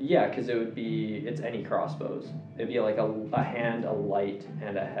 Yeah, because it's any crossbows. It'd be like a hand, a light,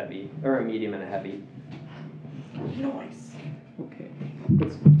 and a heavy, or a medium and a heavy. Nice. Okay.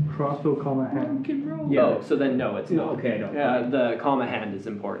 It's crossbow, comma, hand. Rock and roll. Yeah. Oh, so then no, it's No, not. okay, no. The comma hand is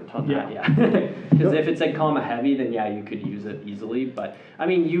important on that, Yeah. yeah. Because if it said comma heavy, then yeah, you could use it easily. But I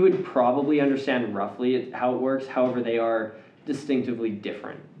mean, you would probably understand roughly how it works. However, they are distinctively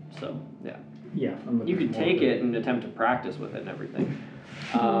different. So yeah, Yeah. I'm looking you could more take for- it and attempt to practice with it and everything.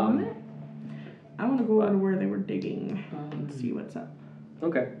 You want it? I want to go over What? to where they were digging and see what's up.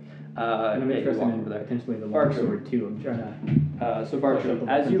 Okay. And I'm Yeah, you interested walk in over there. potentially the Bartram. longsword too. I'm trying to. So Bartram, Flush out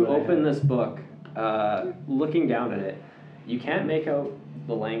the as you weapons that I open have. this book, looking down at it, you can't make out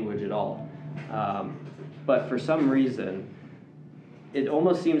the language at all. But for some reason, it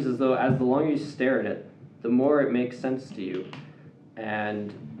almost seems as though as the longer you stare at it, the more it makes sense to you.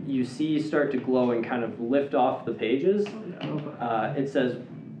 And you see start to glow and kind of lift off the pages. It says,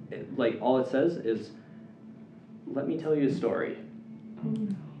 all it says is, "Let me tell you a story."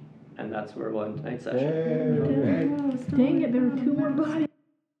 And that's where we'll end tonight's session. Yay, alright. Dang it, there were 2 more bodies.